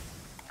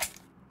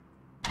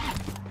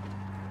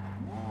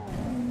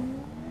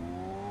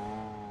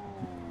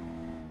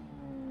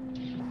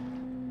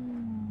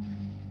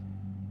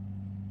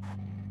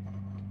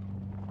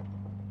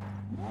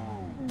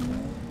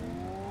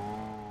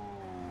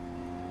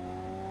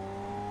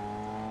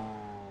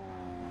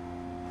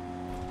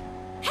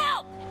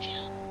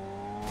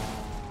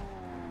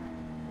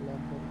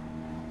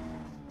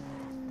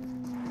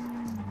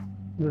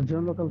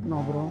 జోన్లోకి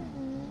వెళ్తున్నావు బ్రో.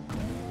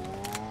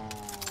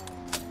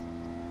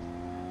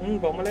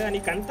 బొమ్మలే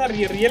నీకంతా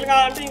రియల్ గా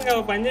అంటే ఇంకా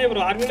పని చేయ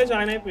బ్రో. ఆర్మీలో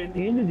జాయిన్ అయిపోయింది.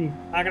 ఏంటిది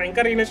అక్కడ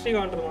ఇంకా రియలిస్టిక్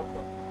గా ఉంటుంది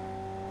మొత్తం.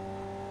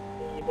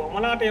 ఈ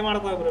బొమ్మలాట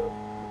ఏమాడతావు బ్రో,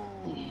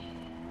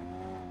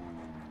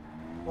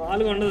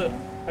 మామూలుగా ఉండదు.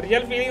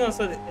 రియల్ ఫీలింగ్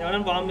వస్తుంది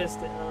ఎవరైనా బాంబు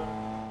వేస్తే.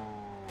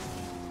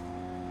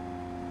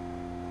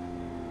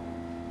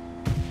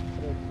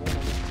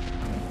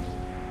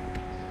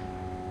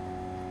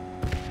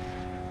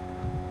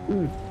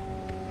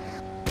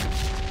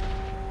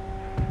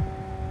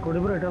 కొడి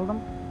బ్రో ఎటు వెళ్దాం?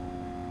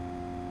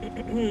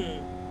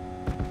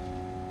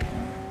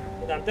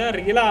 ఇదంతా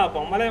రియల్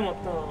బొమ్మలే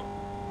మొత్తం.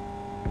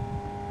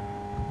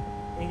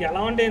 నీకు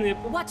ఎలా అంటే ఏం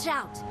చెప్పు. Watch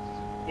out!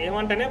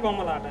 ఏమంటేనే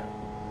బొమ్మలాట.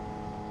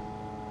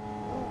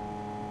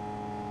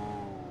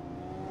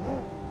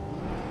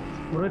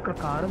 బ్రో ఇక్కడ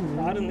కారు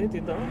ఉంది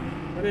తీద్దాం.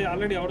 అదే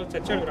ఆల్రెడీ ఎవడో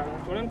చచ్చాడు రా.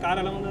 చూడండి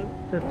కార్ ఎలా ఉంది అది.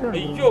 తెచ్చాడు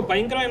అయ్యో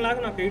భయంకరమైన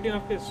లాగా నాకు 18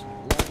 FPS.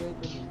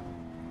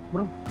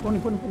 బ్రో. పోనీ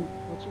పోనీ పోనీ.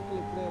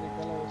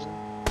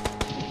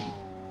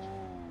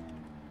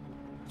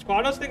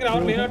 స్క్వాడర్స్ దగ్గర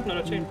ఎవరు లేనట్టున్నారు.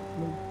 వచ్చేయండి.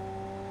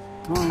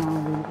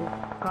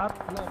 కార్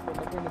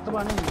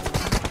బాగానే ఉంది.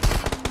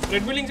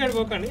 రెడ్ బిల్డింగ్ సైడ్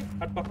పోకండి,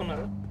 అటు పక్క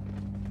ఉన్నారు.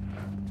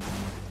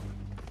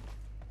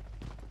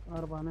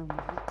 కార్ బాగానే ఉంది.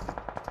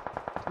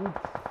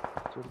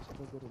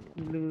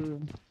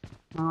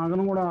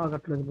 ఆగను కూడా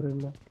ఆగట్లేదు బ్రో.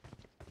 ఇలా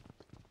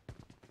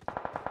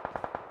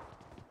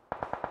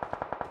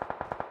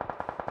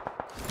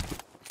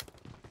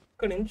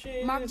ఇక్కడ నుంచి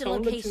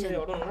సౌండ్ వచ్చింది.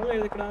 ఎవరు ఉన్నా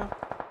లేదు ఇక్కడ.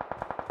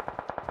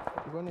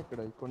 ఇక్కడ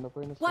ఈ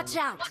కొండపైన Watch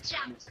out!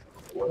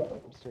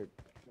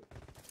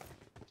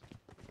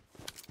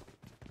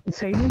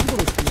 సైడ్ నుంచి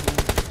కూడా వచ్చింది.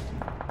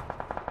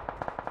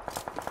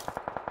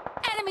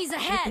 Enemies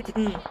ahead!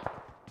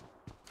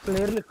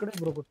 ప్లేయర్లు ఇక్కడే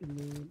బ్రో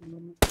కొట్టింది.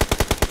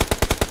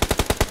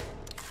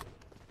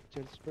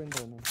 చర్చ్ పైన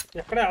రాను.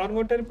 ఎక్కడ ఎవరు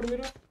కొట్టారు ఇప్పుడు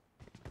మీరు?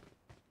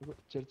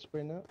 చర్చ్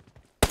పైన.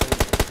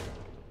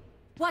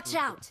 Watch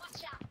out!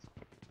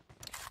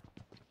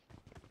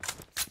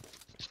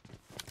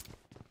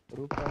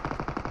 Roof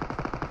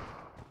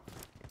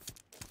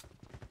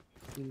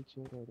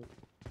కిల్చారు.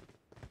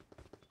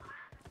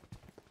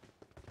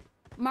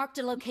 Marked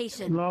a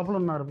location. లోపల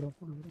ఉన్నారు బ్రో.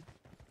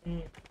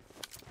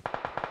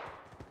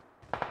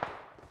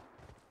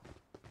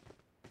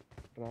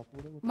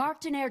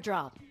 Marked an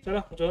airdrop.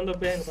 చలో జోన్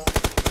దొబ్బేయండి బా.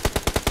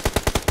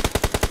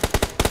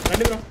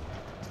 రండి బ్రో.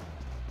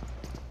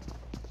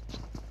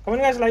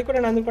 కమన్ గాయ్స్, లైక్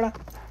కొట్టండి అందుకు కూడా.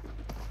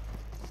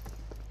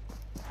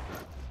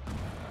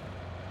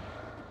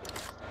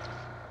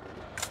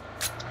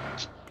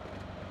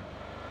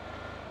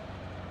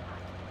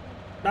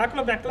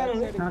 బ్యాక్లో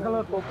ఉంది. నాకలా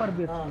కోపర్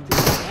బీచ్.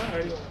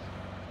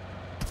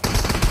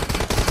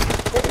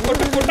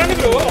 కొట్టండి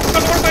బ్రో.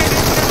 ఒక్కరు కూడా ఫైర్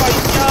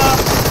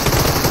చేస్తున్నారు.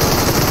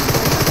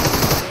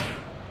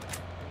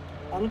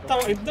 అంత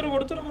ఇద్దరు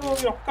కొడుతున్నారు బ్రో.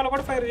 ఒక్కరు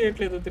కూడా ఫైర్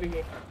చేయట్లేదు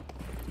తిరిగి.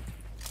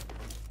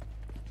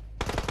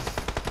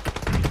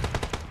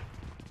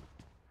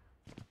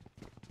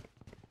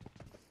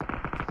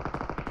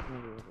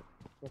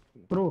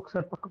 బ్రో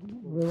ఒకసారి పక్కకు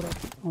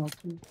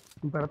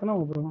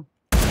పెడుతున్నావు బ్రో.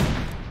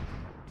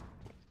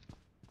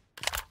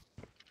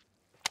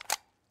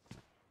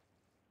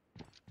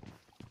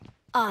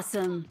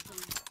 Awesome.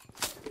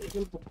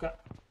 బుక్క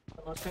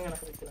అనవసరంగా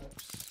నాకు ఇచ్చాను.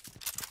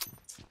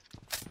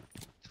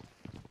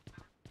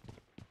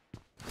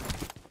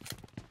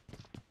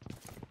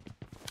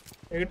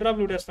 ఎయిట్ డ్రాప్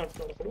లూట్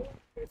వేస్తున్నట్టున్నారు ఇప్పుడు.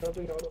 ఎయిట్ డ్రాప్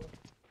రావడం.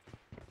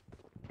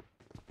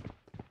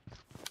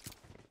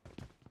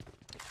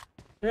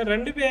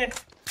 రండి పే.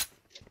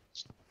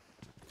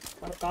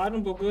 మన కార్ను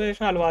బొగ్గు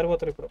వేసిన వాళ్ళు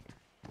వారిపోతారు ఇప్పుడు.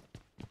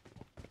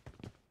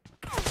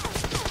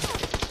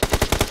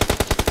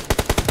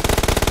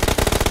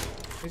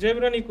 విజయ్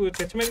బ్రో నీకు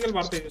చర్చ్ మీదకి వెళ్ళి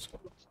పడతాయి చూసుకో.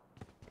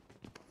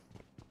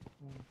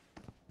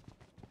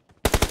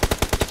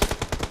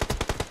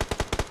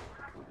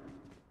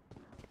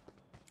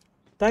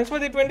 Thanks for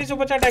the 20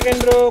 super chat again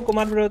bro.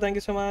 Kumar bro, thank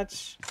you so much.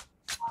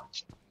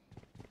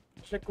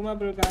 Kumar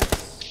bro guys.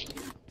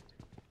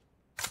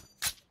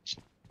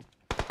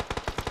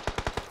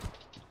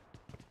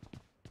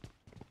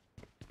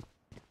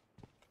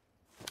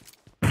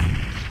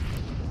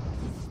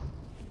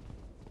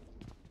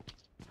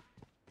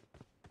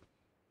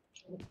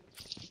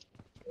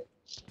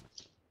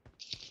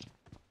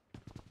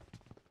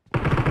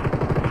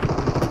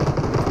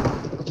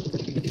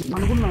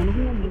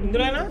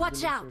 ఇందులోనా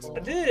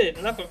అదే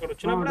నాకు అక్కడ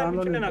వచ్చినప్పుడు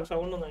అనిపించింది. నాకు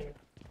సౌండ్ ఉంది.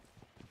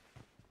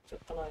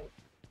 చెప్తాను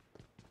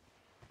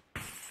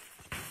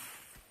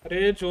అరే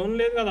జోన్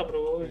లేదు కదా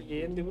బ్రో,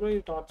 ఏంది బ్రో ఈ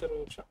టార్చర్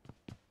వచ్చా.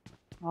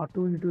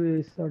 అటు ఇటు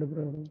వేస్తాడు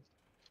బ్రో.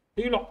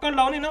 వీళ్ళు ఒక్కళ్ళు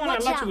డౌన్ అయినా మనం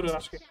వెళ్ళొచ్చు బ్రో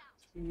రాష్కి.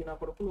 ఈ నా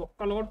కొడుకులు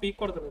ఒక్కళ్ళు కూడా పీక్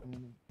కొడతలేదు.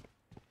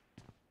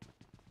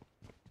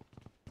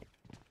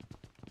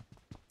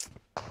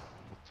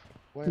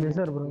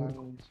 వేసారు బ్రో.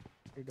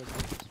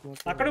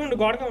 అక్కడే ఉండు,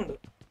 గోడగా ఉండు.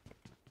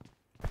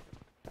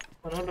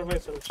 మన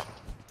రివైజ్ చేయొచ్చు.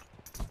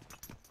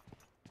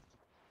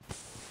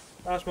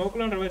 ఆ స్మోక్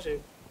లో రివైజ్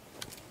చేయి.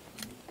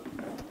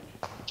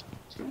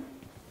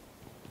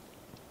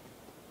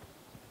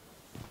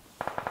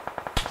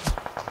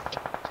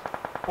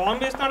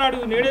 బాంబ్ వేస్తాడు ఆడు,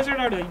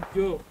 నేడేసాడు ఆడు.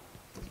 అయ్యో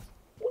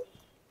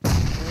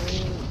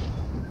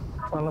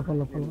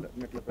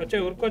వచ్చే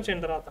ఊరుకొచ్చిన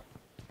తర్వాత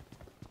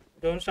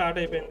జోన్ స్టార్ట్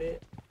అయిపోయింది.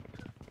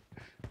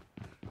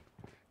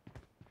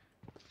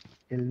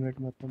 హెల్మెట్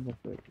మొత్తం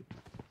పట్టుకోవచ్చు.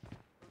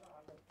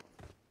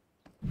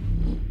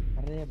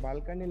 అరే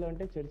బాల్కనీలో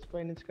అంటే చర్చ్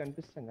పై నుంచి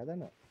కనిపిస్తాం కదా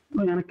నా.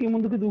 వెనక్కి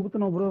ముందుకు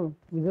దూకుతున్నావు బ్రో.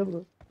 ఇదే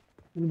బ్రో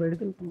నేను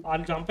బయటకు వెళ్తున్నా.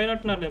 వాళ్ళు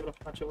చంపైనట్టున్నారు లే బ్రో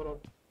నా చివరి.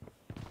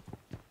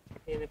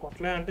 నేను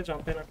కొట్టలే అంటే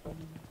చంపైనట్టు.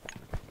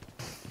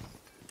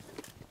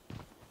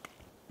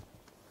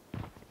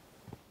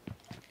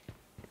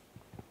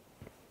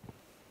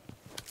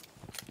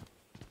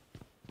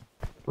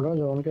 బ్రో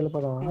జోన్కి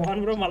వెళ్ళిపోదాం. మోహన్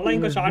బ్రో మళ్ళీ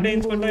ఇంకా షార్ట్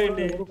వేయించుకుంటా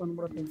ఏంటి.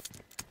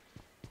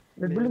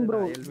 Red building bro.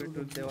 హెల్మెట్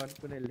ఉంటే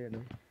పట్టుకుని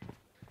వెళ్ళాను.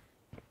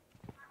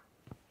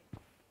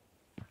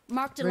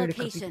 Marked a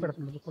location.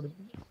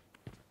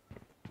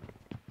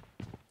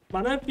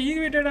 మన పీకి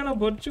పెట్టాడన్న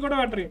బొచ్చు కూడా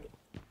పెట్టరు.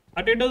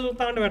 అటు ఇటో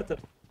చూస్తా అంటే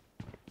పెడతారు.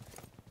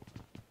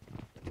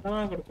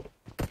 కొడుకు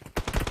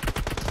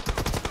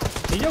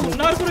అయ్యో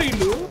ఉన్నారు బ్రో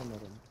వీళ్ళు.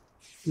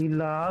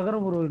 వీళ్ళు ఆగరు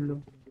బ్రో వీళ్ళు.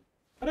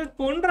 అరే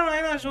పొండ్రా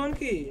ఆయన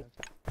షోన్కి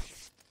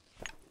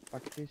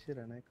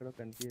పట్టేసిరా ఇక్కడ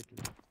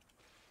కనిపించట్లేదు.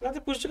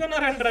 లేకపోతే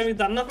పుష్కన్నారంటారా మీ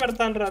దన్న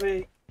పెడతాండ్రా. అరే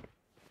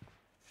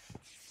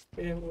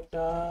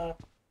ఏమిటా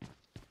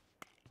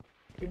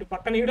ఇటు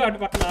పక్కన ఈడు అటు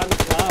పక్కన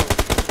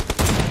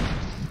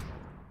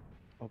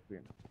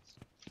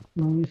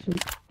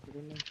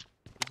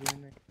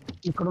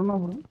ఇక్కడ ఉన్నా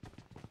బ్రో.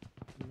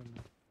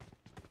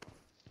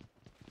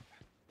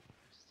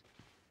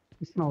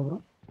 ఇస్తున్నావు బ్రో.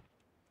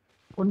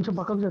 కొంచెం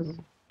పక్కకు జరుగు.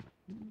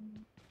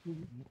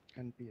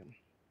 కనిపించం.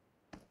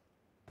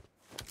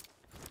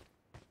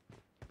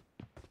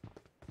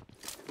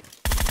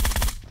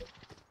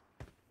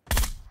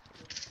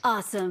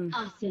 Awesome.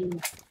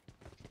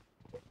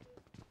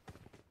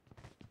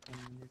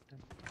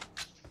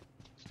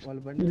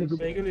 వాళ్ళు బండి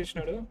వెహికల్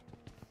తీసినాడు.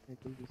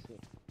 వెహికల్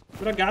తీసారు.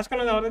 ఇప్పుడు గ్యాస్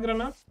కన్నా ఎవరి దగ్గర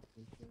అన్నా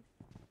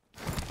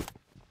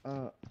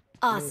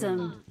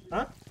Awesome.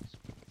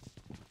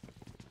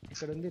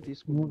 ఇక్కడ ఉంది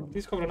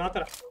తీసుకోబ్రో నా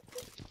తర.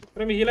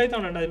 ఇప్పుడు మీ హీల్ అవుతా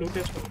ఉండండి, అది లూట్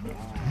చేసుకోండి.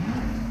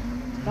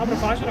 బ్రో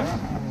ఫాస్ట్ రా.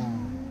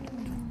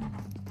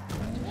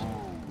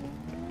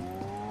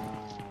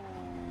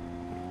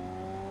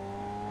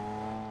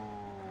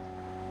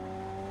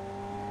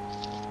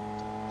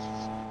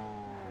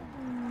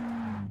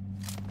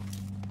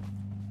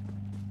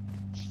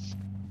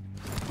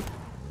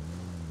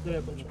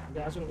 కొంచెం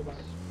గ్యాస్ ఉంది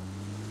బాగా.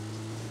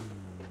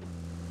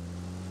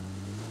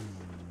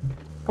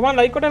 Come on,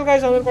 like hotel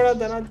guys, other koda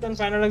then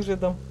final likes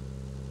చేద్దాం.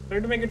 Try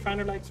to make it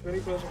final likes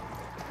very close.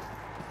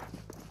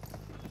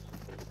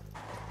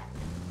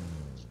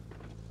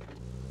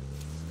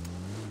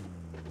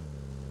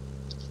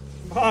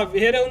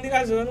 వేరే ఉంది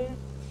కదా zone.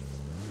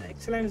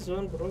 Excellent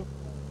zone bro.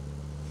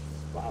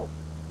 Wow.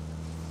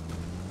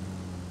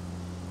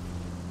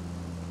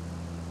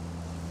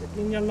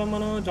 ఎట్లా వెళ్దాం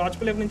మనం? జార్జ్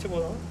పిలేప్ నుంచి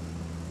పోదాం.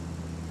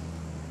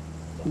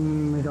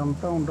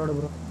 ఇదంతా ఉంటాడు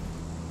బ్రో.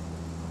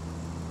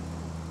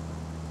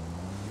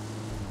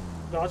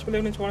 జార్జ్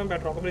పిలేప్ నుంచి పోవడం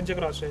బెటర్. ఒక బ్రిడ్జ్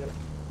క్రాస్ చేయాలి,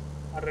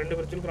 ఆ రెండు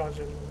బ్రిడ్జ్లు క్రాస్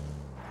చేయాలి.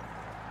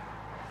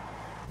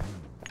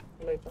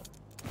 అయితే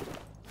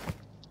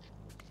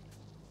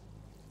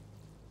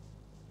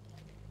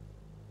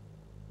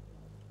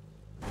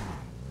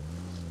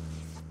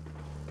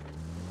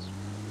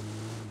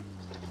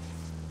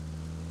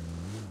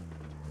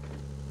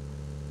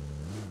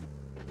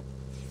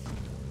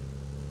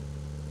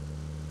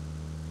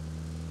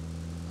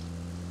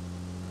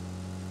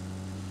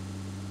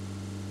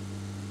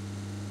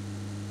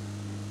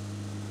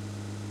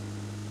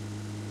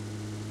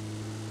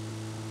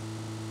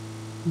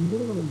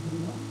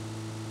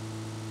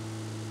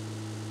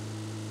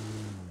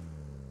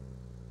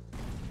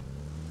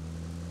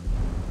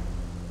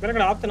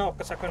ఇక్కడ ఆపుతున్నా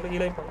ఒక్క సెకండ్.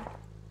 హీల్ అయిపోయి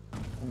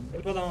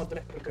వెళ్ళిపోదాం.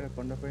 వద్దులే, ఇక్కడ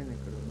కొండపైన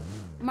ఇక్కడ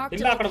Marked a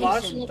ఇలా అక్కడ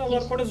వాష్ location.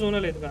 వరకు కూడా జోన్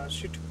లేదు కదా.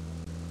 షిట్.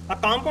 ఆ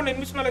కాంపౌండ్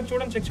ఎనిమిస్ ఉన్నా లేదు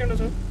చూడండి, చెక్ చేయండి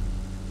సార్.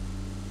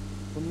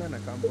 ఉందన్న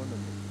కాంపౌండ్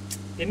ఉంది.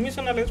 ఎనిమిస్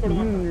ఉన్నా లేదు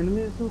చూడమా.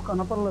 ఎనిమిది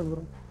కనపడలేదు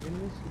బ్రో.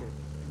 ఎనిమిస్ లేదు.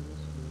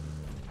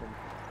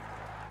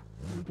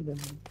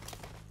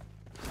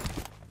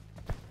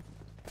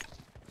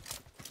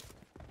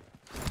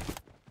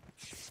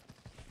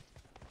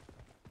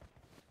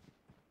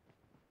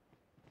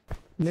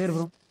 లేరు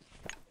బ్రో.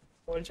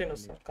 హోల్డ్ చేయండి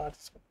వస్తారు కార్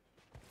తీసుకో.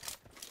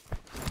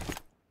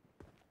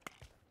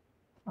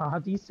 ఆహా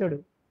తీసాడు.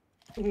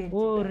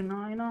 ఓరి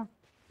నాయనా.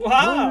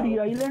 వావ్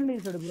ఐలాండ్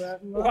వేసాడు bro.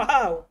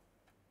 Wow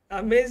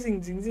amazing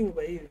జింజింగ్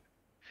by.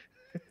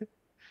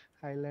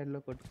 Highlight లో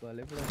కొట్టుకోవాలి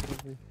ఇప్పుడు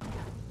అప్పుడు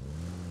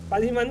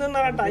 10 మంది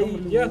ఉన్నారట.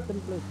 అయ్యో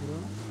ప్లేస్ బ్రో.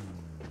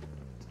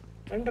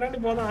 రండి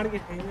పోదాం ఆడికి.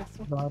 ఏం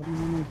చేస్తాం?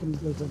 దారుణమైన ఓపెన్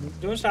ప్లేస్ అది.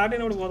 జోన్ స్టార్ట్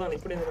అయినప్పుడు పోదాం.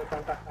 ఇప్పుడు ఎందుకు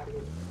కంట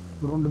ఆడికి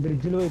 2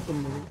 బ్రిడ్జిలు వైపు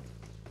ఉంది.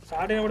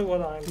 స్టార్ట్ అయినప్పుడు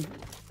పోదాం ఆడికి.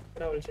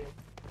 ఇక్కడ వచ్చి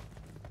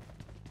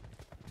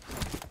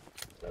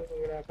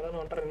ఎక్కడైనా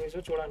ఉంటారు న్యూస్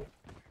చూడండి.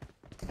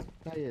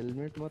 నా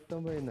హెల్మెట్ మొత్తం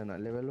పోయిందన్న.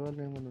 లెవెల్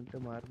 1 ఏమైనా ఉంటే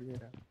మార్పు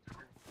చేయరా.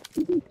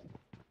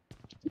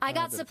 I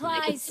got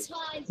supplies.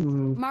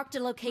 Marked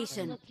a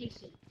location.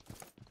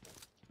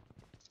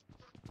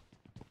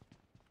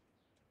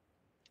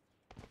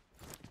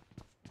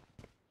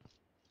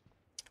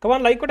 Come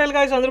on, like kottali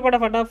guys. అందరూ కూడా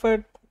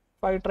ఫటాఫట్.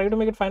 Try to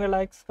make it final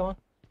likes. Come on.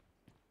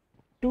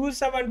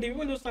 270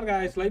 people చూస్తున్నారు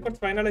guys. లైక్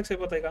కొట్టి ఫైనల్ లైక్స్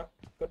అయిపోతాయి కదా.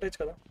 కొట్టొచ్చు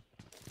కదా.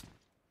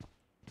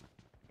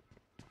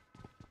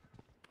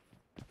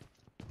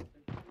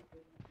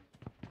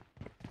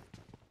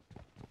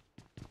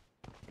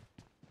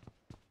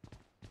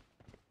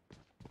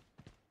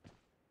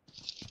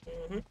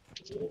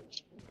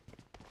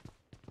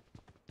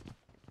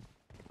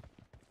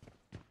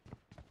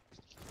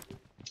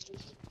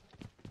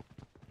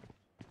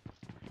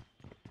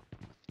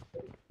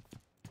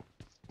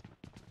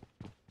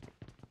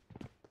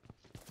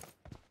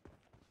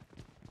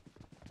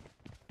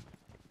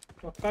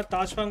 ఒక్క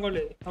తాజ్ ఫాంగ్ కూడా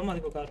లేదు. అమ్మ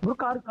అది కారు. Bro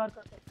car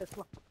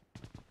Tesla.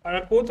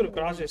 అక్కడ పోతురు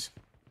క్రాస్ చేసి.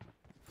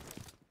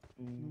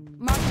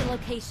 Marked a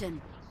location.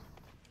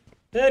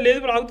 లేదు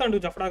బ్రో ఆగుతాడు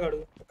జఫడాగాడు.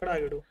 ఎక్కడ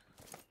ఆగాడు?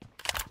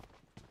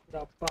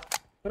 అప్ప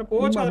మరి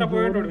పోవచ్చు కదరా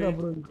పోయేటోడు.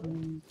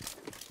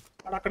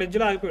 అక్కడ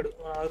ఎడ్జ్లో ఆగిపోయాడు.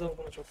 ఆగుదాం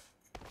అనుకున్నా చోటు.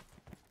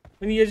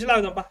 నేను ఈ ఎడ్జ్లో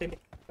ఆగుదాం పా వెళ్ళి.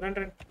 రండి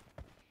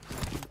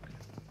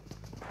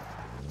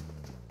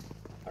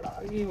అక్కడ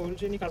ఆగి హోల్డ్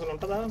చేయి. నీకు అసలు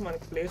ఉంటుందా?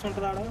 మనకి ప్లేస్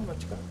ఉంటుందా ఆడ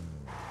మంచిగా?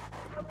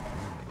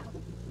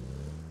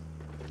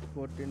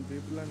 14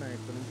 people అన్న.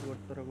 ఎక్కడి నుంచి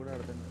కొడతారో కూడా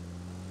అర్థం కాదు.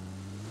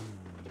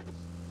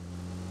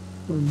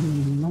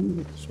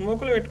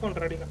 స్మోకులు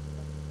పెట్టుకుంటారు రెడీగా.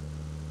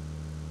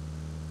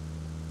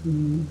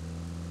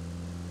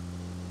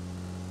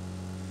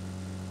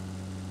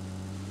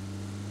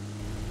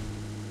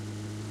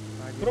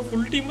 బ్రో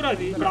ఫుల్ టీమ్ బ్రో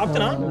అది. ఇప్పుడు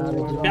ఆపుతున్నా.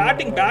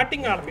 బ్యాటింగ్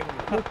ఆడిపి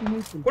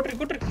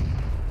కొట్రి.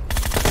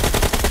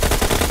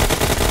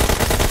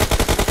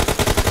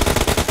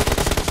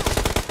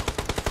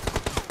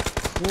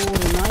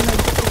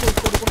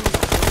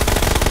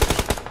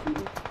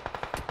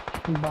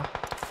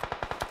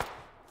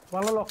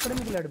 వాళ్ళలో ఒక్కడే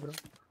మిగిలాడు బ్రో.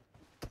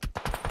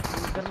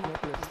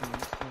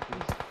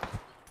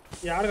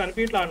 యాడ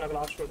కనిపించట్లా నాకు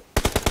లాస్ట్ రోడ్.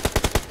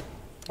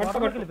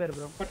 వెళ్ళిపోయారు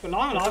బ్రో.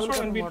 Last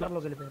road కనిపించట్లా.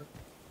 వెళ్ళిపోయారు.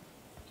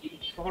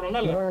 ఒకడు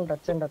ఉండాలి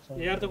టచ్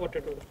ఏఆర్తో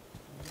కొట్టేటోడు.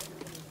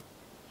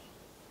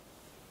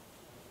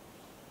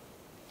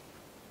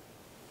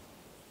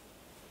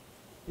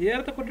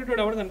 ఏఆర్తో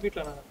కొట్టేటోడు ఎవడు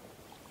కనిపించట్లా నాకు.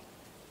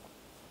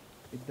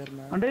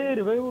 అంటే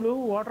రివైవ్లు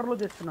వాటర్ లో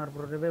చేస్తున్నారు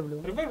బ్రో. రివైవ్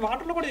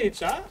వాటర్ లో కూడా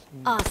చేయొచ్చా?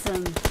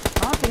 Awesome.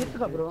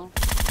 చేయొచ్చుగా బ్రో.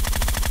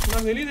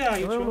 నాకు తెలియదు.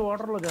 రివైవ్లు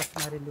వాటర్ లో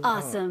చేస్తున్నారు.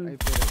 Awesome.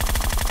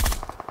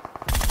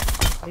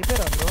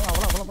 అయిపోయారా బ్రో?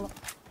 అవల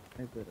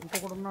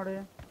ఇంకొకడు ఉన్నాడే.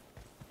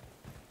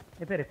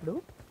 అయిపోయారు ఇప్పుడు.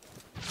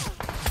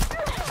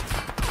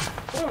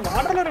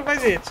 వాటర్ లో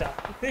రివైవ్ చేయొచ్చా?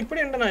 ఇప్పుడు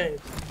ఏంటన్నా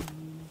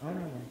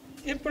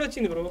ఎప్పుడు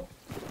వచ్చింది బ్రో?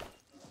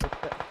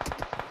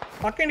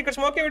 పక్కన ఇక్కడ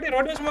స్మోక్ ఏమిటి?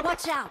 రోడ్ మీద స్మోక్.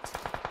 Watch out.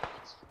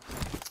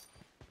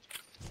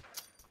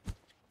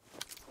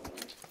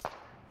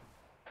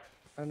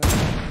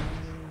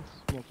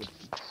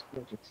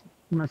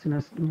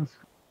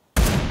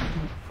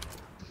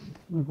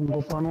 ఇంకో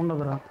పని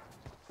ఉండదురా.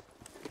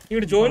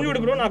 ఇక్కడ జోన్ చూడు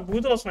బ్రో. నాకు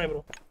బూతులు వస్తున్నాయి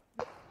బ్రో.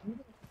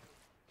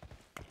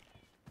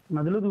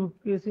 నదిలో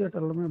దూకేసి అటు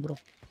వెళ్ళమే బ్రో.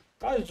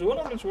 కాదు జోన్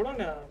అసలు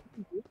చూడండి.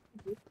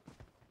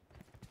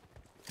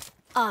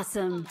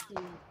 Awesome.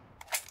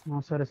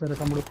 సరే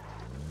తమ్ముడు.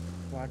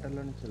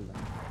 వాటర్లో నుంచి వెళ్దాం.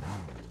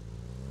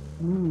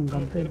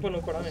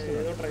 నువ్వు కూడా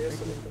ఏదో ట్రై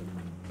చేస్తుంది.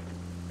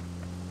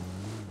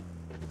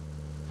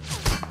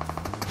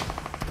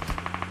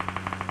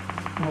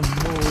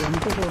 అబ్బో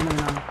ఎంత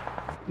చూడమైనా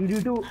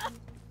ఇటు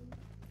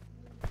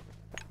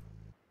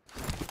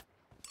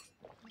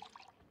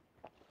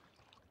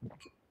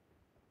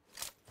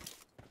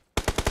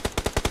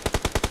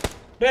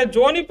రే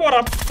జోని పోరా.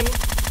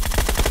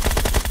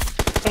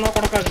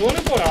 కొడక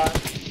జోని పోరా.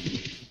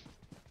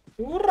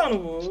 చూడరా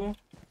నువ్వు.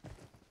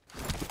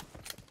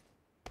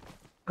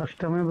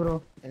 కష్టమే బ్రో.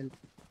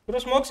 బ్రో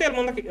స్మోక్ చేయాలి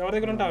ముందుకి. ఎవరి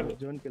దగ్గర ఉంటా వాళ్ళు.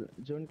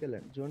 జోన్కి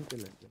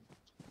వెళ్ళండి.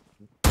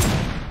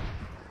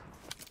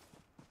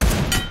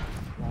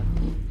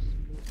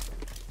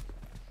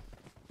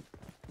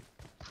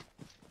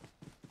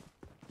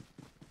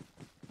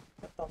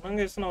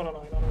 తమ్మంగా ఇస్తున్నావు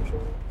నాయన.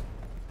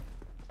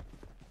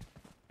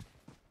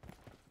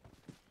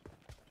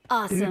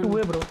 Awesome.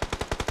 బ్రో.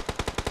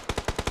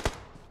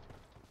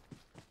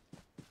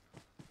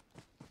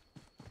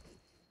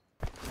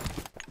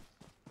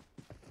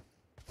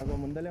 అగో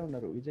ముందలే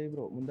ఉన్నారు విజయ్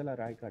బ్రో. ముందల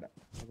రాయి కాడ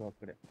అగో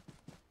అక్కడే.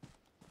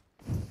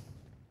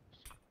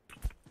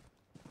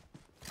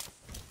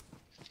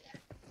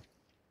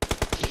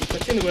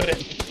 చచ్చింది బర్రె.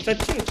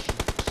 చచ్చింది.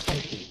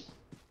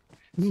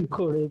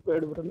 ఇంకోడు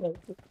అయిపోయాడు bro.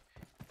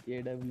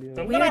 ఏడబ్ల్యూ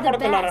We're the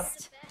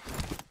best.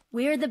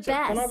 We're the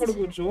నా best.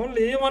 కొడుకు జోన్లు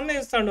ఏమన్నా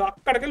ఇస్తాడు,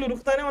 అక్కడికెళ్ళి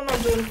ఉరుకుతానే ఉన్నాం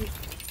జోన్కి.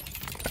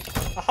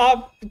 ఆహా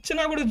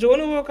ఇచ్చినా కూడా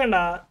జోన్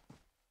పోకుండా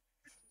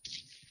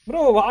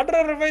బ్రో.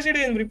 వాటర్ రివైజ్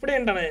చేయడం ఇప్పుడే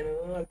ఏంటన్నా నేను,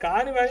 అది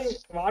కాని కానీ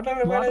వాటర్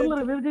రివైజ్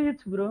రివైవ్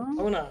చేయొచ్చు బ్రో.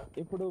 అవునా?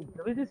 ఇప్పుడు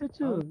రివైవ్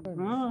చేసొచ్చు.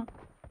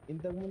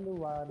 ఇంతకు ముందు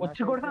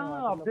వచ్చి కూడా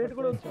అప్డేట్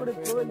కూడా వచ్చి కూడా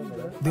ఎక్కువ వెళ్ళింది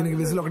బ్రో. దీనికి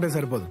విజిల్ ఒకటే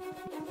సరిపోదు,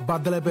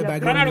 బద్దలైపోయి కానీ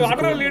బ్యాక్గ్రౌండ్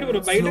వాటర్ లేడు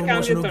బ్రో, బయట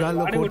క్యాంప్ చేస్తాడు.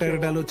 గాల్లో వాడే కొట్టాడు.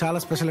 కోటెరటాలు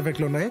చాలా స్పెషల్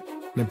ఎఫెక్ట్లు ఉన్నాయి.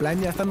 నేను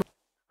ప్లాన్ చేస్తాను.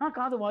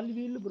 కాదు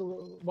వీళ్ళు బ్రో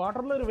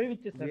వాటర్ లో రివైవ్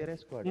ఇచ్చేస్తారు. వేరే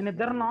స్క్వాడ్ నేను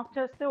ఇద్దరు నాక్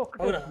చేస్తే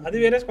ఒక్కటే. అవునా? అది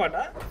వేరే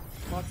స్పాటా?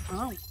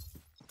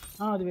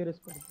 అది వేరే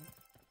స్క్వాడ్.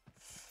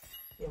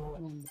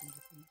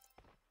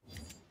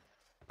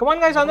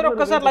 కమాన్ గైస్, అందరూ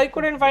ఒక్కసారి లైక్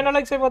కొట్టండి, ఫైనల్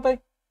లైక్స్ అయిపోతాయి.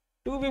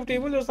 250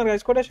 people చూస్తున్నారు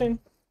గైస్,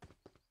 కొట్టేసేయండి.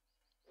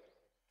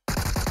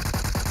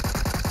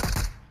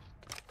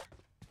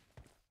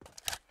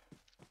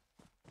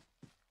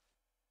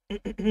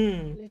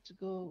 Let's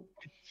go.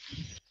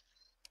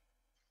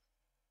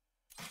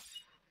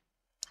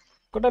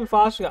 కొట్టాలి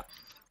ఫాస్ట్ గా.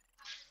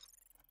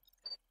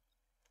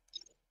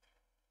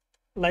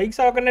 లైక్స్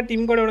అవ్వకుండా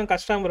టీమ్ కోడ్ ఇవ్వడం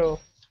కష్టం బ్రో.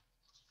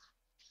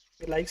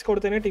 లైక్స్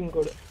కొడితేనే టీమ్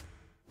కోడ్.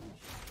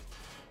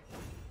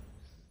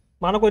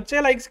 మనకు వచ్చే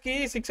లైక్స్ కి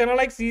 600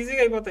 లైక్స్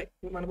ఈజీగా అయిపోతాయి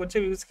మనకు వచ్చే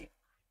వ్యూస్ కి,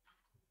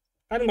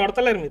 కానీ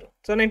కొడతలేరు మీరు.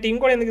 సో నేను టీమ్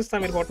కోడ్ ఎందుకు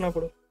ఇస్తాను మీరు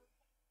కొట్టినప్పుడు?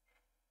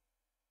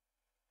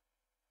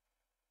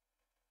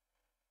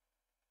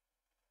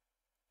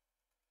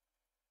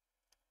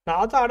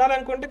 నాతో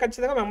ఆడాలనుకుంటే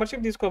ఖచ్చితంగా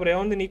మెంబర్షిప్ తీసుకోబ్రో,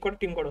 ఏముంది నీకు కూడా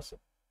టీమ్ కోడ్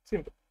వస్తుంది.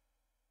 Simple,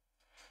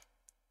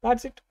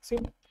 that's it.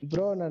 Simple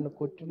bro నన్ను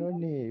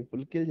కొట్టినోడిని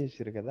ఫుల్ కిల్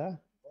చేసిరు కదా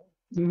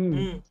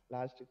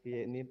లాస్ట్ కి.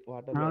 నీ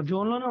వాటర్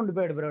జోన్ లోనే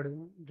ఉండిపోయాడు బ్రో.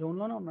 జోన్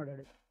లోనే ఉన్నాడు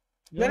ఆడు.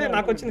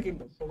 నాకు వచ్చింది కిల్,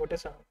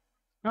 కొట్టేసాను.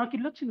 నాకు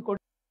ఇల్లు వచ్చింది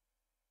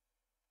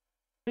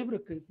బ్రో,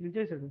 కిల్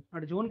చేశాడు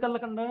ఆడు. జోన్ కి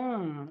వెళ్ళకుండా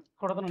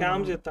కొడతాను.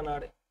 క్యామ్ చేస్తాను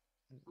ఆడే.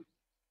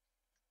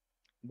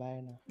 బాయ్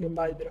అన్న.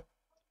 Bye bro.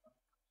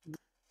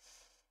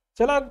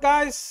 చలో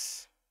గాయ్స్,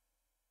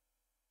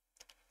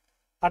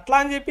 అట్లా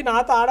అని చెప్పి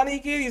నాతో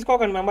ఆడడానికి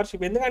తీసుకోకండి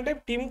మెంబర్షిప్, ఎందుకంటే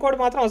టీమ్ కోడ్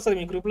మాత్రం వస్తుంది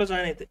మీ గ్రూప్లో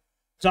జాయిన్ అయితే.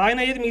 జాయిన్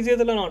అయ్యేది మీ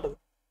చేతుల్లోనే ఉంటుంది.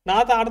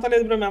 నాతో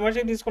ఆడతలేదు బ్రో,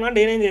 మెంబర్షిప్ తీసుకున్నా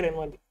నేనేం చేయలేను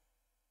మళ్ళీ.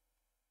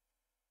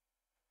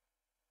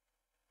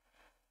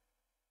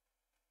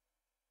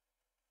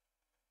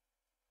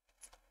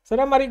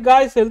 సరే మరి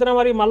గాయ్స్ వెళ్తున్నా,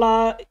 మరి మళ్ళా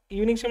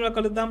ఈవినింగ్ స్ట్రీమ్లో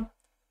కలుద్దాం.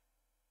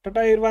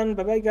 Tata everyone,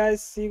 by by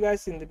guys, see you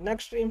guys in the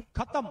next stream.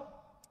 खत्म.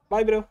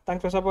 Bye bro,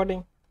 thanks for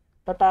supporting.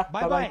 Tata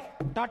bye bye,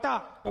 Tata,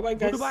 bye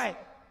guys. Good bye,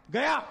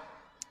 गया.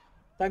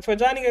 Thanks for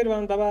joining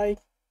everyone. Bye bye.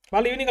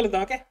 Well, evening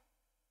kaludam, okay?